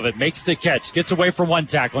underneath of it, makes the catch, gets away from one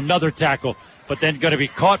tackle, another tackle, but then going to be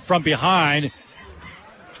caught from behind.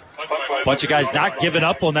 Bunch of guys not giving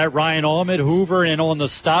up on that. Ryan Ahmed, Hoover, and on the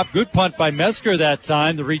stop. Good punt by Metzger that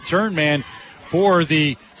time. The return man for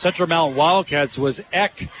the Central Mountain Wildcats was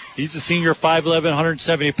Eck. He's a senior, 5'11",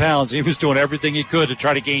 170 pounds. He was doing everything he could to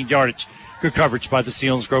try to gain yardage. Good coverage by the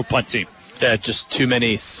Selinsgrove punt team. Yeah, just too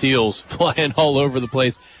many seals flying all over the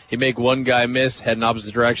place. He'd make one guy miss, head in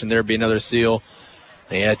opposite direction, there'd be another seal.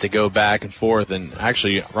 He had to go back and forth. And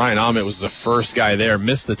actually, Ryan Ahmed was the first guy there,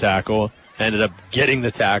 missed the tackle, ended up getting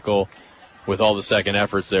the tackle with all the second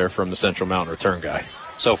efforts there from the Central Mountain return guy.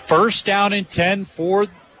 So first down and 10 for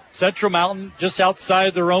Central Mountain, just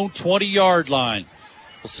outside their own 20-yard line.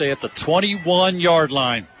 We'll say at the 21-yard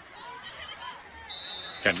line.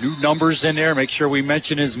 Got new numbers in there. Make sure we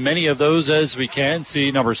mention as many of those as we can. See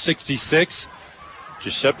number 66,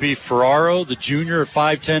 Giuseppe Ferraro, the junior,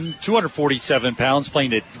 5'10", 247 pounds,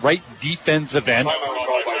 playing at right defensive end.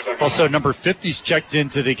 Also, number 50's checked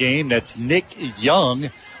into the game. That's Nick Young.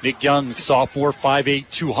 Nick Young, sophomore, 5'8",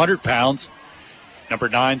 200 pounds. Number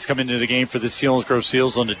 9's coming into the game for the Selinsgrove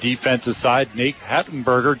Seals on the defensive side. Nate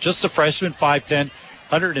Hattenberger, just a freshman, 5'10",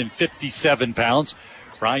 157 pounds.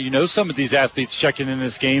 Ryan, you know some of these athletes checking in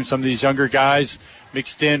this game, some of these younger guys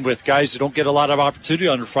mixed in with guys who don't get a lot of opportunity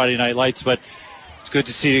under Friday Night Lights, but it's good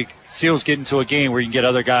to see Seals get into a game where you can get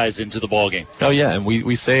other guys into the ball game. Oh, yeah, and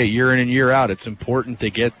we say it year in and year out. It's important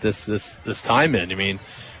to get this time in. I mean,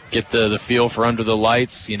 get the feel for under the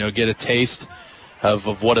lights, get a taste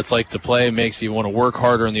of what it's like to play. It makes you want to work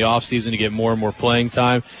harder in the offseason to get more and more playing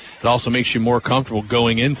time. It also makes you more comfortable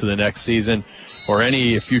going into the next season or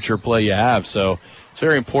any future play you have. So it's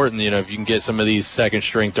very important, if you can get some of these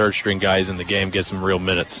second-string, third-string guys in the game, get some real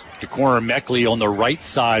minutes. DeCorner Meckley on the right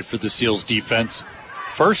side for the Seals defense.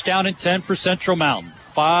 First down and 10 for Central Mountain.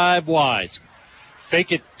 5 wides.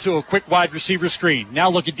 Fake it to a quick wide receiver screen. Now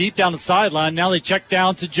looking deep down the sideline. Now they check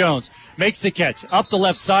down to Jones. Makes the catch. Up the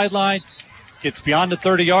left sideline. Gets beyond the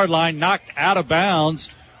 30-yard line. Knocked out of bounds.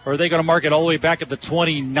 Or are they going to mark it all the way back at the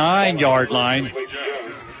 29-yard line?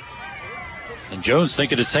 And Jones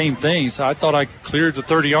thinking the same thing. So I thought I cleared the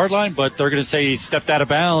 30-yard line, but they're going to say he stepped out of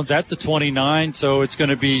bounds at the 29. So it's going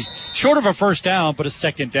to be short of a first down, but a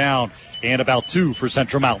second down and about 2 for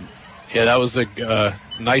Central Mountain. Yeah, that was a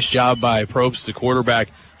nice job by Probst, the quarterback,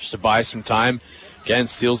 just to buy some time. Again,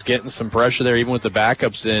 Seals getting some pressure there, even with the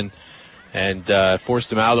backups in, and forced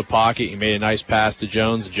him out of the pocket. He made a nice pass to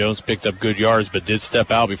Jones. Jones picked up good yards, but did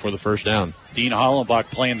step out before the first down. Dean Hollenbach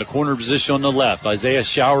playing the corner position on the left. Isaiah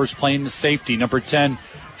Showers playing the safety, number 10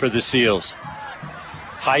 for the Seals.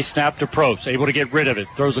 High snap to Probst, able to get rid of it.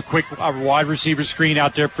 Throws a quick wide receiver screen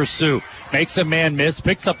out there for Sue. Makes a man miss,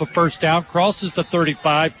 picks up a first down, crosses the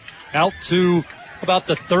 35, out to about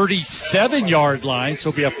the 37-yard line. So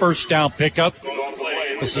it'll be a first down pickup.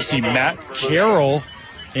 Let's just see Matt Carroll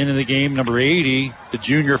into the game, number 80, the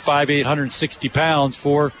junior, 5'8", 160 pounds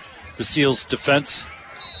for the Seals defense.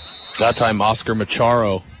 That time, Oscar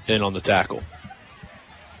Macharo in on the tackle.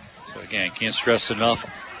 So again, can't stress enough.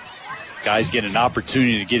 Guys get an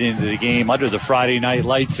opportunity to get into the game under the Friday Night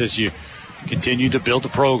Lights as you continue to build the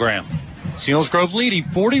program. Selinsgrove leading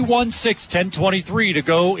 41-6, 10:23 to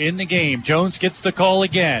go in the game. Jones gets the call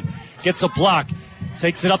again. Gets a block.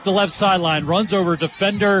 Takes it up the left sideline. Runs over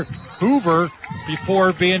defender Hoover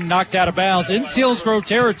before being knocked out of bounds in Selinsgrove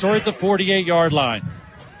territory at the 48-yard line.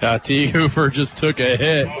 T. Hoover just took a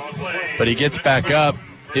hit, but he gets back up.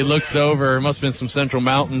 He looks over. There must have been some Central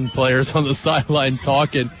Mountain players on the sideline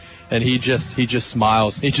talking, and he just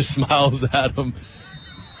smiles. He just smiles at them.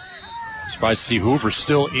 Surprised to see Hoover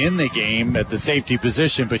still in the game at the safety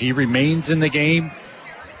position, but he remains in the game.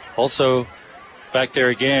 Also, Back there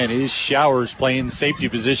again is Showers playing the safety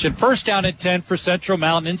position. First down and 10 for Central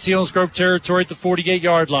Mountain in Selinsgrove territory at the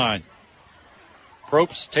 48-yard line.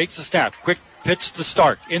 Probst takes a snap. Quick pitch to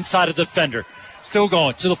Stark. Inside of the defender. Still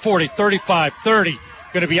going to the 40, 35, 30.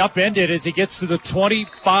 Going to be upended as he gets to the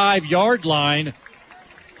 25-yard line.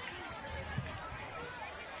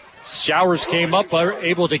 Showers came up,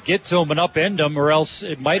 able to get to him and upend him, or else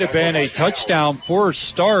it might have been a touchdown for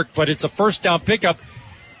Stark, but it's a first down pickup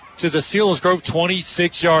to the Selinsgrove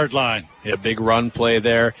 26-yard line. Yeah, big run play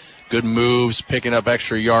there. Good moves, picking up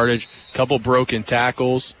extra yardage. Couple broken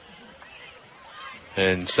tackles.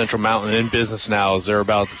 And Central Mountain in business now as they're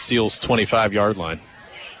about the Seals' 25-yard line.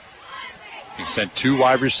 He sent 2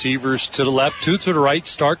 wide receivers to the left, 2 to the right.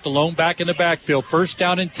 Stark alone back in the backfield. First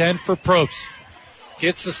down and 10 for Probst.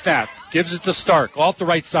 Gets the snap, gives it to Stark off the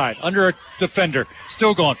right side, under a defender.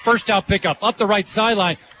 Still going. First down pickup up the right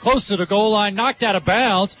sideline, close to the goal line, knocked out of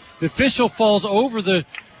bounds. The official falls over the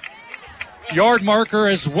yard marker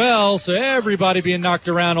as well, so everybody being knocked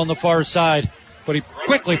around on the far side. But he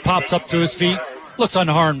quickly pops up to his feet, looks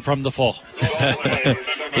unharmed from the fall.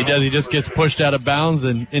 He does. He just gets pushed out of bounds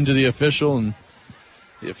and into the official, and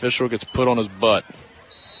the official gets put on his butt.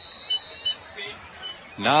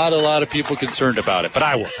 Not a lot of people concerned about it, but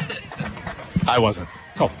I was. I wasn't.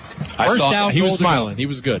 Oh, I saw. He was smiling. He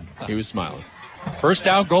was good. He was smiling. First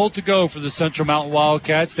down, goal to go for the Central Mountain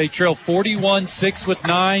Wildcats. They trail 41-6 with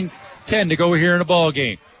 9:10 to go here in the ball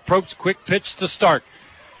game. Probst quick pitch to Stark.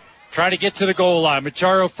 Trying to get to the goal line.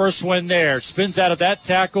 Macharo first one there. Spins out of that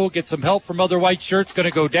tackle. Gets some help from other white shirts. Going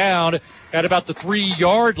to go down at about the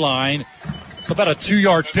 3-yard line. So about a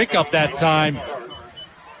 2-yard pickup that time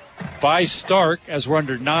by Stark as we're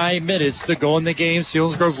under 9 minutes to go in the game.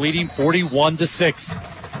 Selinsgrove leading 41-6.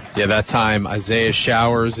 Yeah, that time Isaiah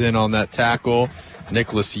Showers in on that tackle.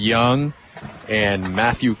 Nicholas Young and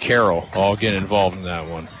Matthew Carroll all get involved in that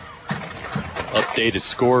one. Updated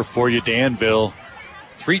score for you, Danville.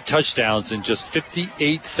 3 touchdowns in just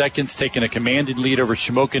 58 seconds, taking a commanded lead over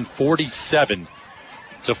Shamokin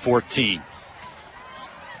 47-14.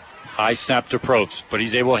 High snap to Probst, but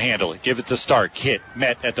he's able to handle it. Give it to Stark. Hit,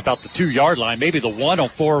 met at about the 2-yard line, maybe the 1 on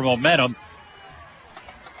 4 momentum.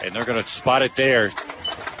 And they're going to spot it there.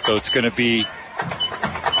 So it's going to be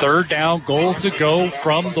third down, goal to go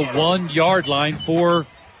from the 1-yard line for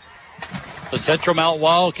the Central Mountain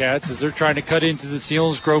Wildcats as they're trying to cut into the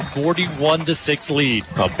Selinsgrove 41-6 lead.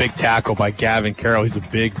 A big tackle by Gavin Carroll. He's a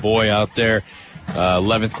big boy out there.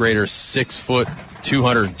 11th grader, 6 foot,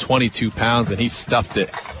 222 pounds, and he stuffed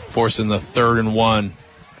it, forcing the 3rd and 1,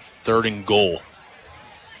 3rd and goal.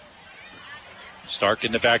 Stark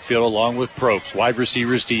in the backfield along with Probst. Wide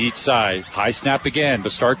receivers to each side. High snap again,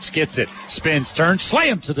 but Stark gets it. Spins, turns,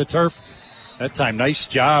 slams to the turf. That time, nice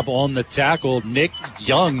job on the tackle. Nick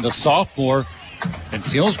Young, the sophomore. And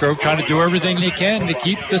Selinsgrove trying to do everything they can to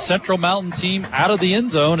keep the Central Mountain team out of the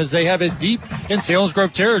end zone as they have it deep in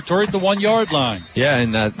Selinsgrove territory at the 1-yard line. Yeah,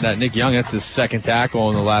 and that Nick Young, that's his second tackle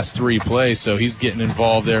in the last 3 plays, so he's getting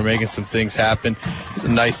involved there, making some things happen. He's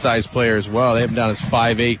a nice-sized player as well. They have him down as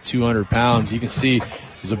 5'8", 200 pounds. You can see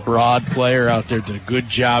he's a broad player out there, did a good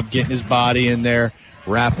job getting his body in there,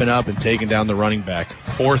 wrapping up and taking down the running back.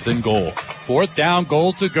 4th and goal. 4th down,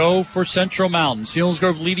 goal to go for Central Mountain.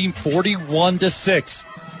 Selinsgrove leading 41-6.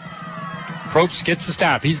 Probst gets the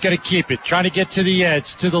snap. He's going to keep it. Trying to get to the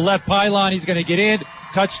edge. To the left pylon. He's going to get in.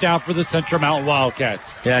 Touchdown for the Central Mountain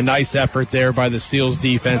Wildcats. Yeah, nice effort there by the Seals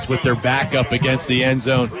defense with their backup against the end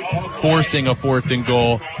zone, forcing a 4th and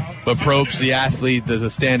goal. But Probst, the athlete, the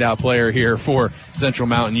standout player here for Central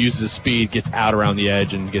Mountain, uses his speed, gets out around the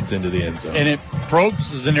edge, and gets into the end zone. And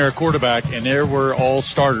Probst is in there a quarterback, and there were all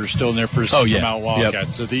starters still in there for Central Mountain Wildcats.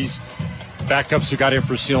 Yep. So these backups who got in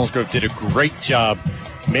for Selinsgrove did a great job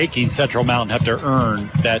making Central Mountain have to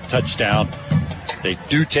earn that touchdown. They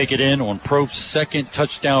do take it in on Probst's second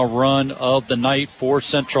touchdown run of the night for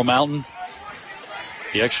Central Mountain.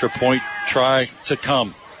 The extra point try to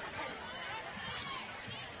come.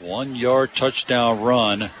 1-yard touchdown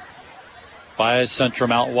run by Central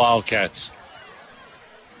Mountain Wildcats.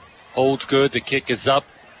 Holds good. The kick is up,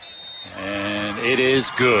 and it is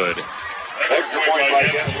good.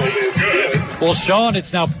 Well, Sean,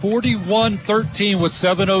 it's now 41-13 with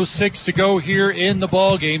 7:06 to go here in the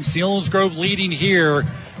ball game. Selinsgrove leading here,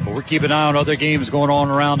 but we're keeping an eye on other games going on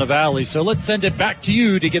around the valley. So let's send it back to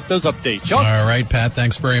you to get those updates. Sean? All right, Pat,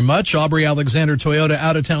 thanks very much. Aubrey Alexander Toyota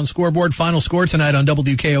out-of-town scoreboard. Final score tonight on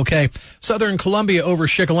WKOK. Southern Columbia over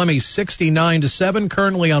Shikellamy 69-7,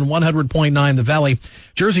 currently on 100.9 The Valley.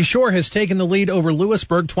 Jersey Shore has taken the lead over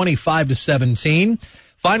Lewisburg 25-17.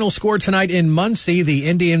 Final score tonight in Muncie, the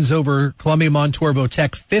Indians over Columbia Montorvo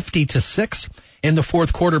Tech 50-6. In the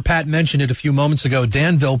fourth quarter, Pat mentioned it a few moments ago,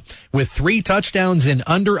 Danville with 3 touchdowns in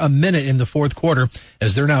under a minute in the fourth quarter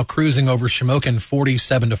as they're now cruising over Shamokin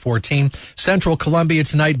 47-14. Central Columbia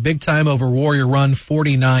tonight, big time over Warrior Run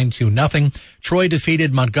 49-0. Troy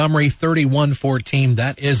defeated Montgomery 31-14.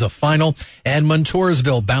 That is a final. And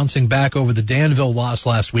Montoursville bouncing back over the Danville loss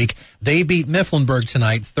last week. They beat Mifflinburg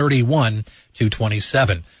tonight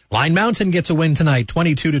 31-27. Line Mountain gets a win tonight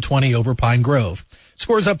 22-20 over Pine Grove.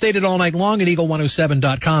 Scores updated all night long at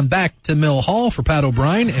Eagle107.com. Back to Mill Hall for Pat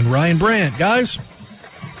O'Brien and Ryan Brandt. Guys.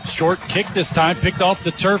 Short kick this time, picked off the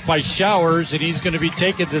turf by Showers, and he's going to be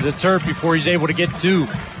taken to the turf before he's able to get to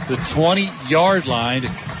the 20-yard line.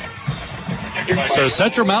 So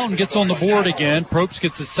Central Mountain gets on the board again. Probst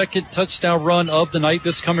gets his second touchdown run of the night.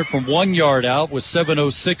 This coming from 1 yard out with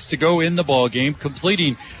 7:06 to go in the ball game,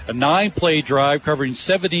 completing a 9-play drive covering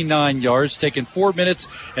 79 yards, taking 4 minutes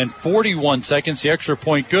and 41 seconds. The extra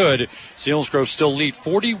point good. Selinsgrove still lead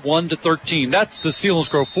 41-13. That's the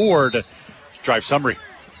Selinsgrove Ford drive summary.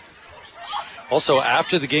 Also,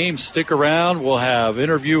 after the game, stick around. We'll have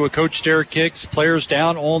interview with Coach Derek Hicks, players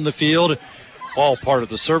down on the field. All part of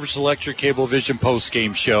the Service Electric Cablevision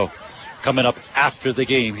post-game show coming up after the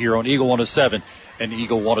game here on Eagle 107 and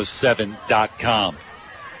Eagle107.com.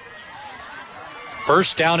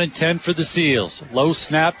 First down and 10 for the Seals. Low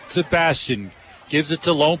snap to Bastion. Gives it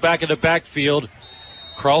to Lone back in the backfield.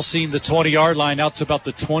 Crossing the 20-yard line out to about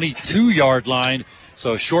the 22-yard line.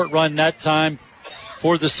 So a short run that time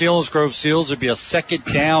for the Selinsgrove Seals. It'd be a second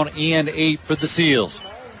down and 8 for the Seals.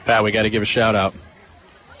 Pat, we got to give a shout-out.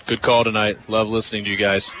 Good call tonight. Love listening to you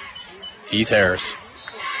guys. Heath Harris.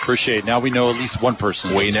 Appreciate it. Now we know at least one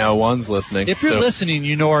person. We know one's listening. If you're listening,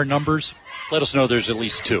 you know our numbers. Let us know there's at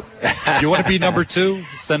least 2. If you want to be number 2,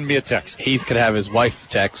 send me a text. Heath could have his wife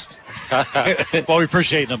text. Well, we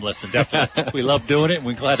appreciate them listening, definitely. We love doing it, and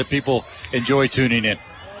we're glad that people enjoy tuning in.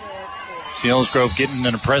 Selinsgrove getting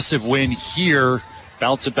an impressive win here,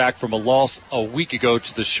 bouncing back from a loss a week ago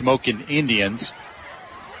to the Shamokin Indians.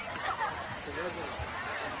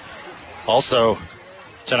 Also,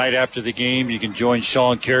 tonight after the game, you can join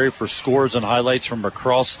Sean Carey for scores and highlights from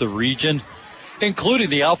across the region,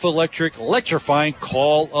 including the Alpha Electric electrifying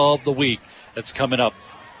call of the week. That's coming up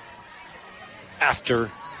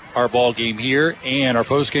after our ball game here and our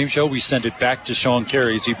post-game show. We send it back to Sean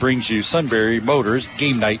Carey as he brings you Sunbury Motors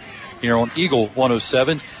game night here on Eagle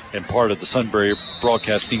 107 and part of the Sunbury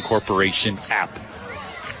Broadcasting Corporation app.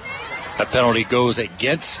 That penalty goes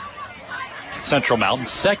against Central Mountain.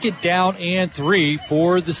 Second down and 3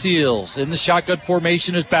 for the Seals. In the shotgun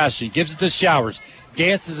formation is Bastion. Gives it to Showers.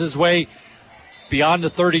 Dances his way beyond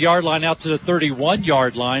the 30-yard line out to the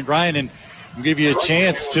 31-yard line. Ryan, and we'll give you a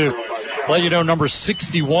chance to let you know number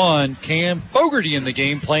 61, Cam Fogarty in the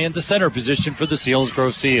game, playing the center position for the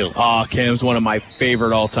Selinsgrove Seals. Oh, Cam's one of my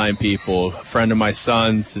favorite all-time people. A friend of my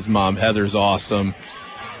son's. His mom, Heather's awesome.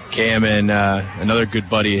 Cam and another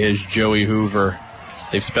good buddy of his, Joey Hoover.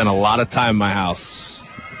 They've spent a lot of time in my house.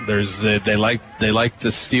 They like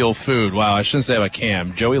to steal food. Wow, I shouldn't say about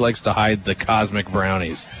Cam. Joey likes to hide the cosmic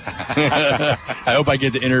brownies. I hope I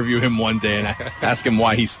get to interview him one day and ask him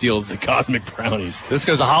why he steals the cosmic brownies. This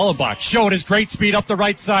goes to Hollenbach, showing his great speed up the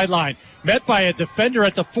right sideline. Met by a defender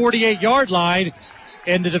at the 48-yard line,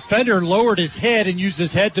 and the defender lowered his head and used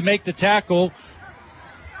his head to make the tackle.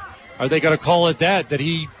 Are they going to call it that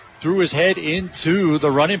he threw his head into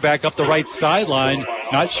the running back up the right sideline?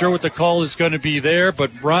 Not sure what the call is going to be there,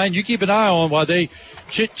 but Brian, you keep an eye on while they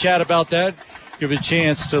chit-chat about that. Give a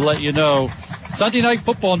chance to let you know. Sunday Night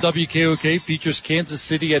Football on WKOK features Kansas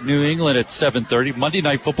City at New England at 7:30. Monday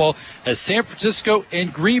Night Football has San Francisco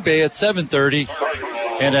and Green Bay at 7:30.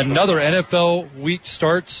 And another NFL week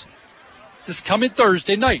starts this coming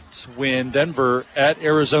Thursday night when Denver at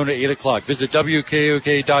Arizona 8 o'clock. Visit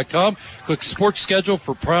WKOK.com. Click Sports Schedule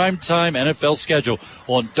for primetime NFL schedule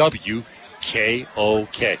on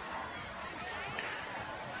WKOK.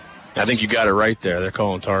 I think you got it right there. They're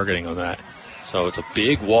calling targeting on that. So it's a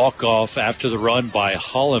big walk-off after the run by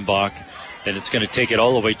Hollenbach, and it's going to take it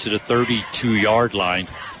all the way to the 32-yard line.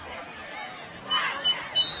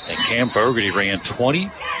 And Cam Fogarty ran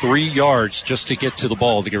 23 yards just to get to the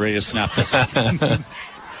ball to get ready to snap this.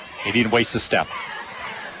 He didn't waste a step.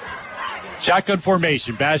 Shotgun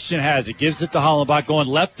formation. Bastion has it. Gives it to Hollenbach, going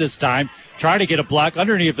left this time. Trying to get a block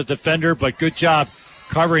underneath the defender, but good job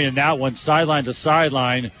covering that one sideline to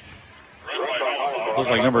sideline. Looked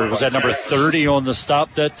like number 30 on the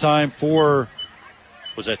stop that time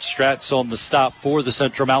was that Stratz on the stop for the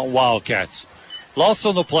Central Mountain Wildcats. Loss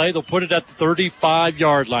on the play. They'll put it at the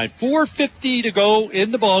 35-yard line. 4:50 to go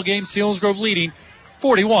in the ball game. Selinsgrove leading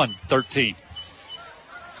 41-13.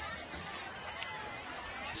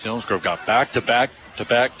 Selinsgrove got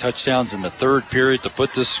back-to-back touchdowns in the third period to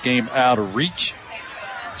put this game out of reach.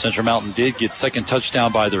 Central Mountain did get second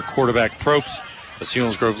touchdown by their quarterback, Probst. The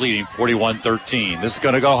Selinsgrove leading 41-13. This is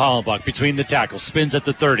going to go Hollenbach between the tackles. Spins at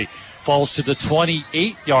the 30. Falls to the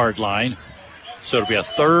 28-yard line. So it'll be a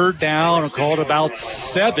third down. Called about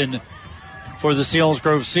 7 for the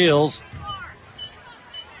Selinsgrove Seals.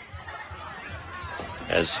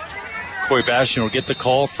 As Coy Bastion will get the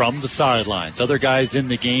call from the sidelines. Other guys in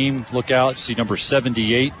the game, look out. See number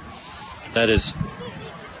 78. That is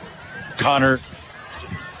Connor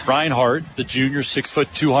Reinhardt, the junior, 6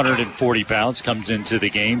 foot, 240 pounds, comes into the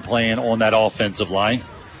game playing on that offensive line.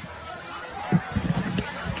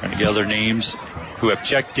 Trying to get other names who have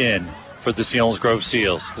checked in for the Selinsgrove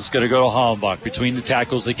Seals. It's going to go to Hollenbach between the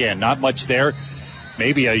tackles again. Not much there.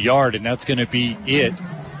 Maybe a yard, and that's going to be it.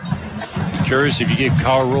 I'm curious if you give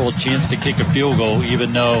Kyle Rule a chance to kick a field goal,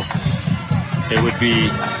 even though it would be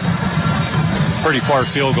a pretty far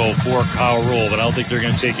field goal for Kyle Rule, but I don't think they're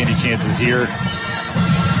going to take any chances here.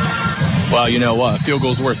 Well, you know what? Field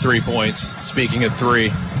goal's worth 3 points. Speaking of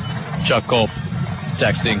 3, Chuck Culp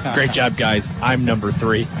texting. Great job, guys. I'm number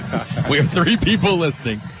 3. We have 3 people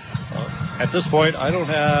listening. At this point, I don't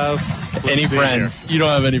have any friends. You don't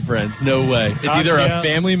have any friends. No way. It's either a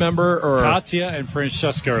family member or... Katya and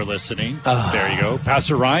Francesca are listening. There you go.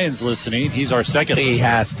 Pastor Ryan's listening. He's our second listener. He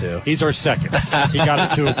has to. He's our second. He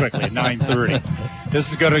got it to it quickly at 9:30. This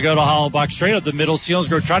is going to go to Hollenbach straight up the middle.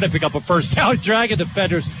 Selinsgrove trying to pick up a first down, dragging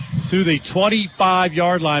defenders to the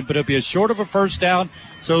 25-yard line, but it'll be a short of a first down,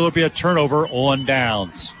 so it'll be a turnover on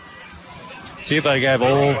downs. See if I can have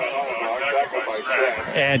old...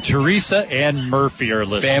 And Teresa and Murphy are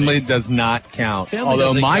listening. Family does not count.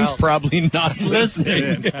 Although mine's probably not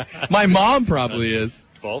listening. My mom probably is.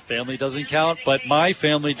 Well, family doesn't count, but my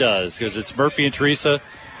family does, because it's Murphy and Teresa,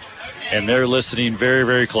 and they're listening very,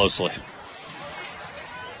 very closely.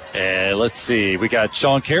 And let's see. We got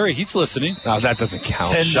Sean Carey. He's listening. Oh, that doesn't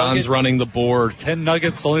count. Sean's running the board. 10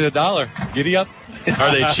 nuggets, only $1. Giddy up.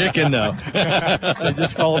 Are they chicken, though? They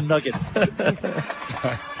just call them nuggets.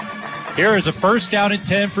 Here is a first down and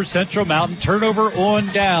 10 for Central Mountain. Turnover on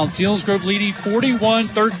down. Selinsgrove leading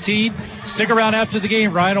 41-13. Stick around after the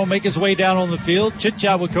game. Ryan will make his way down on the field.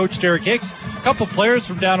 Chit-chat with Coach Derek Hicks. A couple players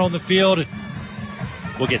from down on the field.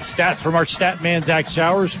 We'll get stats from our stat man, Zach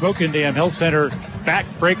Showers. Smoking Dam Health Center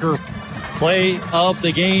backbreaker play of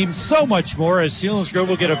the game. So much more as Selinsgrove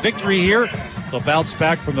will get a victory here. They'll bounce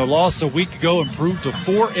back from their loss a week ago, improve to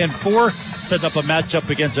 4-4, setting up a matchup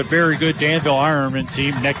against a very good Danville Ironman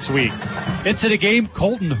team next week. Into the game,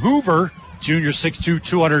 Colton Hoover, junior, 6'2",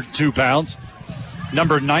 202 pounds.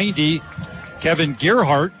 Number 90, Kevin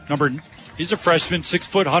Gerhardt. He's a freshman, 6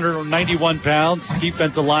 foot, 191 pounds.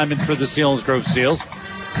 Defensive lineman for the Selinsgrove Seals.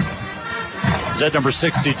 Is at number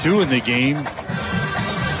 62 in the game.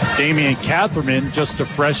 Damian Catherman, just a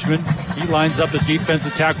freshman. He lines up a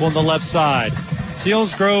defensive tackle on the left side.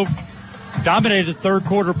 Selinsgrove dominated third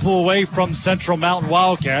quarter, pull away from Central Mountain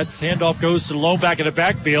Wildcats. Handoff goes to the lone back in the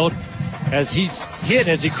backfield as he's hit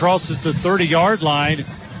as he crosses the 30-yard line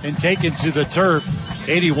and taken to the turf.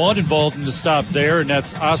 81 involved in the stop there, and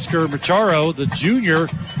that's Oscar Macharo, the junior.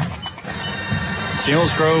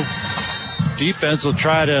 Selinsgrove defense will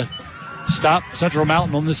try to stop Central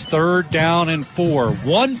Mountain on this 3rd down and 4.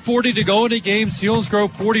 1:40 to go in the game.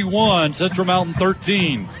 Selinsgrove 41, Central Mountain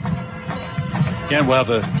 13. Again, we'll have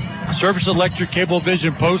a Service Electric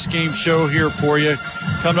Cablevision post-game show here for you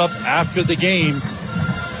coming up after the game.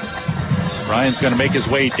 Ryan's going to make his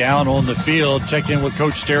way down on the field, check in with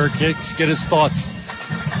Coach Derek Hicks, get his thoughts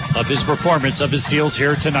of his performance of his Seals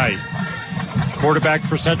here tonight. Quarterback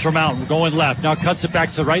for Central Mountain going left. Now cuts it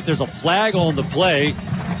back to the right. There's a flag on the play.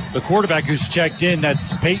 The quarterback who's checked in,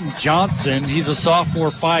 that's Peyton Johnson. He's a sophomore,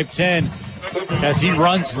 5'10". As he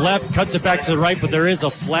runs left, cuts it back to the right, but there is a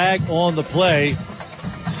flag on the play.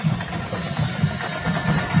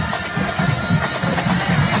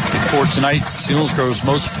 For tonight, Selinsgrove's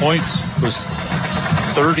most points was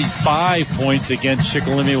 35 points against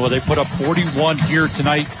Shikellamy. Well, they put up 41 here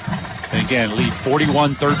tonight. And again, lead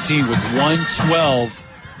 41-13 with 1:12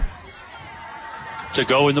 to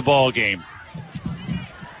go in the ball game.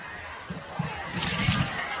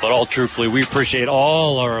 But all truthfully, we appreciate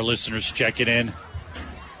all our listeners checking in.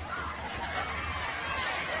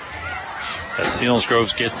 As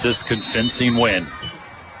Selinsgrove gets this convincing win.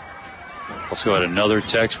 Let's go ahead, another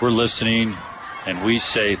text. We're listening, and we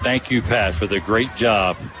say thank you, Pat, for the great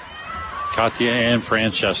job Katya and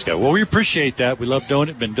Francesca. Well, we appreciate that. We love doing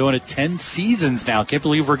it. Been doing it 10 seasons now. Can't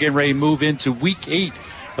believe we're getting ready to move into week 8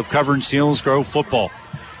 of covering Selinsgrove football.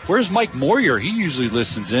 Where's Mike Moyer? He usually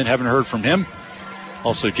listens in. Haven't heard from him.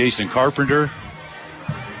 Also, Jason Carpenter.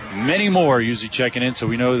 Many more usually checking in, so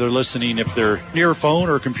we know they're listening if they're near a phone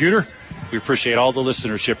or a computer. We appreciate all the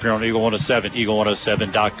listenership here on Eagle 107,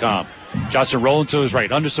 eagle107.com. Johnson rolling to his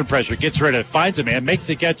right, under some pressure, gets rid of it, finds a man, makes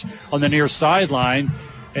the catch on the near sideline,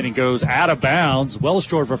 and he goes out of bounds, well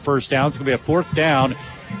short of a first down. It's going to be a 4th down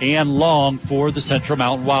and long for the Central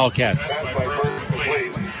Mountain Wildcats.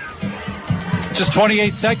 Just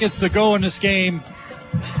 28 seconds to go in this game.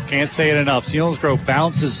 Can't say it enough. Selinsgrove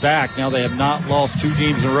bounces back. Now they have not lost 2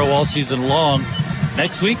 games in a row all season long.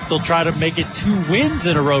 Next week, they'll try to make it 2 wins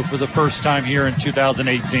in a row for the first time here in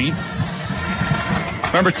 2018.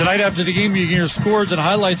 Remember, tonight after the game, you can hear scores and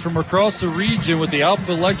highlights from across the region with the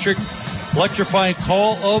Alpha Electric electrifying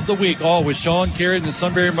call of the week, all with Sean Carey and the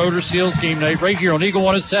Sunbury Motor Seals game night right here on Eagle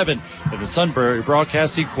 107 and the Sunbury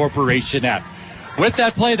Broadcasting Corporation app. With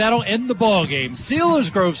that play, that'll end the ball game.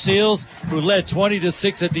 Selinsgrove Seals, who led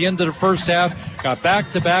 20-6 at the end of the first half, got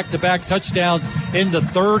back-to-back touchdowns in the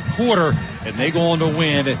third quarter, and they go on to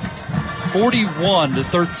win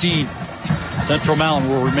 41-13. Central Mountain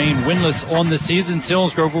will remain winless on the season.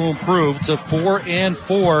 Selinsgrove will improve to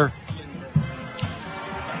 4-4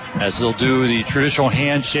 as they'll do the traditional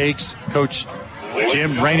handshakes. Coach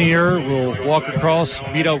Jim Rainier will walk across,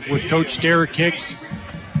 meet up with Coach Derek Hicks.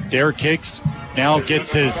 Derek Hicks now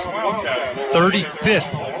gets his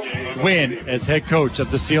 35th win as head coach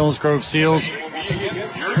of the Selinsgrove Seals.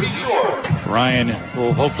 Ryan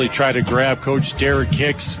will hopefully try to grab Coach Derek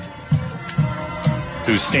Hicks,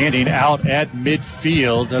 who's standing out at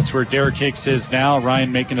midfield. That's where Derek Hicks is now.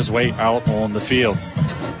 Ryan making his way out on the field.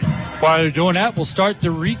 While they're doing that, we'll start the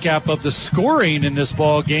recap of the scoring in this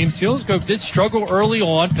ball game. Selinsgrove did struggle early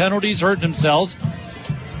on. Penalties hurting themselves,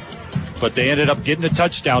 but they ended up getting a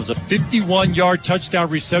touchdown. It was a 51-yard touchdown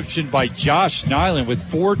reception by Josh Nyland with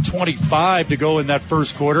 4:25 to go in that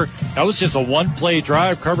first quarter. That was just a one-play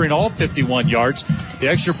drive covering all 51 yards. The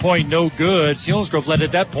extra point, no good. Selinsgrove led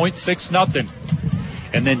at that point 6-0.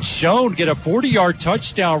 And then Schoen get a 40-yard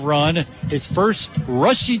touchdown run, his first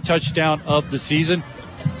rushing touchdown of the season.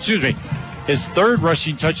 His third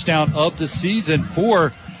rushing touchdown of the season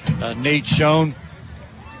for Nate Schoen.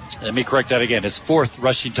 Let me correct that again. His 4th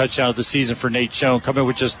rushing touchdown of the season for Nate Schoen, coming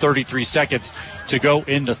with just 33 seconds to go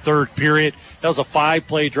in the third period. That was a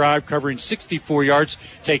 5-play drive covering 64 yards,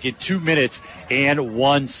 taking 2 minutes and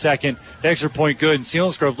 1 second. The extra point good, and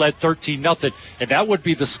Selinsgrove led 13-0, and that would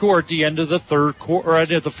be the score at the end of the third quarter, or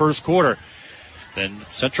end of the first quarter. Then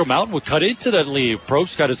Central Mountain would cut into that lead.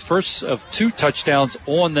 Probst got his first of 2 touchdowns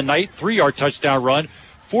on the night, 3-yard touchdown run.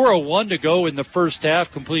 4:01 to go in the first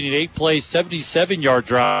half, completing 8-play, 77-yard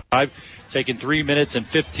drive, taking 3 minutes and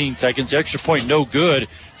 15 seconds. The extra point no good.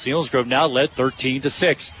 Selinsgrove now led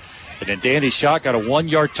 13-6. And then Danny Schock got a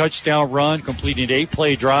 1-yard touchdown run, completing an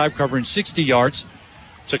 8-play drive, covering 60 yards.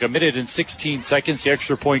 Took a minute and 16 seconds. The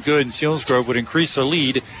extra point good, and Selinsgrove would increase their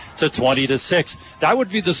lead to 20-6. That would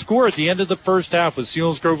be the score at the end of the first half, with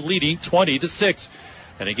Selinsgrove leading 20-6.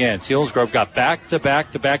 And again, Selinsgrove got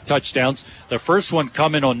back-to-back touchdowns. The first one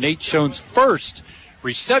coming on Nate Schoen's first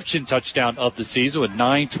reception touchdown of the season with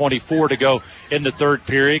 9:24 to go in the third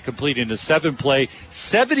period, completing a 7-play,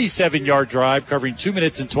 77-yard drive covering 2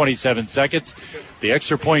 minutes and 27 seconds. The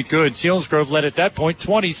extra point good. Selinsgrove led at that point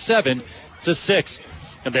 27-6.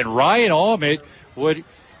 And then Ryan Ahmed would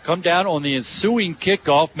come down on the ensuing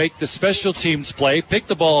kickoff, make the special teams play, pick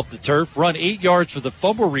the ball up the turf, run 8 yards for the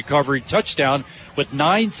fumble recovery touchdown with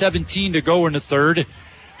 9:17 to go in the third.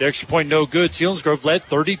 The extra point no good. Selinsgrove led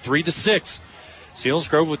 33-6.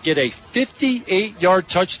 Selinsgrove would get a 58-yard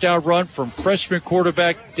touchdown run from freshman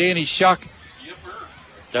quarterback Danny Schock.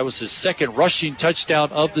 That was his second rushing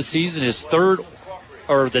touchdown of the season, his third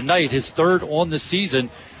on the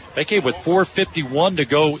season. That came with 4:51 to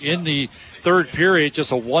go in the third period.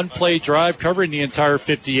 Just a 1-play drive covering the entire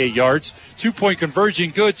 58 yards. 2-point conversion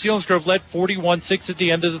good. Selinsgrove led 41-6 at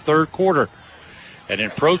the end of the third quarter. And then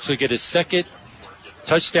Probst will get his second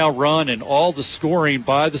touchdown run and all the scoring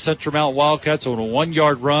by the Central Mountain Wildcats on a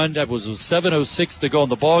 1-yard run. That was with 7:06 to go in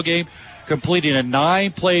the ball game, completing a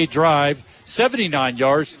 9-play drive, 79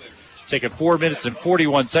 yards, taking 4 minutes and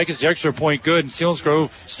 41 seconds. The extra point good, and Selinsgrove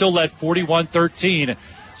still led 41-13.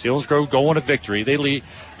 Selinsgrove going to victory. They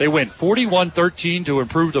win 41-13 to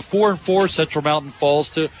improve to 4-4. Central Mountain falls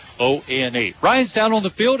to 0-8. Ryan's down on the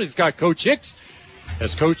field. He's got Coach Hicks,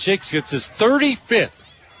 as Coach Hicks gets his 35th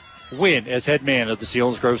win as head man of the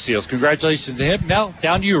Selinsgrove Seals. Congratulations to him. Now,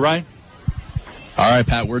 down to you, Ryan. All right,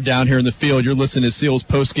 Pat, we're down here in the field. You're listening to Seals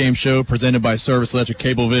post-game show presented by Service Electric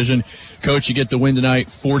Cablevision. Coach, you get the win tonight,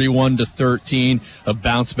 41-13, a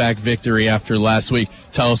bounce-back victory after last week.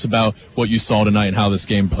 Tell us about what you saw tonight and how this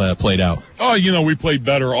game played out. Oh, we played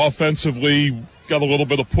better offensively. Got a little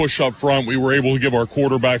bit of push up front. We were able to give our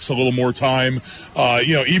quarterbacks a little more time.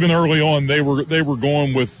 Even early on, they were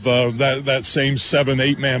going with that same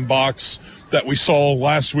 7-8 man box that we saw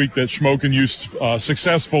last week that Shamokin used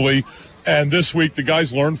successfully. And this week, the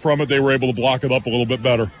guys learned from it. They were able to block it up a little bit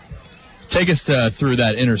better. Take us through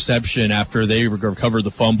that interception after they recovered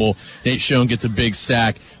the fumble. Nate Schoen gets a big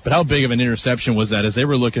sack. But how big of an interception was that as they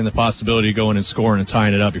were looking at the possibility of going and scoring and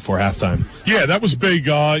tying it up before halftime? Yeah, that was big.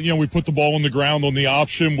 We put the ball on the ground on the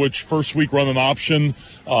option, which first week run an option.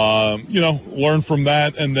 Learn from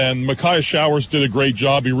that. And then Micaiah Showers did a great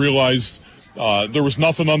job. He realized there was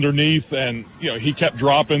nothing underneath, and he kept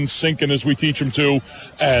dropping, sinking as we teach him to,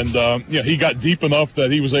 and he got deep enough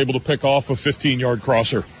that he was able to pick off a 15-yard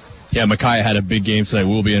crosser. Yeah, Micaiah had a big game tonight.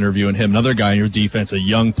 We'll be interviewing him. Another guy in your defense, a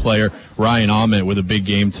young player, Ryan Ahmet, with a big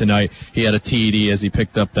game tonight. He had a TD as he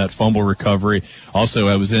picked up that fumble recovery. Also,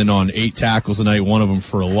 I was in on 8 tackles tonight, one of them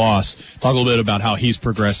for a loss. Talk a little bit about how he's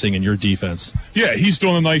progressing in your defense. Yeah, he's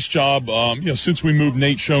doing a nice job. Since we moved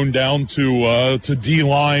Nate Schoen down to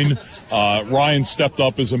D-line, Ryan stepped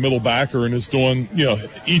up as a middle backer and is doing,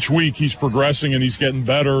 each week he's progressing and he's getting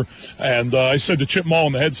better. And I said to Chip Maul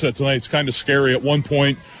in the headset tonight, it's kind of scary. At one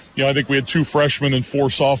point, I think we had 2 freshmen and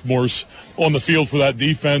 4 sophomores on the field for that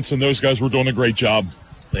defense, and those guys were doing a great job.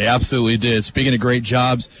 They absolutely did. Speaking of great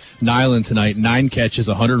jobs, Nyland tonight, 9 catches,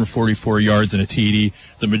 144 yards, and a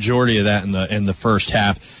TD. The majority of that in the first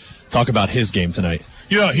half. Talk about his game tonight.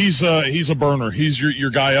 Yeah, he's a burner. He's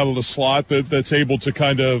your guy out of the slot that's able to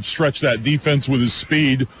kind of stretch that defense with his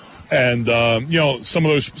speed. And some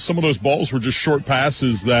of those balls were just short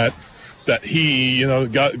passes that he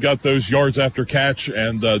got those yards after catch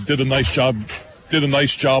and did a nice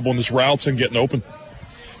job on his routes and getting open.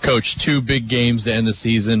 Coach, 2 big games to end the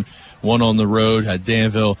season. One on the road at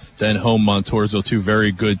Danville, then home Montoursville, 2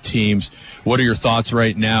 very good teams. What are your thoughts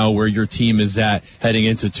right now where your team is at heading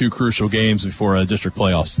into 2 crucial games before district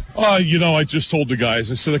playoffs? I just told the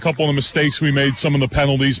guys, I said a couple of the mistakes we made, some of the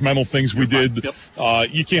penalties, mental things we did. Yep.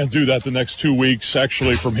 You can't do that the next 2 weeks,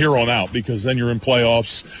 actually, from here on out, because then you're in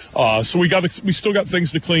playoffs. So we still got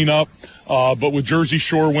things to clean up. But with Jersey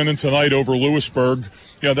Shore winning tonight over Lewisburg,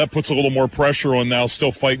 that puts a little more pressure on now,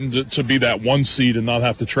 still fighting to be that 1 seed and not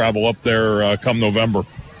have to travel up there come November.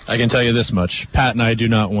 I can tell you this much. Pat and I do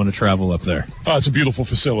not want to travel up there. It's a beautiful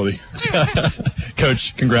facility.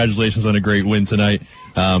 Coach, congratulations on a great win tonight.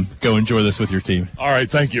 Go enjoy this with your team. All right,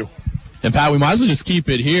 thank you. And, Pat, we might as well just keep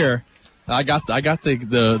it here. I got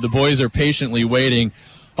the boys are patiently waiting.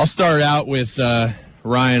 I'll start out with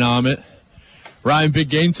Ryan Ahmet. Ryan, big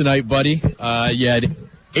game tonight, buddy. You had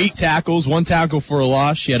 8 tackles, 1 tackle for a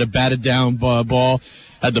loss. You had a batted down ball,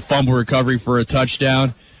 had the fumble recovery for a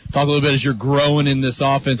touchdown. Talk a little bit as you're growing in this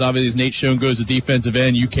offense. Obviously, as Nate Schoen goes to defensive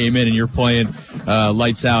end, you came in and you're playing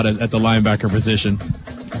lights out at the linebacker position.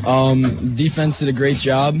 Defense did a great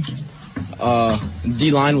job.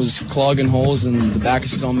 D-line was clogging holes, and the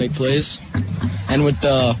backers could all make plays. And with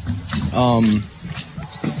the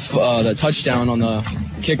touchdown on the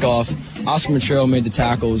kickoff, Oscar Machero made the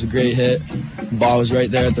tackle. It was a great hit. The ball was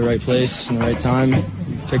right there at the right place in the right time.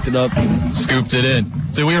 Picked it up. Scooped it in.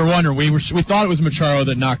 So we were wondering, we thought it was Machero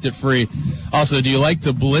that knocked it free. Also, do you like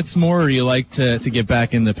to blitz more, or do you like to get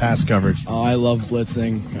back in the pass coverage? Oh, I love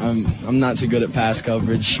blitzing. I'm not too good at pass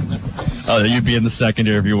coverage. Oh, you'd be in the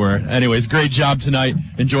secondary if you were. Anyways, great job tonight.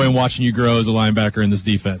 Enjoying watching you grow as a linebacker in this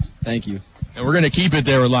defense. Thank you. And we're going to keep it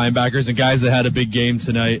there with linebackers and guys that had a big game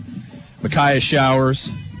tonight. Micaiah Showers.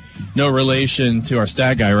 No relation to our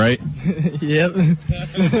stat guy, right? Yep.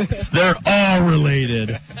 They're all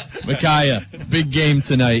related. Micaiah, big game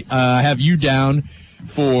tonight. I have you down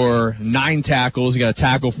for 9 tackles. You got a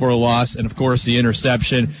tackle for a loss, and, of course, the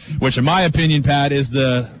interception, which, in my opinion, Pat, is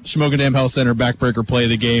the Shamokin Dam Health Center backbreaker play of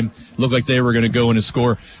the game. Looked like they were going to go in and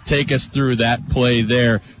score. Take us through that play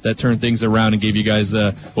there that turned things around and gave you guys,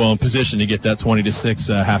 in position to get that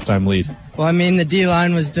 20-6 halftime lead. Well, the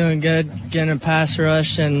D-line was doing good, getting a pass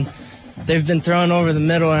rush, and they've been throwing over the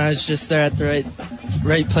middle, and I was just there at the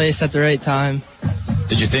right place at the right time.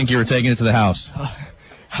 Did you think you were taking it to the house?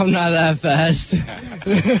 I'm not that fast.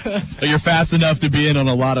 But you're fast enough to be in on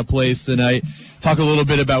a lot of plays tonight. Talk a little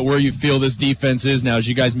bit about where you feel this defense is now, as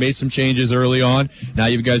you guys made some changes early on. Now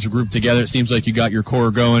you guys are grouped together. It seems like you got your core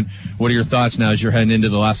going. What are your thoughts now as you're heading into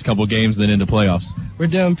the last couple games and then into playoffs? We're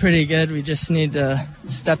doing pretty good. We just need to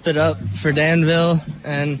step it up for Danville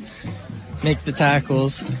and make the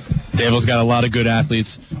tackles. Danville's got a lot of good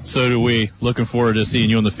athletes. So do we. Looking forward to seeing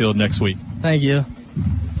you on the field next week. Thank you.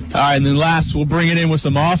 All right, and then last, we'll bring it in with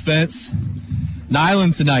some offense.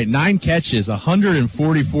 Nyland tonight, 9 catches,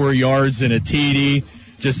 144 yards and a TD,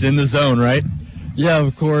 just in the zone, right? Yeah,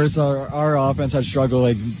 of course. Our offense had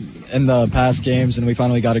struggled in the past games, and we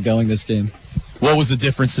finally got it going this game. What was the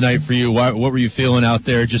difference tonight for you? What were you feeling out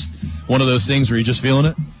there? Just one of those things where you just feeling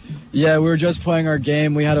it? Yeah, we were just playing our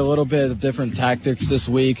game. We had a little bit of different tactics this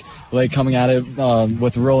week, like coming at it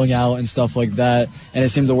with rolling out and stuff like that, and it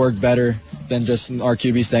seemed to work better than just our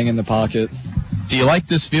QB staying in the pocket. Do you like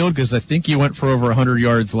this field? Because I think you went for over 100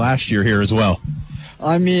 yards last year here as well.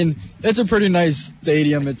 I mean, it's a pretty nice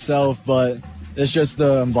stadium itself, but it's just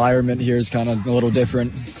the environment here is kind of a little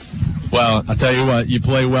different. Well, I'll tell you what, you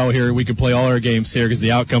play well here. We can play all our games here because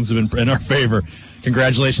the outcomes have been in our favor.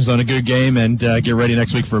 Congratulations on a good game, and get ready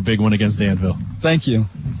next week for a big one against Danville. Thank you.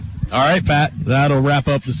 All right, Pat, that'll wrap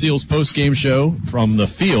up the Seals postgame show from the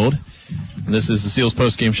field. And this is the Seals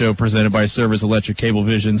postgame show presented by Service Electric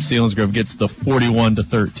Cablevision. Selinsgrove gets the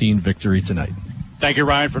 41-13 victory tonight. Thank you,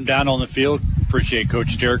 Ryan, from down on the field. Appreciate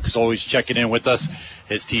Coach Derek, as always, checking in with us.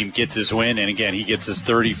 His team gets his win, and again, he gets his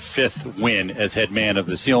 35th win as head man of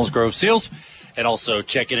the Selinsgrove Seals. And also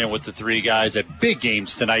checking in with the 3 guys at big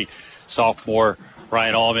games tonight. Sophomore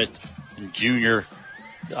Ryan Allman, and junior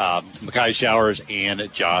Makai Showers,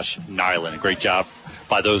 and Josh Nyland. Great job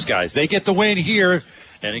by those guys. They get the win here,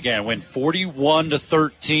 and again, win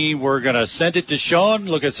 41-13. We're going to send it to Sean,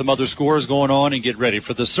 look at some other scores going on, and get ready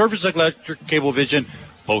for the Service Electric Cablevision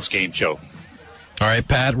post-game show. All right,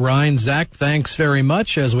 Pat, Ryan, Zach, thanks very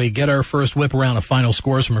much as we get our first whip around of final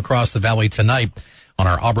scores from across the valley tonight on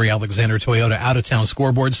our Aubrey Alexander Toyota out-of-town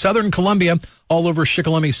scoreboard. Southern Columbia all over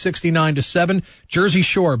Shikellamy 69-7. Jersey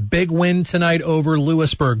Shore, big win tonight over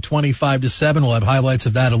Lewisburg 25-7. We'll have highlights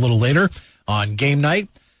of that a little later on game night.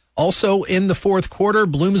 Also in the fourth quarter,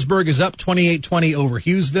 Bloomsburg is up 28-20 over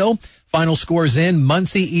Hughesville. Final scores in: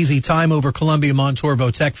 Muncie easy time over Columbia Montour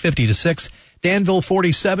Votech 50-6. Danville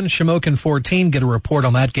 47, Shamokin 14. Get a report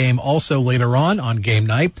on that game also later on game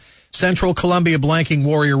night. Central Columbia blanking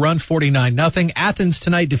Warrior Run 49-0. Athens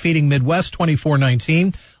tonight defeating Midwest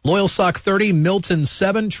 24-19. Loyalsock 30, Milton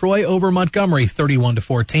 7. Troy over Montgomery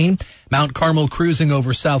 31-14. Mount Carmel cruising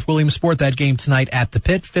over South Williamsport. That game tonight at the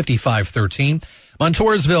Pit 55-13.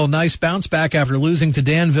 Montoursville, nice bounce back after losing to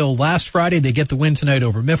Danville last Friday. They get the win tonight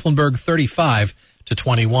over Mifflinburg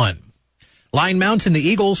 35-21. Line Mountain, the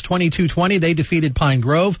Eagles 22-20. They defeated Pine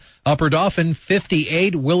Grove. Upper Dauphin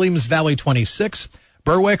 58, Williams Valley 26.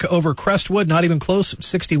 Berwick over Crestwood, not even close,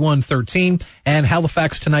 61-13. And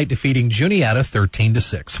Halifax tonight defeating Juniata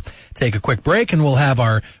 13-6. Take a quick break, and we'll have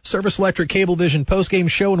our Service Electric Cablevision postgame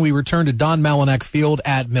show when we return to Don Malinak Field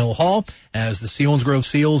at Mill Hall as the Selinsgrove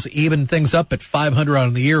Seals even things up at 500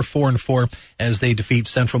 on the year, 4-4, as they defeat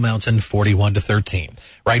Central Mountain 41-13.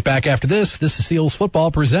 Right back after this. This is Seals football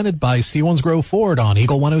presented by Selinsgrove Ford on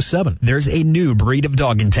Eagle 107. There's a new breed of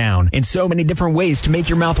dog in town, and so many different ways to make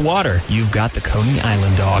your mouth water. You've got the Coney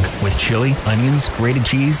Island dog with chili, onions, grated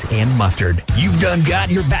cheese, and mustard. You've done got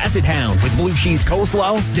your Basset Hound with blue cheese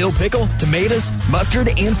coleslaw, dill pickle, tomatoes,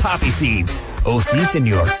 mustard, and poppy seeds. Oh, si,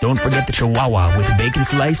 senor. Don't forget the Chihuahua with bacon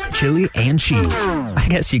slice, chili, and cheese. I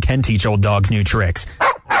guess you can teach old dogs new tricks.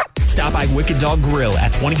 Stop by Wicked Dog Grill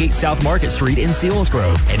at 28 South Market Street in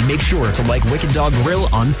Selinsgrove, and make sure to like Wicked Dog Grill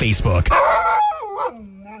on Facebook.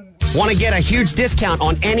 Want to get a huge discount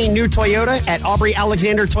on any new Toyota at Aubrey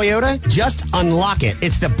Alexander Toyota? Just unlock it.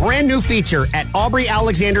 It's the brand new feature at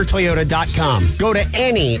AubreyAlexanderToyota.com. Go to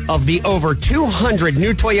any of the over 200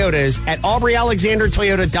 new Toyotas at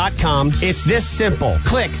AubreyAlexanderToyota.com. It's this simple.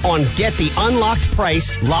 Click on Get the Unlocked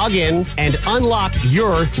Price, log in, and unlock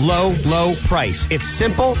your low, low price. It's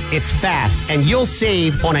simple, it's fast, and you'll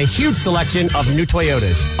save on a huge selection of new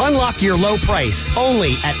Toyotas. Unlock your low price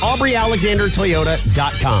only at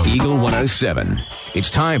AubreyAlexanderToyota.com. Eagle 107.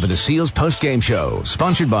 It's time for the Seals postgame show,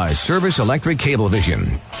 sponsored by Service Electric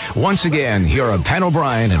Cablevision. Once again, here are Pat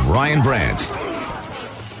O'Brien and Ryan Brandt.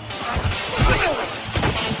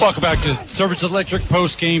 Welcome back to Service Electric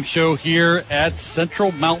postgame show here at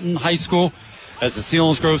Central Mountain High School as the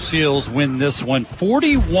Selinsgrove Seals win this one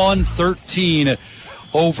 41-13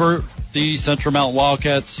 over the Central Mountain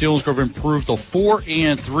Wildcats. Selinsgrove improved to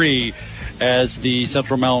 4-3 as the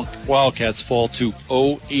Central Mountain Wildcats fall to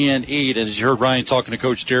 0-8. And as you heard Ryan talking to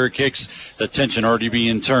Coach Derek Hicks, the attention already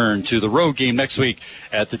being turned to the road game next week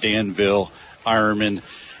at the Danville Ironmen.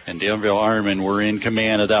 And Danville Ironmen were in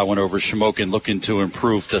command of that one over Shamokin, looking to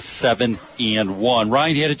improve to 7-1.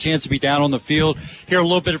 Ryan, he had a chance to be down on the field. Hear a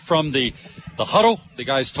little bit from the the huddle, the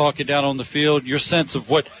guys talking down on the field, your sense of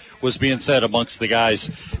what was being said amongst the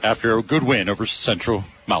guys after a good win over Central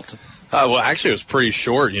Mountain? Well, actually, it was pretty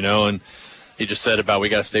short, and he just said about we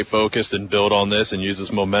got to stay focused and build on this and use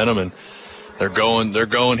this momentum, and they're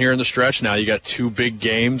going here in the stretch now. You got 2 big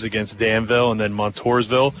games against Danville and then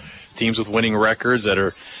Montoursville, teams with winning records that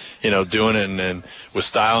are, doing it and with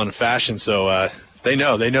style and fashion. So they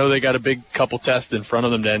know they got a big couple tests in front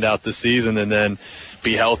of them to end out the season and then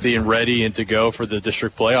be healthy and ready and to go for the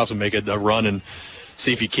district playoffs and make a run and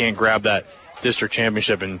see if you can't grab that district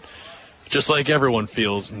championship. And just like everyone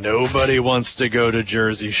feels, nobody wants to go to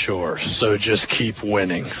Jersey Shore, so just keep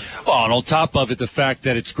winning. Well, and on top of it, the fact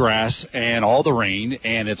that it's grass and all the rain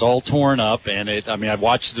and it's all torn up, and I've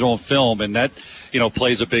watched it on film, and that,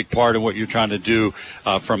 plays a big part of what you're trying to do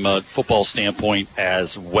from a football standpoint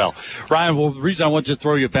as well. Ryan, well, the reason I wanted to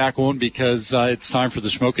throw you back on because it's time for the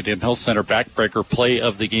Schmokadim Health Center backbreaker play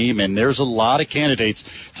of the game, and there's a lot of candidates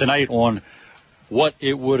tonight on what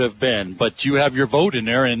it would have been, but you have your vote in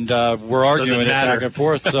there, and we're arguing it back and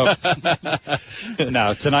forth. So,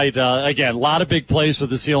 no, tonight, again, a lot of big plays for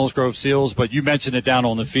the Selinsgrove Seals, but you mentioned it down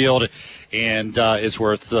on the field, and it's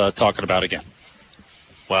worth talking about again.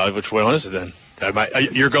 Well, which one is it then?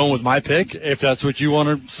 You're going with my pick? If that's what you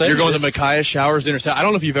want to say. You're going to Micaiah Showers intercept. I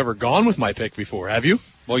don't know if you've ever gone with my pick before. Have you?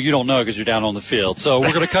 Well, you don't know because you're down on the field. So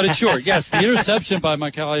we're going to cut it short. Yes, the interception by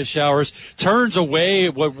Micaiah Showers turns away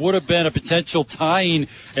what would have been a potential tying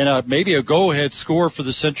and maybe a go-ahead score for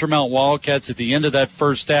the Central Mountain Wildcats at the end of that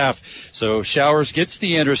first half. So Showers gets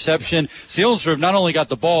the interception. Selinsgrove not only got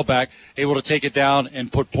the ball back, able to take it down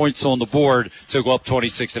and put points on the board to go up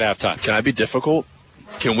 26 at halftime. Can I be difficult?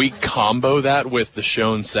 Can we combo that with the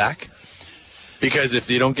shown sack? Because if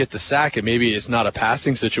you don't get the sack, and maybe it's not a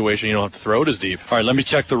passing situation, you don't have to throw it as deep. All right, let me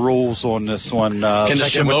check the rules on this one. Can the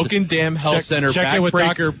Shamokin Dam Health Center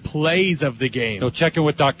backbreaker plays of the game? No, check in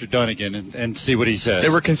with Dr. Dunnigan and see what he says. They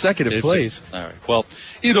were consecutive plays. All right, well,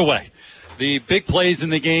 either way. The big plays in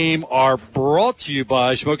the game are brought to you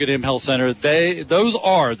by Shamokin Health Center. Those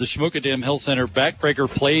are the Shamokin Health Center backbreaker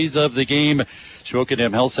plays of the game.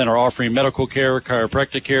 Shamokin Health Center offering medical care,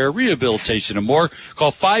 chiropractic care, rehabilitation, and more.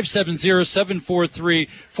 Call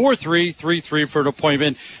 570-743-4333 for an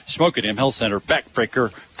appointment. Shamokin Health Center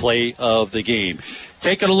backbreaker play of the game.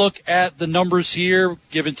 Taking a look at the numbers here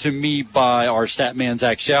given to me by our stat man,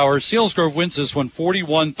 Zach Showers. Selinsgrove wins this one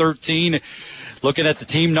 41-13. Looking at the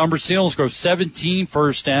team numbers, Selinsgrove 17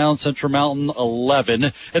 first down, Central Mountain 11.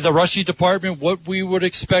 At the rushing department, what we would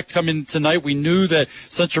expect coming tonight, we knew that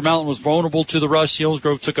Central Mountain was vulnerable to the rush.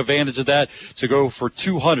 Selinsgrove took advantage of that to go for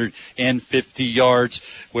 250 yards,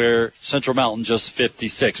 where Central Mountain just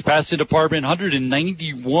 56. Passing department,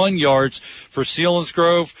 191 yards for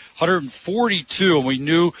Selinsgrove, 142, and we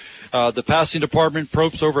knew the passing department,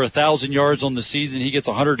 Probst over 1,000 yards on the season. He gets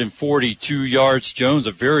 142 yards. Jones,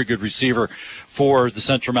 a very good receiver for the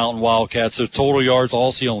Central Mountain Wildcats. So total yards,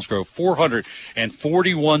 all Selinsgrove,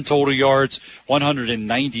 441 total yards,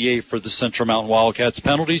 198 for the Central Mountain Wildcats.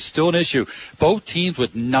 Penalties, still an issue. Both teams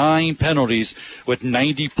with 9 penalties with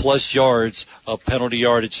 90-plus yards of penalty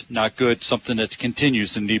yardage. Not good, something that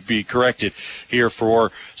continues and need to be corrected here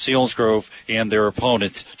for Selinsgrove and their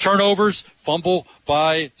opponents. Turnovers, fumble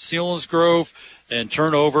by Selinsgrove, and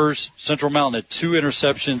turnovers, Central Mountain had 2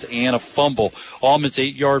 interceptions and a fumble. Allman's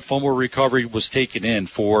 8-yard fumble recovery was taken in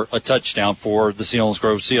for a touchdown for the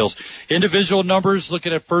Selinsgrove Seals. Individual numbers,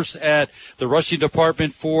 looking at first at the rushing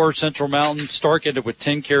department for Central Mountain. Stark ended with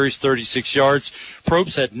 10 carries, 36 yards.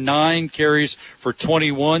 Probst had 9 carries for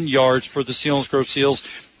 21 yards for the Selinsgrove Seals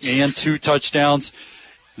and 2 touchdowns.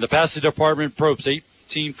 In the passing department, Probst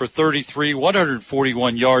 18 for 33,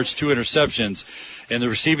 141 yards, 2 interceptions. In the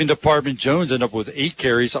receiving department, Jones ended up with 8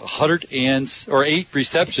 carries, 8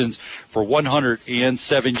 receptions for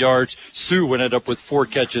 107 yards. Sue ended up with 4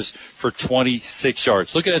 catches for 26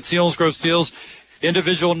 yards. Looking at Selinsgrove Seals,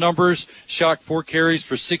 individual numbers, Shock 4 carries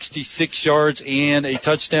for 66 yards and a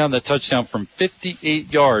touchdown. That touchdown from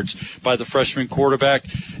 58 yards by the freshman quarterback.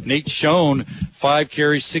 Nate Schoen, 5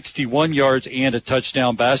 carries, 61 yards and a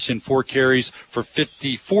touchdown. Bastian, 4 carries for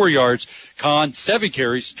 54 yards. Kahn, 7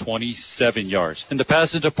 carries, 27 yards. In the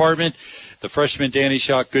passing department, the freshman Danny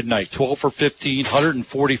Shock, good night, 12 for 15,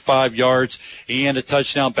 145 yards and a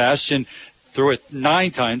touchdown. Bastian, threw it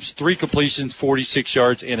 9 times, 3 completions, 46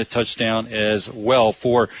 yards, and a touchdown as well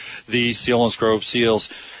for the Selinsgrove Seals.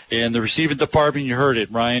 In the receiving department, you heard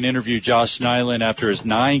it. Ryan interviewed Josh Nyland after his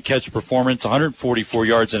 9-catch performance, 144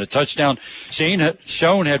 yards and a touchdown.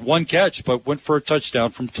 Schoen had 1 catch, but went for a touchdown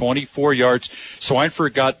from 24 yards.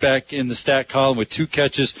 Swineford got back in the stat column with 2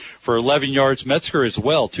 catches for 11 yards. Metzger as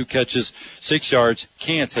well, 2 catches, 6 yards.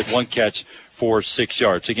 Kantz had 1 catch for 6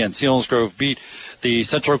 yards. Again, Selinsgrove beat the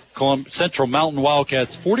Central Mountain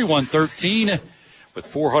Wildcats 41-13 with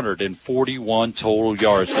 441 total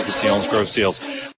yards for the Selinsgrove Seals.